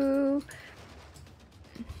do.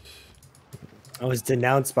 I was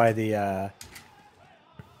denounced by the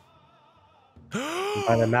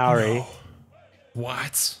Maori. No.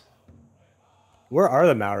 What? Where are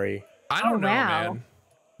the Maori? I don't know, wow. man.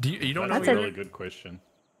 You don't That's know? a really good question.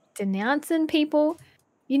 Denouncing people.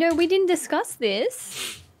 You know, we didn't discuss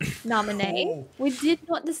this. Nominee. We did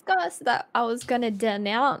not discuss that I was going to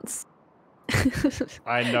denounce.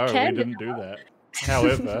 I know, we didn't do that.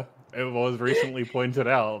 However, it was recently pointed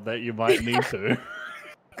out that you might need to.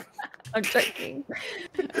 I'm joking.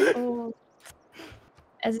 Oh.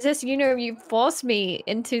 As just, you know, you forced me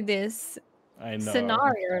into this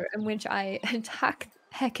scenario in which I attack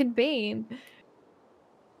Heckin' Bean.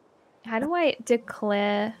 How do I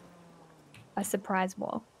declare a surprise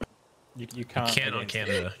war? You can't on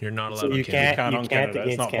Canada. You're not allowed on Canada. You can't on Canada. It's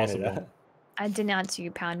against not Canada. possible. I denounce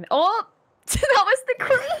you, pound. Oh, that was the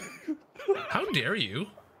queen. How dare you?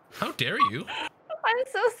 How dare you? I'm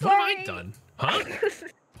so What sorry. have I done? Huh?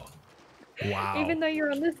 Wow. Even though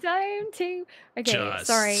you're on the same team. Okay,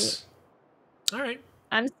 sorry. All right.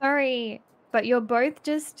 I'm sorry, but you're both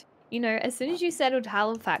just, you know, as soon as you settled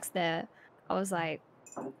Halifax there, I was like,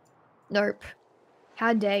 nope.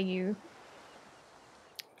 How dare you?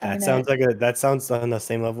 That sounds on the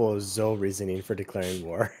same level as Zoe reasoning for declaring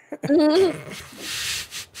war.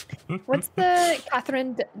 What's the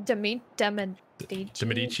Catherine de Medici?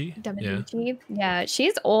 Yeah,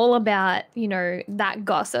 she's all about, you know, that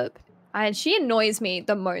gossip. And she annoys me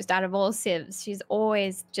the most out of all civs. She's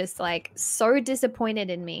always just like so disappointed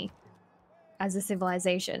in me as a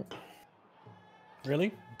civilization.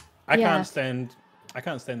 Really? I can't stand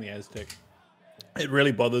the Aztec. It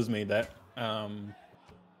really bothers me that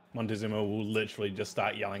Montezuma will literally just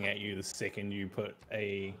start yelling at you the second you put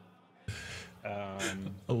a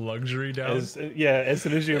luxury down. As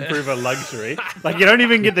soon as you improve a luxury, like you don't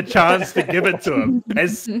even get the chance to give it to him.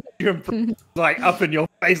 As you improve, like up in your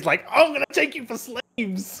face, like oh, I'm gonna take you for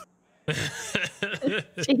slaves.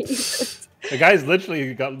 Jesus. The guy's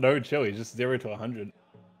literally got no chill. He's just 0 to 100.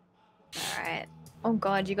 All right. Oh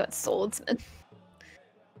God, you got swordsman.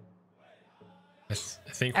 I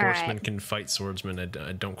think horsemen can fight swordsmen.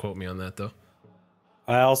 Don't quote me on that though.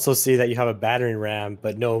 I also see that you have a battering ram,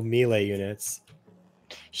 but no melee units.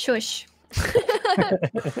 Shush.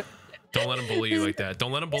 Don't let him bully you like that.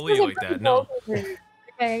 Don't let him bully you like that. No.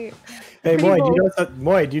 Okay. Hey,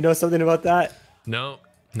 Moy, do you know something about that? No,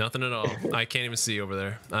 nothing at all. I can't even see over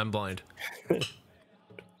there. I'm blind.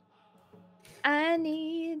 I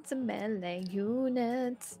need some melee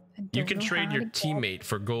units. You can trade your teammate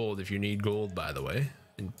for gold if you need gold, by the way,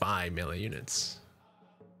 and buy melee units.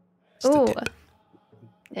 Oh.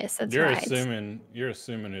 Yes, that's you're right. assuming your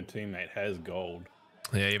teammate has gold.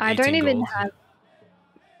 Yeah, you have I don't even gold. have.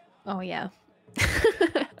 Oh yeah.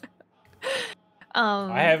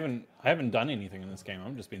 I haven't done anything in this game.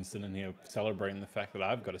 I've just been sitting here celebrating the fact that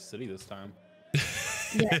I've got a city this time.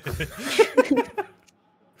 Yeah.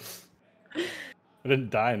 I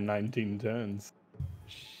didn't die in 19 turns.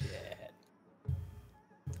 Shit.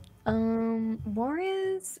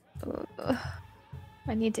 Warriors.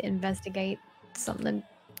 I need to investigate something.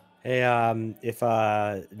 Hey, if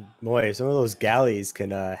Moy, some of those galleys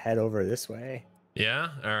can head over this way. Yeah,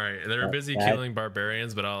 all right. They're busy killing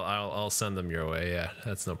barbarians, but I'll send them your way. Yeah,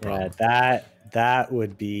 that's no problem. Yeah, that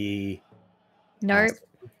would be. Nope.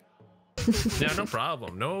 Awesome. Yeah, no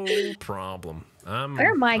problem. No problem.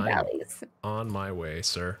 Where are my galleys? On my way,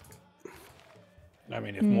 sir. I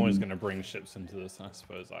mean, if Moy's gonna bring ships into this, I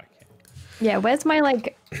suppose I can. Yeah, where's my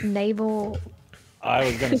like naval? I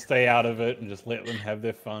was gonna stay out of it and just let them have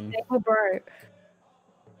their fun. Naval bro.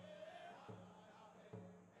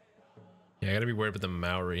 Yeah, I gotta be worried about the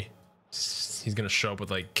Maori. He's gonna show up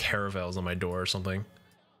with like caravels on my door or something.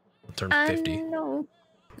 I'll turn 50. No.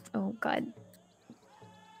 Oh God.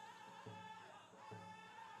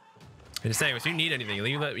 I'm just saying, if you need anything,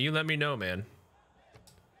 you let me know, man.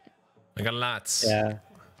 I got lots. Yeah.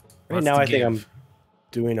 Right now, I think I'm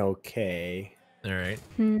doing okay. All right.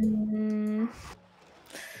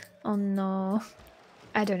 Oh no.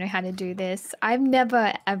 I don't know how to do this. I've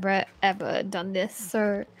never ever done this,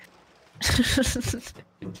 so.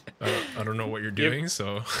 I don't know what you're doing,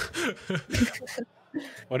 so.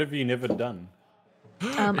 What have you never done?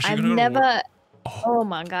 I've never. Oh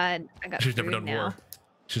my God, I got. She's never done now. war.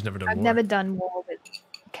 She's never done war. I've never done war with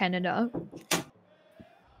Canada.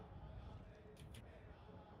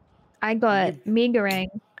 I got meagerang,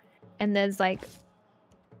 and there's like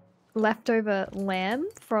leftover lamb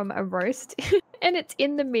from a roast, and it's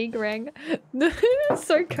in the meagerang. It's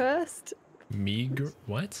so cursed.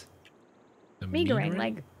 What? Meagerang,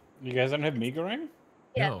 like. You guys don't have meagerang?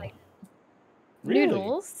 Yeah, no. like Really?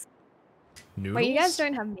 noodles. Noodles? Wait, you guys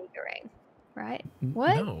don't have meagerang, right?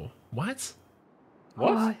 What? No. What?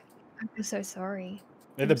 What? Oh, I'm so sorry.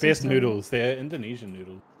 They're the best noodles. They're Indonesian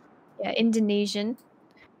noodles. Yeah, Indonesian.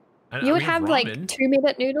 You would have like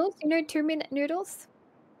 2-minute noodles. You know 2-minute noodles?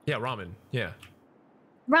 Yeah, ramen. Yeah.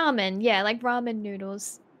 Ramen. Yeah, like ramen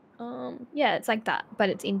noodles. Yeah, it's like that, but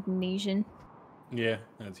it's Indonesian. Yeah,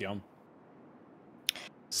 that's yum.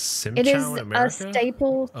 Sim It chow is in America? a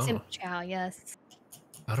staple Oh. sim chow. Yes.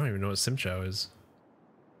 I don't even know what sim chow is.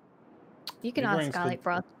 You can ask Scarlet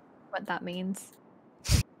Frost what that means.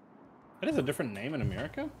 That is a different name in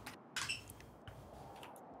America?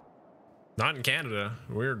 Not in Canada.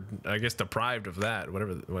 We're, I guess, deprived of that.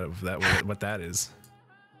 What that is.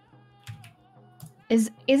 Is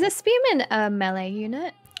a spearman a melee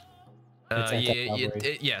unit?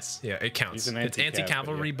 Yes, yeah, it counts. It's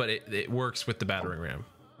anti-cavalry, but it works with the battering ram,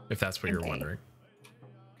 if that's what you're wondering.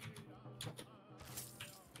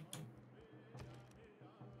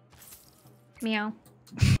 Meow.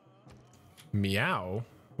 Meow?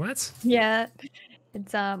 What? Yeah,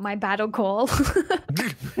 it's my battle call.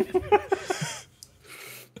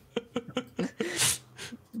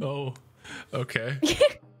 Oh, okay.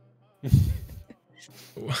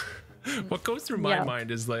 What goes through my mind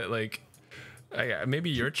is like maybe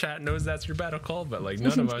your chat knows that's your battle call, but like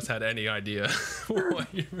none of us had any idea what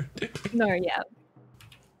you were doing. No, yeah.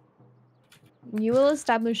 You will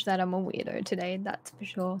establish that I'm a weirdo today, that's for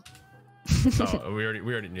sure. Oh, we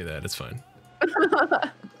already knew that. It's fine.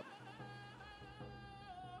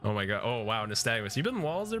 Oh my god. Oh wow, Nystagmus. You been in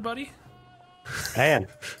walls there, buddy? I am.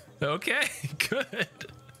 Okay, good.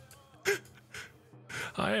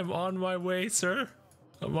 I am on my way, sir.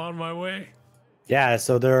 I'm on my way. Yeah,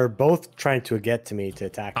 so they're both trying to get to me to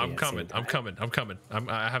attack me. I'm coming.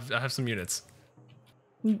 I have some units.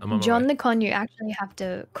 John the Con, you actually have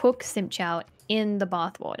to cook sim chow in the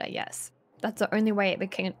bathwater, yes. That's the only way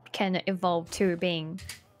it can evolve to being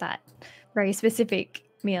that very specific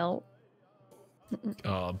meal.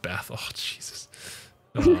 Oh, bath. Oh, Jesus.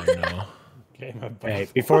 Oh, no. Okay,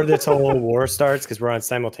 before this whole war starts, because we're on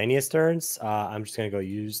simultaneous turns, I'm just going to go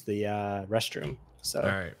use the restroom. So. All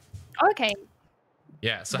right. Okay.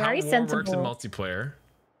 Yeah, so very how war works in multiplayer,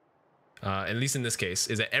 at least in this case,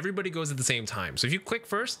 is that everybody goes at the same time. So if you click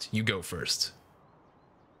first, you go first.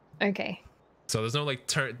 Okay. So there's no like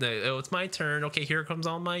turn. Oh, it's my turn. Okay, here comes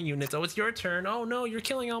all my units. Oh, it's your turn. Oh no, you're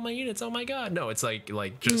killing all my units. Oh my god. No, it's like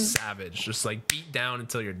just savage. Just like beat down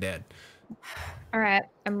until you're dead. All right,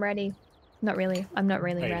 I'm ready. Not really. I'm not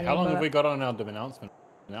really ready. How long have we got on our announcement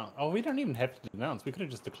now? Oh, we don't even have to announce. We could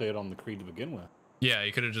have just declared on the creed to begin with. Yeah,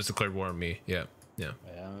 you could have just declared war on me. Yeah.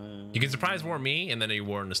 You can surprise war me, and then you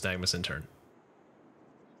war on Nystagmus in turn.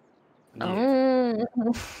 Yeah.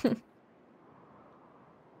 Oh.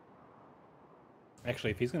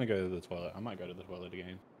 Actually, if he's gonna go to the toilet, I might go to the toilet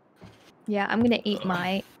again. Yeah, I'm gonna eat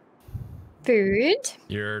my food.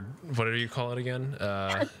 Your what do you call it again?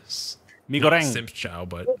 Mi goreng. Sim chow,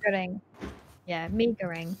 but mi goreng. Yeah, mi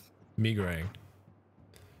goreng. Mi goreng.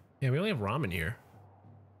 Yeah, we only have ramen here.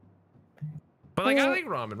 But like I like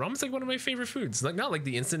ramen. Ramen's like one of my favorite foods. Like not like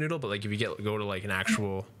the instant noodle, but like if you go to like an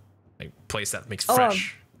actual like place that makes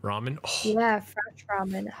fresh ramen. Oh. Yeah, fresh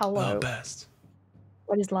ramen. Hello. The best.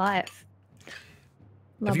 What is life?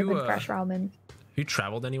 Love you, fresh ramen. Have you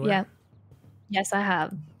traveled anywhere? Yeah. Yes, I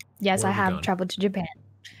have. Yes, I have traveled to Japan.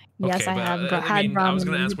 Yes, okay, I have had ramen. I was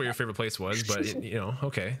going to ask what your favorite place was, but you know,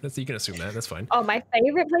 okay, you can assume that. That's fine. Oh, my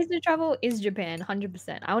favorite place to travel is Japan,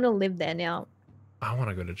 100%. I want to live there now. I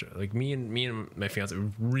want to go to like me and my fiance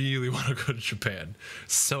really want to go to Japan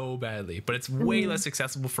so badly, but it's way less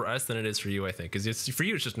accessible for us than it is for you, I think, because for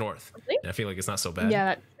you it's just north. Really? And I feel like it's not so bad. Yeah,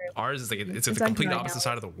 that's true. Ours is like it's the complete opposite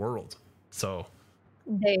side of the world. So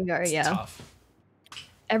there you go. Yeah. Tough.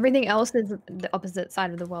 Everything else is the opposite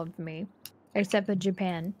side of the world for me, except for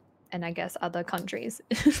Japan and I guess other countries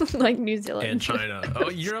like New Zealand and China.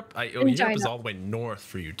 Oh, Europe. Europe China is all the way north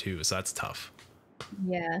for you too, so that's tough.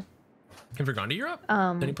 Yeah. Have you ever gone to Europe?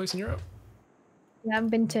 Any place in Europe? Yeah, I've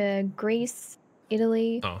been to Greece,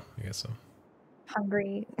 Italy. Oh, I guess so.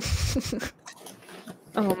 Hungary.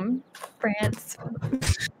 France.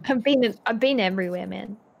 I've been everywhere,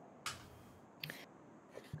 man.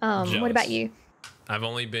 What about you? I've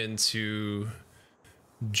only been to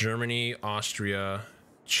Germany, Austria,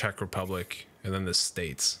 Czech Republic, and then the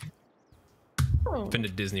States. I've been to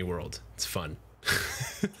Disney World. It's fun.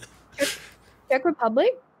 Czech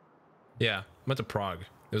Republic? Yeah, went to Prague.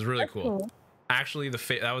 It was really cool. Actually,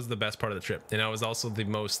 that was the best part of the trip, and it was also the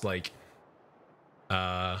most like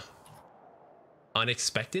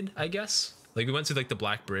unexpected, I guess. Like we went to like the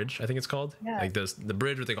Black Bridge, I think it's called. Yeah. Like the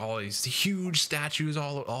bridge with like all these huge statues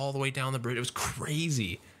all the way down the bridge. It was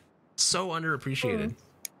crazy, so underappreciated.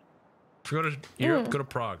 If you go to Europe, go to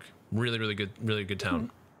Prague. Really good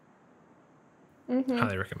town.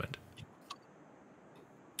 Highly recommend.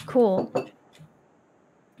 Cool.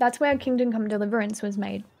 That's where Kingdom Come Deliverance was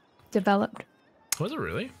developed. Was it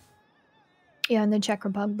really? Yeah, in the Czech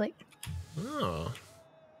Republic. Oh,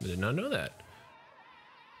 I did not know that.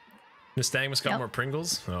 Nystagmus got more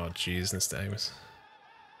Pringles. Oh, jeez, Nystagmus.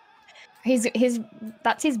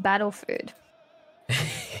 That's his battle food.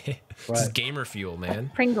 This is gamer fuel,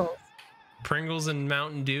 man. Pringles. Pringles and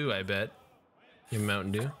Mountain Dew, I bet. You have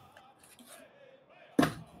Mountain Dew?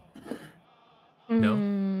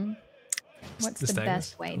 No. What's the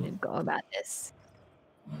best way to go about this?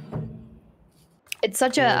 It's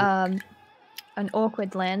such an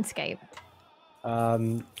awkward landscape.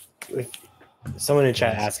 Someone in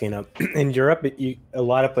chat asking in Europe, a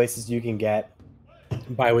lot of places you can get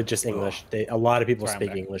by with just English. A lot of people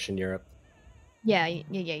speak English in Europe. Yeah.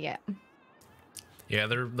 Yeah,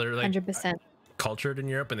 they're like 100% cultured in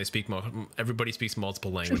Europe, and they speak. Everybody speaks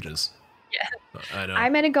multiple languages. Yeah, I know. I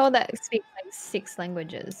met a girl that speaks like 6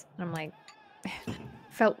 languages, and I'm like,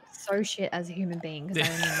 felt so shit as a human being because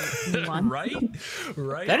I only knew one. Right.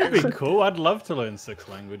 That'd be cool. I'd love to learn 6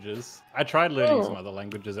 languages. I tried learning some other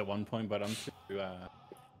languages at one point, but I'm too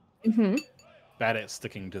bad at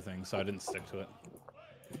sticking to things, so I didn't stick to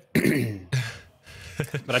it.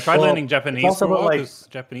 But I tried learning Japanese for a while because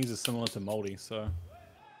Japanese is similar to Māori, so.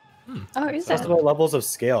 Oh, is that? It's about levels of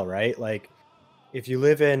scale, right? Like, if you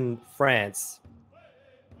live in France,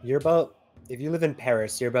 if you live in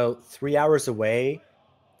Paris, you're about 3 hours away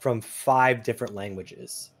from 5 different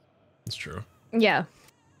languages. That's true. Yeah.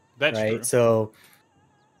 That's true. So,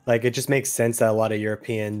 like, it just makes sense that a lot of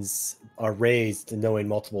Europeans are raised knowing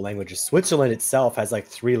multiple languages. Switzerland itself has like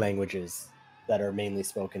 3 languages that are mainly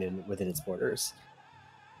spoken within its borders.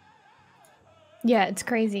 Yeah, it's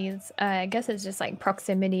crazy. It's I guess it's just like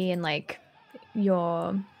proximity and like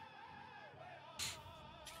your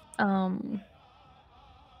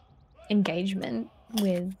engagement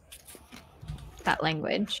with that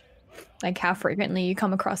language, like how frequently you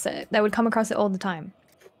come across it. They would come across it all the time.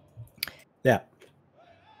 Yeah.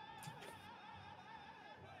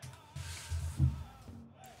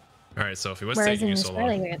 All right, Sophie, what's taking you so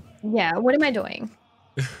long? Yeah, what am I doing?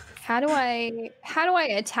 How do I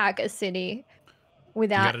attack a city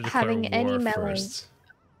without having any melee?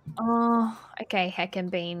 Oh, okay, heck and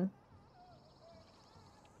bean.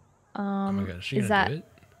 Oh my gosh, is that? Do it?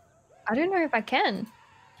 I don't know if I can.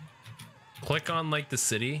 Click on like the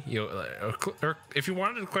city, or if you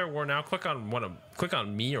wanted to declare war now, click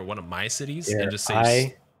on me or one of my cities and just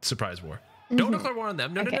say surprise war. Don't declare war on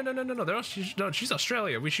them. No, okay. No. She's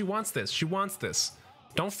Australia. She wants this. She wants this.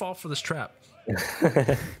 Don't fall for this trap.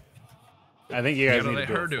 I think you guys need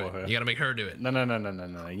to do it. You gotta make her do it.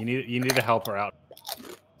 No. You need to help her out.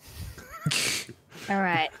 All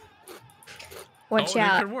right. Watch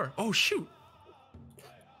out. War. Oh shoot.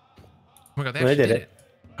 Oh my god, they actually did it.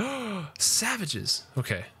 Savages.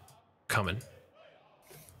 Okay. Coming.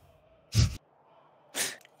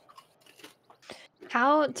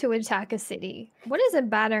 How to attack a city? What does a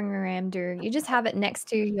battering ram do? You just have it next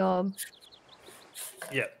to your.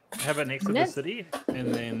 Yeah, have it next to the city,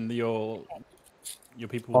 and then your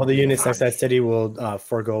people. All the units next to that city will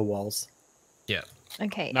forego walls. Yeah.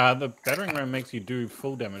 Okay. Nah, the battering ram makes you do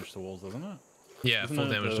full damage to walls, doesn't it? Yeah, full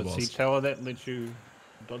damage to walls. Siege tower that lets you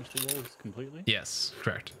dodge the walls completely. Yes,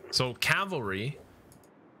 correct. So cavalry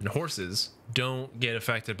and horses don't get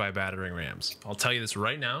affected by battering rams. I'll tell you this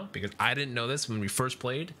right now because I didn't know this when we first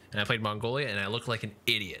played, and I played Mongolia, and I looked like an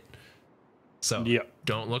idiot. So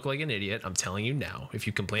don't look like an idiot. I'm telling you now. If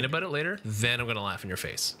you complain about it later, then I'm gonna laugh in your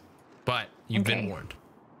face. But you've been warned.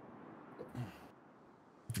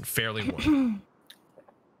 Fairly warned.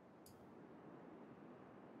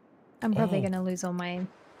 I'm probably gonna lose all my.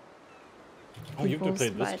 Oh, you can play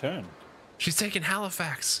this turn. She's taking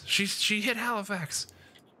Halifax. She hit Halifax.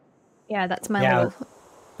 Yeah, that's my little.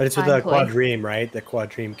 But it's with the quadreme, right? The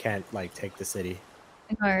quadreme can't like take the city.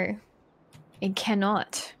 No, it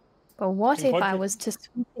cannot. But what if I was to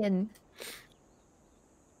swoop in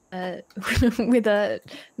with a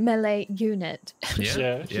melee unit?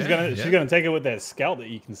 Yeah, she's gonna take it with that scout that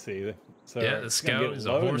you can see. So yeah, the scout is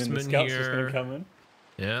a horseman here. The scout's just gonna come in.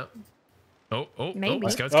 Yeah. Oh, maybe.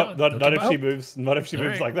 Scout's not if she moves. Not if she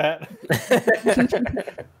moves like that.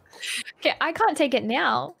 Okay, I can't take it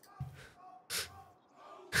now.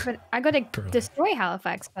 But I gotta destroy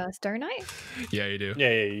Halifax first, don't I? Yeah, you do.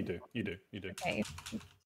 Yeah, you do. Okay.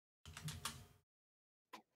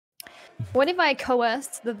 What if I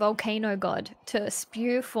coerce the volcano god to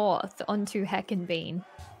spew forth onto Heck and Bean?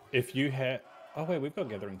 If you had... Oh, wait, we've got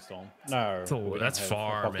Gathering Storm. No. That's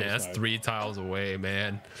far, man. That's 3 tiles away,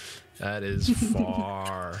 man. That is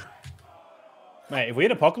far. Mate, if we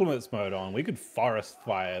had apocalypse mode on, we could forest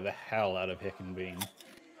fire the hell out of Heckin' Bean.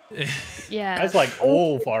 Yeah. That's like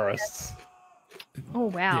all forests. Oh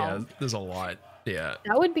wow. Yeah, there's a lot. Yeah.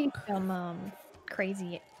 That would be some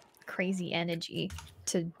crazy energy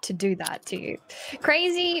to do that to you.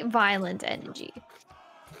 Crazy, violent energy.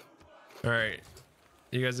 All right.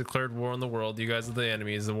 You guys declared war on the world. You guys are the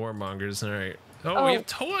enemies, the warmongers. All right. Oh, we have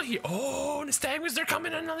Toa here. Oh, Nystagmus, they're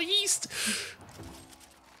coming in on the east.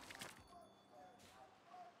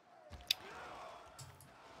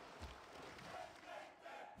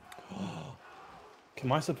 Can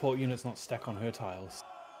my support units not stack on her tiles?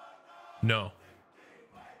 No.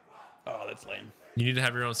 Oh, that's lame. You need to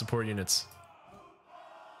have your own support units.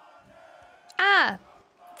 Ah!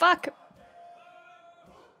 Fuck!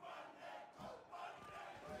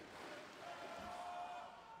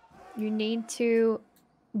 You need to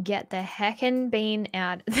get the heckin' bean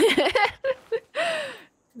out.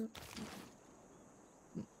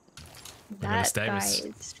 That guy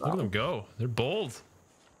is strong. Look at them go. They're bold.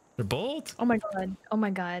 They're bold. Oh my god. Oh my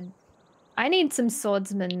god. I need some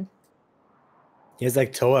swordsmen. He has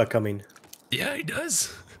like Toa coming. Yeah, he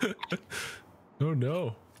does. Oh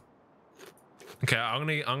no. Okay, I'm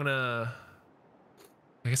gonna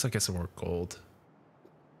I guess I'll get some more gold.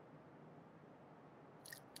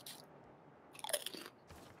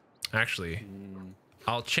 Actually,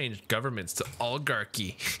 I'll change governments to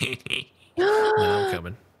oligarchy. Now I'm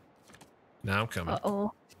coming. Now I'm coming.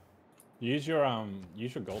 Uh-oh. Use your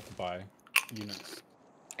gold to buy units,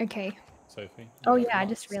 Okay. Sophie. Oh yeah, I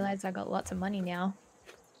just realized I got lots of money now.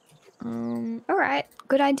 Alright.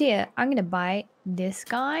 Good idea. I'm gonna buy this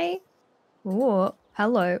guy. Ooh,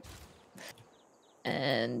 hello.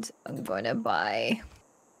 And I'm gonna buy...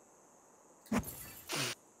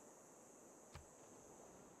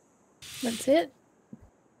 That's it.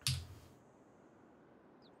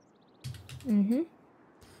 Mm-hmm.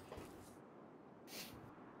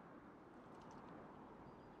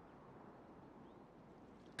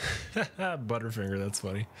 Butterfinger, that's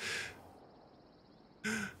funny.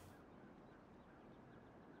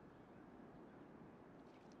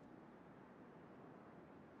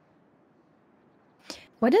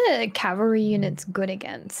 What are cavalry units good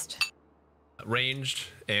against? Ranged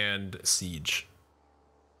and siege.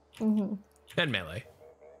 Mm-hmm. And melee.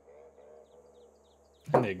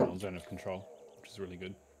 And the ignore zone of control, which is really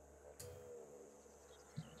good.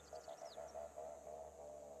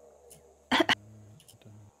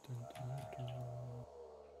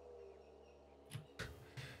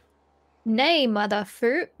 Nay, mother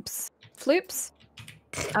floops. Floops?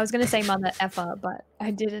 I was gonna say mother effer, but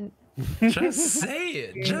I didn't. Just say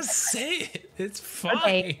it. Just say it. It's fine.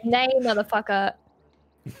 Okay, nay, motherfucker.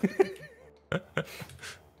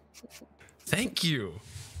 Thank you.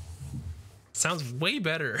 Sounds way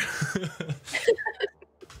better.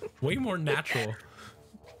 Way more natural.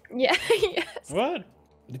 Yeah, yes. What?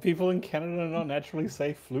 Do people in Canada not naturally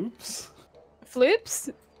say floops?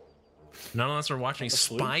 Floops? Not unless we're watching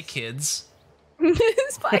Spy Kids.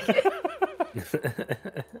 Spy Kids.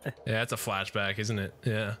 Yeah, it's a flashback, isn't it?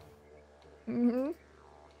 Yeah. Mm-hmm.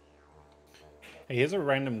 Hey, here's a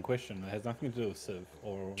random question that has nothing to do with Civ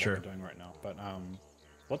or what we're doing right now. But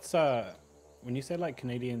what's when you say like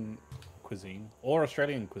Canadian cuisine or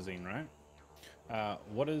Australian cuisine, right?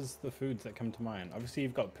 What is the foods that come to mind? Obviously,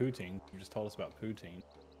 you've got poutine. You just told us about poutine.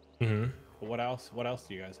 Mm-hmm. But what else? What else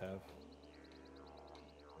do you guys have?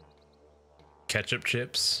 Ketchup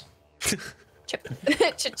chips.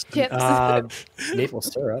 Chips. Maple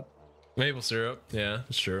syrup. Maple syrup. Yeah,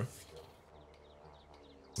 that's true.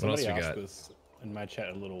 Somebody what else we asked got? this in my chat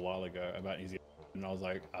a little while ago about New Zealand, and I was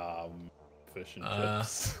like, fish and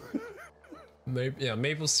chips.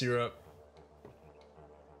 Maple syrup.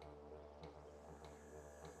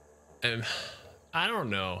 And I don't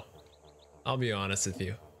know. I'll be honest with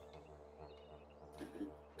you.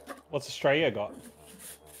 What's Australia got?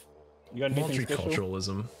 You got anything special?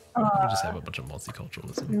 Multiculturalism. We just have a bunch of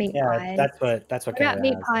multiculturalism. Meat Yeah, pies. that's what What about Canada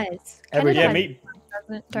meat has. pies? Every Canada day.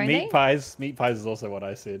 has- don't Meat pies is also what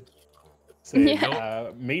I said. So,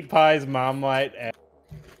 Yeah. meat pies, Marmite, and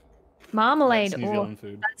Marmalade. that's New Zealand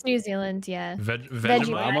food. That's New Zealand, yeah. Vegemite?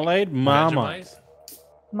 Marmalade, Marmite.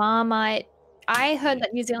 Marmite. I heard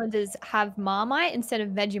that New Zealanders have Marmite instead of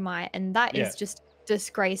Vegemite, and that is Yeah. just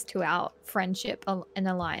disgrace to our friendship and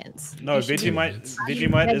alliance. No, You should-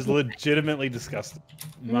 Vegemite is legitimately disgusting.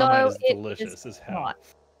 Marmite is delicious as hell.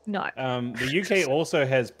 not. No. The UK also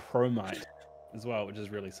has Promite as well, which is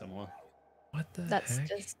really similar. What the That's heck?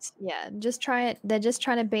 just just try it. They're just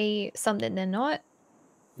trying to be something they're not.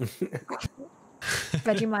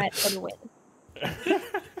 Vegemite for the win.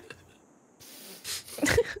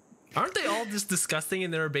 Aren't they all just disgusting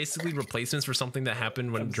and they're basically replacements for something that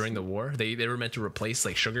happened during the war? They were meant to replace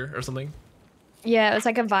like sugar or something? Yeah, it was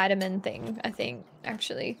like a vitamin thing, I think,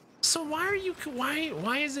 actually. So why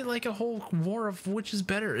is it like a whole war of which is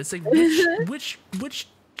better? It's like which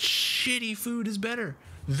shitty food is better?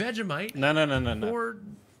 Vegemite? No. Or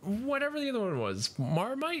whatever the other one was.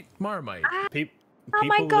 Marmite? Oh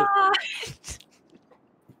my god.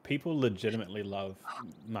 People legitimately love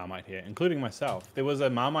Marmite here, including myself. There was a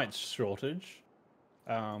Marmite shortage,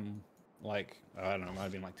 like, I don't know, it might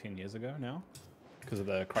have been like 10 years ago now, because of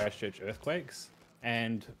the Christchurch earthquakes.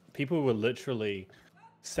 And people were literally,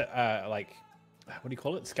 like, what do you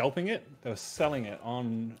call it? Scalping it? They were selling it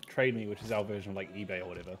on Trade Me, which is our version of like eBay or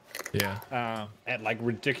whatever. Yeah. At like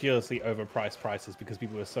ridiculously overpriced prices because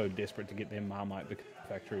people were so desperate to get their Marmite because the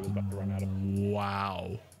factory was about to run out of them.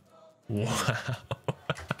 Wow.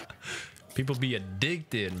 People be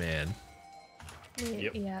addicted, man.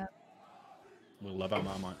 Yep. Yeah. We love our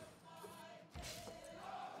Marmite.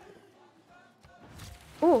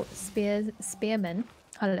 Oh, spearman.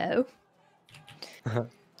 Hello.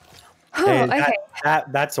 Hey, okay.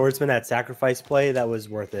 That swordsman, that sacrifice play, that was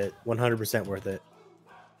worth it. 100% worth it.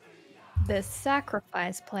 The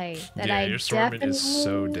sacrifice play that yeah, I your swordman is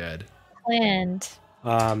so dead. Planned.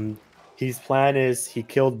 His plan is he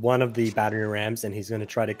killed one of the battering rams and he's going to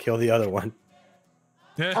try to kill the other one.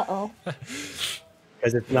 Uh-oh.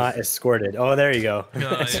 Because it's not escorted. Oh, there you go.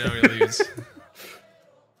 No, we lose.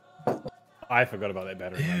 I forgot about that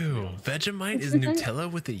battery. Ew, Vegemite is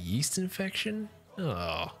Nutella with a yeast infection?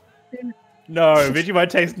 Oh. No, Vegemite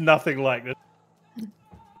tastes nothing like this.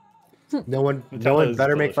 No one Nutella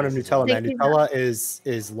better is make fun of delicious. Nutella, man. Nutella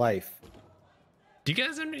is life. Do you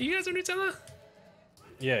guys have Nutella?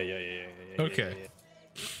 Yeah. Okay.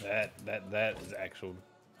 Yeah. That is actual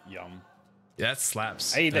yum. That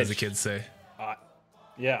slaps, I eat as that the kids say.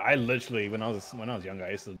 Yeah, I literally when I was younger,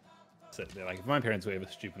 I used to sit there. Like if my parents were ever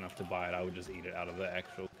stupid enough to buy it, I would just eat it out of the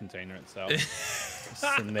actual container itself.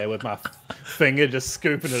 Sitting there with my finger, just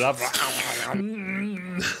scooping it up.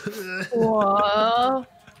 Whoa.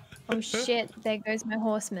 Oh shit! There goes my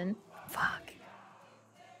horseman. Fuck.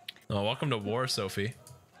 Oh, welcome to war, Sophie.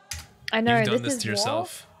 I know. You've done this is to war?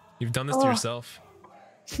 yourself. You've done this to yourself.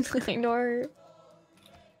 I know.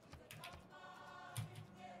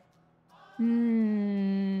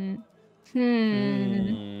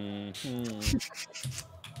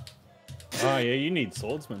 Oh yeah, you need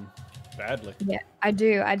swordsman badly. Yeah, I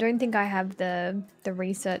do. I don't think I have the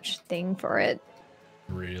research thing for it.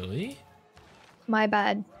 Really? My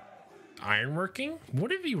bad. Ironworking?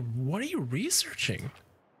 What are you researching?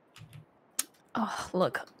 Oh,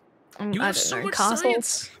 look. You I have don't so know, much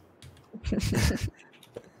castles. science.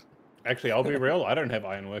 Actually, I'll be real. I don't have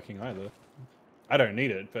ironworking either. I don't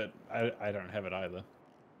need it, but I don't have it either.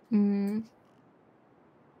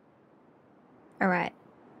 All right.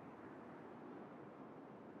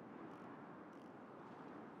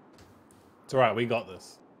 It's alright, we got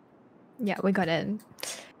this. Yeah, we got it.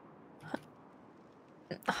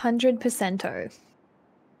 100%.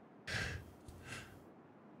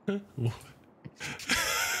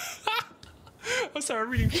 I'm sorry, I'm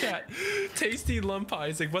reading chat. Tasty lump pie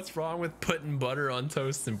is like, what's wrong with putting butter on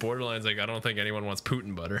toast? And Borderline's like, I don't think anyone wants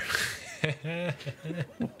Putin butter.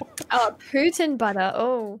 Oh, Putin butter.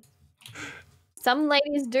 Oh. Some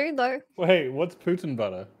ladies do, though. Wait, what's Putin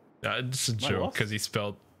butter? It's a joke because he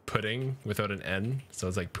spelled pudding without an N. So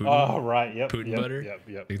it's like Putin. Oh, right. Yep. Putin butter.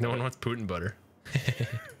 Yep. Like, no one wants Putin butter.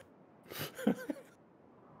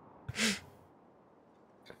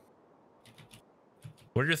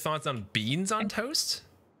 What are your thoughts on beans on toast?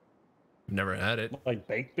 I've never had it. Like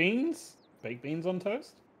baked beans? Baked beans on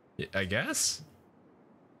toast? I guess.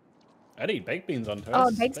 I'd eat baked beans on toast.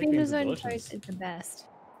 Oh, baked beans are on delicious. toast is the best.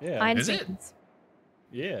 Yeah. Is it?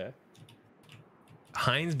 Yeah.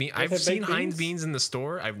 Heinz bean. I've seen Heinz beans in the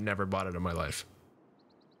store. I've never bought it in my life.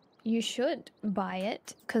 You should buy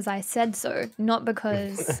it because I said so, not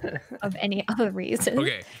because of any other reason.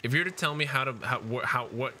 Okay, if you were to tell me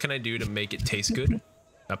what can I do to make it taste good?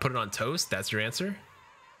 I put it on toast. That's your answer.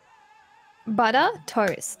 Butter,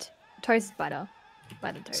 toast, toast, butter,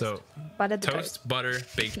 toast. So butter, toast, butter,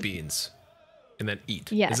 baked beans, and then eat.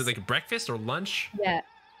 Yes. Is it like breakfast or lunch? Yeah.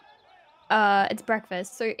 It's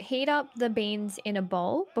breakfast. So heat up the beans in a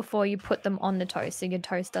bowl before you put them on the toast, so your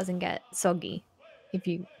toast doesn't get soggy. If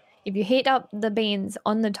you heat up the beans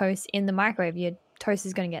on the toast in the microwave, your toast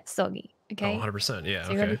is going to get soggy. Okay. 100%. Yeah.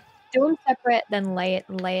 So Okay. do them separate, then lay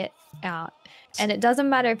it out, and it doesn't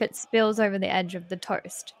matter if it spills over the edge of the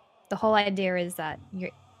toast. The whole idea is that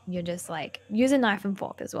you're just like use a knife and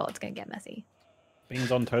fork as well. It's going to get messy.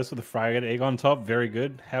 Beans on toast with a fried egg on top. Very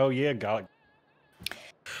good. Hell yeah, garlic.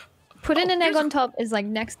 Putting an egg on top is like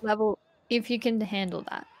next level if you can handle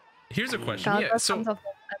that. Here's a question. Garlic Yeah, so comes off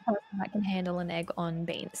a person that can handle an egg on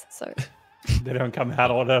beans. So They don't come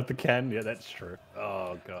out of the can. Yeah, that's true.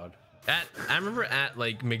 Oh god. I remember at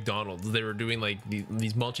like McDonald's, they were doing like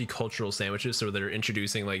these multicultural sandwiches, so they're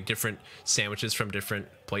introducing like different sandwiches from different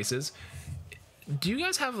places. Do you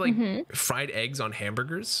guys have like fried eggs on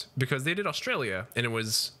hamburgers? Because they did Australia, and it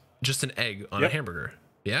was just an egg on a hamburger.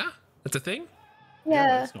 Yeah, that's a thing. yeah.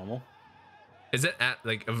 That's normal. Is it at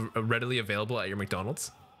like readily available at your McDonald's?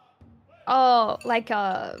 Oh, like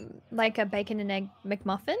a bacon and egg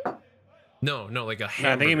McMuffin? No, like a No,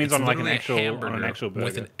 hamburger. I think it means It's on like an literally a actual burger.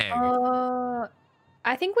 with an egg.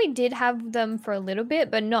 I think we did have them for a little bit,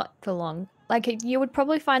 but not for long. Like you would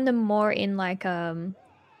probably find them more in like a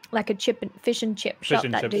fish and chip shop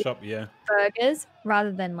that do Yeah. burgers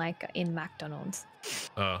rather than like in McDonald's.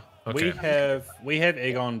 Oh, okay. We have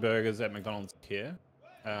egg on burgers at McDonald's here,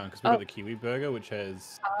 because we've got the Kiwi burger, which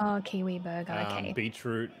has Kiwi burger. Okay.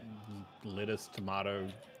 beetroot, lettuce, tomato,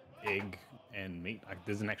 egg, and meat. Like,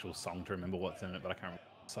 there's an actual song to remember what's in it, but I can't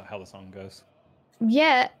remember how the song goes.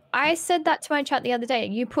 Yeah, I said that to my chat the other day.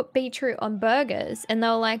 You put beetroot on burgers, and they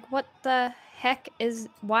were like, "What the heck is?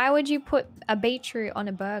 Why would you put a beetroot on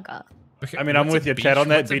a burger?" Okay, I mean, I'm with you, Chad, on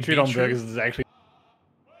that. what's a Beetroot on burgers is actually...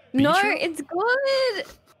 No, Beetroot? it's good.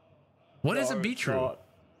 What is a beetroot?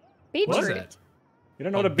 Beetroot. What is that? You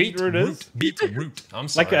don't know what a beetroot is? Beetroot. I'm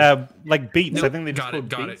sorry. Like beets. No, I think they just got it.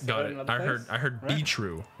 call beets Got in it. another I place. heard Right.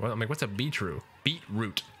 beetroot. Well, I'm like, what's a beetroot?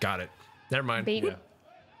 Beetroot. Got it. Never mind. Beetroot.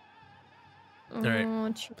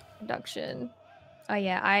 Alright. True production. Oh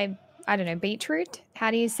yeah, I don't know, beetroot.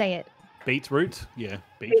 How do you say it? Beetroot? Yeah,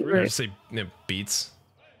 You beetroot. say beets.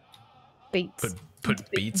 Beets. Put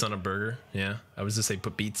beets on a burger. Yeah, I was just say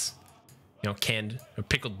put beets. You know, canned or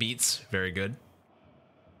pickled beets. Very good.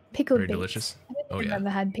 Pickled Very beets. delicious. Oh I've yeah. never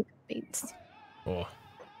had pickled beets. Oh,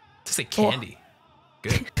 just say candy.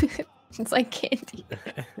 Good. It's like candy.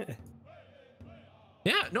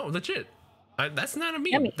 Yeah. No, legit. That's not a meme.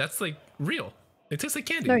 Yummy. That's like real. It tastes like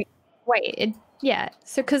candy. No, wait, yeah.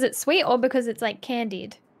 So because it's sweet or because it's like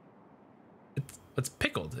candied? It's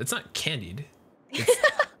pickled. It's not candied.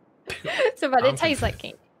 So but it tastes like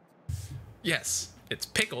candy. Yes, it's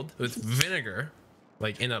pickled with vinegar,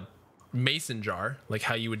 like in a mason jar, like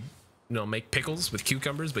how you would, make pickles with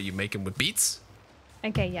cucumbers, but you make them with beets.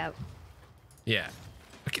 Okay, yeah. Yeah.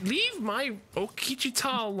 Okay, leave my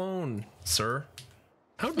Okichita alone, sir.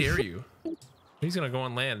 How dare you? He's gonna go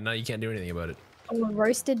on land, and now you can't do anything about it. Oh,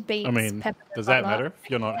 roasted beets. I mean, pepper does that butter. matter if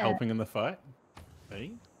you're not helping in the fight?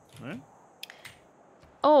 Hey? Right?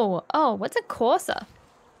 Oh, what's a Corsa?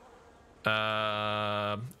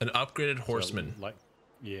 An upgraded horseman. So, like,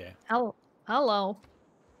 yeah. Hello.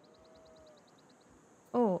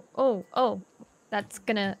 Oh. That's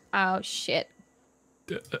gonna. Oh shit.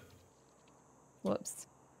 Whoops.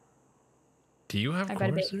 Do you have I got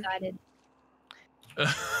a bit Corsair? excited.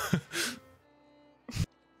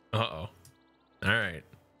 Uh-oh. All right.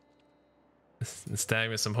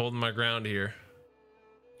 Nystagmus, I'm holding my ground here.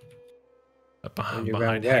 Up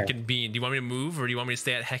behind Heck and Bean. Do you want me to move, or do you want me to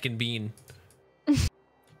stay at Heck and Bean?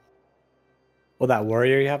 Well, that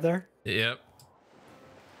warrior you have there? Yep.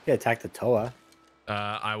 Yeah, attack the Toa.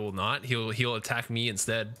 I will not. He'll attack me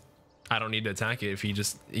instead. I don't need to attack it if he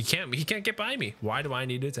can't get by me. Why do I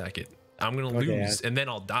need to attack it? I'm gonna lose and then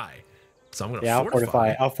I'll die. So I'm gonna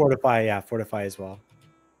fortify. I'll fortify. Yeah, fortify as well.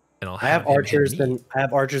 And I have archers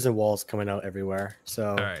and walls coming out everywhere. So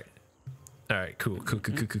all right, cool.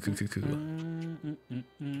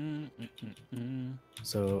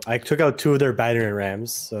 So I took out 2 of their battering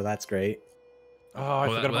rams, so that's great. Oh, I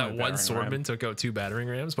forgot about that one swordman took out 2 battering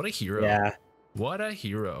rams. What a hero! Yeah, what a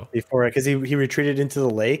hero. before because he retreated into the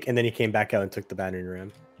lake and then he came back out and took the battering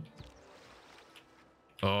ram.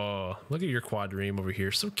 Oh, look at your quadrime over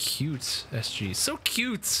here. So cute, SG. So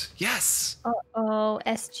cute. Yes. Oh,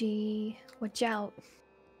 SG. Watch out.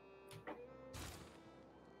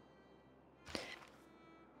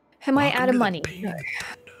 Am I out of money? No.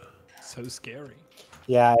 So scary.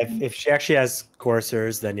 Yeah, if she actually has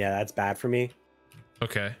coursers, then yeah, that's bad for me.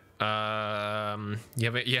 Okay. You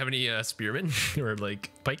have any spearmen or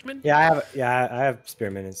like pikemen? Yeah, I have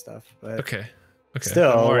spearmen and stuff. But Okay.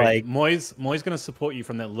 still, Don't worry, like Moy's gonna support you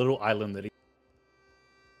from that little island that he.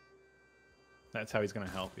 That's how he's gonna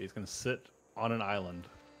help. He's gonna sit on an island,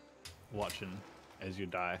 watching as you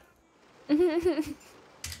die. Candied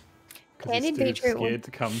He's beetroot. scared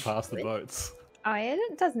to come past the boats. Oh, yeah,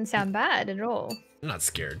 it doesn't sound bad at all. I'm not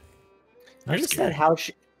scared. I just said how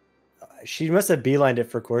she. she must have beelined it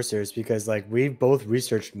for Corsairs because like we've both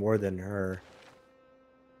researched more than her.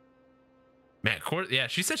 Man, yeah,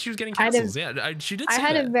 she said she was getting castles. Yeah, she did. I say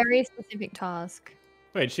had that. a very specific task.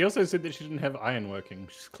 Wait, she also said that she didn't have ironworking.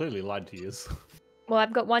 She's clearly lied to you. Well,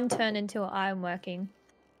 I've got 1 turn until I'm working.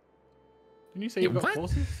 Didn't you say you've got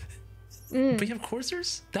horses? We have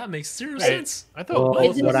coursers? That makes zero sense. I thought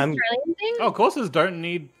Is it an Australian thing? Oh, coursers don't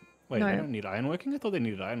need. Wait, No. they don't need ironworking. I thought they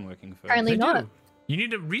needed ironworking first. Apparently They not. do. You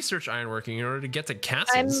need to research ironworking in order to get to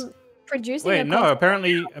castles. I'm producing. Wait, a no.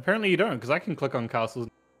 castle. Apparently you don't, because I can click on castles.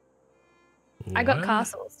 I got What?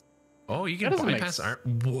 castles. Oh, you That can doesn't make bypass iron.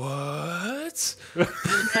 What?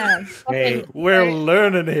 Yeah. Hey, We're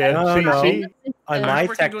learning here. No, no. On my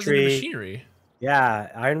Ironworking tech goes into tree, machinery. yeah,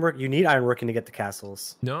 ironwork. You need ironworking to get the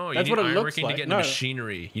castles. No, you That's need what it looks ironworking to like. get into No.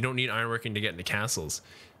 machinery. You don't need ironworking to get into castles.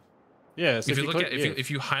 Yeah. So If you look click, at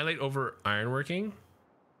if you highlight over ironworking.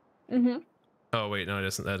 Oh wait, no, it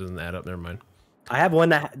doesn't. That doesn't add up. Never mind. I have one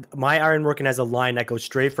that my ironworking has a line that goes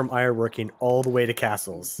straight from ironworking all the way to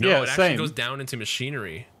castles. No, Yeah, it actually same. goes down into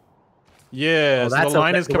machinery. Yeah. Well, so the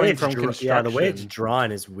line is the way coming it's from construction. Yeah, the way it's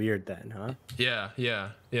drawn is weird then, huh? Yeah.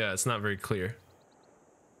 It's not very clear.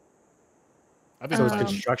 So is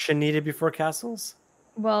construction needed before castles?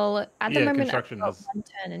 Well, at the Yeah, moment, I've construction got is- 1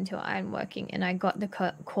 turn until I'm working, and I got the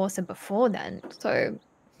Corsa before then. So,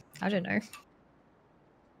 I don't know.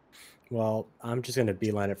 Well, I'm just gonna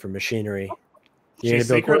beeline it for machinery. She You're gonna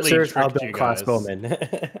build secretly coursers, I'll tricked build you guys.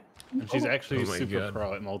 crossbowmen. And she's actually Oh my super God.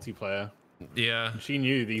 pro at multiplayer. Yeah. She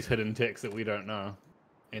knew these hidden ticks that we don't know,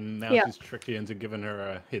 and now Yeah. she's tricked you into giving her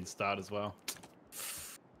a head start as well.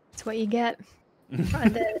 That's what you get.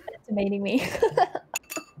 Underestimating me.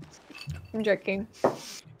 I'm joking.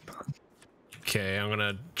 Okay, I'm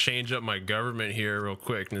gonna change up my government here real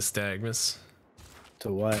quick, Nystagmus.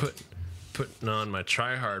 To what? Putting on my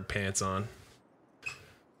try-hard pants on.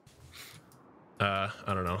 I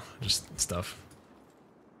don't know, just stuff.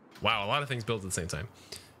 Wow, a lot of things built at the same time.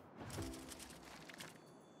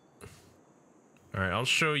 All right, I'll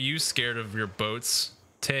show you scared of your boats.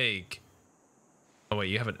 Take. Oh wait,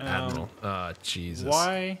 you have an admiral. Jesus.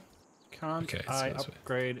 Why can't Okay, I so this way.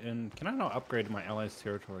 upgrade and can I not upgrade my allies'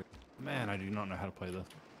 territory? Man, I do not know how to play this.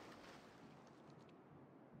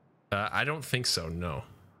 I don't think so. No.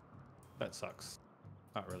 That sucks.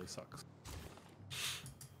 That really sucks.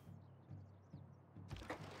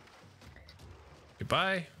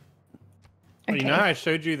 Goodbye. Oh, you know how I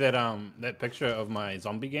showed you that that picture of my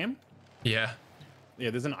zombie game? Yeah. Yeah,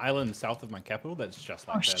 there's an island south of my capital that's just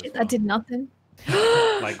like Oh that. shit, as that well. did nothing.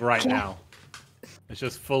 Like right now. It's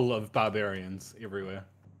just full of barbarians everywhere.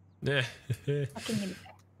 Yeah. Fucking idiot.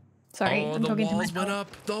 Sorry, Oh, I'm the talking to walls myself. went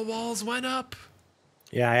up. The walls went up.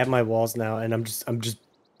 Yeah, I have my walls now, and I'm just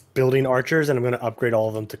building archers, and I'm gonna upgrade all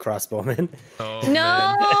of them to crossbowmen. Oh,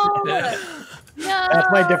 No! man. No! That's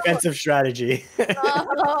my defensive strategy.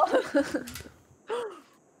 Oh.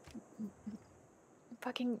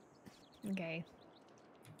 Fucking. Okay.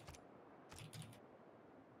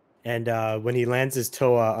 And when he lands his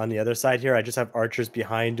Toa on the other side here, I just have archers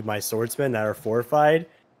behind my swordsmen that are fortified.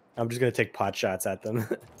 I'm just gonna take pot shots at them.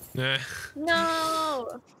 Eh.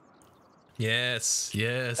 No! Yes.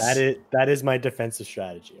 Yes. that is my defensive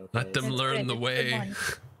strategy. Okay. Let them That's learn good, the that's a good way. one.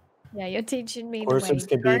 Yeah, you're teaching me Coursers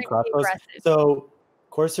the way. can Don't be crossbows. aggressive. So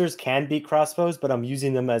coursers can be crossbows, but I'm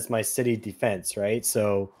using them as my city defense, right?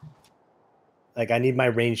 So like I need my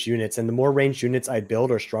ranged units, and the more ranged units I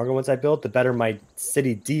build or stronger ones I build, the better my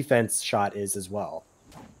city defense shot is as well.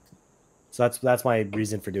 So that's my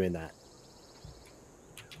reason for doing that.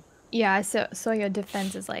 Yeah, so your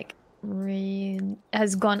defense is like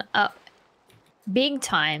has gone up big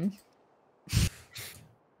time.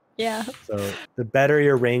 Yeah. So the better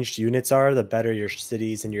your ranged units are, the better your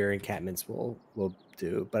cities and your encampments will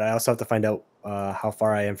do. But I also have to find out how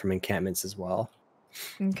far I am from encampments as well.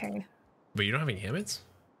 Okay. But you don't have any encampments?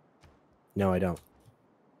 No, I don't.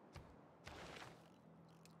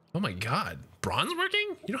 Oh my god. Bronze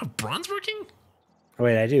working? You don't have bronze working? Oh,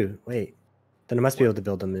 wait, I do. Wait. Then I must be able to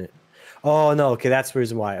build them in it. Oh, no. Okay, that's the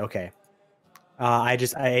reason why. Okay. I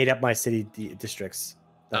ate up my city districts.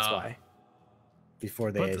 That's why.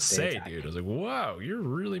 Before they What to say, attacked. dude? I was like, wow, you're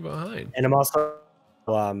really behind. And I'm also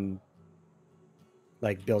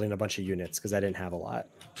like building a bunch of units because I didn't have a lot.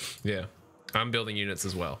 Yeah. I'm building units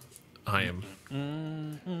as well. I am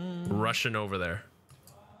rushing over there.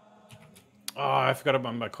 Oh, I forgot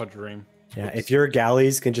about my quadrireme. Yeah, if your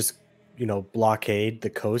galleys can just, blockade the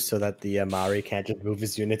coast so that the Maori can't just move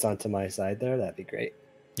his units onto my side there, that'd be great.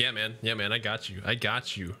 Yeah, man. Yeah, man. I got you. I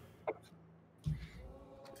got you.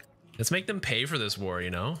 Let's make them pay for this war,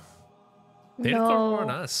 you know? They declare war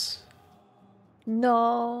on us.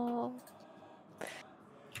 No.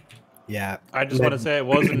 Yeah. I just want to say it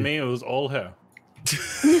wasn't me, it was all her.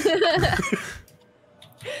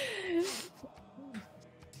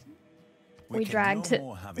 We dragged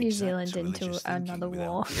New Zealand into another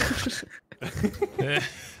war.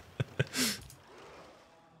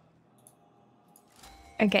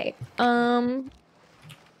 Okay. Oh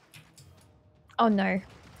no.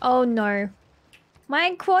 Oh no.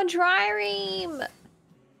 My quadrireme!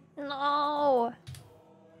 No.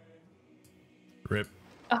 Rip.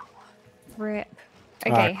 Oh, rip.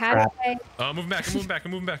 Okay, how do I... I'm moving back, I'm moving back,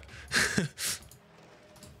 I'm moving back.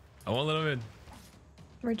 I won't let him in.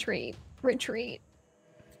 Retreat. Retreat.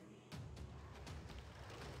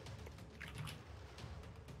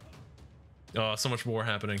 Oh, so much war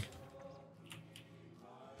happening.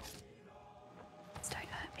 Don't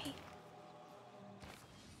hurt me.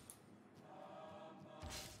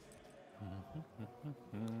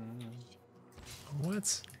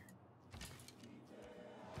 What?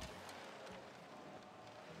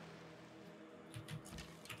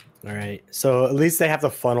 All right. So at least they have to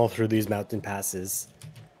funnel through these mountain passes.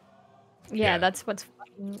 Yeah, that's what's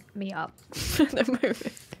fucking me up at the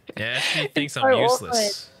moment. Yeah, she thinks I'm so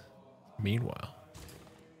useless. Awkward. Meanwhile,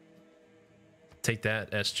 take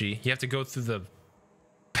that, SG. You have to go through the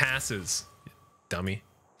passes, dummy.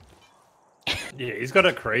 Yeah, he's got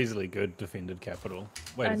a crazily good defended capital.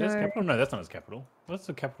 Wait, is that his capital? No, that's not his capital. What's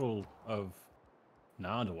the capital of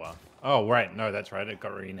Nardua? Oh, right. No, that's right. It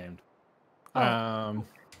got renamed. Oh.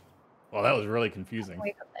 Well, that was really confusing.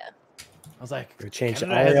 Wait up there. I was like, change the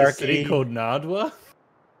Canada has a city called Nardua?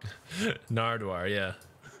 Nardwar, yeah.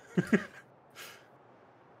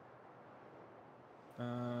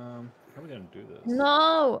 How are we gonna do this?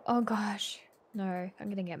 No! Oh gosh. No, I'm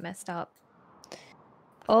gonna get messed up.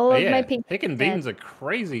 All of my people. Hick and Bean's a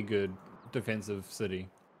crazy good defensive city.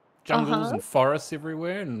 Jungles and forests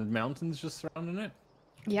everywhere and mountains just surrounding it.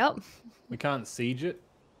 Yep. We can't siege it.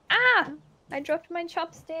 Ah! I dropped my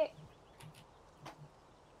chopstick.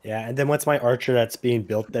 Yeah, and then once my archer that's being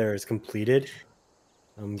built there is completed,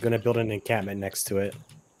 I'm gonna build an encampment next to it.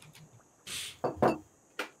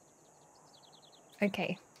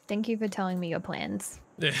 Okay. Thank you for telling me your plans.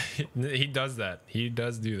 He does that. He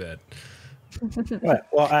does do that. What?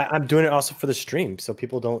 Well, I'm doing it also for the stream, so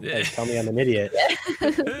people don't tell me I'm an idiot.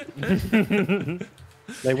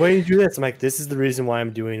 Like, why do you do this? I'm like, this is the reason why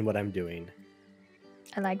I'm doing what I'm doing.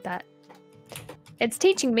 I like that. It's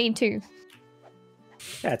teaching me too.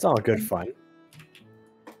 Yeah, it's all good fun.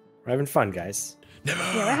 We're having fun, guys. Yeah,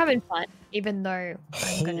 we're having fun, even though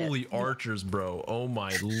Holy archers, bro. Oh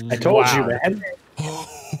my I told you, man.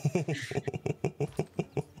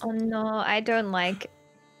 Oh no, I don't like.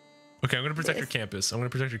 Okay, I'm gonna protect your campus. I'm gonna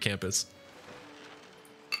protect your campus.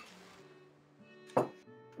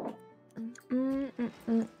 Wait,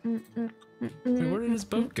 where did his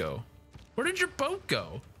boat go? Where did your boat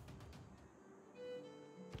go?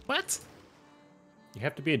 What? You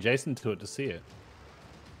have to be adjacent to it to see it.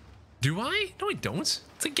 Do I? No, I don't.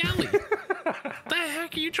 It's a galley. The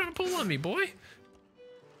heck are you trying to pull on me, boy?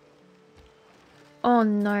 Oh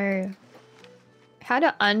no. How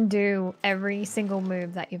to undo every single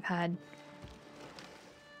move that you've had.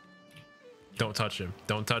 Don't touch him.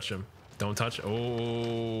 Don't touch him. Don't touch.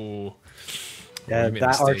 Oh. Yeah,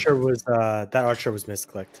 that archer was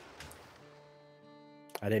misclicked.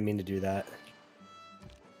 I didn't mean to do that.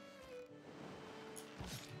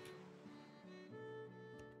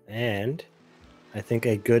 And I think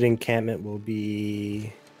a good encampment will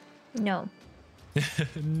be... No.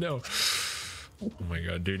 No. Oh my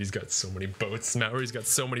god, dude, he's got so many boats. Maori's got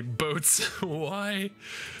so many boats. Why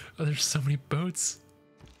are there so many boats?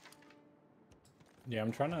 Yeah,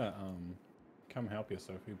 I'm trying to come help you,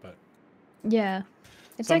 Sophie, but... Yeah.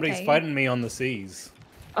 It's somebody's okay. fighting me on the seas.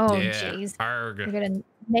 Oh, jeez. Yeah. We got a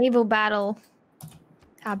naval battle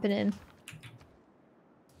happening.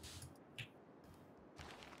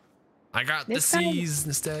 I got the seas,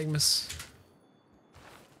 Nystagmus.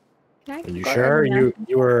 Are you sure?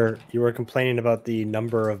 You were complaining about the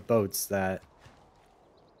number of boats that...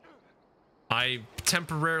 I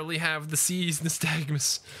temporarily have the seas,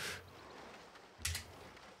 Nystagmus.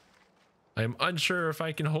 I am unsure if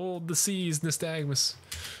I can hold the seas, Nystagmus.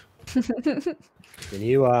 Can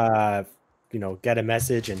you, get a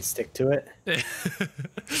message and stick to it?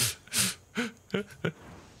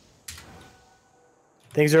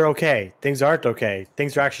 Things are okay. Things aren't okay.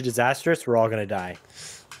 Things are actually disastrous. We're all gonna die.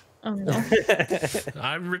 Oh no.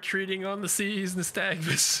 I'm retreating on the seas,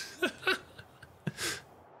 Nystagmus.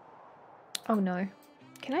 Oh no.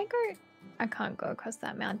 Can I go? I can't go across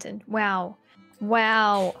that mountain. Wow.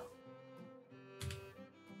 Wow.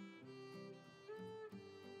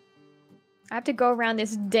 I have to go around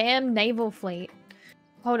this damn naval fleet.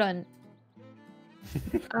 Hold on.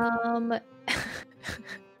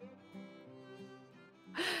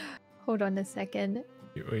 Hold on a second.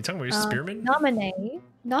 Are you talking about your spearmen?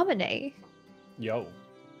 Nominee. Yo.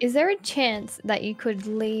 Is there a chance that you could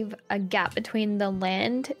leave a gap between the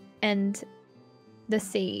land and the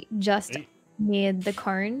sea just near the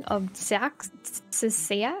cone of Siax?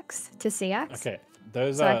 Okay,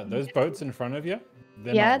 those boats in front of you.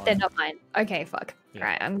 They're not mine. Okay, fuck. Yeah.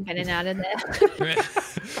 Right, I'm getting out of there.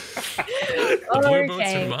 The blue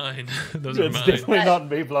boats are mine. Those are mine. Definitely not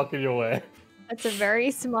me blocking your way. That's a very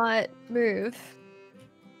smart move.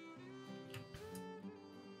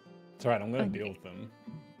 It's alright, I'm gonna deal with them.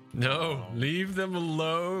 No, leave them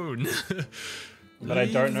alone. But I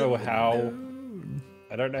don't know how.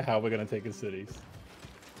 I don't know how we're gonna take his cities.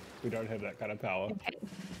 We don't have that kind of power. Okay.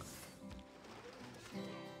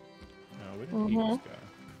 No, where did Eagles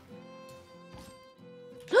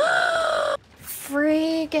go?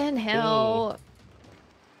 Freaking hell!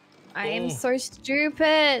 I am so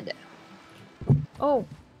stupid. Oh.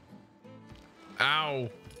 Ow.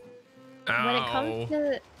 Ow. When it comes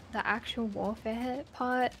to the actual warfare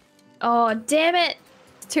part, oh damn it!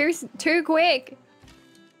 It's too quick.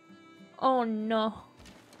 Oh no.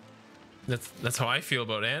 That's how I feel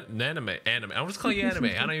about anime. I'll just call you anime.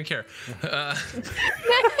 I don't even care.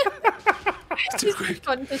 It's too quick.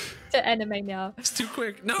 To anime now. It's too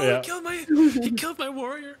quick. No, he killed my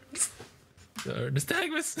warrior.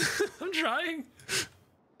 Nystagmus. I'm trying.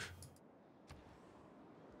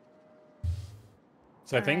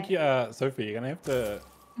 So I think, Sophie, you're gonna have to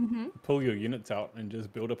pull your units out and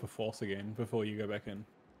just build up a force again before you go back in.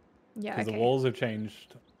 Yeah, because the walls have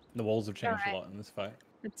changed. The walls have changed a lot in this fight.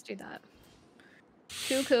 Let's do that.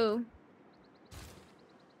 Cool.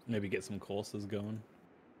 Maybe get some courses going.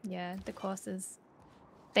 Yeah, the courses.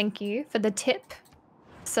 Thank you for the tip,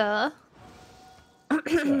 sir.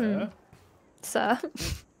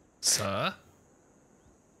 Sir.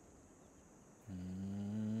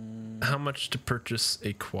 How much to purchase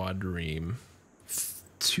a quadrime?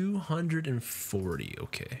 240.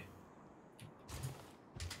 Okay.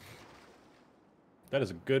 That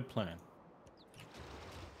is a good plan.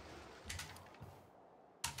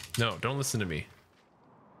 No, don't listen to me.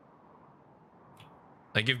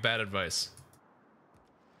 I give bad advice.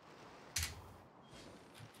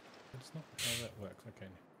 That's not how that works. Okay.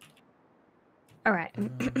 All right.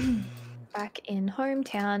 Back in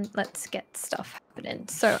hometown, let's get stuff happening.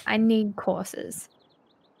 So I need courses.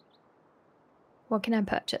 What can I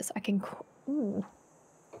purchase? I can. Ooh,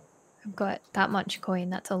 I've got that much coin.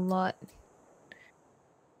 That's a lot.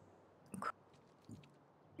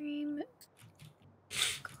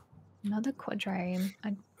 Another quadrime.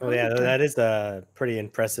 Oh yeah, that is a pretty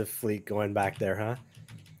impressive fleet going back there, huh?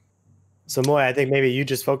 So Moy, I think maybe you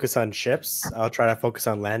just focus on ships. I'll try to focus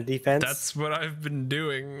on land defense. That's what I've been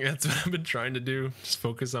doing. That's what I've been trying to do. Just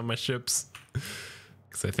focus on my ships.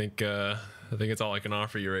 Because I think it's all I can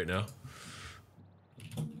offer you right now.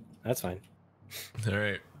 That's fine. All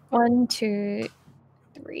right. 1, 2,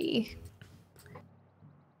 3.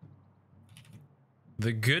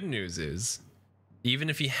 The good news is,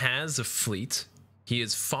 even if he has a fleet, he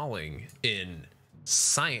is falling in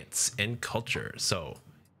science and culture. So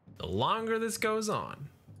the longer this goes on,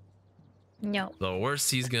 no, the worse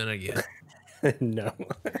he's gonna get. No.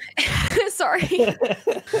 Sorry.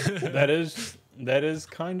 That is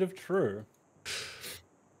kind of true.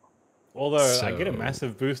 Although I get a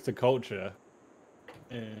massive boost to culture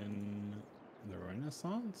in the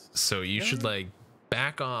Renaissance. So you should like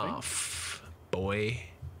back off, boy.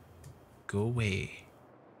 Go away.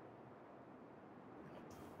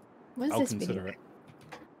 What's this video? It.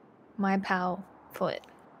 My pal foot.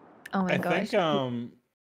 Oh my gosh. I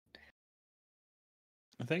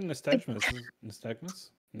think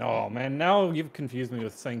Nystagmus. No, man. Now you've confused me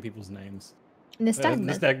with saying people's names.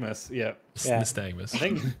 Nystagmus. Nystagmus. Yeah. Nystagmus. I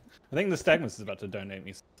think Nystagmus is about to donate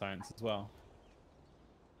me science as well.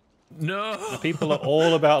 No. The people are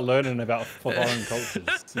all about learning about foreign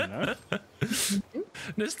cultures, you know?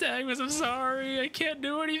 Nystagmus, I'm sorry. I can't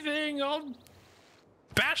do anything. I'll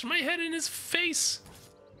bash my head in his face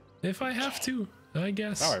if I have to, I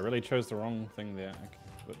guess. Oh, I really chose the wrong thing there. Okay.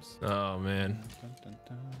 Whoops. Oh, man.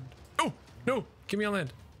 Oh, no. Give me on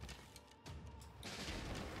land.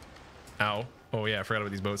 Ow. Oh, yeah. I forgot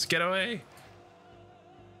about these boats. Get away.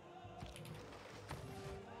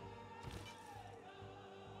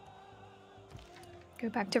 Go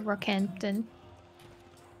back to Rockhampton.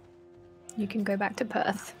 You can go back to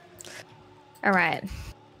Perth. All right.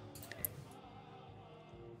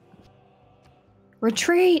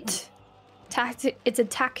 Retreat. It's a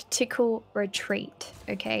tactical retreat,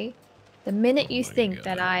 okay? The minute you think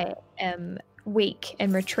that I am weak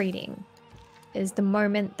and retreating is the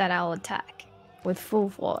moment that I'll attack with full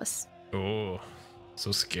force. Oh,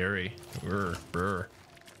 so scary. Brr, brr.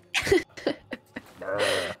 Brr.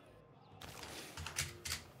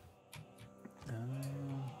 What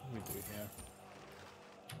do we do here?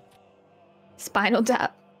 Spinal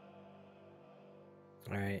Tap.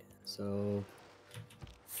 All right, so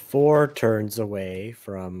 4 turns away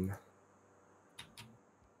from.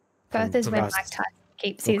 Perth is where Black Tie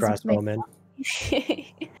keeps his. Crossbowman.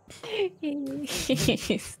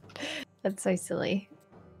 That's so silly.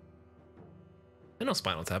 I know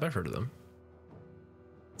Spinal Tap. I've heard of them.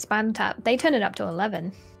 Spinal Tap. They turn it up to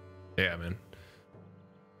 11. Yeah, man.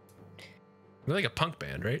 They're like a punk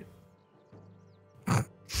band, right?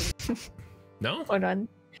 No? Hold on.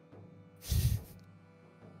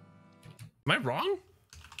 Am I wrong?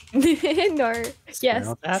 No.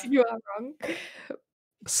 Yes, you are wrong.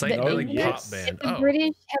 Psychedelic pop band. It's a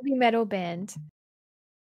British heavy metal band.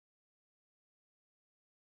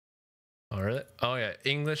 Oh, really? Oh, yeah.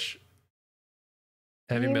 English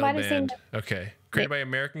heavy You metal might have seen band. Okay. Created by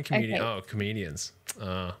American comedians. Okay. Oh, comedians.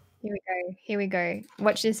 Here we go. Here we go.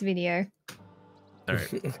 Watch this video. All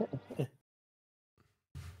right.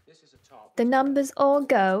 The numbers all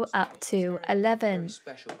go up to 11.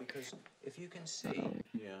 Special because if you can see,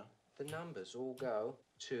 the numbers all go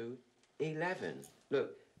to 11.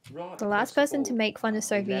 Look, right. The last person to make fun of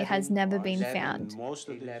Sophie has never been found. Most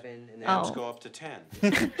of the 11 and numbers go up to 10.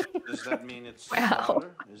 Does that mean it's wow.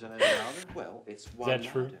 louder? Is that any louder? Well, it's one louder,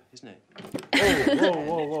 true? isn't it?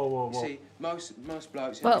 Whoa. See, most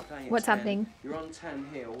blokes. Well, playing what's 10, happening? You're on 10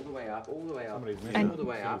 here, all the way up, all the way up, Somebody's all the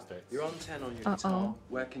way up. You're on 10 on your guitar.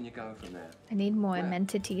 Where can you go from there? I need more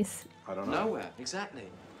entities. I don't know. Nowhere, exactly.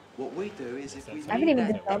 What we do is if we I haven't even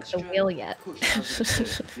need that developed the extra wheel yet. push over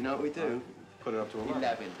the you know what we do? Put it up to 11.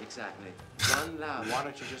 11, exactly. One louder. Why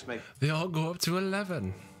don't you just make... They all go up to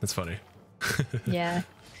 11. That's funny. Yeah.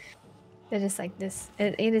 They're just like this.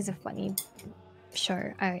 It is a funny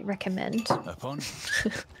show. I recommend. Upon.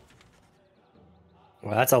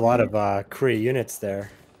 Well, that's a lot of Kree units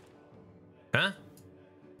there. Huh?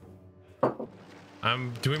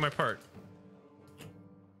 I'm doing my part.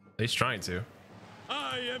 At least trying to.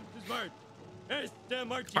 I am smart.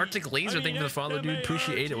 Arctic Laser, thank you for the follow, dude.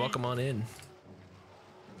 Appreciate it. Welcome on in.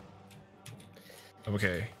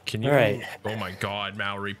 Okay, can you? All right. Oh my God,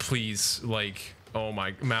 Maori, please, like, oh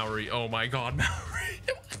my Maori, oh my God, Maori.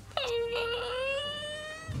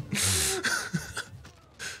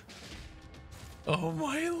 Oh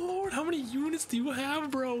my Lord, how many units do you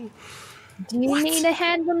have, bro? Do you need a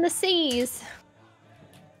hand on the seas?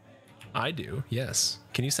 I do, yes.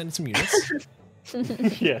 Can you send some units?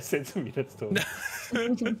 Yeah, send some units to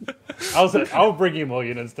him. I'll bring you more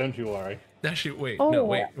units, don't you worry. Actually, wait, oh. no,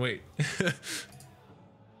 wait.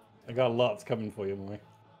 I got lots coming for you, Moy.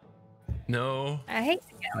 No. I hate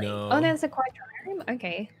the galley. No. Oh, there's a quadrireme?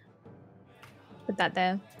 Okay. Put that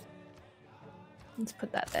there. Let's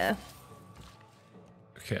put that there.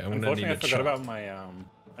 Okay, I'm gonna need Unfortunately, a I forgot chop. about my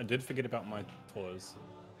I did forget about my tours.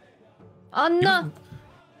 Oh no!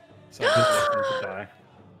 So I just left them to die.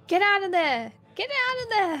 Get out of there! Get out of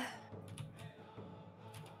there!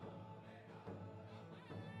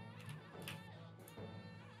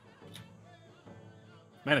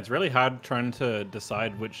 Man, it's really hard trying to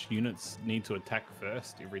decide which units need to attack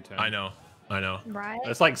first every turn. I know. Right?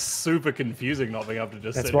 It's like super confusing not being able to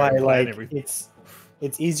just That's sit why here and plan like everything.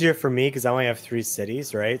 it's easier for me because I only have 3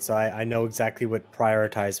 cities, right? So I know exactly what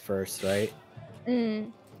prioritize first, right?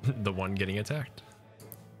 Mm. The one getting attacked.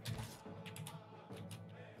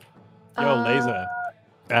 Yo, Laser.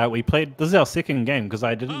 We played. This is our second game because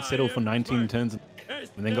I didn't settle for 19 turns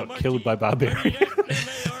and then got killed by barbarian.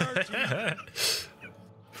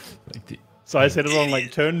 So I settled on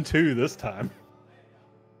like turn 2 this time.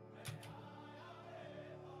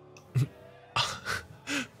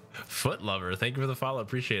 Foot Lover, thank you for the follow.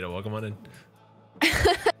 Appreciate it. Welcome on in.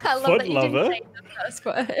 I love Foot that you lover? didn't say the first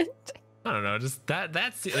word. I don't know, just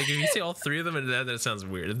that's like if you say all 3 of them and then it sounds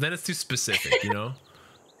weird. Then it's too specific, you know?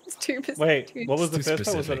 It's too Wait, too what was the It's too first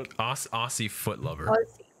one? Was specific. Aussie Foot Lover.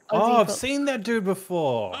 Aussie Oh, I've foot- seen that dude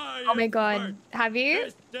before. Oh my god, have you?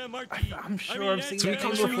 I'm sure I've seen So he that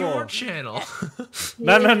comes dude from your before. channel.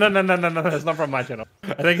 No, it's not from my channel.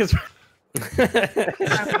 I think it's. You're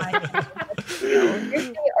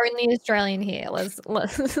the only Australian here. Let's.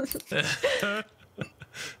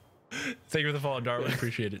 Thank you for the follow, Darwin.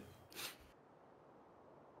 Appreciate it.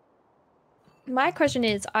 My question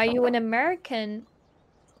is, are you an American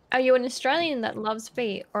Are you an Australian that loves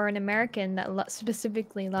feet, or an American that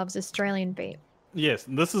specifically loves Australian feet? Yes,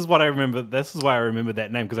 this is what I remember. This is why I remember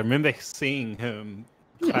that name, because I remember seeing him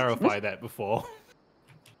clarify that before.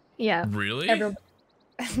 Yeah. Really?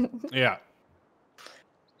 Yeah.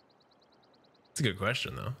 It's a good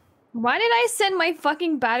question, though. Why did I send my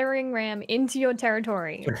fucking battering ram into your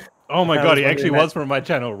territory? Oh my god, he actually was from my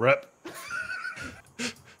channel. Rip.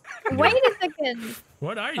 Wait a second.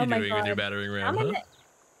 What are you doing with your battering ram, huh?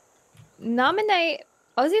 Nominate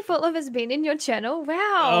Aussie Foot has been in your channel?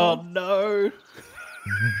 Wow. Oh no.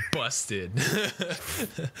 Busted.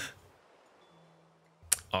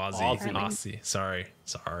 Aussie. Sorry.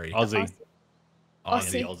 Aussies.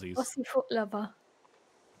 Aussie Foot Lover.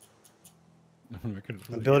 I'm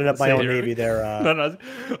building up my own navy there. No,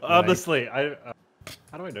 honestly, how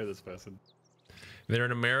do I know this person? They're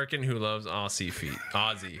an American who loves Aussie feet.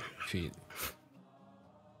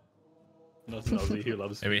 Not an Aussie who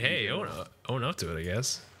loves. I mean, hey, own up to it, I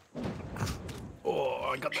guess.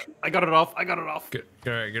 Oh, I got it off. Good.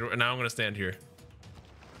 All right, good. Now I'm gonna stand here.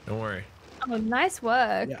 Don't worry. Oh, nice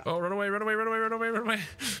work. Yeah. Oh, run away.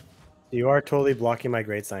 You are totally blocking my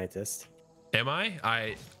great scientist. Am I?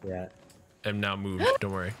 I am now moved.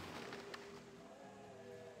 Don't worry.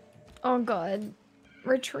 Oh god.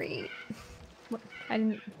 Retreat. I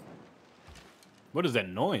didn't... What is that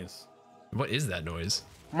noise? What is that noise?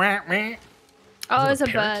 Oh, it's a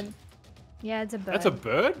bird. Yeah, it's a bird. That's a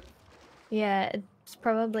bird? Yeah, it's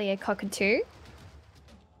probably a cockatoo.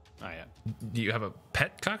 Oh yeah. Do you have a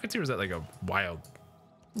pet cockatoo, or is that like a wild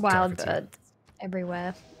cockatoo? Birds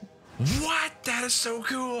everywhere. What? That is so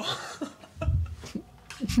cool.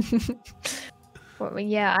 Well,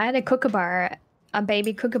 yeah, I had a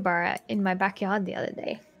baby kookaburra in my backyard the other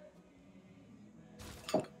day.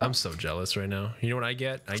 I'm so jealous right now. You know what I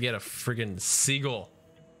get? I get a friggin' seagull.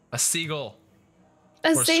 A seagull.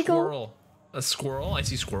 A seagull? A squirrel. I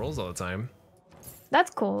see squirrels all the time.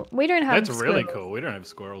 That's cool. We don't have That's really cool. We don't have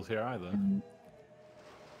squirrels here either.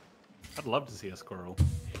 I'd love to see a squirrel.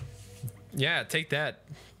 Yeah, take that.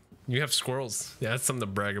 You have squirrels. Yeah, that's something to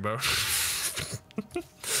brag about.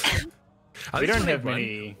 We don't have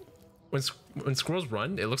many. When squirrels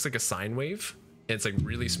run, it looks like a sine wave. And it's like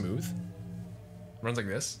really smooth. Runs like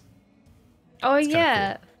this. Oh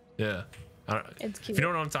yeah. Cool. Yeah. It's cute. If you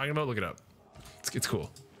don't know what I'm talking about, look it up. It's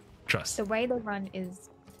cool. Trust. The way they run is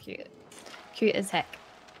cute. Cute as heck.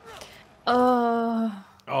 Oh.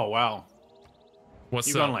 Oh wow. What's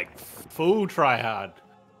You've gone like full try hard.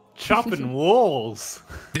 Chopping walls.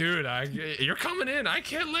 Dude, you're coming in. I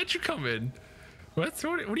can't let you come in. What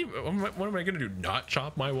am I gonna do? Not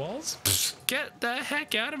chop my walls? Psst, get the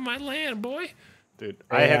heck out of my land, boy. Dude,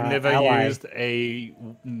 I have never used a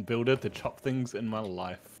builder to chop things in my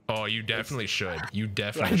life. Oh, you definitely should. You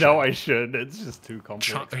definitely should. I know I should. It's just too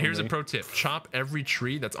complex. Here's a pro tip. Chop every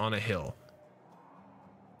tree that's on a hill.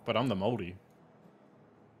 But I'm the moldy.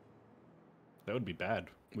 That would be bad.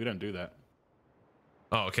 We don't do that.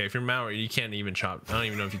 Oh, okay. If you're Maori, you can't even chop. I don't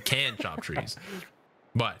even know if you can chop trees.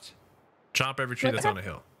 But chop every tree that's on a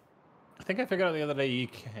hill. I think I figured out the other day you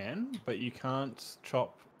can, but you can't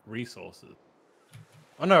chop resources.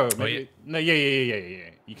 Oh no, maybe no,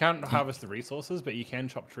 yeah. You can't harvest the resources, but you can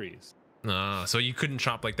chop trees. So you couldn't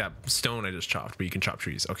chop like that stone I just chopped, but you can chop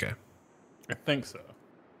trees. Okay. I think so.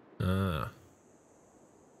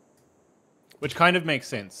 Which kind of makes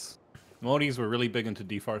sense. Maoris were really big into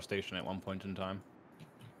deforestation at one point in time.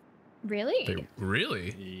 Really?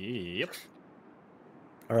 Really? Yep.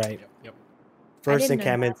 All right. Yep. First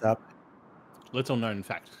encampment's up. Little known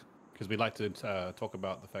fact, because we like to talk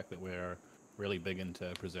about the fact that we're really big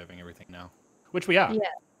into preserving everything now, which we are. Yeah.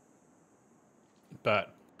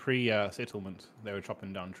 But pre-settlement, they were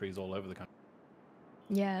chopping down trees all over the country.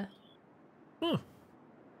 Yeah. Huh.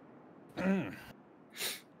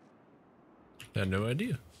 Had no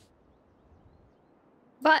idea.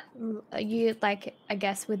 But you like, I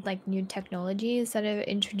guess, with like new technologies that are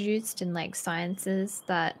introduced and like sciences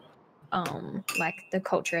that, like the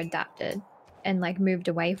culture adapted and like moved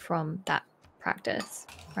away from that practice,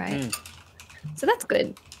 right? So that's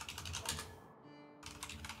good.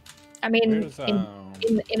 I mean,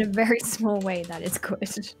 in a very small way, that is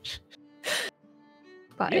good.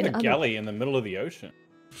 But you have a galley in the middle of the ocean.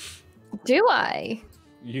 Do I?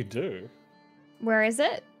 You do. Where is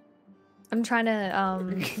it? I'm trying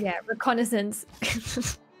to, yeah, reconnaissance.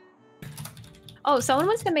 Oh, someone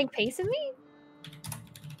wants to make peace with me?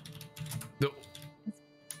 No.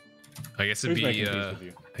 I guess it'd be, Canada.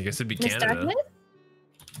 Nystagmus?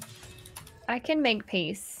 I can make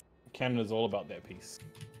peace. Canada's all about their peace.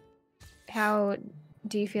 How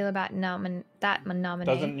do you feel about that nominee?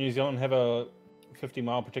 Doesn't New Zealand have a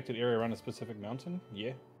 50-mile protected area around a specific mountain?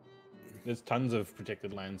 Yeah. There's tons of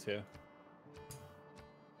protected lands here.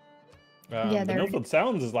 Yeah, the Milford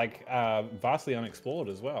Sounds is like vastly unexplored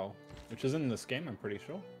as well, which is in this game, I'm pretty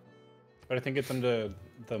sure. But I think it's under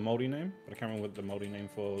the Moldy name, but I can't remember what the Moldy name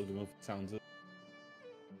for the Milford Sounds is.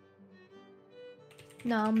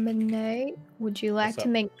 Nominate. Would you like to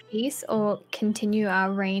make peace or continue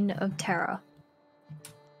our reign of terror?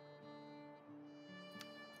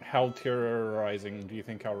 How terrorizing do you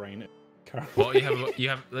think our reign is? Well, you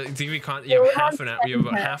have half an hour. You have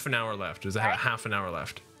about half an hour left. Does it have half an hour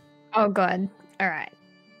left? Oh god. All right.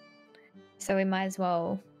 So we might as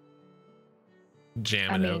well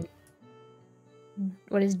jam it out.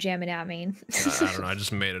 What does jam it out mean? I don't know. I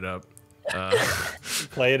just made it up.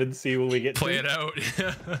 Play it and see what we get. Play it out.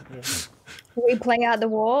 We play out the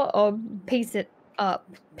war or piece it up,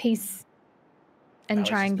 piece, and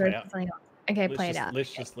try and go something else. Okay, play it out.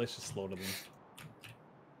 Let's just slaughter them.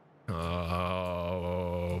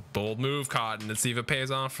 Oh, bold move, Cotton. Let's see if it pays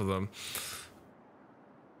off for them.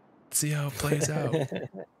 Let's see how it plays out.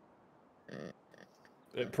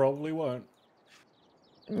 It probably won't.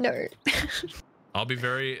 No. I'll be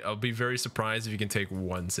very surprised if you can take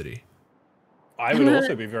one city. I would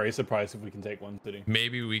also be very surprised if we can take one city.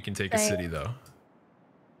 Maybe we can take a city though.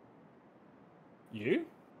 You?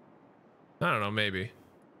 I don't know, maybe.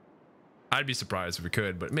 I'd be surprised if we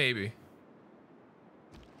could, but maybe.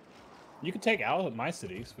 You could take my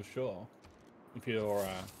cities for sure. If you're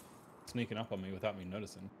sneaking up on me without me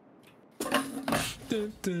noticing.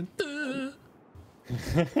 Dun, dun, dun.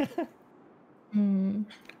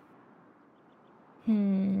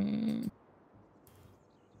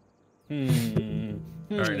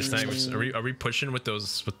 All right, Nystagmus, are we pushing with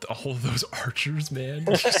all of those archers, man?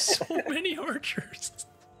 There's so many archers.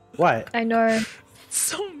 What? I know.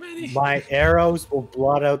 So many. My arrows will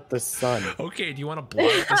blot out the sun. Okay, do you want to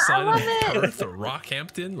blot out the sun in Perth or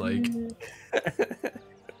Rockhampton? Like.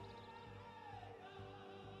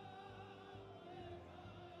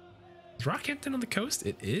 Is Rockhampton on the coast?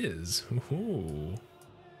 It is. Ooh.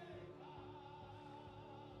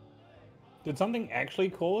 Did something actually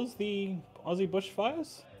cause the Aussie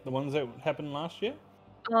bushfires? The ones that happened last year?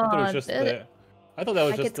 I thought it was just I thought that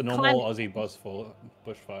was just the normal Aussie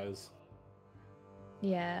bushfires.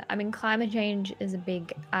 Yeah, I mean, climate change is a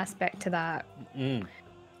big aspect to that.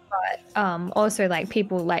 But also, like,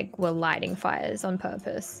 people were lighting fires on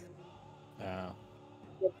purpose.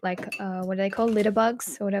 Like, what do they call litter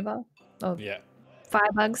bugs or whatever? Oh, yeah,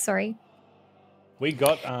 fire bugs. Sorry. We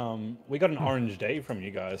got an orange day from you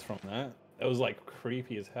guys from that. It was like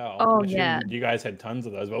creepy as hell. Oh yeah. You guys had tons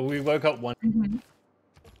of those, but we woke up one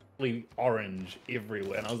orange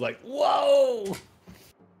everywhere, and I was like, whoa.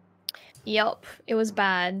 Yep, it was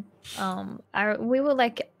bad. We were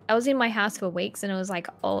like, I was in my house for weeks, and it was like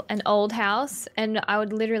an old house, and I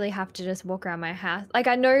would literally have to just walk around my house. Like,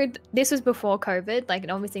 I know this was before COVID, like,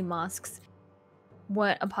 and obviously masks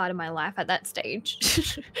weren't a part of my life at that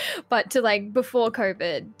stage, but before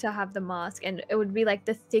COVID, to have the mask, and it would be like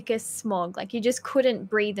the thickest smog, like you just couldn't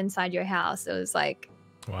breathe inside your house. It was like,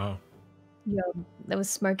 wow, there was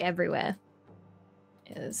smoke everywhere.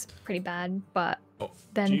 It was pretty bad, but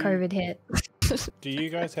then COVID hit. Do you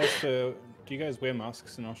guys wear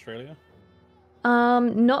masks in Australia?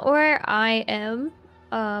 Not where I am,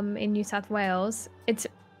 in New South Wales. No,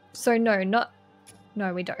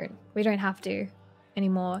 we don't have to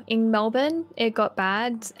anymore. In Melbourne, it got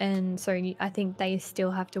bad, and so I think they still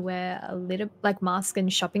have to wear a little mask in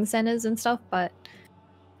shopping centers and stuff, but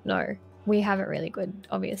no, we have it really good,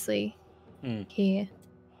 obviously, here.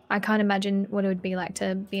 I can't imagine what it would be like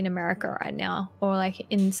to be in America right now, or like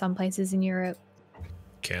in some places in Europe.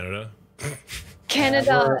 Canada.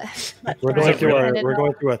 We're going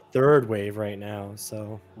through a third wave right now,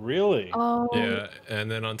 so. Really? Oh. Yeah,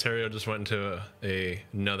 and then Ontario just went into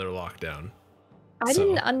another lockdown. I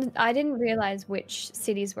didn't realize which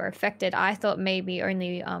cities were affected. I thought maybe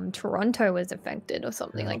only Toronto was affected or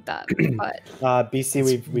something like that. But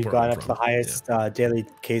BC, we've gone up to the highest daily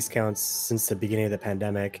case counts since the beginning of the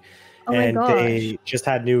pandemic, and they just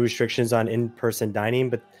had new restrictions on in-person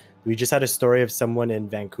dining. But we just had a story of someone in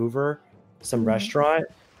Vancouver, some restaurant,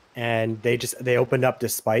 and they opened up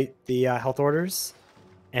despite the health orders.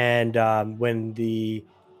 And when the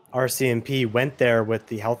RCMP went there with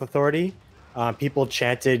the health authority, people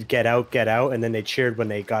chanted get out," and then they cheered when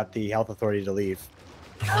they got the health authority to leave.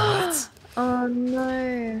 What? Oh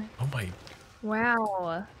no. Oh my.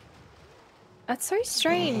 Wow. That's so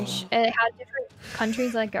strange. How different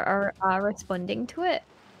countries are responding to it.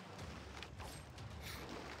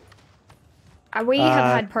 We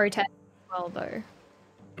have had protests as well, though.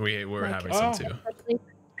 We're Like, having some too. especially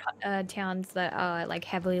towns that are like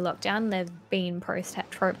heavily locked down. They've been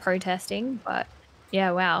protesting, but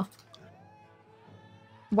yeah, wow.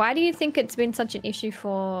 Why do you think it's been such an issue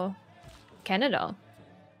for Canada?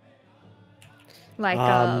 Like,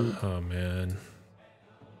 oh man.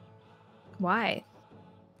 Why?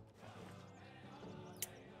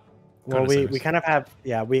 Well, we kind of have,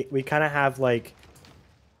 yeah, we kind of have like,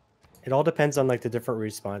 it all depends on like the different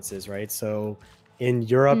responses, right? So in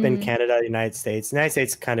Europe and Canada, the United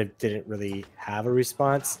States kind of didn't really have a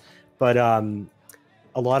response, but a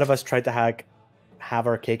lot of us tried to have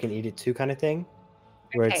our cake and eat it too kind of thing,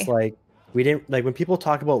 where it's like, we didn't, like when people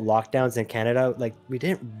talk about lockdowns in Canada, like we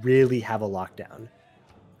didn't really have a lockdown,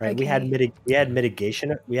 right? We had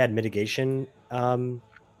mitigation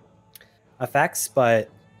effects, but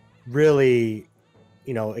really,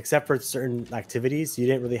 you know, except for certain activities, you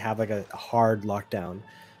didn't really have like a hard lockdown.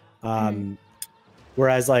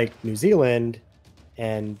 Whereas like New Zealand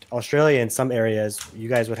and Australia in some areas, you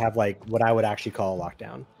guys would have like what I would actually call a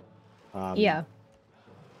lockdown. Yeah.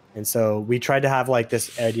 And so we tried to have like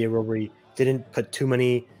this idea where we didn't put too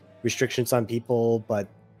many restrictions on people, but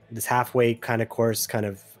this halfway kind of course kind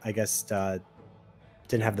of, I guess,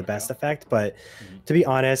 didn't have the best effect. But to be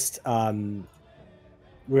honest,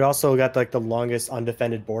 we also got like the longest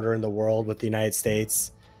undefended border in the world with the United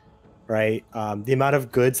States, right? The amount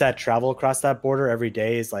of goods that travel across that border every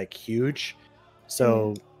day is like huge.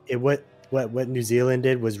 So what New Zealand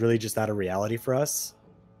did was really just not a reality for us.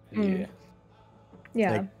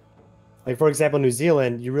 Yeah. Like for example, New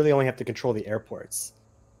Zealand, you really only have to control the airports,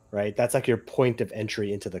 right? That's like your point of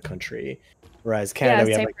entry into the country. Whereas Canada,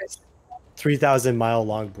 we have like 3,000-mile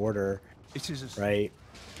long border, right?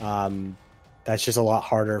 That's just a lot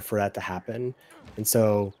harder for that to happen. And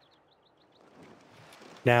so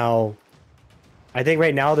now, I think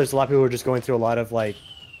right now there's a lot of people who are just going through a lot of like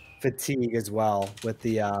fatigue as well with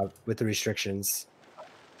the restrictions.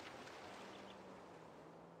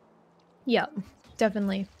 Yeah,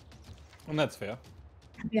 definitely. And that's fair.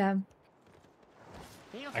 Yeah.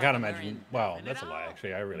 I can't imagine. Wow, that's a lie.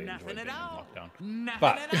 Actually, I really enjoyed being in lockdown.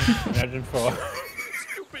 But imagine for.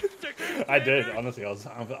 I did honestly. I was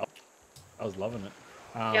loving it.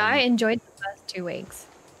 Yeah, I enjoyed the first 2 weeks,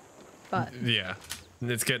 but yeah,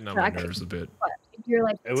 it's getting on my nerves a bit. But if you're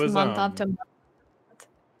like it was month after month,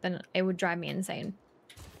 then it would drive me insane.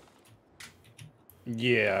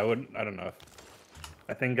 Yeah, I wouldn't. I don't know.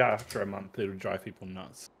 I think after a month, it would drive people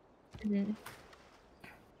nuts.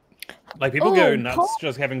 Like people go nuts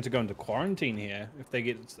just having to go into quarantine here if they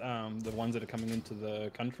get the ones that are coming into the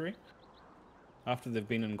country. After they've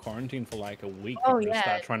been in quarantine for like a week, people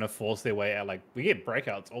start trying to force their way out. Like we get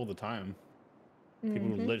breakouts all the time.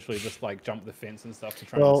 People literally just like jump the fence and stuff to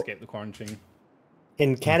try and escape the quarantine.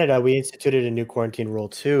 In Canada, we instituted a new quarantine rule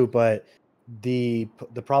too, but the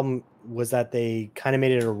problem was that they kind of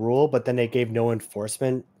made it a rule, but then they gave no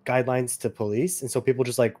enforcement guidelines to police, and so people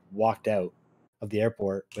just like walked out of the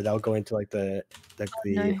airport without going to like the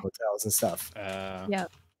hotels and stuff. Yeah.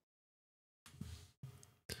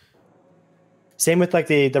 Same with like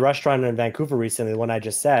the restaurant in Vancouver recently, the one I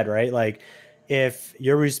just said, right? Like if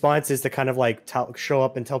your response is to kind of like show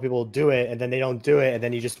up and tell people to do it, and then they don't do it, and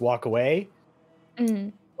then you just walk away,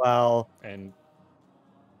 well, and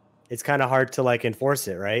it's kind of hard to like enforce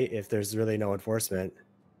it, right? If there's really no enforcement.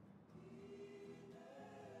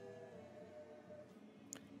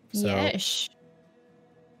 So, yes.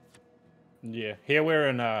 Yeah, here we're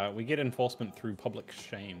in. We get enforcement through public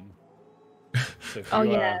shame.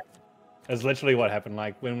 So that's literally what happened.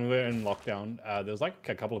 Like when we were in lockdown, there was like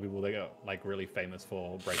a couple of people that got like really famous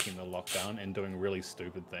for breaking the lockdown and doing really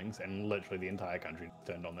stupid things, and literally the entire country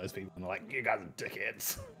turned on those people and they're like, "You guys are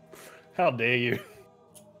dickheads! How dare you?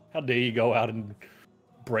 How dare you go out and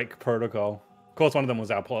break protocol?" Of course, one of them was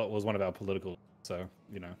one of our political. So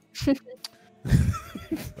you know.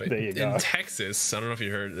 There you go. In Texas, I don't know if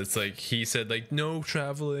you heard. It's like he said like no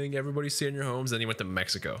traveling, everybody stay in your homes. Then he went to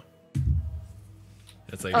Mexico.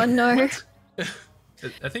 It's like, oh no.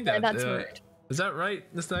 I think that's rude. Is that right,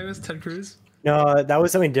 Nystagmus? Ted Cruz? No, that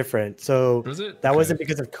was something different. So was it? That wasn't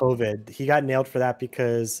because of COVID. He got nailed for that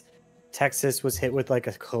because Texas was hit with like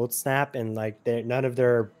a cold snap, and like none of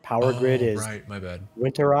their power grid is my bad.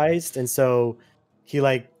 winterized, and so he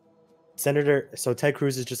like senator. So Ted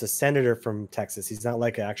Cruz is just a senator from Texas. He's not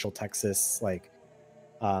like an actual Texas like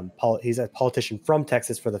he's a politician from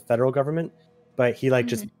Texas for the federal government, but he like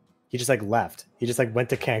he just like left. He just like went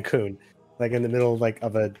to Cancun, like in the middle like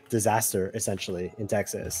of a disaster, essentially in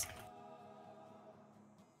Texas.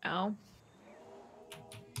 Oh.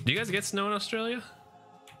 Do you guys get snow in Australia?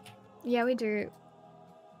 Yeah, we do.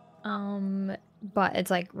 but it's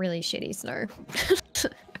like really shitty snow.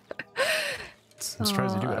 I'm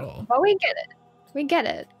surprised you do it all. But we get it. We get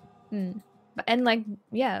it. And like,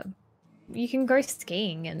 yeah, you can go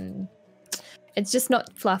skiing and it's just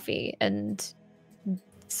not fluffy and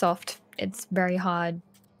soft. It's very hard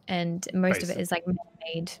and most of it is like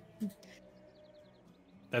man-made.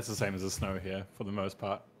 That's the same as the snow here for the most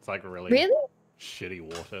part. It's like really shitty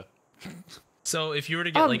water. So if you were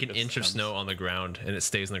to get like an inch of snow on the ground and it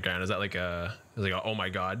stays on the ground, is that like a oh my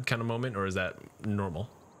god kind of moment, or is that normal?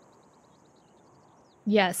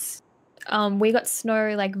 Yes. We got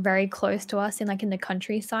snow like very close to us in the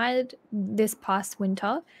countryside this past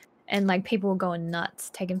winter, and like people were going nuts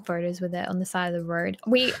taking photos with it on the side of the road.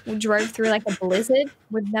 We drove through like a blizzard.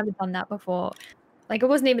 We've never done that before. Like it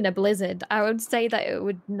wasn't even a blizzard. I would say that it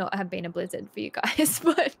would not have been a blizzard for you guys,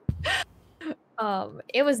 but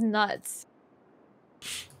it was nuts.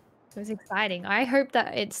 It was exciting. I hope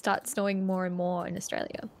that it starts snowing more and more in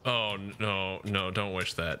Australia. Oh no, don't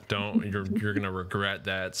wish that. Don't. You're gonna regret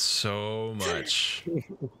that so much.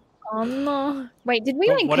 Oh no. Wait, did we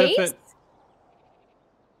make peace?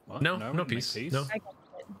 No peace. No.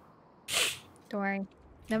 Don't worry.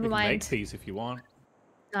 Never mind. mind. Make peace if you want.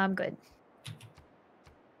 No, I'm good.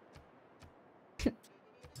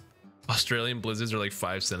 Australian blizzards are like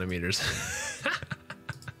 5 centimeters.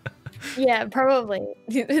 Yeah, probably.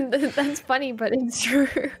 That's funny, but it's true.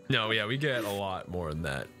 No, yeah, we get a lot more than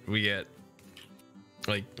that. We get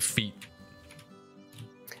like feet.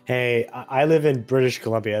 Hey, I live in British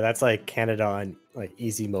Columbia. That's like Canada on like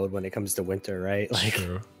easy mode when it comes to winter, right? Like,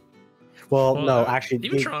 true. Well, no, actually,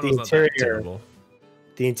 even the interior.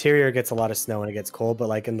 The interior gets a lot of snow when it gets cold, but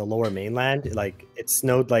like in the lower mainland, like it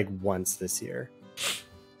snowed like once this year.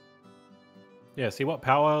 Yeah, see what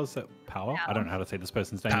power is it? Power? I don't know how to say this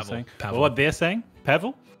person's name. Pavel. Well, what they're saying?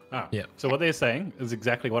 Pavel? Oh. Yeah. So what they're saying is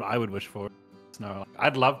exactly what I would wish for. Snow.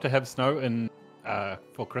 I'd love to have snow in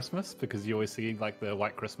for Christmas because you always see like the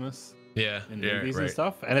white Christmas in movies and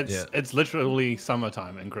stuff. And it's literally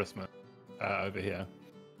summertime in Christmas over here.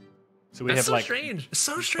 So we have so like strange.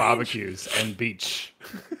 So strange. barbecues and beach.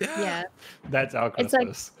 Yeah. That's our Christmas.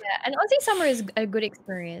 It's like, and Aussie summer is a good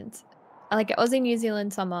experience. I like Aussie New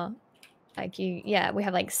Zealand summer. Like we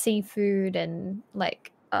have like seafood and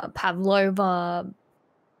like pavlova,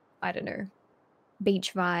 I don't know,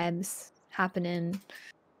 beach vibes happening.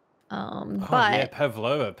 But yeah,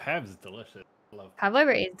 pavlova, pav's delicious. Love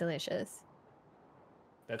pavlova is delicious.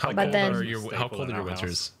 That's how like cold a are your house.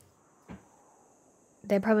 winters?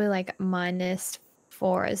 They're probably like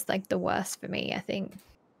 -4 is like the worst for me, I think.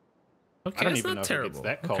 Okay, I don't that's even not know terrible. if it's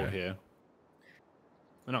that cold here.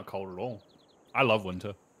 They're not cold at all. I love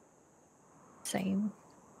winter. Same.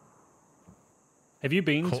 Have you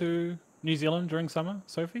been to New Zealand during summer,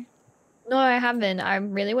 Sophie? No, I haven't. I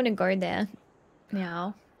really want to go there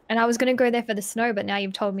now. And I was going to go there for the snow, but now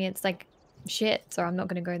you've told me it's like shit, so I'm not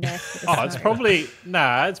going to go there for the snow. It's probably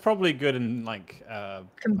it's probably good in like I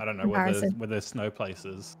don't know where there's snow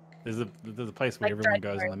places. There's a place where like everyone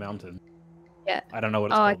goes on the mountain. Yeah. I don't know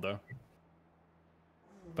what it's called though.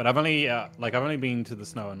 But I've only been to the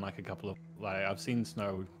snow in like a couple of I've seen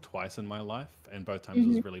snow twice in my life, and both times it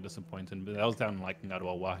was really disappointing. But that was down in like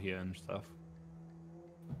Ngāruawāhia and stuff.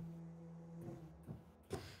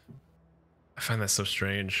 I find that so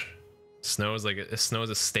strange. Snow is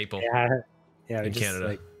a staple. Yeah, in Canada.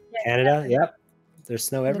 Like, Canada, yep. There's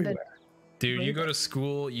snow everywhere. Dude, you go to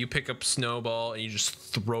school, you pick up snowball, and you just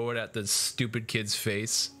throw it at the stupid kid's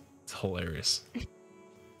face. It's hilarious.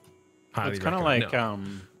 It's kind of like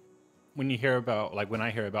when you hear about when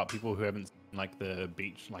I hear about people who haven't seen like the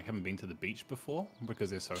beach, like haven't been to the beach before because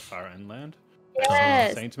they're so far inland. Yes. That's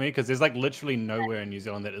insane to me because there's like literally nowhere in New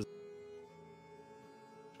Zealand that is.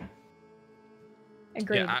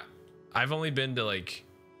 Agreed. Yeah, I've only been to like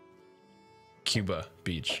Cuba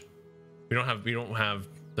Beach. We don't have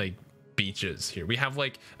like beaches here. We have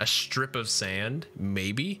like a strip of sand,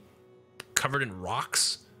 maybe, covered in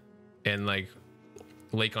rocks, and like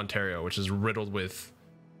Lake Ontario, which is riddled with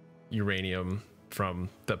uranium from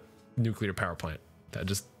the nuclear power plant. That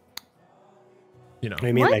just, You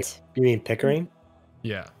mean you mean Pickering?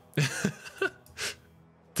 Yeah.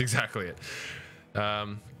 That's exactly it.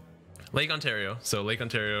 Lake Ontario. So Lake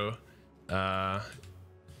Ontario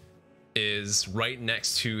is right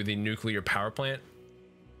next to the nuclear power plant.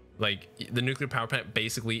 Like the nuclear power plant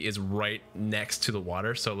basically is right next to the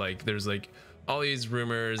water. So like there's like all these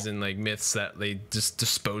rumors and like myths that they just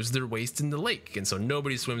dispose their waste in the lake, and so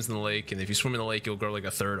nobody swims in the lake, and if you swim in the lake you'll grow like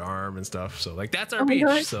a third arm and stuff. So like that's our beach.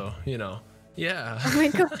 God. So yeah. Oh my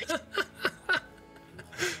god.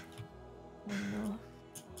 Oh, no.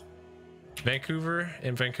 Vancouver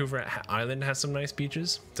and Vancouver Island has some nice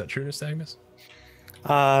beaches. Is that true, Nystagmus?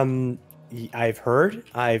 I've heard.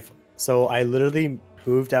 So I literally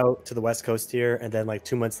moved out to the West Coast here, and then like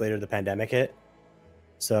 2 months later, the pandemic hit.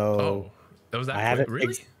 So that was that I quick? haven't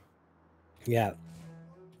Really? Yeah.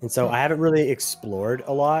 And so I haven't really explored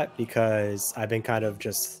a lot because I've been kind of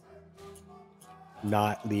just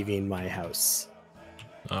not leaving my house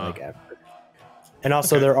like ever. And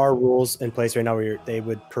also there are rules in place right now where they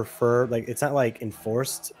would prefer, like, it's not like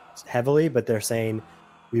enforced heavily, but they're saying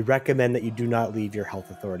we recommend that you do not leave your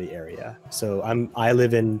health authority area. So I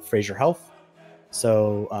live in Fraser Health,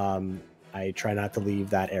 so I try not to leave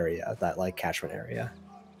that area, that like catchment area.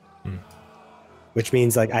 Which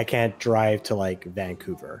means like I can't drive to like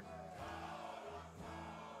Vancouver,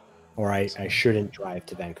 or I shouldn't drive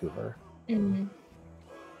to Vancouver.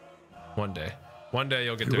 One day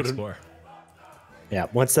you'll get to explore. Yeah,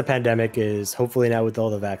 once the pandemic is hopefully now with all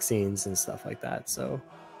the vaccines and stuff like that. So,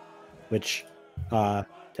 which to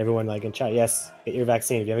everyone like in chat, yes, get your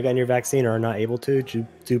vaccine. If you haven't gotten your vaccine or are not able to,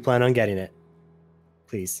 do plan on getting it,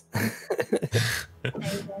 please.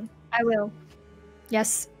 I will.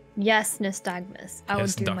 Yes, Nystagmus. I will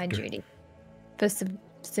do my duty for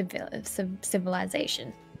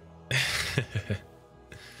civilization. It's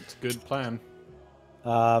a good plan.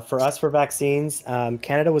 For us, for vaccines,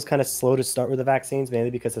 Canada was kind of slow to start with the vaccines, mainly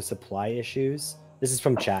because of supply issues. This is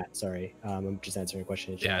from chat. Sorry, I'm just answering a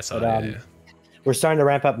question in chat. Yeah, I saw that. Yeah. We're starting to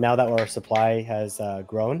ramp up now that our supply has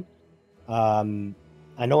grown. I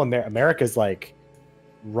know America's like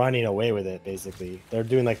running away with it. Basically, they're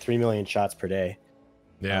doing like 3 million shots per day.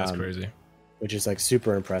 Yeah, that's crazy. Which is like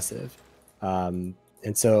super impressive. And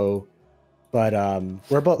so, but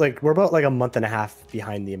we're about like a month and a half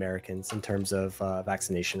behind the Americans in terms of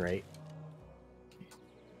vaccination rate,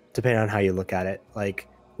 depending on how you look at it. Like,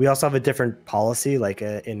 we also have a different policy. Like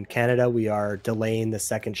in Canada, we are delaying the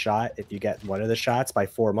second shot if you get one of the shots by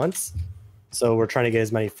 4 months. So we're trying to get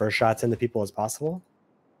as many first shots into people as possible.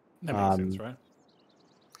 That makes sense, right?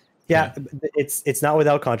 Yeah, it's not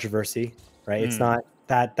without controversy, right? It's not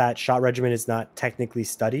that shot regimen is not technically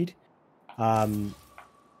studied.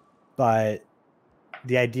 But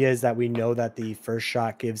the idea is that we know that the first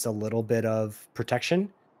shot gives a little bit of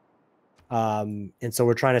protection. And so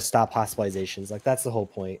we're trying to stop hospitalizations. Like, that's the whole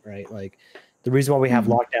point, right? Like, the reason why we have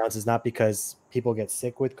lockdowns is not because people get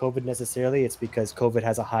sick with COVID necessarily. It's because COVID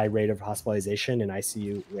has a high rate of hospitalization and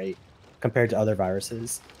ICU rate compared to other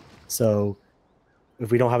viruses. So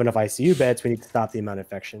if we don't have enough ICU beds, we need to stop the amount of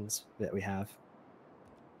infections that we have.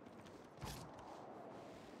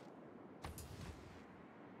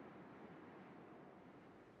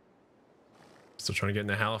 Still trying to get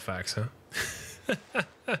into Halifax, huh?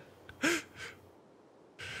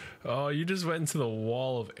 Oh, you just went into the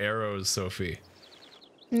wall of arrows, Sophie.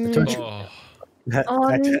 No.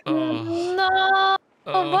 What?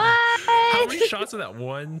 How many shots are that?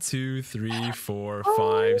 1, 2, 3, 4,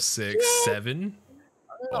 5, 6, 7?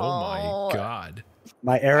 Oh my god.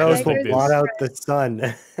 My arrows will blot out the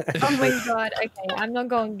sun. Oh my god. Okay, I'm not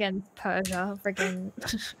going against Persia. Freaking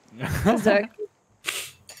Berserk.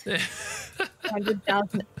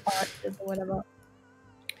 100,000 archers or whatever.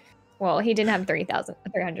 Well, he didn't have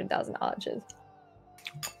 300,000 archers.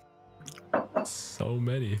 So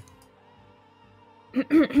many.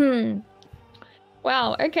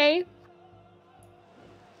 Wow, okay.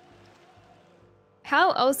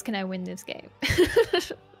 How else can I win this game?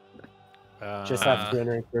 Just have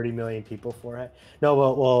 330 million people for it. No,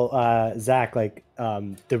 well, Zach, like,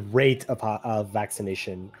 the rate of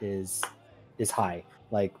vaccination is high.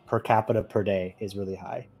 Like, per capita per day is really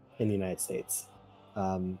high in the United States.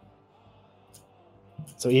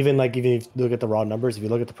 So even if you look at the raw numbers, if you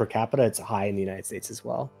look at the per capita, it's high in the United States as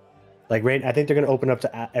well. Like, I think they're going to open up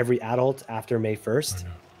to every adult after May 1st,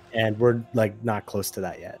 and we're like not close to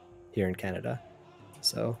that yet here in Canada.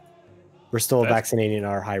 So we're still vaccinating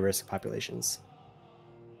our high risk populations.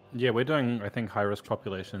 Yeah, we're doing, I think, high risk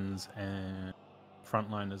populations and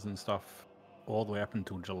frontliners and stuff all the way up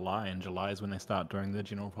until July, and July is when they start doing the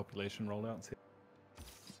general population rollouts here.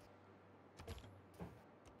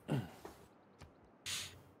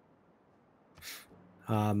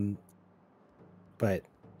 But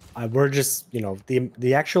we're just,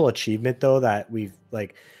 the actual achievement though that we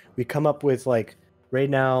come up with, like, right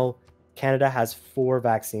now Canada has 4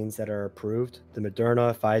 vaccines that are approved: the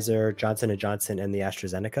Moderna, Pfizer, Johnson & Johnson, and the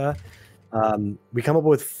AstraZeneca. We come up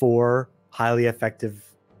with 4 highly effective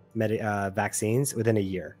vaccines within a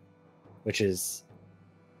year, which is,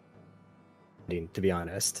 to be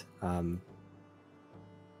honest.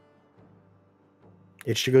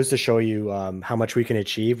 It goes to show you how much we can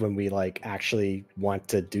achieve when we actually want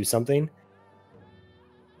to do something.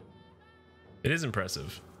 It is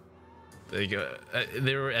impressive. Like,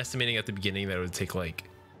 they were estimating at the beginning that it would take like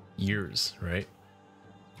years, right?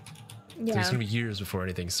 Yeah. So it's gonna be years before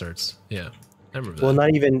anything starts. Yeah, I remember that. Well,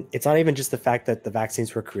 it's not even just the fact that the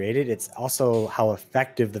vaccines were created. It's also how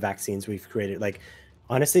effective the vaccines we've created. Like,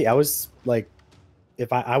 honestly, I was like,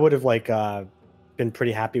 if I would have like been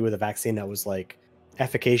pretty happy with a vaccine that was like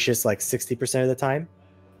efficacious like 60% of the time,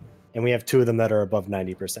 and we have 2 of them that are above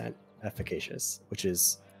 90% efficacious, which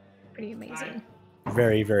is pretty amazing.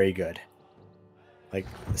 Very, very good. Like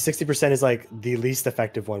 60% is like the least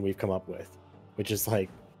effective one we've come up with, which is like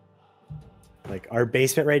our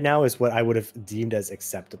basement right now is what I would have deemed as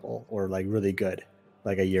acceptable or like really good,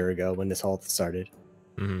 like a year ago when this all started.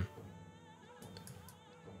 Mm-hmm.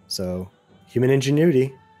 So, human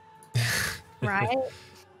ingenuity, right?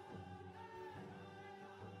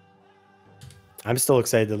 I'm still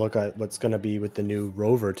excited to look at what's going to be with the new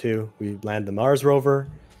rover too. We land the Mars rover.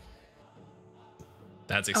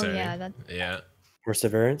 That's exciting. Oh, yeah.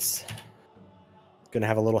 Perseverance. Gonna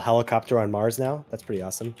have a little helicopter on Mars now. That's pretty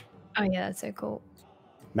awesome. Oh yeah, that's so cool.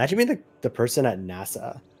 Imagine being the person at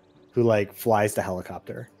NASA who like flies the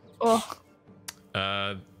helicopter. Oh.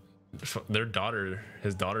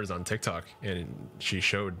 His daughter's on TikTok, and she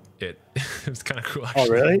showed it. It was kind of cool, actually.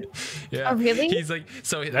 Oh really? Yeah. Oh really? He's like,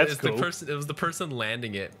 so That's it's cool. It was the person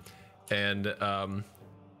landing it, and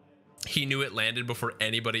he knew it landed before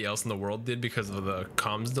anybody else in the world did because of the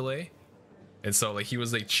comms delay. And so like he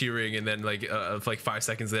was like cheering, and then like 5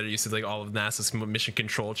 seconds later you see like all of NASA's mission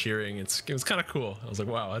control cheering. It was kind of cool. I was like,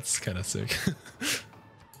 wow, that's kind of sick.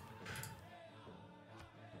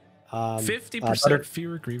 50%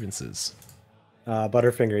 fewer grievances.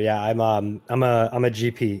 Butterfinger, yeah, I'm a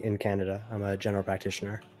GP in Canada. I'm a general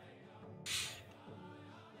practitioner.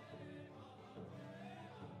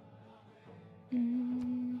 All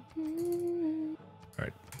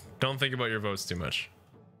right, don't think about your votes too much.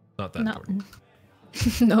 Not that important.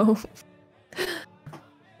 No.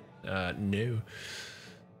 No.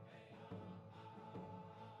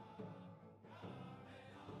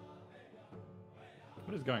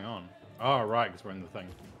 What is going on? Oh, right, because we're in the thing.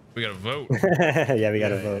 We gotta vote. Yeah, we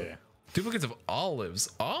gotta vote. Yeah. Duplicates of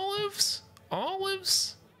olives. Olives?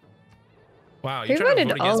 Wow, Who you trying to voted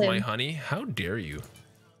vote against my olive? honey? How dare you?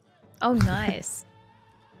 Oh nice.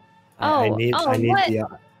 I need what? the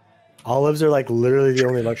olives are like literally the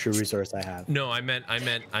only luxury resource I have. No, I meant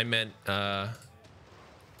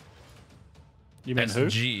You meant who?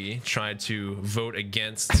 SG tried to vote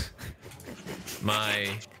against my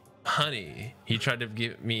honey. He tried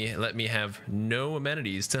to let me have no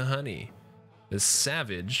amenities to honey. This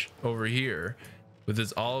savage over here with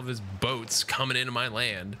all of his boats coming into my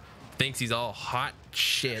land thinks he's all hot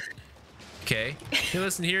shit. Okay? Hey,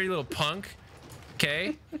 listen here, you little punk.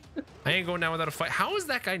 Okay? I ain't going down without a fight. How is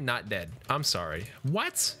that guy not dead? I'm sorry.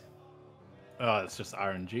 What? Oh, it's just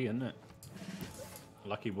RNG, isn't it?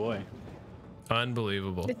 Lucky boy.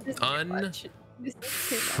 Unbelievable.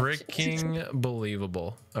 Freaking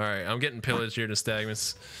believable. All right, I'm getting pillaged here,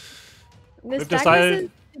 Nystagmus. Nystagmus'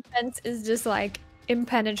 defense is just like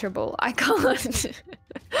impenetrable. I can't.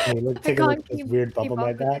 Hey, look, take a look at this weird bump on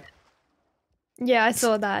my back. Yeah, I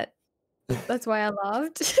saw that. That's why I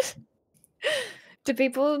laughed. Do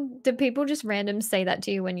people just random say that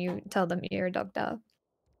to you when you tell them you're a doctor?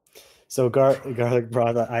 So garlic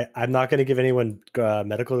broth. I'm not going to give anyone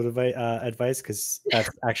medical advice because that's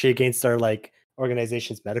actually against our like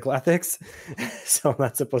organization's medical ethics. So I'm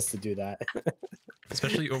not supposed to do that.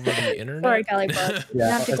 Especially over the internet. Sorry, garlic broth.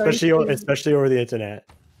 Yeah, especially over the internet.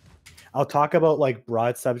 I'll talk about like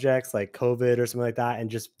broad subjects like COVID or something like that, and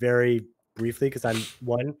just very briefly because I'm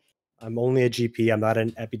only a GP. I'm not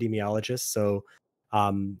an epidemiologist. So,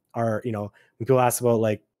 when people ask about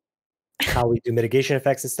like how we do mitigation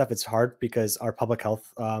effects and stuff, it's hard because our public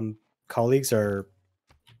health colleagues are,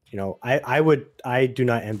 I do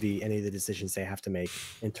not envy any of the decisions they have to make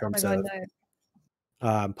in terms of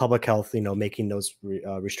public health, making those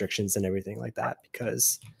restrictions and everything like that,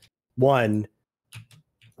 because one,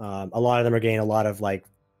 a lot of them are getting a lot of like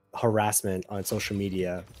harassment on social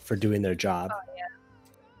media for doing their job. Oh,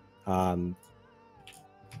 yeah.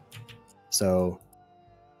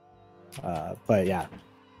 But yeah,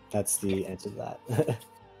 that's the answer to that.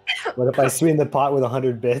 What if I sweeten the pot with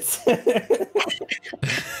 100 bits?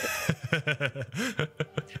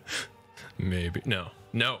 Maybe. No.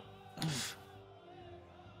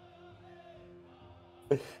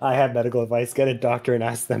 I have medical advice. Get a doctor and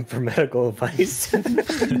ask them for medical advice.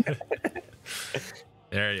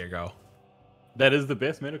 There you go. That is the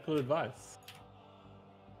best medical advice.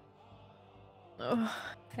 Oh,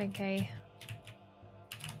 okay.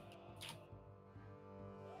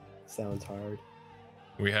 Sounds hard.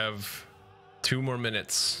 We have 2 more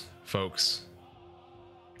minutes, folks.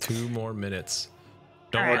 2 more minutes.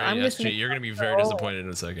 Don't worry, SG. You're gonna be very disappointed in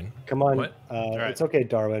a second. Come on. What? It's okay,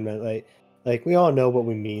 Darwin. But like we all know what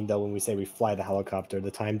we mean though when we say we fly the helicopter. The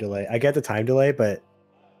time delay. I get the time delay, but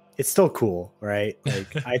it's still cool, right?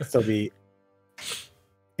 Like I'd still be.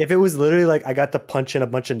 If it was literally like I got to punch in a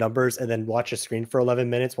bunch of numbers and then watch a screen for 11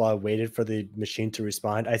 minutes while I waited for the machine to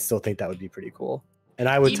respond, I still think that would be pretty cool. And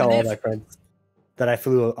I would tell all my friends that I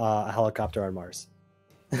flew a helicopter on Mars.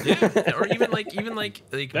 Yeah, or even like being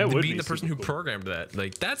the person who cool. programmed that.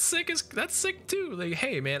 Like that's sick too. Like,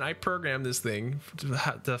 hey man, I programmed this thing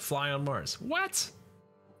to fly on Mars. What?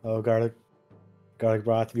 Oh, garlic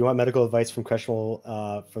broth. If you want medical advice from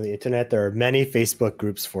questionable from the internet, there are many Facebook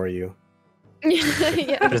groups for you.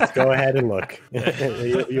 Yeah. Just go ahead and look.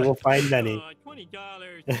 You will find many.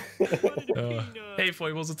 Hey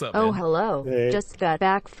Foibles, what's up? Oh, man? hello. Hey. Just got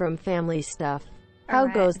back from family stuff. How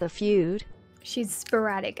goes the feud? She's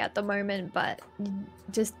sporadic at the moment, but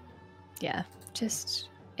just expect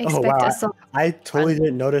us. I totally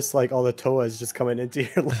didn't notice like all the Toas just coming into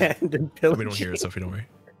your land and pillaging. We don't hear it, Sophie. Don't worry.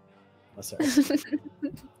 Oh, sorry.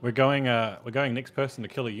 We're going next person to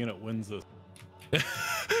kill a unit wins this.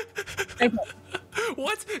 Okay.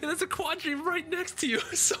 What? There's a quadrime right next to you.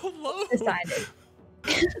 So low. Decided.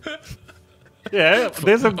 Yeah,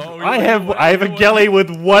 there's a. Oh, I have a Gelly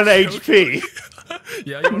with 1 HP.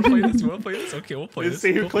 Yeah, you want to play this? You want to play this? Okay, we'll play Let's this.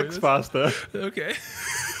 see who We'll play clicks this. faster. Okay.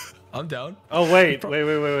 I'm down. Oh wait. I'm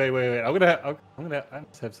gonna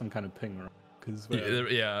have some kind of ping wrong because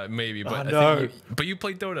Yeah, maybe, but no. I think but you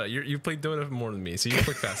played Dota. You played Dota more than me, so you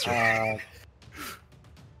click faster.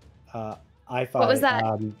 I thought. What was that?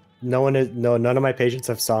 None of my patients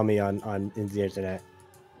have saw me on the internet.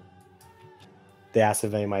 They asked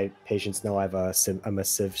if any of my patients know I'm a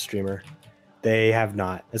Civ streamer. They have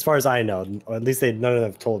not, as far as I know, or at least none of them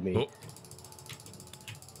have told me. Oh.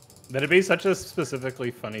 That'd be such a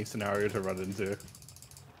specifically funny scenario to run into.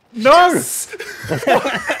 No! Yes!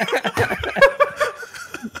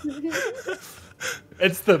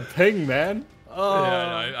 It's the ping, man. Oh.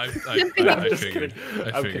 Yeah, I figured.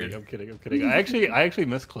 I'm kidding. I actually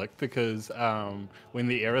misclicked because when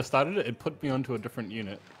the error started, it put me onto a different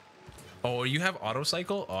unit. Oh, you have auto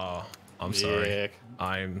cycle? Oh, I'm sorry. Yeah.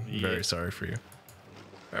 I'm very sorry for you.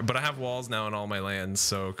 But I have walls now in all my lands,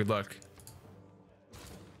 so good luck.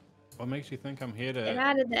 What makes you think I'm here to... Get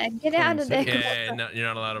out of there. Get out of there. Yeah, no, you're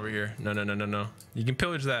not allowed over here. No. You can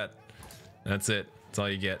pillage that. That's it. That's all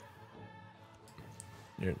you get.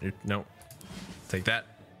 No. Take that.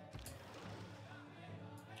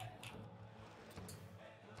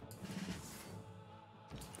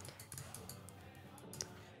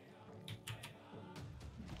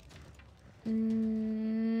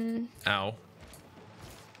 Ow.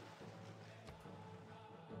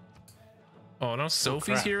 Oh, no,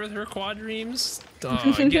 Sophie's here with her quadrimes?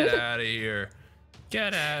 Oh, get out of here.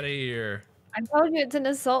 Get out of here. I told you it's an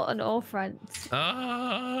assault on all fronts.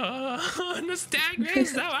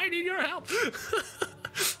 Nystagmus, now I need your help.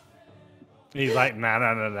 He's like,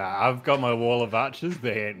 nah. I've got my wall of archers.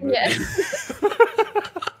 They ain't moving. Yeah.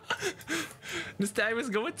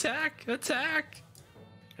 Nystagmus, go attack. Attack.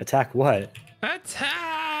 Attack what?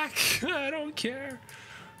 Attack. I don't care.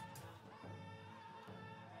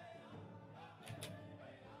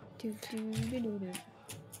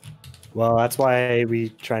 Well, that's why we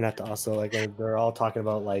try not to also like they're all talking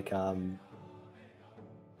about like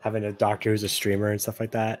having a doctor who's a streamer and stuff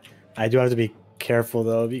like that. I do have to be careful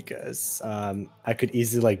though because I could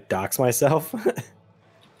easily like dox myself.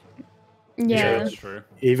 Yeah, that's true.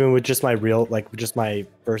 Even with just my just my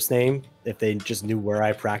first name, if they just knew where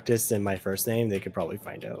I practiced and my first name, they could probably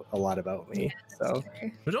find out a lot about me. So,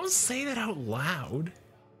 but don't say that out loud.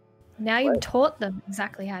 Now you've taught them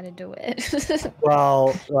exactly how to do it.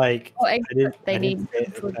 Well, like they need.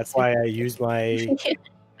 That's why I use my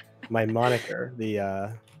my moniker,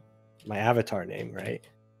 my avatar name, right?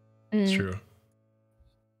 True.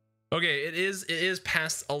 Okay, it is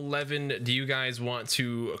past 11. Do you guys want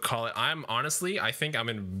to call it? I think I'm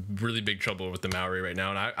in really big trouble with the Maori right now,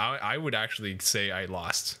 and I would actually say I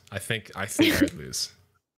lost. I think I'd lose.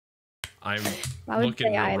 I'm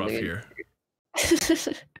looking real rough here.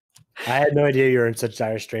 I had no idea you were in such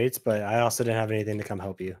dire straits, but I also didn't have anything to come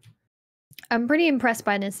help you. I'm pretty impressed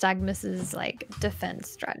by Nystagmus's like defense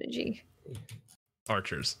strategy.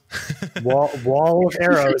 Archers. wall of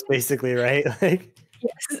arrows, basically, right? Like.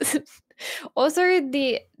 Yes. Also,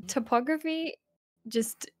 the topography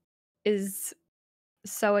just is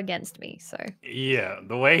so against me. So yeah,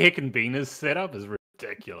 the way Heckin' Bean is set up is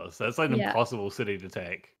ridiculous. That's like an impossible city to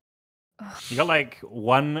take. You got like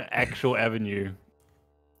one actual avenue.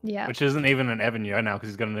 Yeah. Which isn't even an avenue now because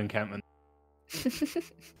he's got an encampment.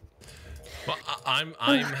 Well, I'm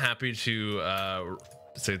happy to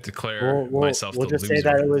declare myself we'll the just loser. say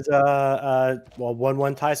that it was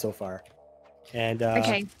 1-1 tie so far, and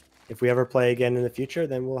Okay. if we ever play again in the future,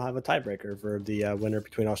 then we'll have a tiebreaker for the winner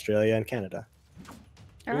between Australia and Canada.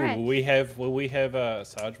 All right. Will we have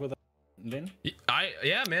Sarge with us then?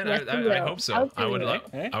 Yeah, man. Yes, we I will. hope so. I would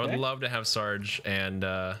love to have Sarge and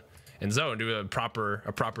Zoe and do a proper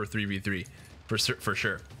 3v3 for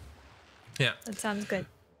sure. Yeah. That sounds good.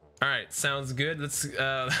 All right, sounds good. Let's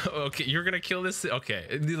okay, you're gonna kill this.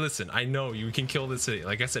 Okay, listen, I know you can kill this city.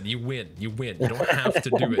 Like I said, you win. You don't have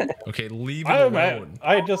to do it. Okay, leave it alone.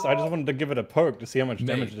 I just wanted to give it a poke to see how much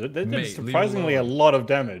damage it did. It did surprisingly a lot of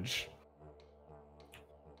damage.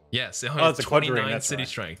 Yes, it has it's a 29 city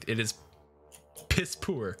strength. It is piss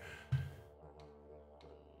poor.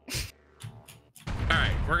 All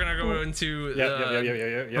right, we're gonna go into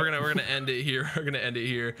we're gonna end it here. We're gonna end it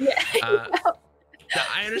here.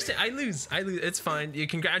 I understand. I lose. It's fine.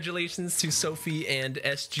 Congratulations to Sophie and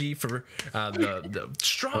SG for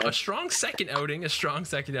a strong second outing.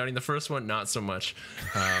 The first one, not so much.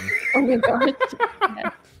 Oh my god.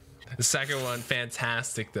 The second one,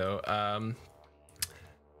 fantastic though.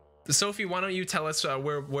 Sophie, why don't you tell us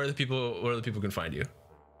where the people can find you?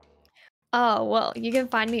 Oh, well, you can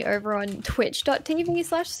find me over on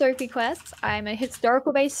twitch.tv/SophieQuests. I'm a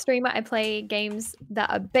historical-based streamer. I play games that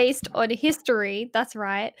are based on history. That's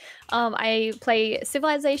right. I play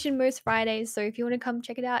Civilization most Fridays, so if you want to come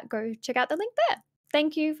check it out, go check out the link there.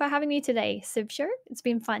 Thank you for having me today, TheCivShow. It's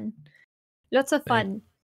been fun. Lots of fun.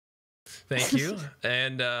 Thank you.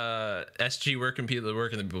 And SG, where can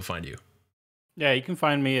the people find you? Yeah, you can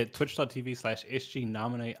find me at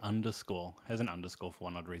twitch.tv/sgnamine_. Has an underscore for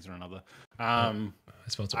one odd reason or another.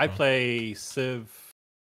 I play Civ.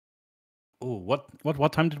 Oh,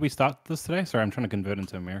 what time did we start this today? Sorry, I'm trying to convert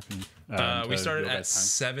into American. We started at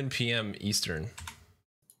 7 p.m. Eastern.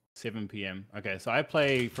 7 p.m. Okay, so I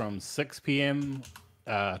play from 6 p.m.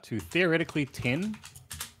 To theoretically 10,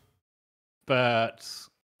 but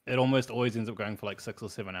it almost always ends up going for like 6 or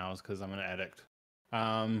 7 hours because I'm an addict.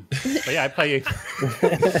 But yeah, I play. You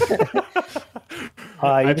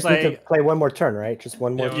just need to play one more turn, right? Just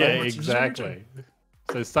one more turn. Yeah, exactly.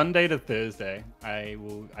 So Sunday to Thursday, I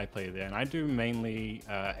play there, and I do mainly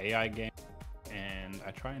AI games, and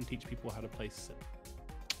I try and teach people how to play Civ.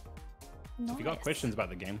 Nice. So if you got questions about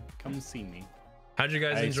the game, come see me. How did you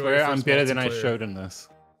guys enjoy? I swear I'm better than I showed in this.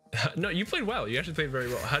 No, you played well. You actually played very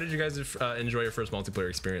well. How did you guys enjoy your first multiplayer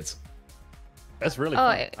experience? That's really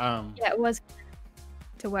fun. Yeah, it was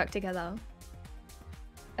to work together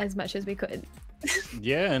as much as we could.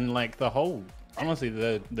 Yeah, and like honestly,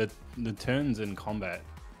 the turns in combat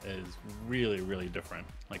is really different,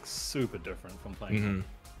 like super different from playing. Mm-hmm.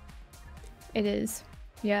 It is,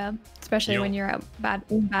 yeah, especially when you're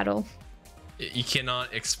in battle. You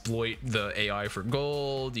cannot exploit the AI for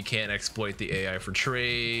gold. You can't exploit the AI for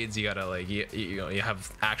trades. You gotta you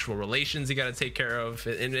have actual relations you gotta take care of.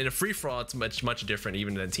 In a free for all, it's much different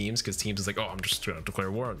even than teams, because teams is like, oh, I'm just gonna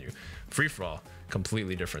declare war on you. Free for all,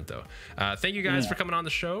 completely different though. Thank you guys for coming on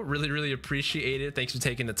the show. Really appreciate it. Thanks for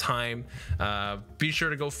taking the time. Be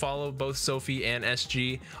sure to go follow both Sophie and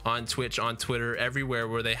SG on Twitch, on Twitter, everywhere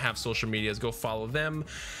where they have social medias. Go follow them.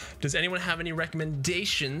 Does anyone have any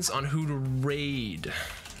recommendations on who to raid?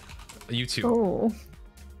 You two. Oh.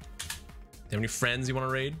 Have any friends you want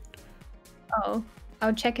to raid? Oh,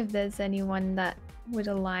 I'll check if there's anyone that would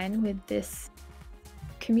align with this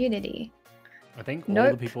community. I think all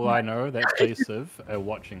the people I know that play Civ are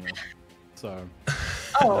watching this. So.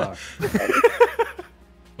 Oh.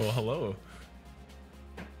 Well, hello.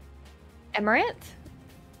 Amaranth?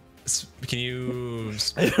 Can you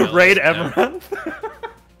raid Amaranth?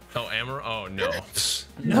 Oh, Amaranth? Oh, no.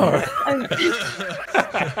 No.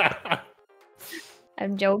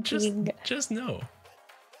 I'm joking. Just no.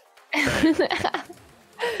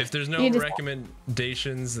 If there's no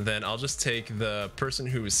recommendations, then I'll just take the person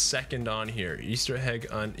who is second on here. Easter egg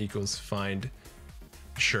equals find.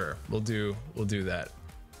 Sure, we'll do that.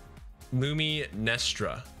 Lumi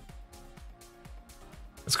Nestra.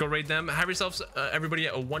 Let's go raid them. Have yourselves, everybody,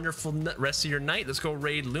 a wonderful rest of your night. Let's go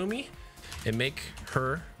raid Lumi and make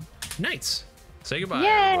her nights. Say goodbye,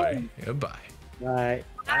 everybody. Goodbye. Bye.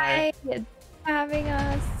 Bye. Thanks for having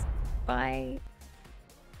us. Bye.